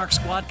a Monarch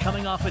squad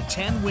coming off a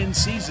 10-win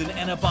season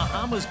and a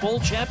Bahamas Bowl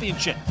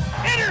championship.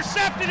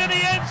 Intercepted in the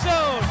end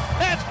zone.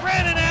 That's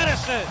Brandon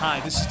Addison. Hi,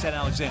 this is Ted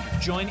Alexander.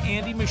 Join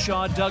Andy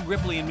Mishaw, Doug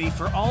Ripley, and me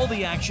for all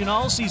the action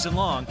all season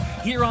long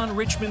here on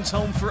Richmond's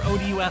home for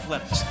ODU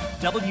Athletics.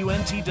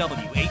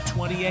 WNTW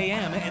 820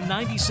 AM and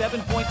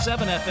 97.7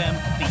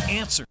 FM, The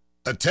Answer.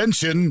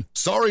 Attention!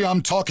 Sorry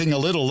I'm talking a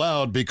little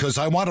loud because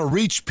I want to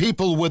reach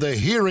people with a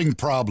hearing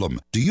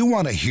problem. Do you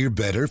want to hear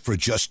better for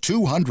just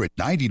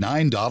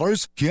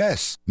 $299?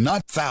 Yes,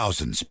 not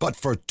thousands, but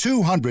for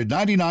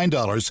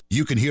 $299,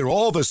 you can hear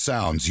all the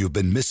sounds you've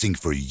been missing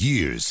for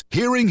years.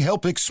 Hearing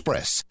Help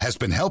Express has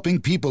been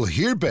helping people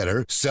hear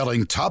better,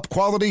 selling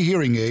top-quality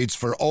hearing aids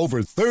for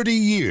over 30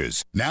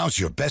 years. Now's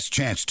your best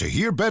chance to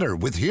hear better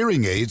with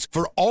hearing aids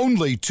for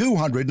only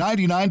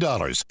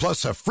 $299,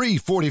 plus a free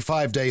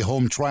 45-day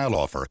home trial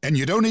offer, and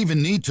you don't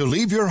even need to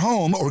leave your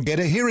home or get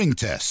a hearing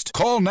test.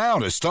 Call now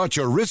to start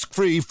your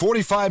risk-free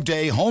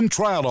 45-day home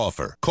trial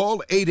offer.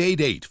 Call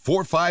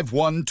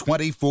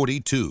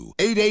 888-451-2042.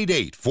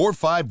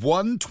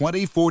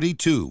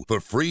 888-451-2042 for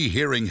free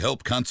hearing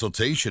help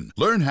consultation.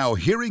 Learn how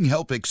Hearing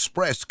Help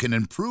Express can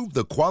improve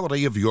the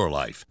quality of your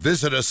life.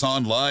 Visit us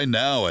online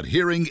now at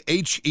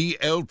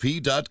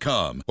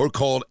hearinghelp.com or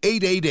call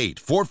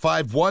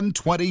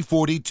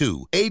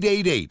 888-451-2042.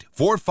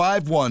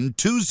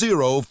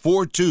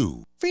 888-451-2042.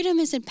 Freedom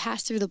isn't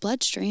passed through the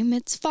bloodstream,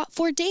 it's fought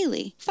for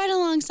daily. Fight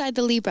alongside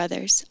the Lee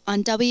brothers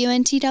on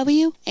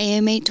WNTW,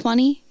 AM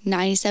 820,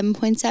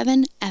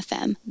 97.7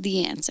 FM,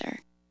 The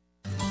Answer.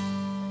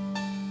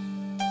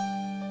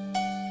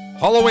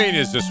 Halloween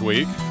is this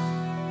week.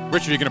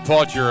 Richard, are you going to pull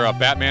out your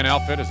Batman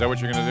outfit? Is that what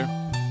you're going to do?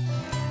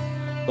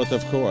 But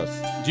of course.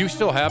 Do you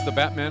still have the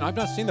Batman? I've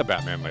not seen the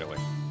Batman lately.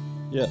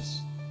 Yes.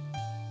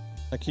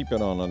 I keep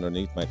it on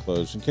underneath my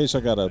clothes in case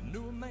I got to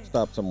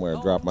stop somewhere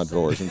and drop my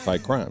drawers and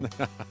fight crime.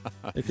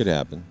 It could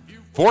happen.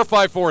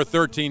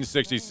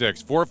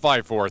 454-1366.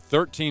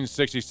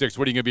 454-1366.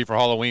 What are you going to be for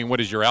Halloween? What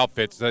is your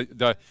outfit?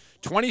 The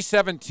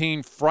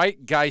 2017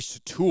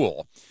 Frightgeist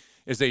tool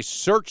is a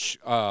search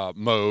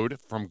mode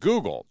from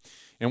Google.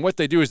 And what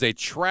they do is they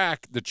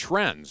track the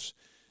trends.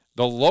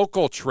 The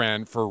local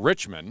trend for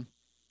Richmond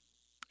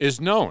is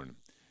known.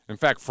 In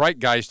fact,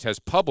 Frightgeist has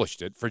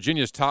published it.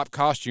 Virginia's top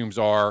costumes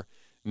are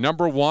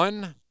number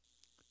 1,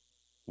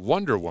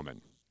 Wonder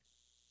Woman.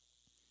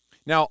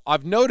 Now,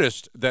 I've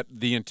noticed that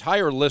the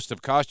entire list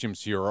of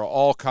costumes here are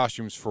all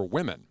costumes for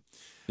women.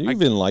 Do you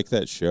even like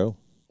that show?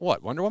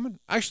 What, Wonder Woman?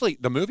 Actually,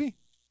 the movie?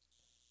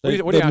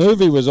 The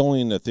movie was only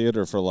in the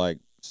theater for like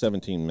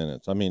 17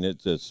 minutes. I mean,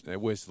 it was they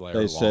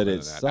said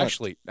it sucked,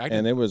 actually,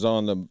 and it was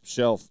on the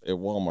shelf at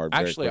Walmart.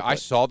 Actually, I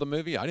saw the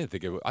movie. I didn't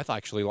think it. I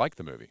actually liked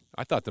the movie.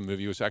 I thought the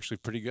movie was actually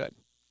pretty good.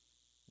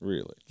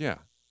 Really? Yeah.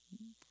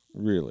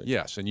 Really?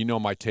 Yes, and you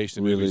know my taste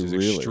in movies is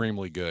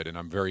extremely good, and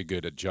I'm very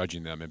good at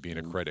judging them and being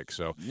a critic.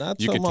 So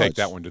you can take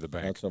that one to the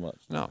bank. Not so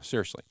much. No,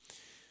 seriously.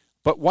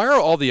 But why are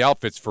all the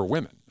outfits for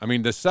women? I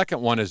mean, the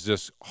second one is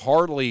this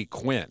Harley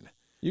Quinn.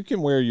 You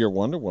can wear your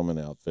Wonder Woman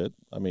outfit.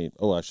 I mean,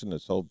 I shouldn't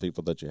have told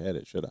people that you had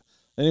it, should I?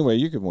 Anyway,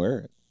 you can wear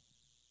it.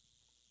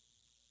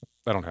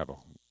 I don't have a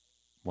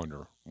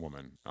Wonder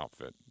Woman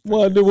outfit.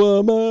 Wonder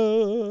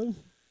Woman.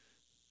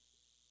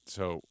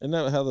 So isn't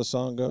that how the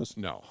song goes?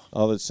 No.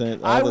 I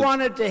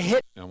wanted to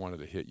hit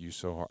you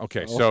so hard.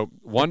 Okay, so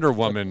Wonder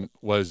Woman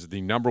was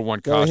the number 1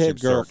 costume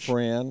search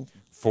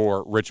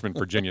for Richmond,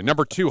 Virginia.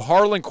 Number 2,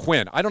 Harley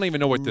Quinn. I don't even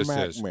know what this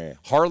is.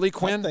 Harley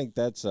Quinn? I think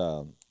that's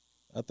some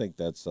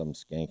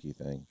skanky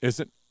thing.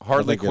 Is it?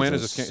 Harley Quinn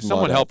is a skanky?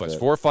 Someone help us.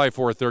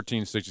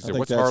 454-1366.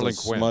 What's Harley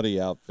Quinn?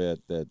 Smutty outfit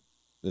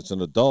it's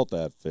an adult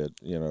outfit,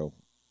 you know.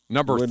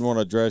 You wouldn't want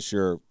to dress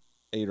your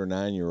 8 or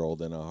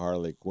 9-year-old in a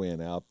Harley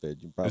Quinn outfit.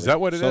 Is that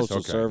what it is?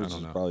 Social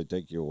services probably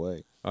take you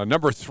away.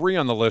 Number 3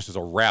 on the list is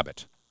a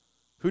rabbit.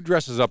 Who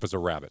dresses up as a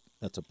rabbit?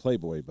 That's a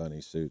Playboy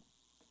bunny suit.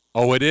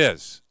 Oh, it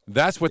is.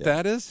 That's what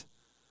that is?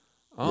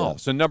 Oh,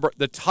 so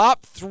the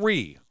top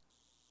 3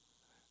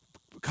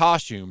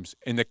 costumes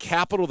in the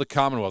capital of the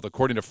Commonwealth,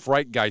 according to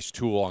Frightgeist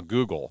tool on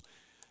Google,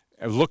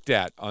 looked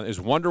at is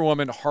Wonder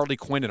Woman, Harley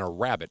Quinn, and a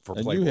rabbit for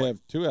Playboy. And you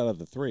have 2 out of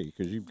the 3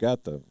 because you've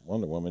got the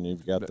Wonder Woman,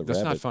 you've got the rabbit.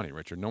 That's not funny,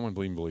 Richard. No one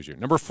believes you.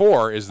 Number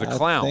 4 is the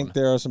clown. I think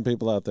there are some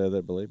people out there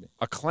that believe me.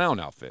 A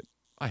clown outfit.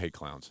 I hate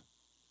clowns.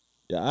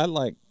 Yeah, I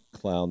like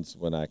clowns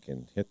when I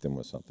can hit them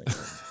with something.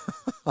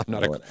 I'm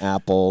not an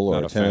apple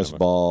or a tennis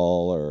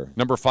ball. Or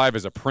Number 5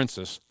 is a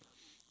princess.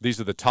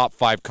 These are the top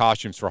 5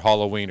 costumes for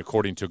Halloween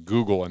according to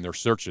Google and their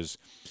searches.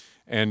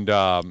 And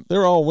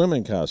they're all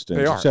women costumes.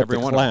 They are. Except the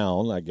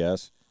clown, I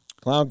guess.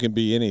 Clown can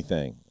be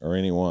anything or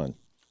anyone.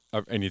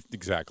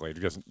 Exactly.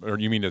 It doesn't. Or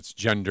you mean it's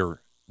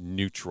gender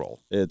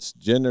neutral? It's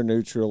gender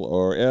neutral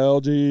or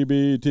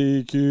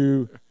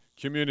LGBTQ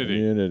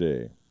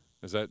community.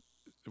 Is that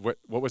what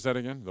was that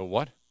again? The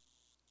what?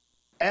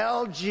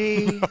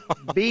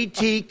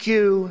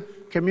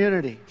 LGBTQ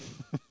community.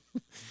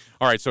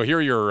 All right, so here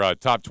are your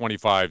top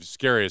 25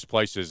 scariest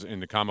places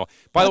in the Commonwealth.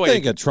 By the way, I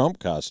think a Trump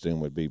costume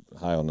would be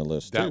high on the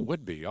list, that too.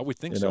 would be. I would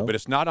think You so, know? but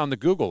it's not on the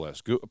Google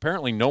list.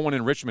 Apparently, no one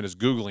in Richmond is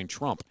Googling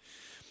Trump.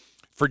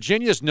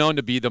 Virginia is known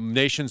to be the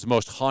nation's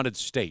most haunted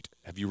state.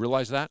 Have you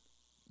realized that?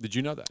 Did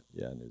you know that?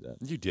 Yeah, I knew that.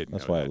 You did know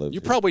That's why that. I live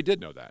You here. probably did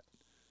know that.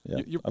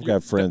 Yeah. I've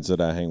got friends that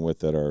I hang with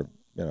that are,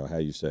 how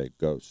you say,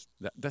 ghosts.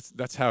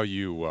 That's how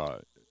you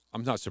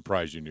I'm not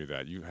surprised you knew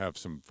that. You have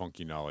some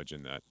funky knowledge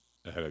in that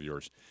ahead of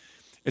yours.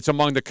 It's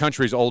among the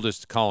country's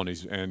oldest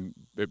colonies, and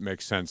it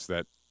makes sense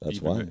that That's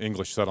even why. the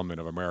English settlement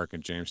of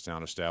American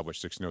Jamestown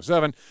established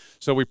 1607.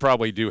 So we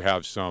probably do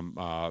have some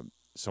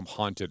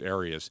haunted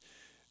areas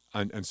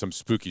and some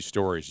spooky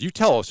stories. You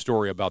tell a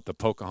story about the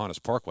Pocahontas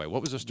Parkway.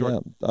 What was the story?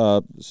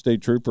 Yeah,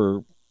 state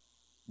trooper,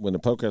 when the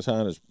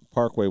Pocahontas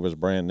Parkway was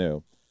brand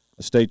new,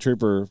 a state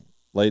trooper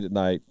late at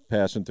night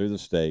passing through the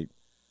state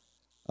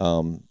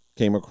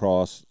came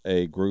across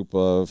a group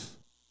of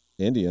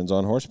Indians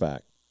on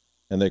horseback,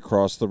 and they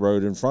crossed the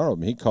road in front of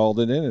him. He called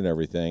it in and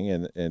everything,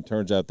 and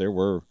turns out there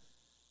were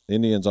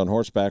Indians on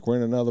horseback. We're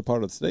in another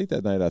part of the state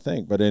that night, I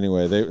think. But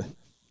anyway,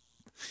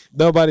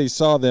 nobody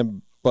saw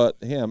them but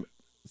him.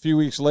 A few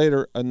weeks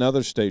later,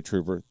 another state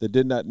trooper that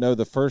did not know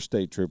the first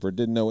state trooper,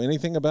 didn't know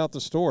anything about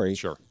the story,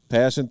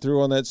 passing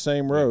through on that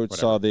same road,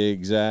 saw the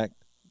exact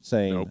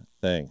same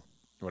thing.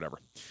 Whatever.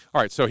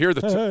 All right, so here are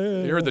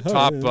the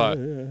top.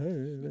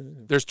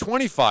 There's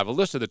 25, a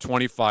list of the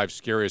 25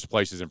 scariest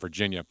places in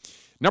Virginia.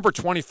 Number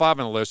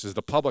 25 on the list is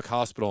the public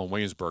hospital in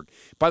Williamsburg.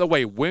 By the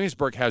way,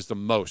 Williamsburg has the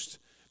most.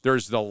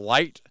 There's the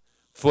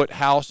Lightfoot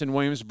House in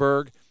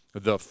Williamsburg,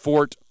 the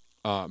Fort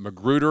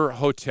Magruder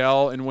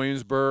Hotel in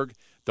Williamsburg,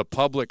 the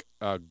public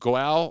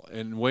Goal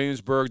in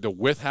Williamsburg, the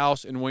Wythe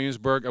House in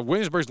Williamsburg.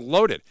 Williamsburg's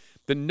loaded.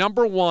 The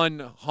number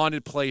one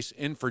haunted place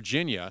in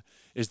Virginia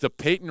is the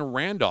Peyton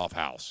Randolph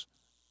House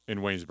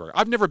in Williamsburg.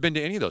 I've never been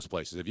to any of those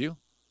places. Have you?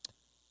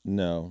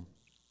 No,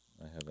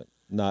 I haven't.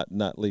 Not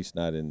at least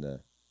not in the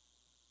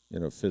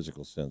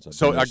physical sense.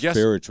 So I guess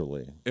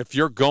spiritually, if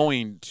you're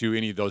going to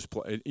any of those,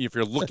 if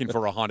you're looking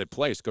for a haunted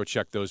place, go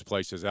check those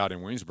places out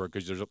in Williamsburg,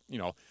 because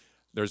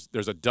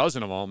there's a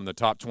dozen of them in the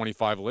top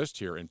 25 list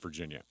here in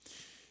Virginia.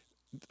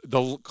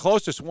 The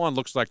closest one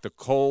looks like the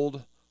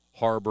Cold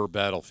Harbor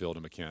Battlefield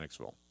in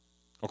Mechanicsville.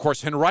 Of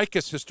course,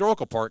 Henricus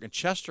Historical Park in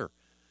Chester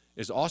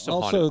is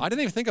also haunted. I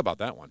didn't even think about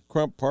that one.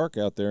 Crump Park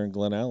out there in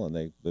Glen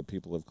Allen, the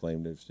people have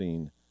claimed they've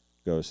seen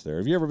ghosts there.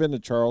 Have you ever been to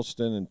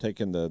Charleston and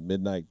taken the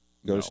midnight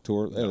ghost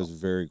tour? That is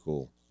very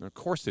cool. Of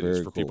course it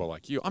is for people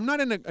like you. I'm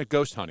not into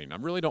ghost hunting. I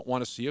really don't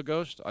want to see a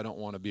ghost. I don't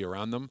want to be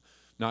around them.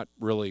 Not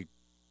really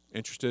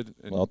interested.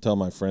 Well, I'll tell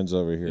my friends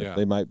over here. Yeah.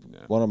 They might.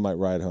 One of them might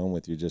ride home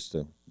with you just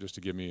to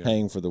give me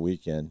hang for the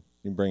weekend.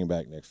 You can bring him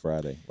back next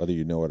Friday, whether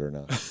you know it or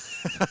not.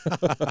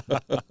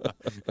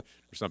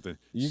 Or something.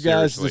 You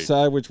guys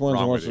decide which ones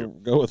you want to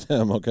go with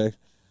them, okay?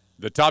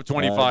 The top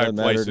 25 doesn't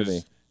matter to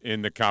places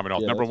in the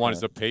Commonwealth. Yeah, Number that's one fine.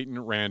 is the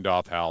Peyton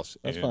Randolph House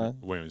That's in fine.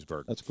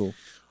 Williamsburg. That's cool.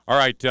 All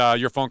right,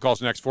 your phone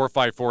calls next,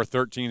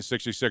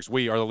 454-1366.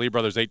 We are the Lee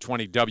Brothers,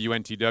 820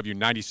 WNTW,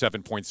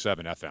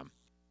 97.7 FM.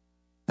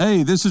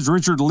 Hey, this is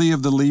Richard Lee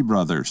of the Lee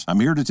Brothers.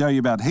 I'm here to tell you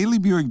about Haley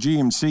Buick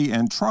GMC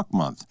and Truck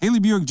Month. Haley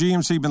Buick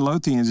GMC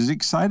Midlothian is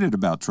excited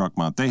about Truck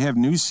Month. They have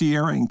new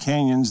Sierra and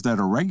Canyons that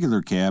are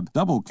regular cab,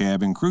 double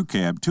cab, and crew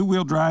cab,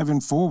 two-wheel drive,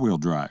 and four-wheel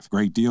drive.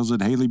 Great deals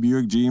at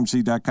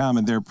HaleyBuickGMC.com,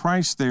 and they're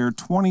priced there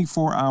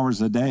 24 hours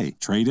a day.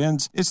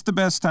 Trade-ins? It's the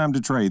best time to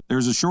trade.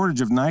 There's a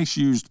shortage of nice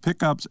used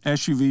pickups,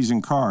 SUVs,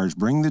 and cars.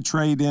 Bring the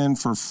trade in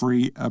for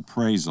free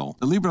appraisal.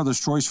 The Lee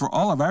Brothers' choice for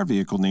all of our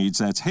vehicle needs.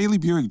 That's Haley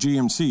Buick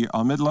GMC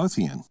on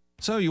Midlothian.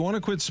 So you want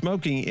to quit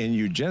smoking and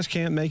you just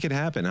can't make it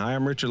happen. Hi,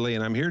 I'm Richard Lee,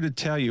 and I'm here to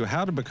tell you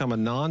how to become a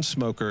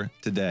non-smoker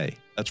today.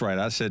 That's right,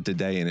 I said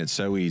today, and it's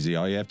so easy.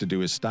 All you have to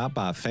do is stop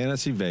by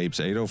Fantasy Vapes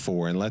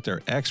 804 and let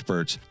their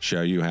experts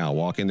show you how.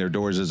 Walk in their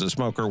doors as a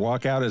smoker,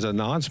 walk out as a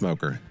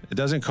non-smoker. It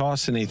doesn't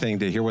cost anything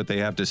to hear what they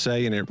have to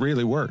say, and it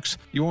really works.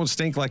 You won't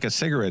stink like a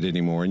cigarette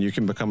anymore, and you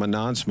can become a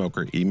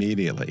non-smoker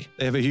immediately.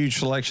 They have a huge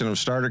selection of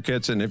starter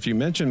kits, and if you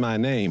mention my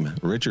name,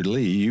 Richard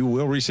Lee, you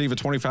will receive a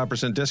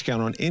 25%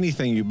 discount on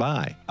anything you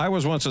buy. I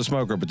was once a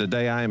smoker, but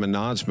today I am a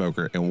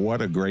non-smoker, and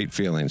what a great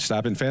feeling.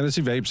 Stop in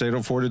Fantasy Vapes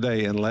 804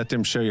 today and let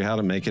them show you how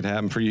to make it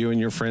happen for you and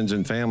your friends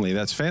and family.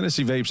 That's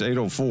Fantasy Vapes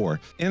 804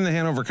 in the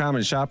Hanover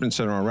Commons Shopping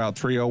Center on Route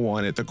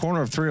 301 at the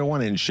corner of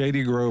 301 and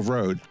Shady Grove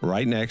Road,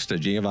 right next to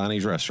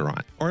Giovanni's Restaurant.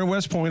 Or in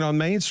West Point on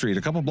Main Street,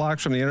 a couple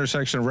blocks from the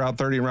intersection of Route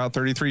 30 and Route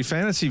 33.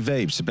 Fantasy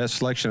Vapes, the best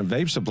selection of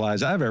vape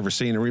supplies I've ever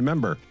seen. And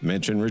remember,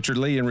 mention Richard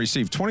Lee and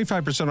receive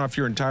 25% off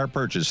your entire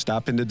purchase.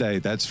 Stop in today.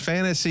 That's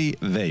Fantasy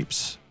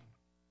Vapes.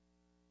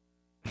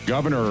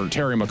 Governor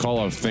Terry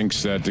McAuliffe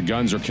thinks that the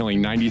guns are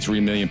killing 93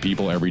 million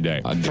people every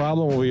day. The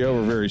problem will be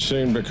over very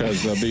soon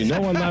because there'll be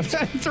no one left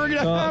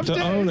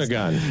to own a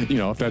gun. You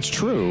know, if that's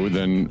true,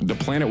 then the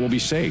planet will be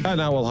safe.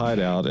 And I will hide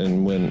out,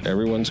 and when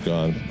everyone's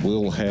gone,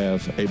 we'll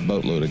have a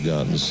boatload of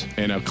guns.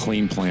 And a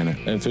clean planet.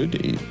 And food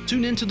to eat.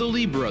 Tune in to the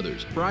Lee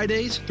Brothers,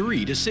 Fridays,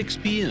 3 to 6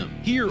 p.m.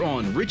 here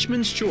on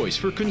Richmond's Choice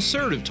for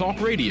Conservative Talk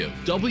Radio,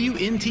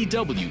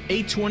 WNTW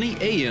 820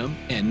 AM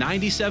and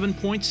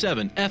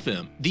 97.7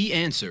 FM. The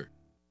Answer.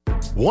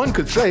 One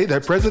could say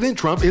that President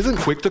Trump isn't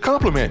quick to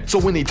compliment. So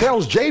when he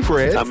tells J.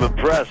 Fred, I'm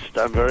impressed.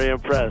 I'm very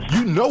impressed.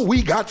 You know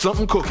we got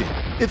something cooking.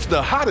 It's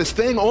the hottest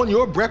thing on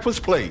your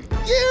breakfast plate.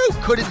 You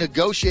couldn't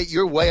negotiate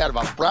your way out of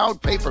a brown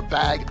paper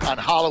bag on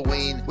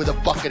Halloween with a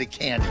bucket of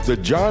candy. The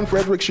John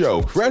Frederick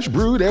Show, fresh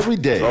brewed every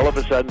day. All of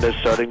a sudden they're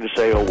starting to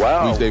say, oh,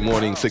 wow. Weekday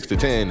morning 6 to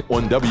 10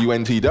 on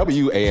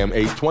WNTW AM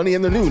 820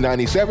 and the new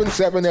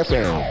 97.7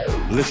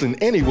 FM. Listen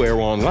anywhere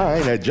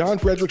online at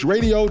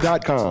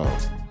johnfredericksradio.com.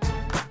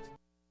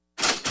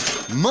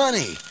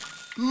 Money,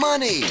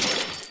 money,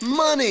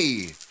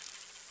 money,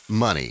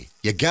 money.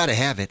 You gotta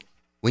have it.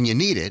 When you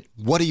need it,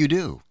 what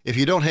do? If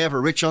you don't have a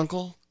rich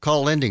uncle,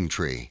 call Lending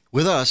Tree.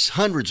 With us,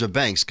 hundreds of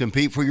banks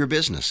compete for your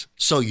business,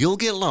 so you'll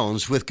get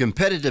loans with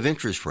competitive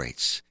interest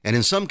rates, and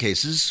in some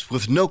cases,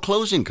 with no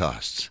closing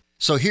costs.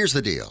 So here's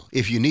the deal.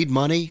 If you need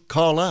money,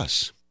 call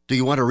us. Do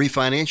you want to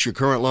refinance your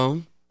current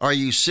loan? Are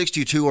you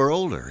 62 or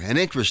older and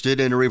interested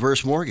in a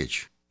reverse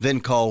mortgage? Then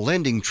call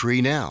Lending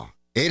Tree now.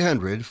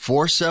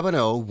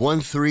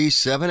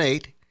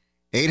 800-470-1378,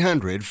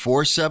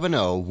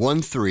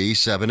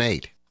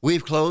 800-470-1378.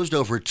 We've closed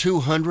over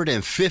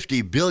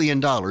 $250 billion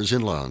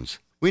in loans.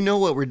 We know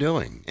what we're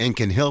doing and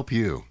can help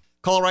you.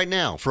 Call right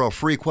now for a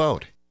free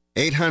quote.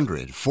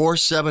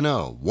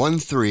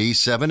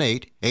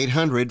 800-470-1378,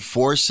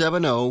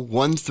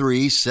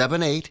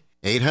 800-470-1378,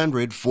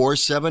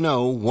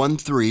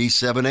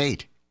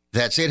 800-470-1378.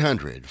 That's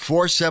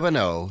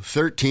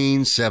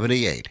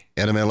 800-470-1378.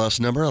 NMLS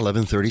number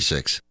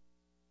 1136.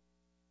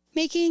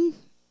 Making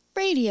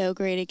radio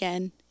great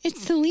again.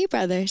 It's the Lee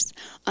Brothers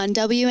on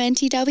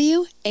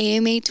WNTW,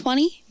 AM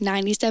 820,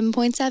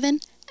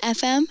 97.7,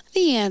 FM,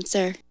 The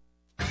Answer.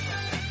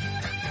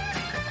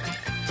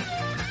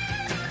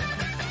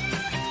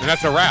 And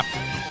that's a wrap.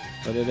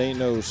 But it ain't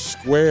no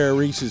square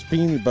Reese's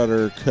Peanut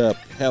Butter Cup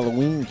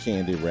Halloween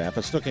candy wrap.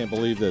 I still can't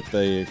believe that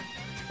they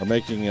are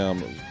making,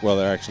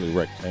 they're actually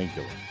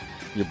rectangular.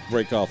 You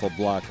break off a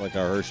block like a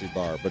Hershey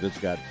bar, but it's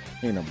got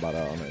peanut butter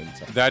on it.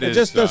 It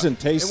just doesn't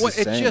taste the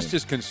same. It just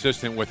is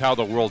consistent with how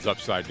the world's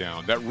upside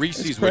down. That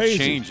Reese's would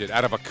change it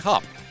out of a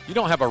cup. You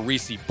don't have a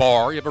Reese's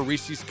bar. You have a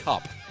Reese's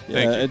cup.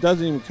 Yeah, it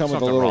doesn't even come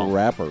with a little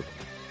wrapper.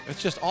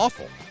 It's just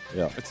awful.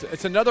 Yeah.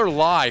 It's another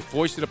lie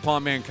foisted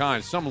upon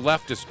mankind. Some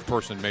leftist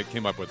person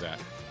came up with that.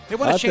 They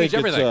want to change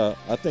everything.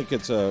 I think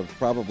it's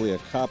probably a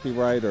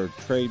copyright or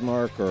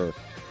trademark or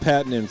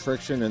patent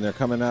infringement, and they're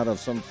coming out of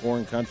some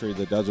foreign country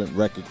that doesn't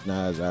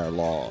recognize our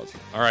laws.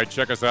 All right,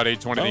 check us out,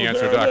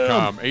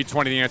 820theanswer.com.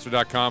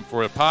 820theanswer.com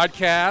for the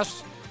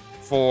podcast,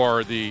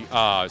 for the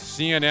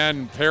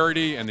CNN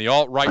parody, and the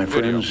alt-right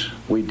video. My friends,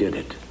 we did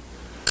it.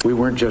 We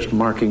weren't just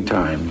marking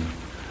time.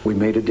 We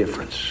made a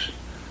difference.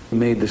 We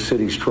made the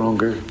city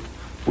stronger.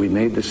 We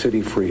made the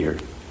city freer.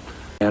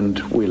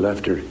 And we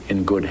left her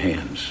in good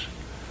hands.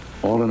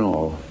 All in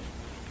all,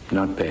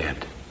 not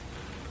bad.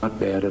 Not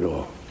bad at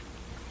all.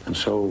 And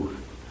so,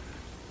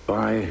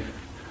 God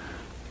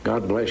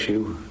bless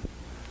you,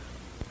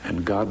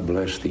 and God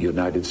bless the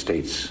United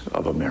States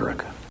of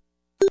America.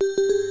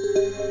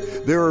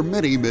 There are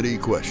many, many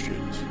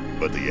questions,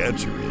 but the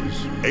answer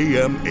is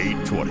AM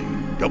 820,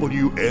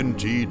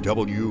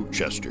 WNTW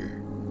Chester.